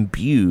be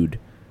imbued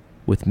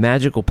with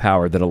magical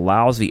power that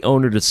allows the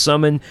owner to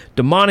summon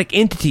demonic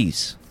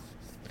entities.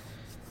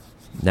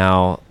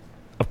 Now,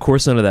 of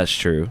course, none of that's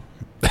true.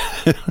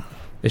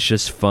 It's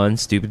just fun,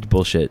 stupid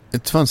bullshit.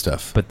 It's fun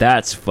stuff. But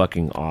that's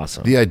fucking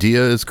awesome. The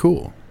idea is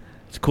cool.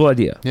 It's a cool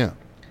idea. Yeah.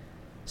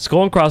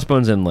 Skull and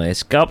crossbones inlay,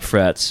 scalped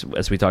frets,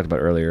 as we talked about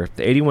earlier,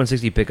 the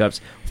 8160 pickups,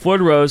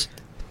 Floyd Rose,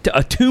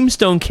 a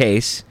tombstone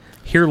case.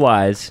 Here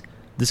lies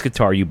this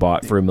guitar you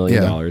bought for $1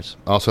 million.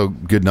 Also,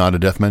 good nod to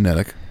Death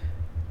Magnetic.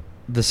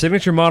 The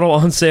signature model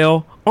on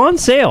sale. On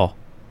sale.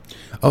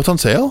 Oh, it's on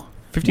sale?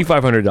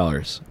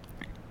 $5,500.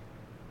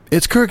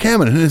 It's Kirk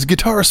Hammett and his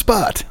guitar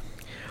spot.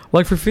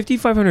 Like, for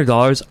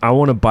 $5,500, I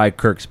want to buy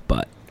Kirk's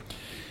butt.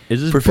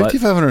 Is his for butt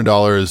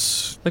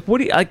 $5,500? Like, what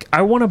do you like?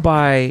 I want to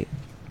buy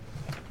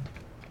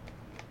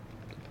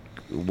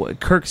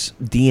Kirk's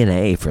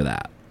DNA for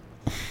that.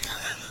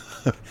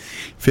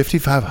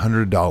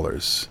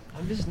 $5,500.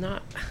 I'm just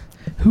not.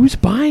 Who's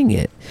buying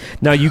it?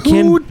 Now you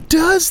can. Who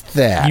does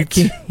that?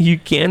 You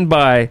can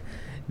buy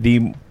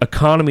the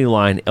economy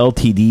line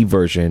LTD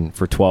version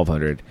for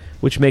 $1,200,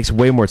 which makes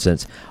way more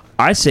sense.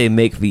 I say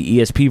make the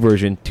ESP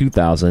version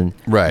 $2,000.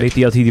 Right. Make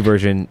the LTD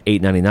version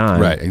 $899.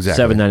 Right.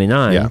 Exactly.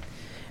 $799. Yeah.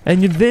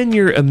 And then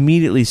you're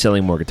immediately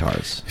selling more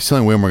guitars. You're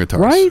selling way more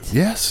guitars. Right?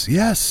 Yes.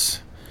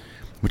 Yes.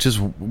 Which is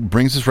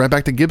brings us right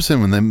back to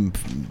Gibson when them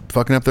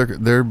fucking up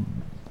their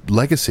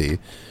legacy.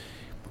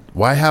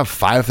 Why have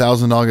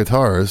 $5,000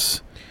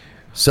 guitars?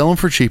 Sell them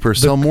for cheaper.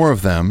 Sell more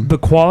of them. The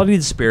quality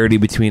disparity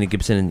between a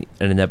Gibson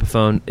and an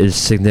Epiphone is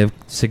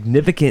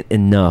significant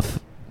enough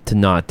to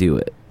not do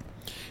it.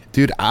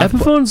 Dude,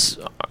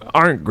 Epiphones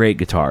aren't great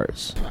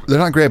guitars. They're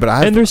not great, but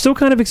and they're still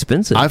kind of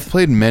expensive. I've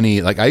played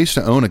many. Like I used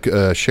to own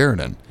a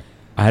Sheridan.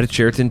 I had a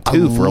Sheridan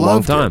too for a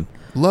long time.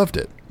 Loved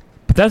it.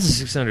 But that's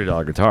a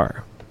 $600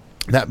 guitar.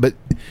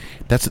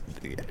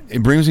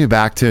 It brings me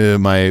back to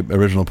my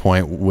original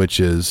point,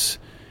 which is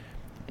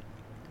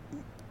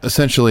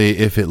essentially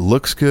if it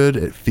looks good,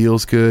 it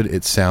feels good,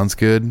 it sounds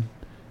good,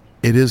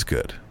 it is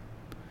good.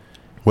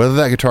 Whether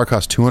that guitar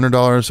costs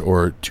 $200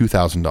 or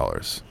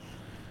 $2,000.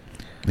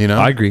 You know?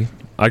 I agree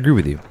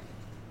with you.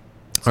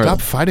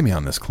 Stop fighting me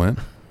on this, Clint.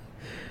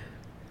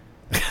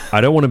 I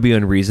don't want to be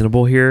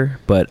unreasonable here,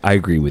 but I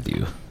agree with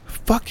you.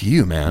 Fuck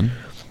you, man.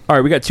 All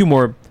right, we got two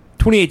more.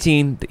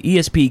 2018, the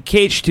ESP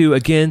KH2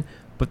 again,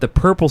 but the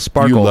purple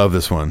sparkle. You love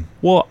this one.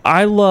 Well,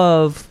 I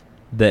love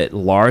that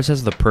Lars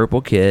has the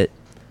purple kit.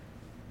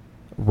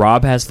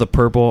 Rob has the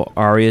purple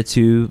Aria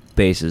 2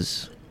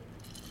 basses.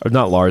 Or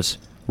not Lars,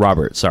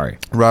 Robert, sorry.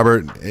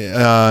 Robert.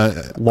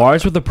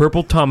 Lars with the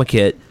purple Tama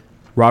kit.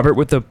 Robert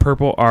with the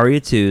purple Aria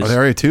 2s. Are they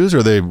Aria 2s or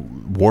are they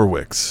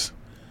Warwicks?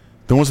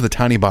 The ones with the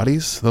tiny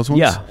bodies? Those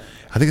ones? Yeah.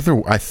 I think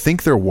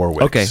they're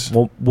Warwicks. Okay,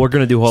 well, we're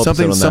going to do a whole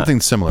episode on that.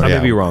 Something similar. I may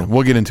be wrong.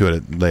 We'll get into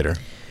it later.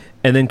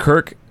 And then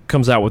Kirk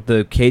comes out with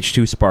the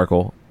KH2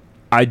 Sparkle.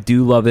 I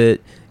do love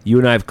it. You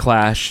and I have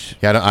clashed.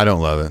 Yeah, I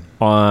don't love it.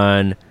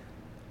 On,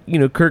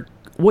 Kirk,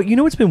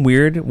 what's been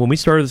weird? When we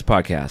started this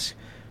podcast,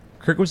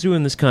 Kirk was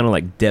doing this kind of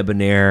like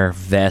debonair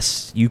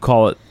vest. You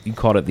called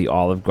it the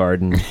Olive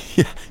Garden.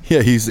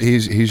 Yeah,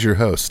 he's your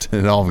host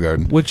at Olive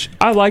Garden. Which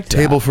I liked.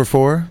 Table for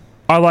four?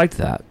 I liked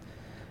that.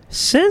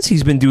 Since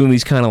he's been doing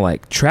these kind of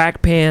like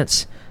track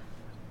pants,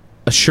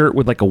 a shirt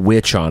with like a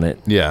witch on it.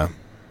 Yeah.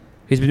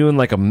 He's been doing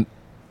like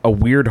a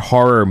weird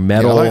horror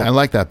metal. Yeah, I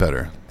like that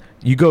better.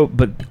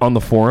 But on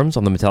the forums,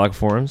 on the Metallica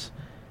forums,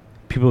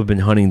 people have been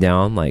hunting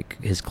down like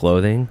his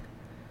clothing.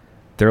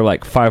 They're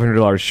like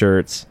 $500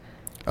 shirts.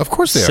 Of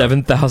course they are.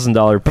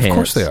 $7,000 pants. Of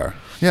course they are.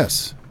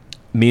 Yes.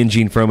 Me and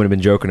Gene Froman have been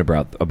joking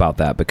about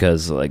that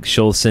because like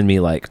she'll send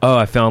me like, oh,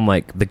 I found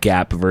like the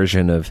Gap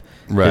version of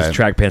his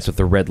track pants with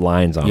the red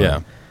lines on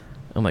them.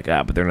 I'm like,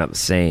 but they're not the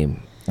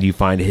same. You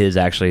find his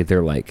actually,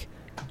 they're like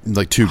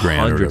like $2,000 or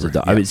hundreds whatever. of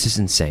dollars. I mean, it's just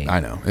insane. I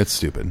know, it's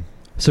stupid.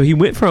 So he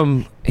went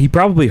from, he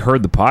probably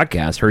heard the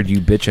podcast, heard you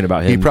bitching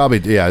about him. He probably,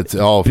 it's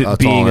all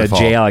being my a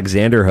fault. Jay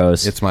Alexander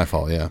host. It's my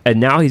fault, yeah. And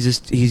now he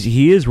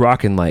is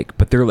rocking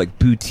but they're like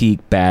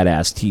boutique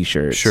badass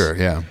t-shirts. Sure,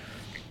 yeah.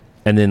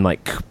 And then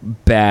like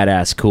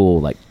badass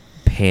cool like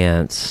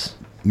pants.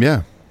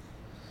 Yeah.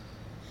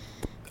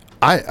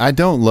 I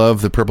don't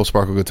love the Purple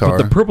Sparkle guitar.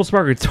 But the Purple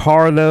Sparkle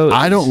guitar though,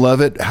 I don't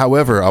love it.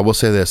 However, I will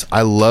say this.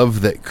 I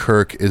love that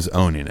Kirk is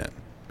owning it.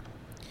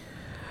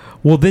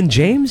 Well, then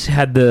James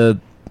had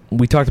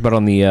we talked about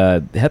on the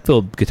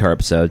Hetfield guitar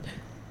episode,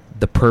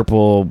 the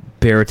purple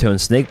baritone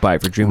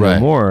snakebite for Dream No Right.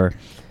 More.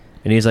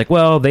 And he's like,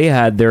 well, they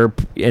had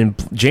and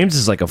James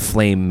is like a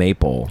flame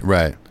maple.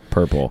 Right.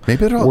 Purple.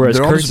 Maybe whereas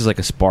they're all Kirk's just- is like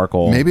a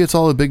sparkle. Maybe it's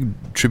all a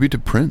big tribute to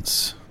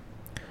Prince.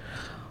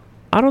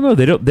 I don't know.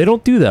 They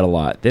don't do that a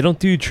lot. They don't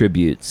do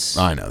tributes.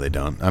 I know they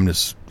don't. I'm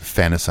just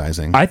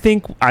fantasizing. I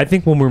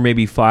think when we're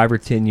maybe 5 or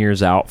 10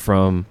 years out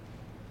from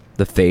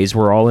the phase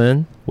we're all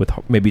in, with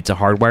maybe it's a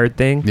hardwired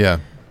thing. Yeah.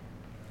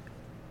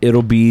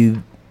 It'll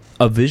be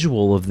a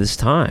visual of this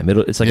time.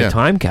 It's like a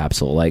time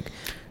capsule. Like,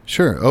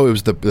 sure. Oh, it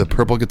was the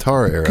purple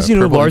guitar era. because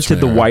Purple Lars did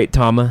the instrument era. white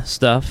Tama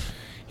stuff.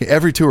 Yeah,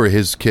 every tour,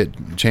 his kit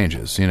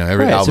changes.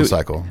 Every Right, album so-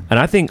 cycle. And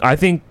I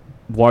think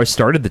Lars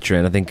started the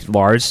trend. I think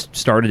Lars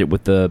started it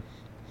with the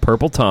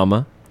purple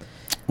Tama.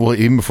 Well,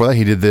 even before that,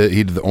 he did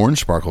the orange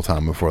sparkle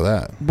time before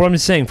that. But I'm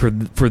just saying for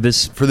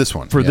this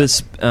one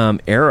this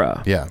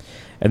era. Yeah.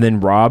 And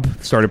then Rob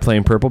started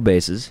playing purple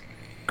basses.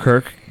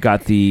 Kirk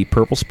got the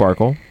purple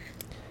sparkle,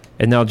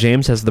 and now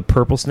James has the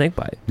purple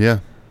snakebite. Yeah.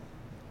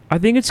 I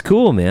think it's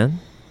cool, man.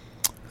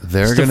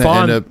 They're going to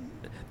end up.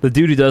 The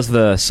dude who does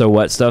the So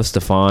What stuff,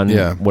 Stefan,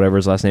 Yeah. whatever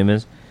his last name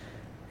is,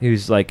 he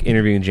was like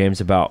interviewing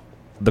James about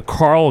the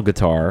Carl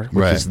guitar,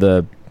 which Right. is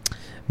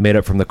made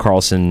up from the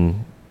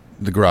Carlson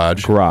The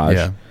garage. And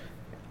Yeah.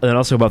 then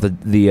also about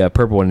the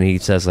purple one, and he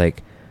says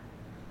like,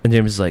 and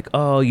James is like,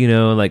 oh,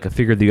 like I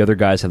figured the other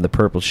guys have the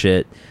purple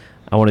shit.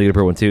 I want to get a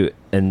purple one too.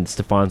 And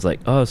Stefan's like,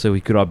 oh, so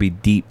we could all be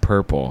deep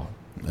purple.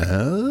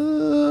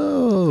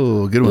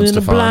 Oh, good one, When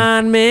Stefan. a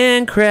blind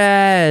man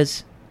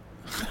cries,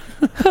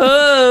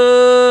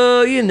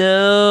 oh,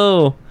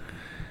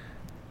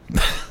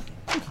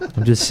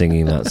 I'm just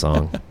singing that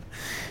song.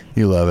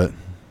 You love it.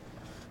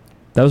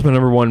 That was my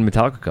number one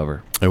Metallica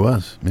cover. It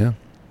was, yeah.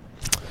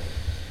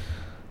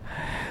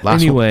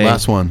 Anyway.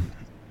 Last one.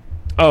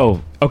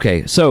 Oh,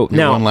 okay. So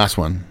now one last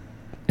one.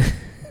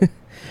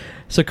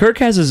 So Kirk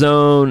has his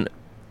own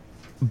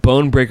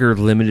Bonebreaker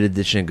limited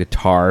edition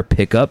guitar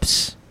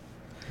pickups,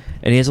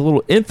 and he has a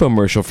little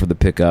infomercial for the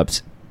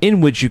pickups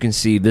in which you can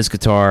see this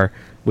guitar,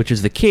 which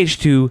is the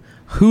KH2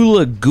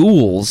 Hula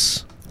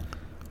Ghouls.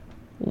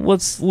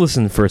 Let's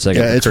listen for a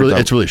second. Yeah,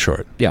 it's really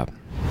short. Yeah.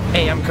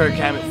 Hey, I'm Kirk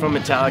Hammett from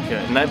Metallica,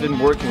 and I've been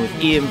working with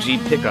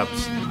EMG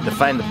pickups to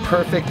find the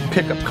perfect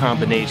pickup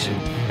combination,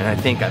 and I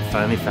think I've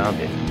finally found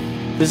it.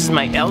 This is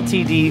my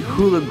LTD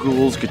Hula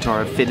Ghouls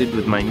guitar fitted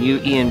with my new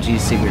EMG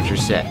signature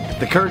set,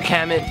 the Kirk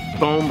Hammett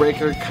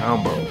Bonebreaker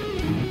Combo.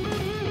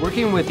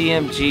 Working with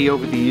EMG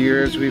over the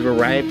years, we've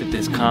arrived at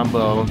this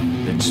combo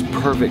that's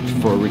perfect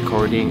for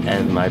recording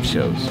and live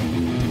shows.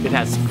 It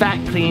has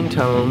fat, clean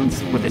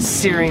tones with a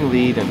searing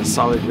lead and a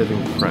solid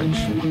rhythm crunch.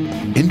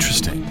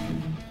 Interesting.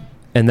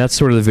 And that's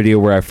sort of the video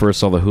where I first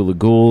saw the Hula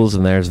Ghouls,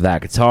 and there's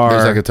that guitar.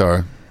 There's that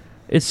guitar.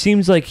 It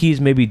seems like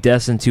he's maybe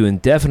destined to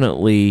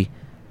indefinitely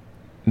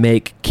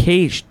make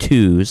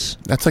KH2s.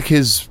 That's like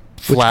his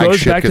which flagship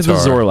goes back guitar. to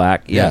the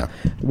Zorlak,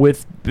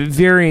 with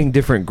varying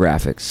different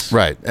graphics.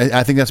 Right.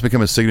 I think that's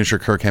become a signature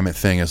Kirk Hammett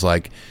thing, is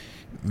like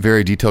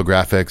very detailed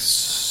graphics,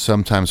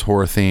 sometimes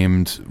horror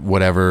themed,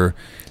 whatever.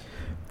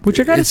 Which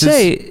I gotta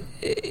say,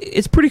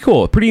 it's pretty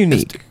cool, pretty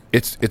unique.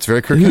 It's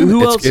very Kirk Hammett.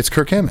 Who else? It's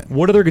Kirk Hammett.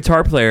 What other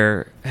guitar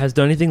player has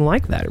done anything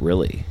like that,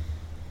 really?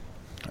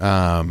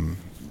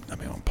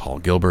 Paul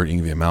Gilbert,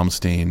 Yngwie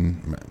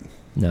Malmsteen.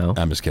 No.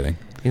 I'm just kidding.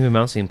 Yngwie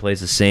Malmsteen plays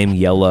the same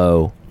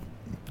yellow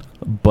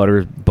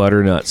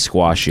butternut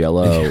squash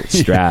yellow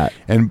Strat.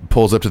 And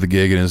pulls up to the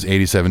gig in his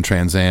 87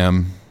 Trans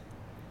Am.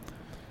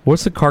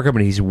 What's the car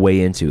company he's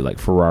way into? Like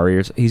Ferrari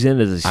or he's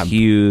into this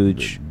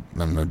huge. I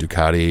don't know,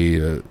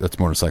 Ducati. That's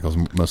motorcycles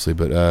mostly,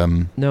 but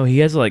no, he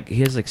has like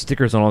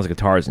stickers on all his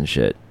guitars and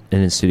shit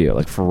in his studio,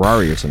 like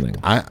Ferrari or something.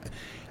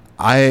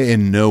 I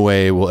in no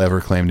way will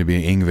ever claim to be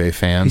an Yngwie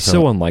fan. He's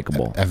so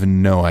unlikable. I have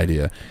no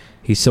idea.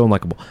 He's so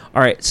unlikable.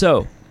 All right,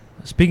 so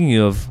speaking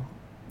of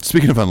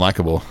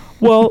unlikable,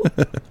 well,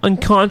 in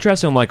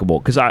contrast to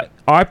unlikable, because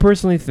I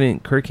personally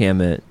think Kirk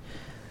Hammett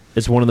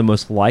is one of the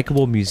most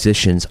likable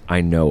musicians I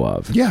know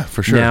of. Yeah,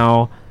 for sure.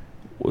 Now,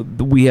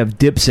 we have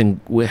dips in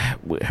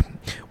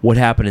what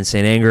happened in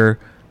St. Anger,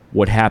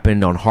 what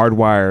happened on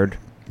Hardwired.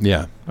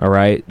 Yeah. All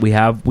right, we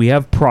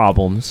have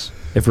problems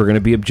if we're going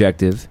to be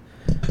objective.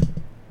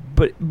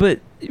 But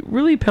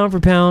really, pound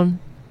for pound,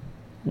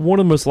 one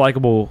of the most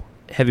likable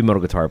heavy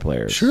metal guitar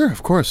players. Sure,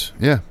 of course.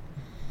 Yeah.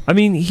 I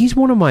mean, he's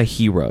one of my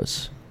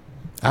heroes.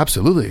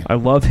 Absolutely. I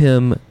love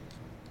him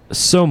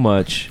so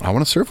much. I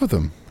want to surf with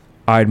him.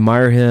 I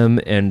admire him,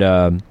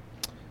 and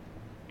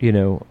You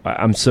know,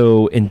 I'm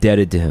so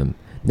indebted to him.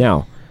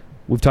 Now,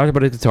 we've talked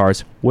about his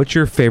guitars. What's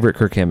your favorite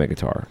Kirk Hammett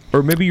guitar?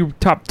 Or maybe your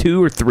top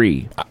 2 or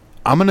 3?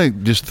 I'm going to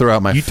just throw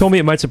out my... You told me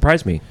it might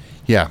surprise me.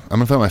 Yeah, I'm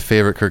going to throw out my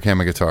favorite Kirk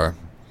Hammett guitar.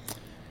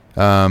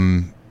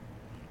 I'm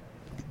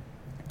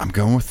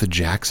going with the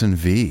Jackson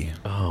V.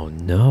 Oh,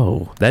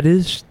 no. That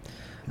does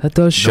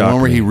shock me. The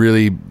one where he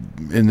really,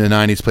 in the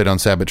 90s, played on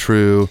Sabbath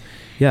True.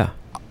 Yeah.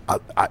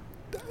 I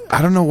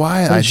don't know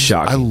why.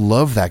 I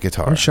love that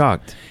guitar. I'm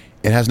shocked.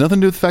 It has nothing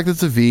to do with the fact that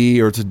it's a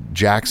V or it's a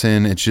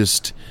Jackson. It's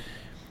just...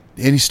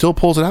 And he still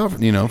pulls it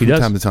out, you know, from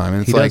time to time.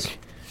 And it's like...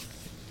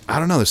 I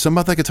don't know. There's something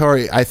about that guitar.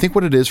 I think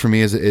what it is for me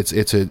is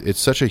it's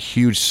such a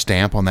huge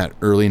stamp on that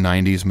early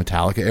 '90s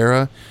Metallica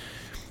era,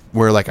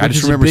 where like I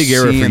just remember big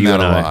era seeing for you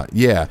that and a I. lot.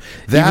 Yeah,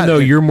 even though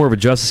you're more of a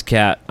Justice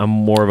cat, I'm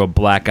more of a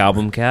Black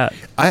Album cat.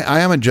 I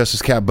am a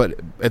Justice cat, but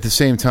at the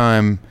same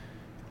time,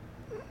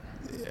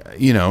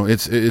 you know,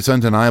 it's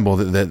undeniable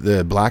that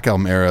the Black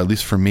Album era, at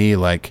least for me,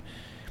 like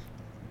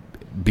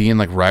being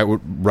like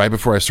right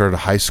before I started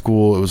high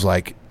school, it was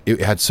like it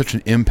had such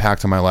an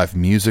impact on my life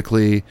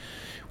musically,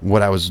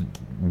 what I was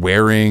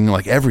wearing,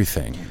 like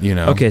everything, you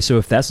know. Okay, so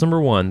if that's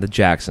number 1, the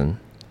Jackson,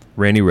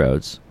 Randy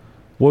Rhoads,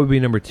 what would be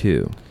number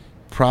 2?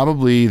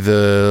 Probably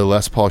the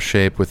Les Paul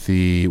shape with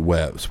the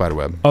spider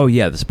web. Oh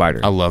yeah, the spider.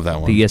 I love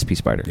that one. The ESP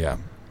spider. Yeah.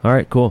 All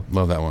right, cool.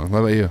 Love that one. What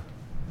about you?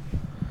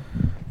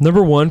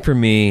 Number 1 for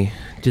me,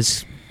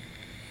 just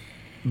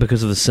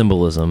because of the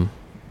symbolism,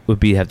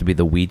 would have to be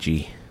the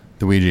Ouija.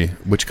 The Ouija.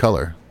 Which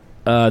color?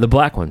 The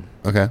black one.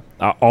 Okay.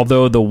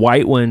 Although the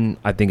white one,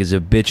 I think, is a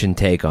bitchin'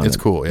 take on it. It's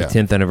cool, yeah. The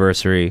 10th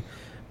anniversary.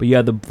 But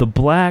yeah, the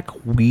black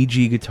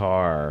Ouija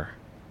guitar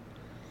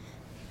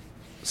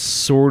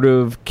sort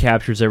of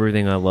captures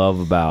everything I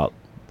love about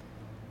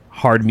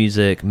hard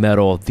music,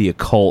 metal, the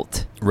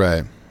occult.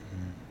 Right.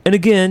 And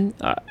again,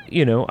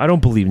 you know, I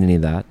don't believe in any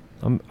of that.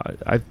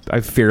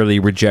 I fairly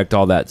reject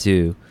all that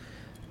too.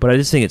 But I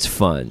just think it's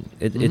fun.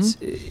 It's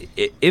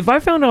if I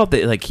found out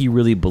that like he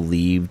really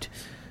believed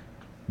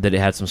that it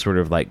had some sort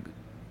of like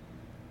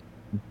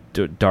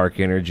dark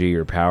energy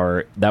or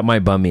power, that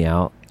might bum me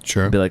out.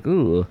 Sure. I'd be like,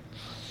 ooh.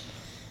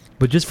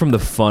 But just from the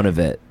fun of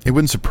it, it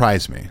wouldn't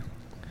surprise me.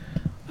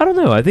 I don't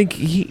know. I think I'd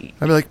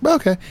be like, well,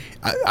 okay.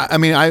 I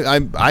mean,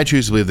 I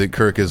choose to believe that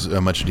Kirk is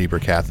a much deeper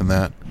cat than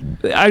that.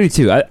 I do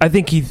too. I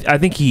think he's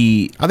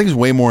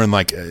way more in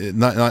like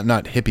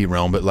not hippie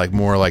realm, but like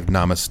more like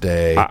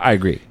namaste. I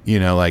agree. You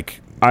know, like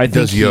I think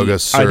does yoga.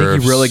 I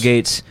think he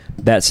relegates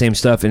that same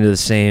stuff into the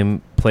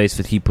same place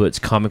that he puts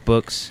comic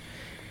books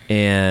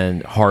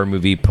and horror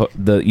movie.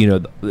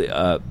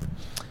 The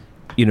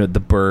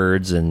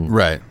Birds and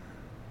right.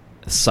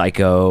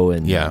 Psycho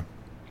and yeah.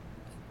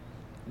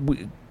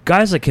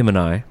 Guys like him and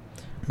I,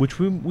 which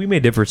we may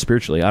differ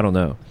spiritually, I don't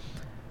know.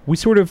 We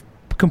sort of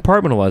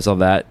compartmentalize all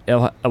that.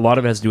 A lot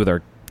of it has to do with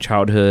our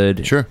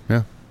childhood. Sure,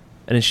 yeah.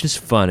 And it's just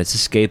fun. It's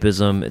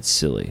escapism. It's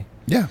silly.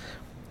 Yeah.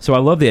 So I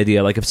love the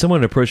idea. Like if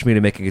someone approached me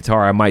to make a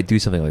guitar, I might do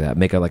something like that.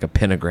 Make like a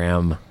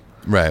pentagram.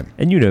 Right.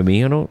 And you know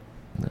me.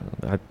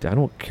 I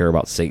don't care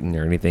about Satan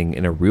or anything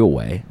in a real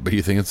way. But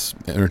you think it's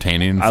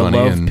entertaining and funny.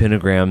 I love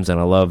pentagrams and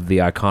I love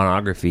the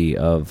iconography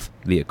of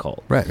the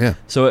occult. Right, yeah.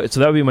 So that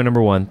would be my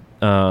number 1.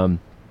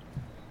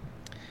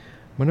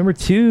 My number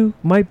 2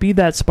 might be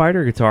that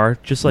spider guitar,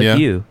 just like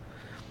you.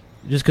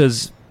 Just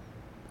because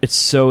it's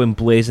so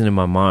emblazoned in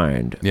my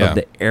mind of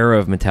the era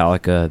of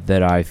Metallica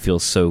that I feel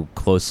so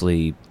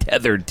closely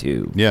tethered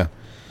to. Yeah.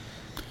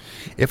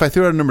 If I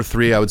threw out a number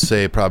 3, I would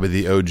say probably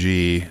the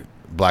OG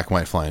Black and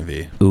White Flying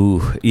V.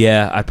 Ooh,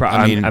 yeah.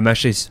 I'm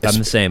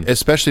the same.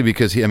 Especially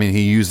because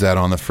he used that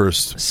on the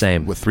first with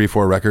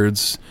 3-4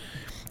 records,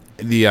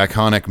 the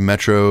iconic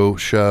Metro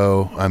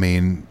show. I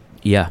mean,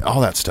 yeah,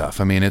 all that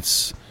stuff. I mean,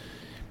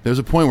 there was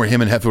a point where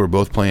him and Hetfield were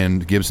both playing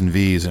Gibson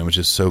V's, and it was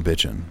just so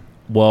bitchin'.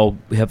 Well,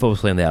 Hetfield was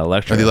playing the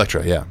Electra. Oh, the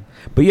Electra, yeah.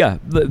 But yeah,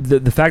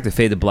 the fact that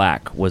Fade to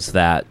Black was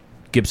that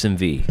Gibson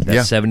V,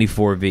 that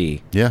 74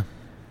 V. Yeah.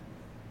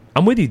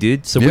 I'm with you,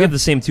 dude. So we have the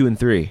same 2 and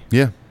 3.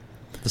 Yeah.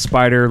 The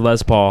Spider,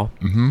 Les Paul,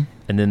 and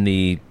then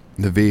the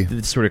V,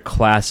 the sort of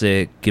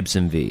classic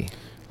Gibson V.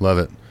 Love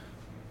it.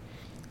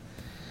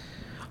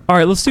 All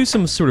right, let's do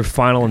some sort of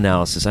final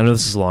analysis. I know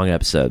this is a long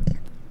episode.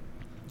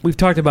 We've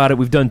talked about it.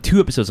 We've done 2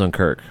 episodes on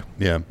Kirk.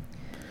 Yeah.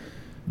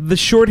 The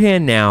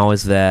shorthand now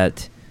is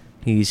that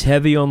he's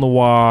heavy on the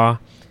wah.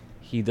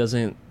 He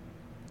doesn't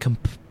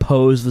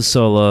compose the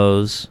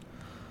solos.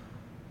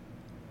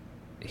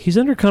 He's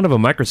under kind of a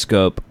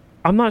microscope.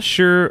 I'm not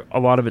sure a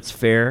lot of it's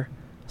fair.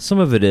 Some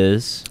of it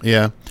is.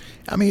 Yeah.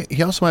 I mean,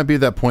 he also might be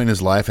at that point in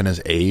his life and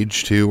his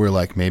age, too, where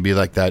like maybe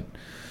that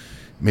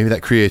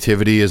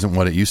creativity isn't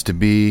what it used to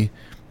be.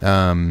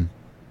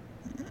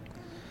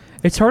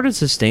 It's hard to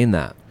sustain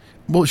that.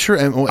 Well, sure,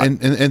 and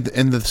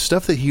the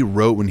stuff that he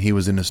wrote when he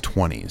was in his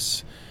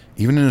 20s,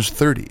 even in his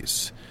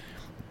 30s,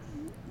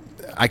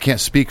 I can't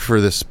speak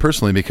for this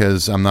personally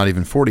because I'm not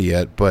even 40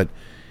 yet, but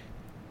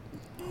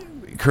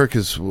Kirk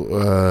is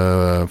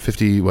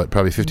 50,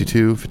 probably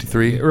 52,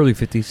 53? Early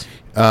 50s.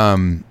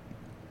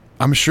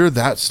 I'm sure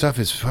that stuff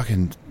is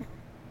fucking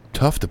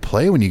tough to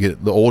play when you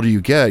get the older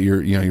you get.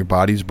 Your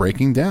body's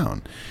breaking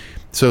down.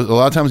 So a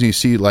lot of times when you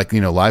see like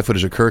live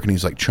footage of Kirk and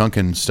he's like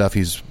chunking stuff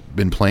he's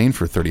been playing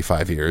for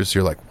 35 years,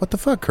 you're like, what the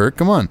fuck, Kirk?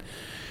 Come on.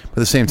 But at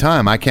the same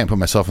time, I can't put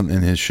myself in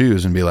his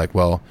shoes and be like,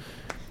 well,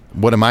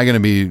 what am I going to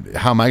be?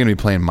 How am I going to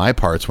be playing my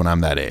parts when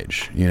I'm that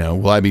age?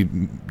 Will I be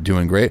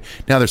doing great?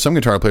 Now, there's some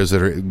guitar players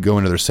that are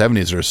going into their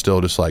 70s that are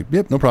still just like,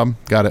 yep, no problem,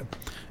 got it.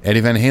 Eddie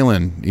Van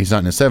Halen, he's not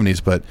in his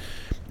 70s, but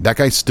that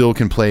guy still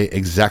can play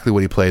exactly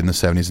what he played in the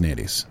 70s and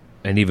 80s,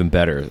 and even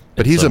better.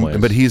 But he's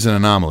he's an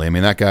anomaly. I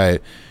mean, that guy.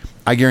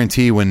 I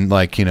guarantee when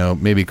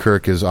maybe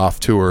Kirk is off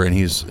tour and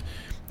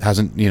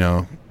hasn't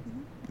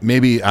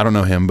maybe I don't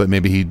know him, but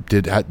maybe he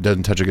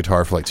doesn't touch a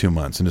guitar for like 2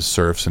 months and just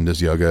surfs and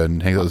does yoga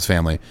and hangs out with his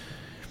family.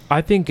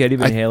 I think Eddie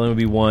Van Halen would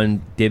be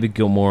one. David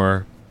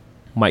Gilmour,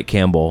 Mike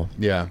Campbell.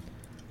 Yeah,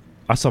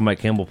 I saw Mike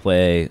Campbell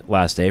play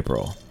last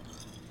April,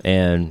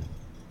 and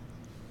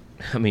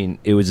I mean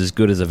it was as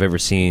good as I've ever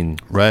seen.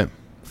 Right,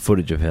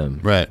 footage of him.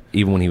 Right,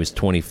 even when he was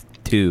 22.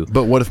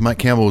 But what if Mike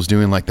Campbell was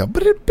doing like the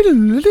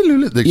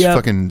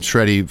fucking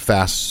shreddy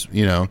fast?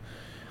 Your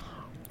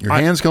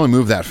hands can only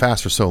move that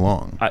fast for so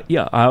long.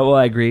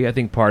 I agree. I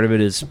think part of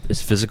it is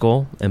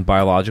physical and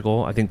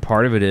biological. I think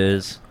part of it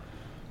is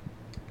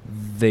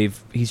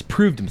he's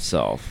proved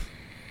himself.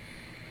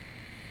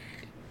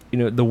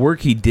 The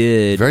work he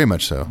did, very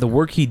much so. The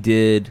work he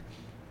did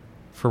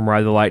from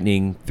Ride the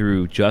Lightning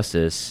through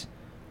Justice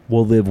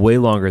will live way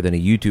longer than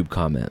a YouTube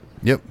comment.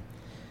 Yep.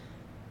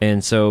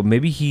 And so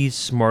maybe he's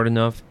smart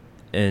enough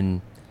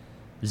and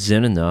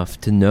zen enough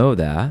to know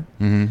that.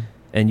 Mm-hmm.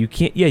 And you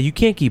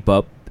can't keep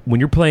up when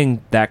you're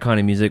playing that kind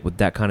of music with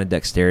that kind of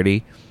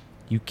dexterity.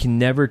 You can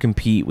never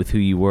compete with who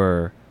you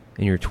were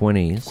in your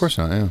 20s. Of course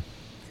not. Yeah.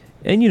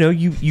 And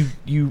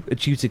you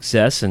achieve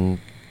success and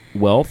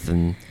wealth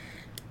and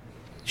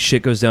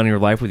shit goes down in your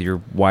life with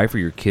your wife or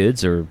your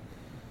kids or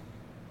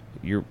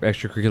your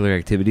extracurricular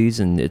activities,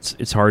 and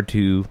it's hard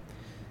to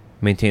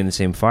maintain the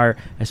same fire,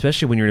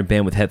 especially when you're in a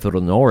band with Hetfield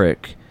and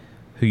Ulrich,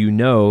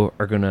 who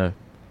are going to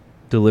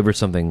deliver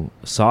something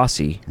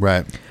saucy.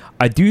 Right.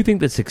 I do think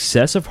the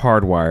success of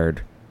Hardwired,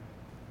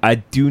 I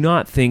do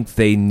not think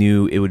they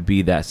knew it would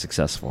be that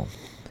successful.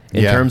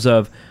 In terms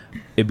of,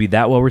 it'd be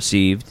that well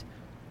received,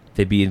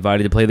 they'd be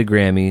invited to play the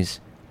Grammys,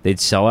 they'd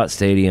sell out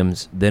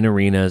stadiums, then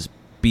arenas,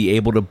 be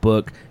able to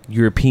book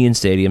European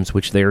stadiums,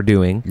 which they are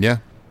doing. Yeah.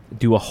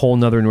 Do a whole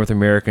nother North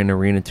American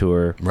arena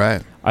tour.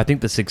 Right. I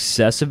think the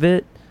success of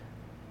it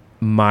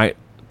might,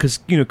 because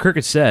Kirk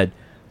had said,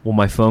 well,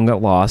 my phone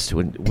got lost,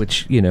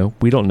 which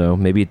we don't know,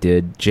 maybe it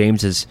did.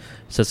 James has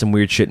said some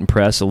weird shit in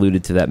press,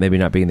 alluded to that maybe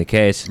not being the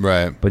case.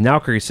 Right. But now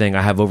Kirk is saying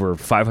I have over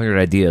 500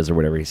 ideas or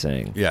whatever he's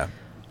saying. Yeah.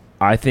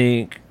 I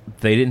think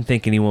they didn't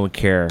think anyone would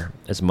care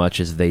as much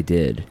as they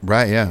did.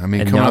 Right. Yeah. I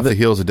mean, coming off the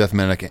heels of Death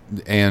Magnetic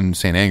and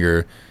Saint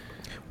Anger.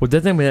 Well,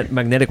 Death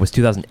Magnetic was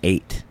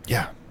 2008.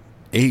 Yeah.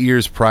 8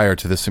 years prior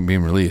to this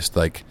being released,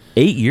 8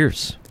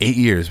 years. 8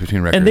 years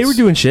between records. And they were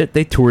doing shit.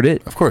 They toured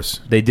it. Of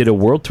course. They did a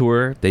world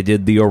tour. They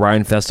did the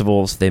Orion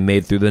festivals. They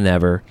made Through the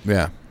Never.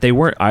 Yeah. They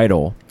weren't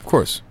idle. Of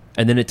course.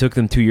 And then it took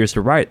them 2 years to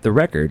write the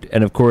record.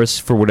 And of course,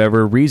 for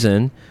whatever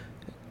reason,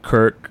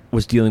 Kirk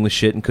was dealing with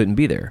shit and couldn't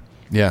be there.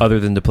 Yeah. Other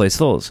than to play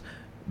solos.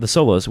 The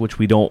solos, which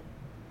we don't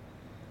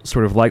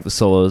sort of like the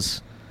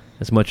solos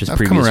as much as I've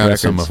previous come around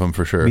records. to some of them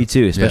for sure. Me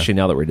too, especially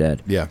now that we're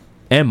dead. Yeah.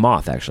 And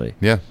Moth, actually.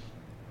 Yeah.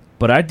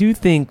 But I do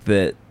think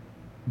that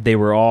they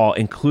were all,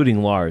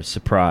 including Lars,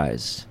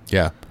 surprised.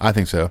 Yeah, I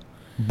think so.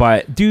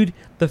 But, dude,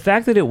 the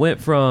fact that it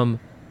went from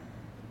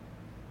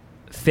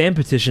fan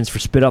petitions for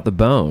Spit Out the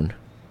Bone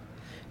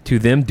to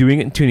them doing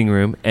it in Tuning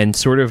Room and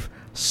sort of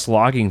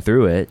slogging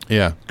through it.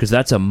 Yeah. Because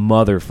that's a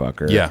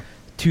motherfucker. Yeah.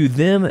 To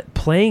them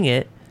playing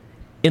it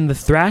in the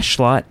thrash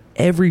slot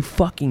every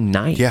fucking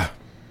night. Yeah.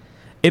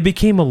 It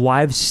became a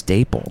live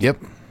staple. Yep.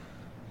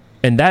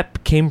 And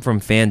that came from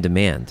fan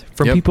demand.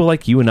 From Yep. people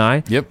like you and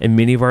I and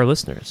many of our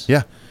listeners.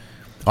 Yeah.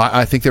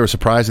 I think they were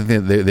surprised. I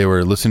think they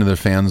were listening to their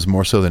fans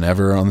more so than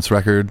ever on this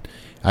record.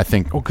 I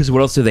think. Well, because what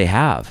else do they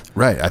have?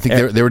 Right. I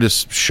think they were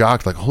just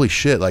shocked. Like, holy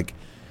shit! Like,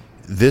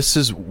 this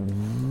is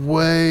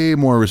way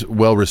more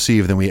well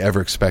received than we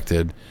ever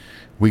expected.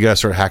 We got to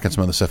start hacking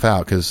some of the stuff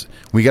out because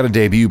we got to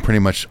debut pretty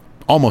much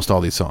almost all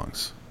these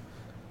songs.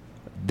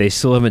 They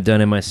still haven't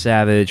done "Am I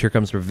Savage?" "Here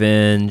Comes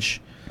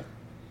Revenge,"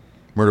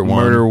 Murder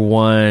One. Murder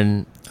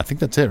One. I think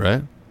that's it,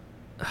 right?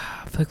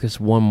 I feel like there's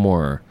one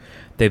more.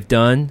 They've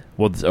done,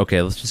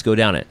 okay, let's just go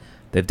down it.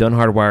 They've done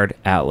Hardwired,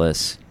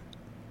 Atlas,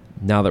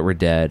 Now That We're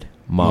Dead,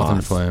 Moth,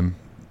 and Flame,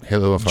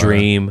 Halo of Fire.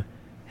 Dream,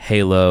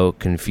 Halo,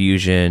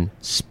 Confusion,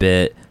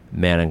 Spit,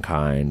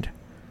 Mankind.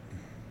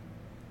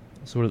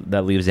 So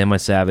that leaves Am I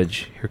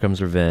Savage, Here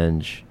Comes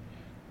Revenge,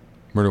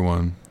 Murder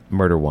One.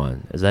 Murder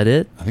One. Is that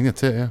it? I think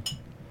that's it, yeah.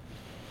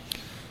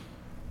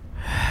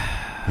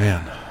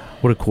 Man.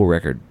 What a cool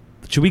record.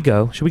 Should we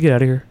go? Should we get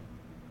out of here?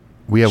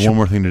 We have one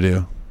more thing to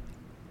do.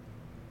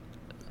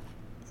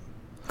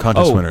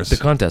 Contest winners. The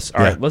contest.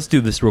 All right, let's do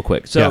this real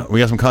quick. So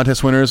we got some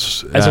contest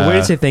winners. As a way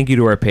to say thank you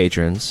to our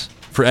patrons.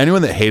 For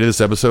anyone that hated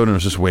this episode and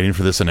was just waiting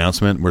for this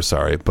announcement, we're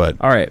sorry. But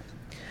all right.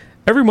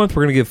 Every month,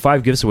 we're going to give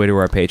 5 gifts away to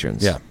our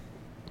patrons. Yeah.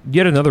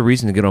 Yet another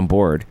reason to get on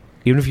board.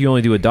 Even if you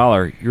only do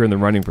 $1, you're in the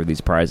running for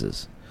these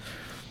prizes.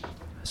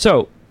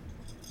 So,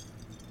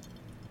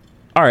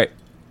 all right,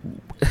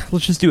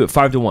 let's just do it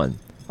 5-1.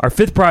 Our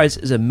 5th prize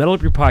is a Metal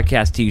Up Your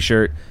Podcast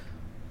t-shirt,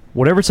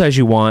 whatever size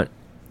you want,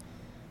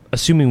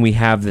 assuming we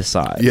have this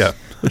size. Yeah.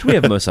 Which we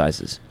have most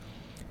sizes.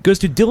 Goes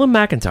to Dylan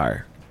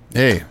McIntyre.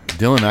 Hey,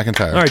 Dylan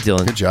McIntyre. All right,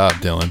 Dylan. Good job,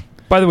 Dylan.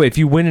 By the way, if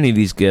you win any of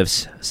these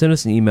gifts, send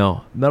us an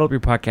email,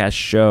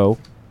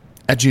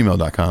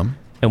 metalupyourpodcastshow@gmail.com,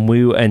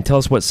 and tell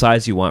us what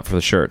size you want for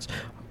the shirts.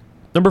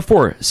 Number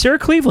 4, Sarah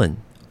Cleveland,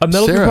 a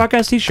Metal Up Your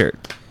Podcast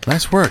t-shirt.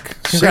 Nice work.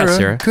 Congrats,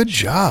 Sarah. Good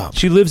job.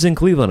 She lives in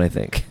Cleveland, I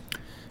think.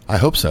 I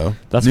hope so.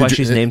 That's why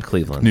she's named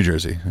Cleveland. New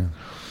Jersey. Yeah.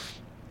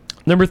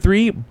 Number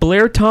 3,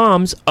 Blair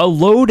Toms, a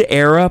Load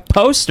Era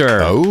poster.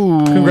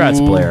 Oh. Congrats,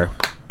 Blair.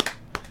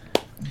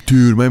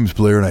 Dude, my name's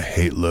Blair and I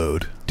hate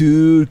Load.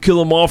 Dude, kill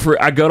them all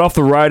for... I got off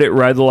the ride at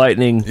Ride the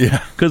Lightning.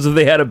 Yeah. Because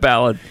they had a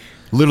ballad.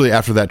 Literally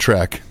after that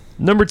track.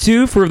 Number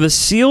 2, for the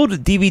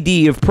sealed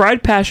DVD of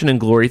Pride, Passion, and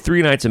Glory,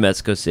 3 Nights in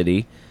Mexico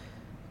City,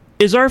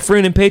 is our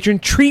friend and patron,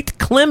 Treat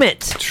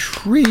Clement.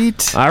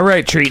 Treat. All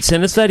right, Treat,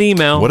 send us that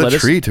email. What a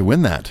treat to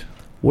win that.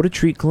 What a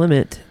treat,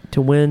 Clement,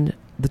 to win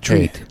the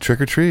treat. Hey, trick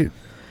or treat.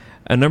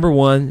 And number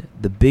 1,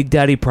 the Big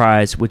Daddy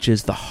prize, which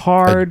is the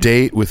hard... A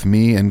date with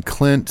me and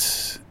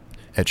Clint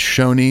at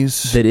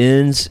Shoney's. That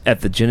ends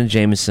at the Jenna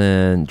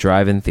Jameson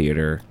Drive-In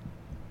Theater.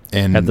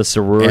 And at the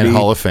sorority... And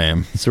Hall of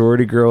Fame.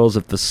 Sorority girls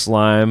at the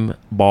Slime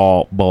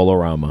Ball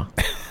Bowlorama.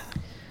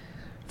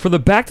 For the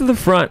Back to the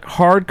Front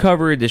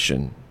hardcover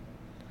edition...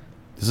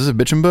 This is a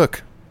bitchin'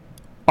 book.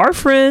 Our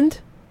friend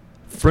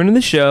of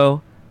the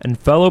show, and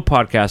fellow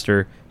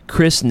podcaster,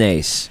 Chris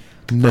Nace.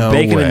 No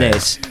Bacon way. and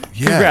Nace.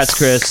 Yes. Congrats,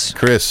 Chris.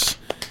 Chris,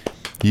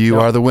 you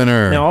are the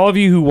winner. Now, all of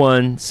you who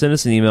won, send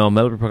us an email,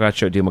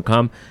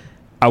 metalupyourpodcastshow@gmail.com.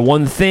 I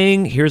won the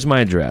thing. Here's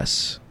my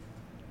address.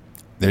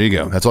 There you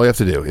go. That's all you have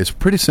to do. It's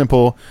pretty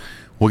simple.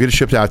 We'll get it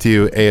shipped out to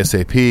you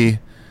ASAP.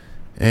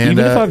 And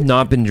even if I've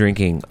not been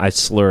drinking, I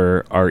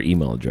slur our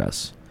email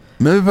address.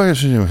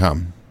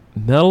 metalupyourpodcastshow.com.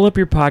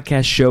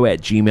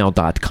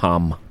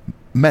 metalupyourpodcastshow@gmail.com.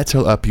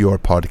 Metal Up Your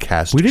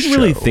Podcast We didn't Show.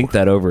 really think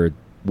that over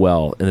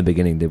well in the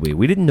beginning, did we?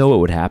 We didn't know what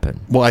would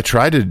happen. Well, I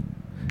tried to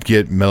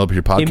get Metal Up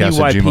Your Podcast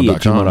at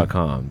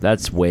gmail.com.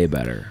 That's way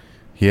better.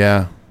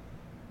 Yeah.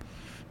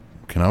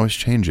 Can always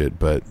change it,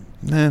 but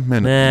not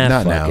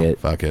fuck now. it.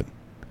 Fuck it.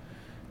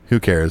 Who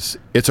cares?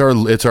 It's our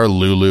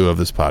Lulu of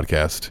this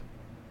podcast.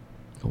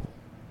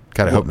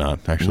 God, I hope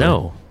not, actually.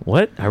 No.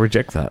 What? I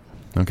reject that.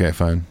 Okay,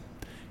 fine.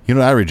 You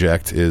know what I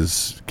reject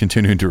is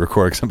continuing to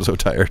record because I'm so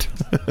tired.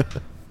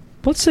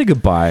 Let's say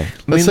goodbye.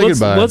 Let's say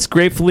goodbye. Let's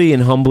gratefully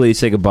and humbly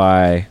say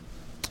goodbye.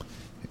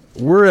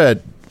 We're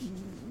at,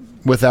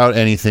 without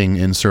anything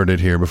inserted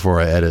here before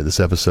I edit this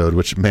episode,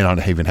 which may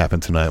not even happen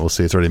tonight. We'll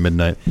see. It's already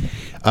midnight.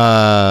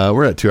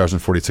 We're at 2 hours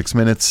and 46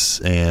 minutes,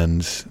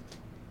 and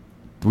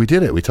we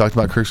did it. We talked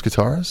about Kirk's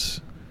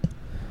guitars.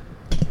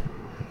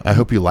 I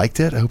hope you liked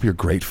it. I hope you're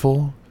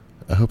grateful.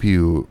 I hope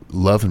you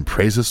love and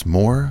praise us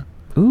more.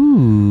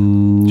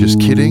 Ooh. Just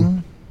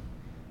kidding.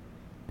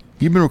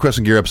 You've been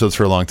requesting gear episodes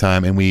for a long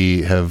time, and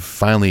we have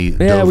finally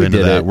dove into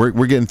that. We're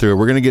getting through it.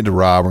 We're going to get to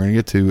Rob. We're going to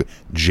get to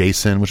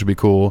Jason, which would be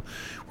cool.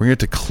 We're going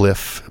to get to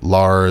Cliff,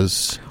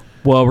 Lars.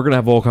 Well, we're going to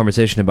have a whole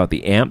conversation about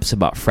the amps,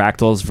 about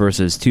fractals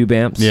versus tube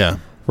amps. Yeah.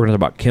 We're going to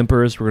talk about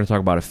Kempers. We're going to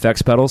talk about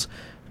effects pedals.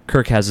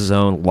 Kirk has his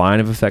own line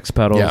of effects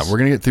pedals. Yeah, we're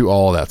going to get through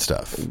all that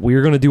stuff.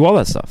 We're going to do all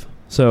that stuff.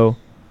 So,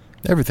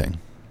 everything.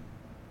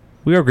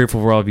 We are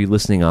grateful for all of you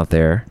listening out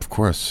there. Of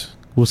course.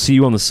 We'll see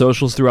you on the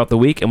socials throughout the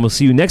week, and we'll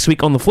see you next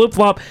week on the Flip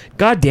Flop.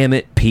 God damn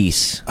it.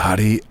 Peace.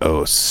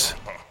 Adios.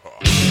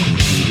 If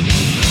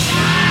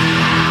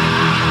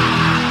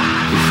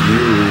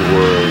you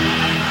were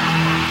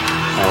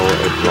our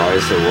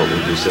advisor, what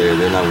would you say?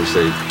 Then I would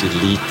say,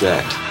 delete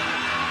that.